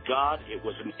swear to God, it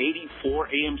was an 84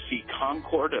 AMC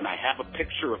Concorde, and I have a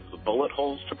picture of the bullet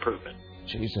holes to prove it.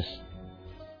 Jesus.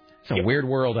 It's a weird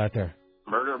world out there.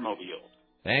 Murder Mobile.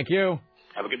 Thank you.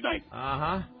 Have a good night.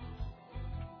 Uh-huh.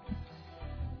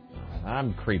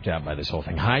 I'm creeped out by this whole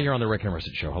thing. Hi, you're on the Rick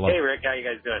Emerson Show. Hello. Hey, Rick. How you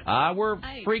guys doing? We're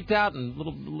freaked out and a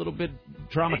little bit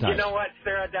traumatized. You know what,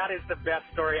 Sarah? That is the best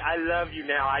story. I love you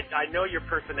now. I know your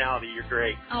personality. You're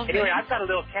great. Oh, anyway, I've got a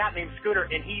little cat named Scooter,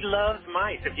 and he loves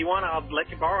mice. If you want, I'll let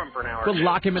you borrow him for an hour. We'll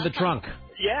lock him in the trunk.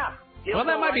 Yeah. Well,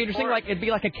 that might be interesting. It'd be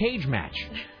like a cage match.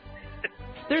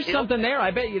 There's something there.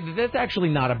 I bet you that's actually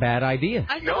not a bad idea.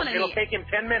 It'll take him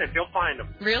 10 minutes. He'll find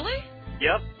them. Really?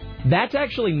 Yep. That's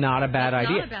actually not a bad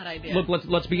idea. Not a bad idea. Look,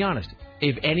 let's be honest.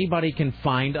 If anybody can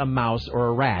find a mouse or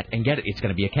a rat and get it, it's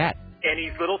going to be a cat. And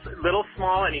he's little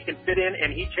small, and he can fit in,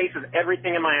 and he chases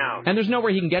everything in my house. And there's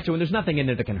nowhere he can get to, and there's nothing in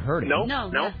there that can hurt him.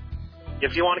 No.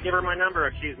 If you want to give her my number,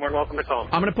 she's more than welcome to call me.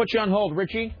 I'm going to put you on hold,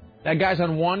 Richie. That guy's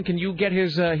on one. Can you get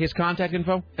his contact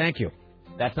info? Thank you.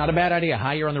 That's not a bad idea.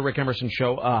 Hi, you're on the Rick Emerson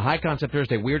Show. High Concept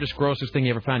Thursday. Weirdest, grossest thing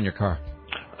you ever found in your car?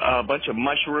 A bunch of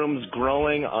mushrooms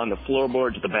growing on the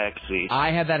floorboards of the back seat. I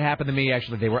had that happen to me,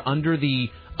 actually. They were under the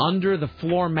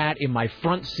floor mat in my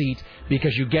front seat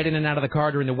because you get in and out of the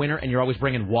car during the winter and you're always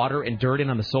bringing water and dirt in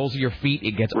on the soles of your feet.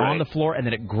 It gets on the floor and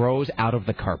then it grows out of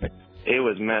the carpet. It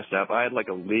was messed up. I had like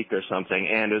a leak or something,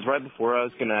 and it was right before I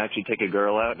was going to actually take a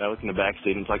girl out, and I was in the back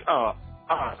seat, and it's like, oh,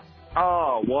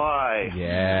 why?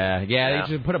 Yeah, they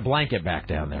should put a blanket back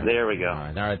down there. There we go.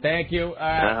 All right, thank you.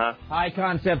 High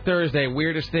Concept Thursday,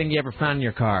 weirdest thing you ever found in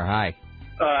your car. Hi.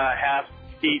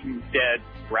 Half-eaten dead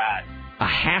rat. A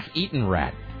half-eaten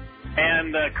rat.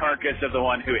 And the carcass of the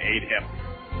one who ate him.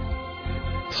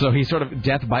 So he's sort of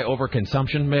death by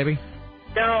overconsumption, maybe?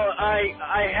 No,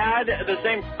 I had the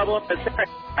same problem as Sarah.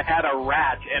 I had a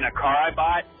rat in a car I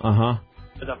bought. Uh-huh.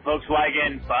 It was a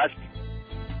Volkswagen bus.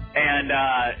 And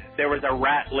there was a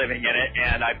rat living in it,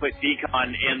 and I put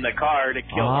decon in the car to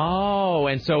kill him. Oh,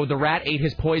 and so the rat ate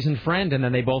his poisoned friend, and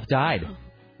then they both died.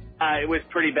 It was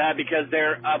pretty bad because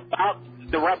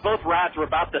both rats were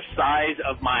about the size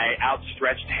of my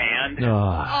outstretched hand. Oh.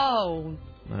 All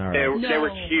right. They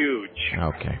were huge.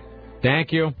 Okay.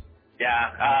 Thank you.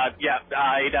 I'd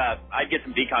get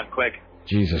some decon quick.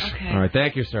 Jesus. Okay. All right,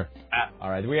 thank you, sir. All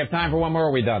right, do we have time for one more, or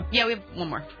are we done? Yeah, we have one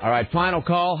more. All right, final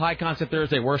call. High Concept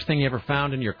Thursday, worst thing you ever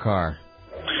found in your car?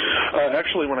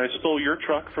 Actually, when I stole your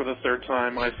truck for the third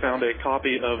time, I found a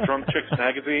copy of Drunk Chicks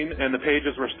magazine, and the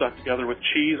pages were stuck together with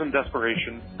cheese and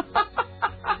desperation.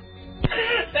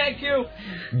 Thank you.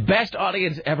 Best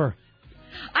audience ever.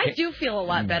 I do feel a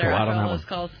lot better after all those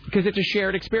calls. Because it's a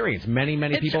shared experience. Many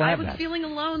people have that. I was feeling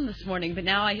alone this morning, but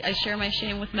now I share my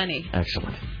shame with many.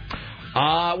 Excellent.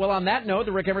 Well, on that note,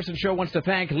 the Rick Emerson Show wants to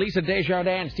thank Lisa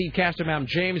Desjardins, Steve Casterbaum,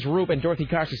 James Roop, and Dorothy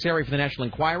Carcasseri for the National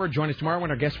Enquirer. Join us tomorrow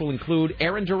when our guests will include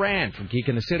Aaron Duran from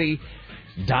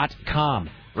GeekInTheCity.com.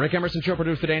 Rick Emerson Show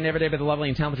produced today and every day by the lovely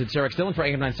and talented Sarah Dillon for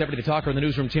AM 970, The Talker in the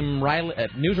newsroom. Tim Riley,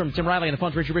 and the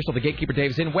phones, Richard Bristol, the gatekeeper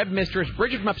Dave's in, web mistress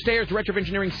Bridget from upstairs, director of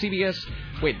engineering CBS.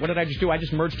 Wait, what did I just do? I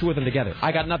just merged two of them together.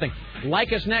 I got nothing.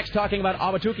 Like us next, talking about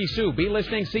Awatuki Sioux. Be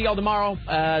listening. See y'all tomorrow.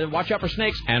 Watch out for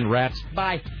snakes and rats.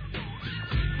 Bye.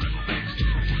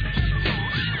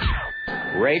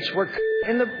 Rates were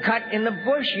cut in the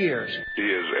Bush years. He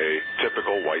is a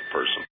typical white person.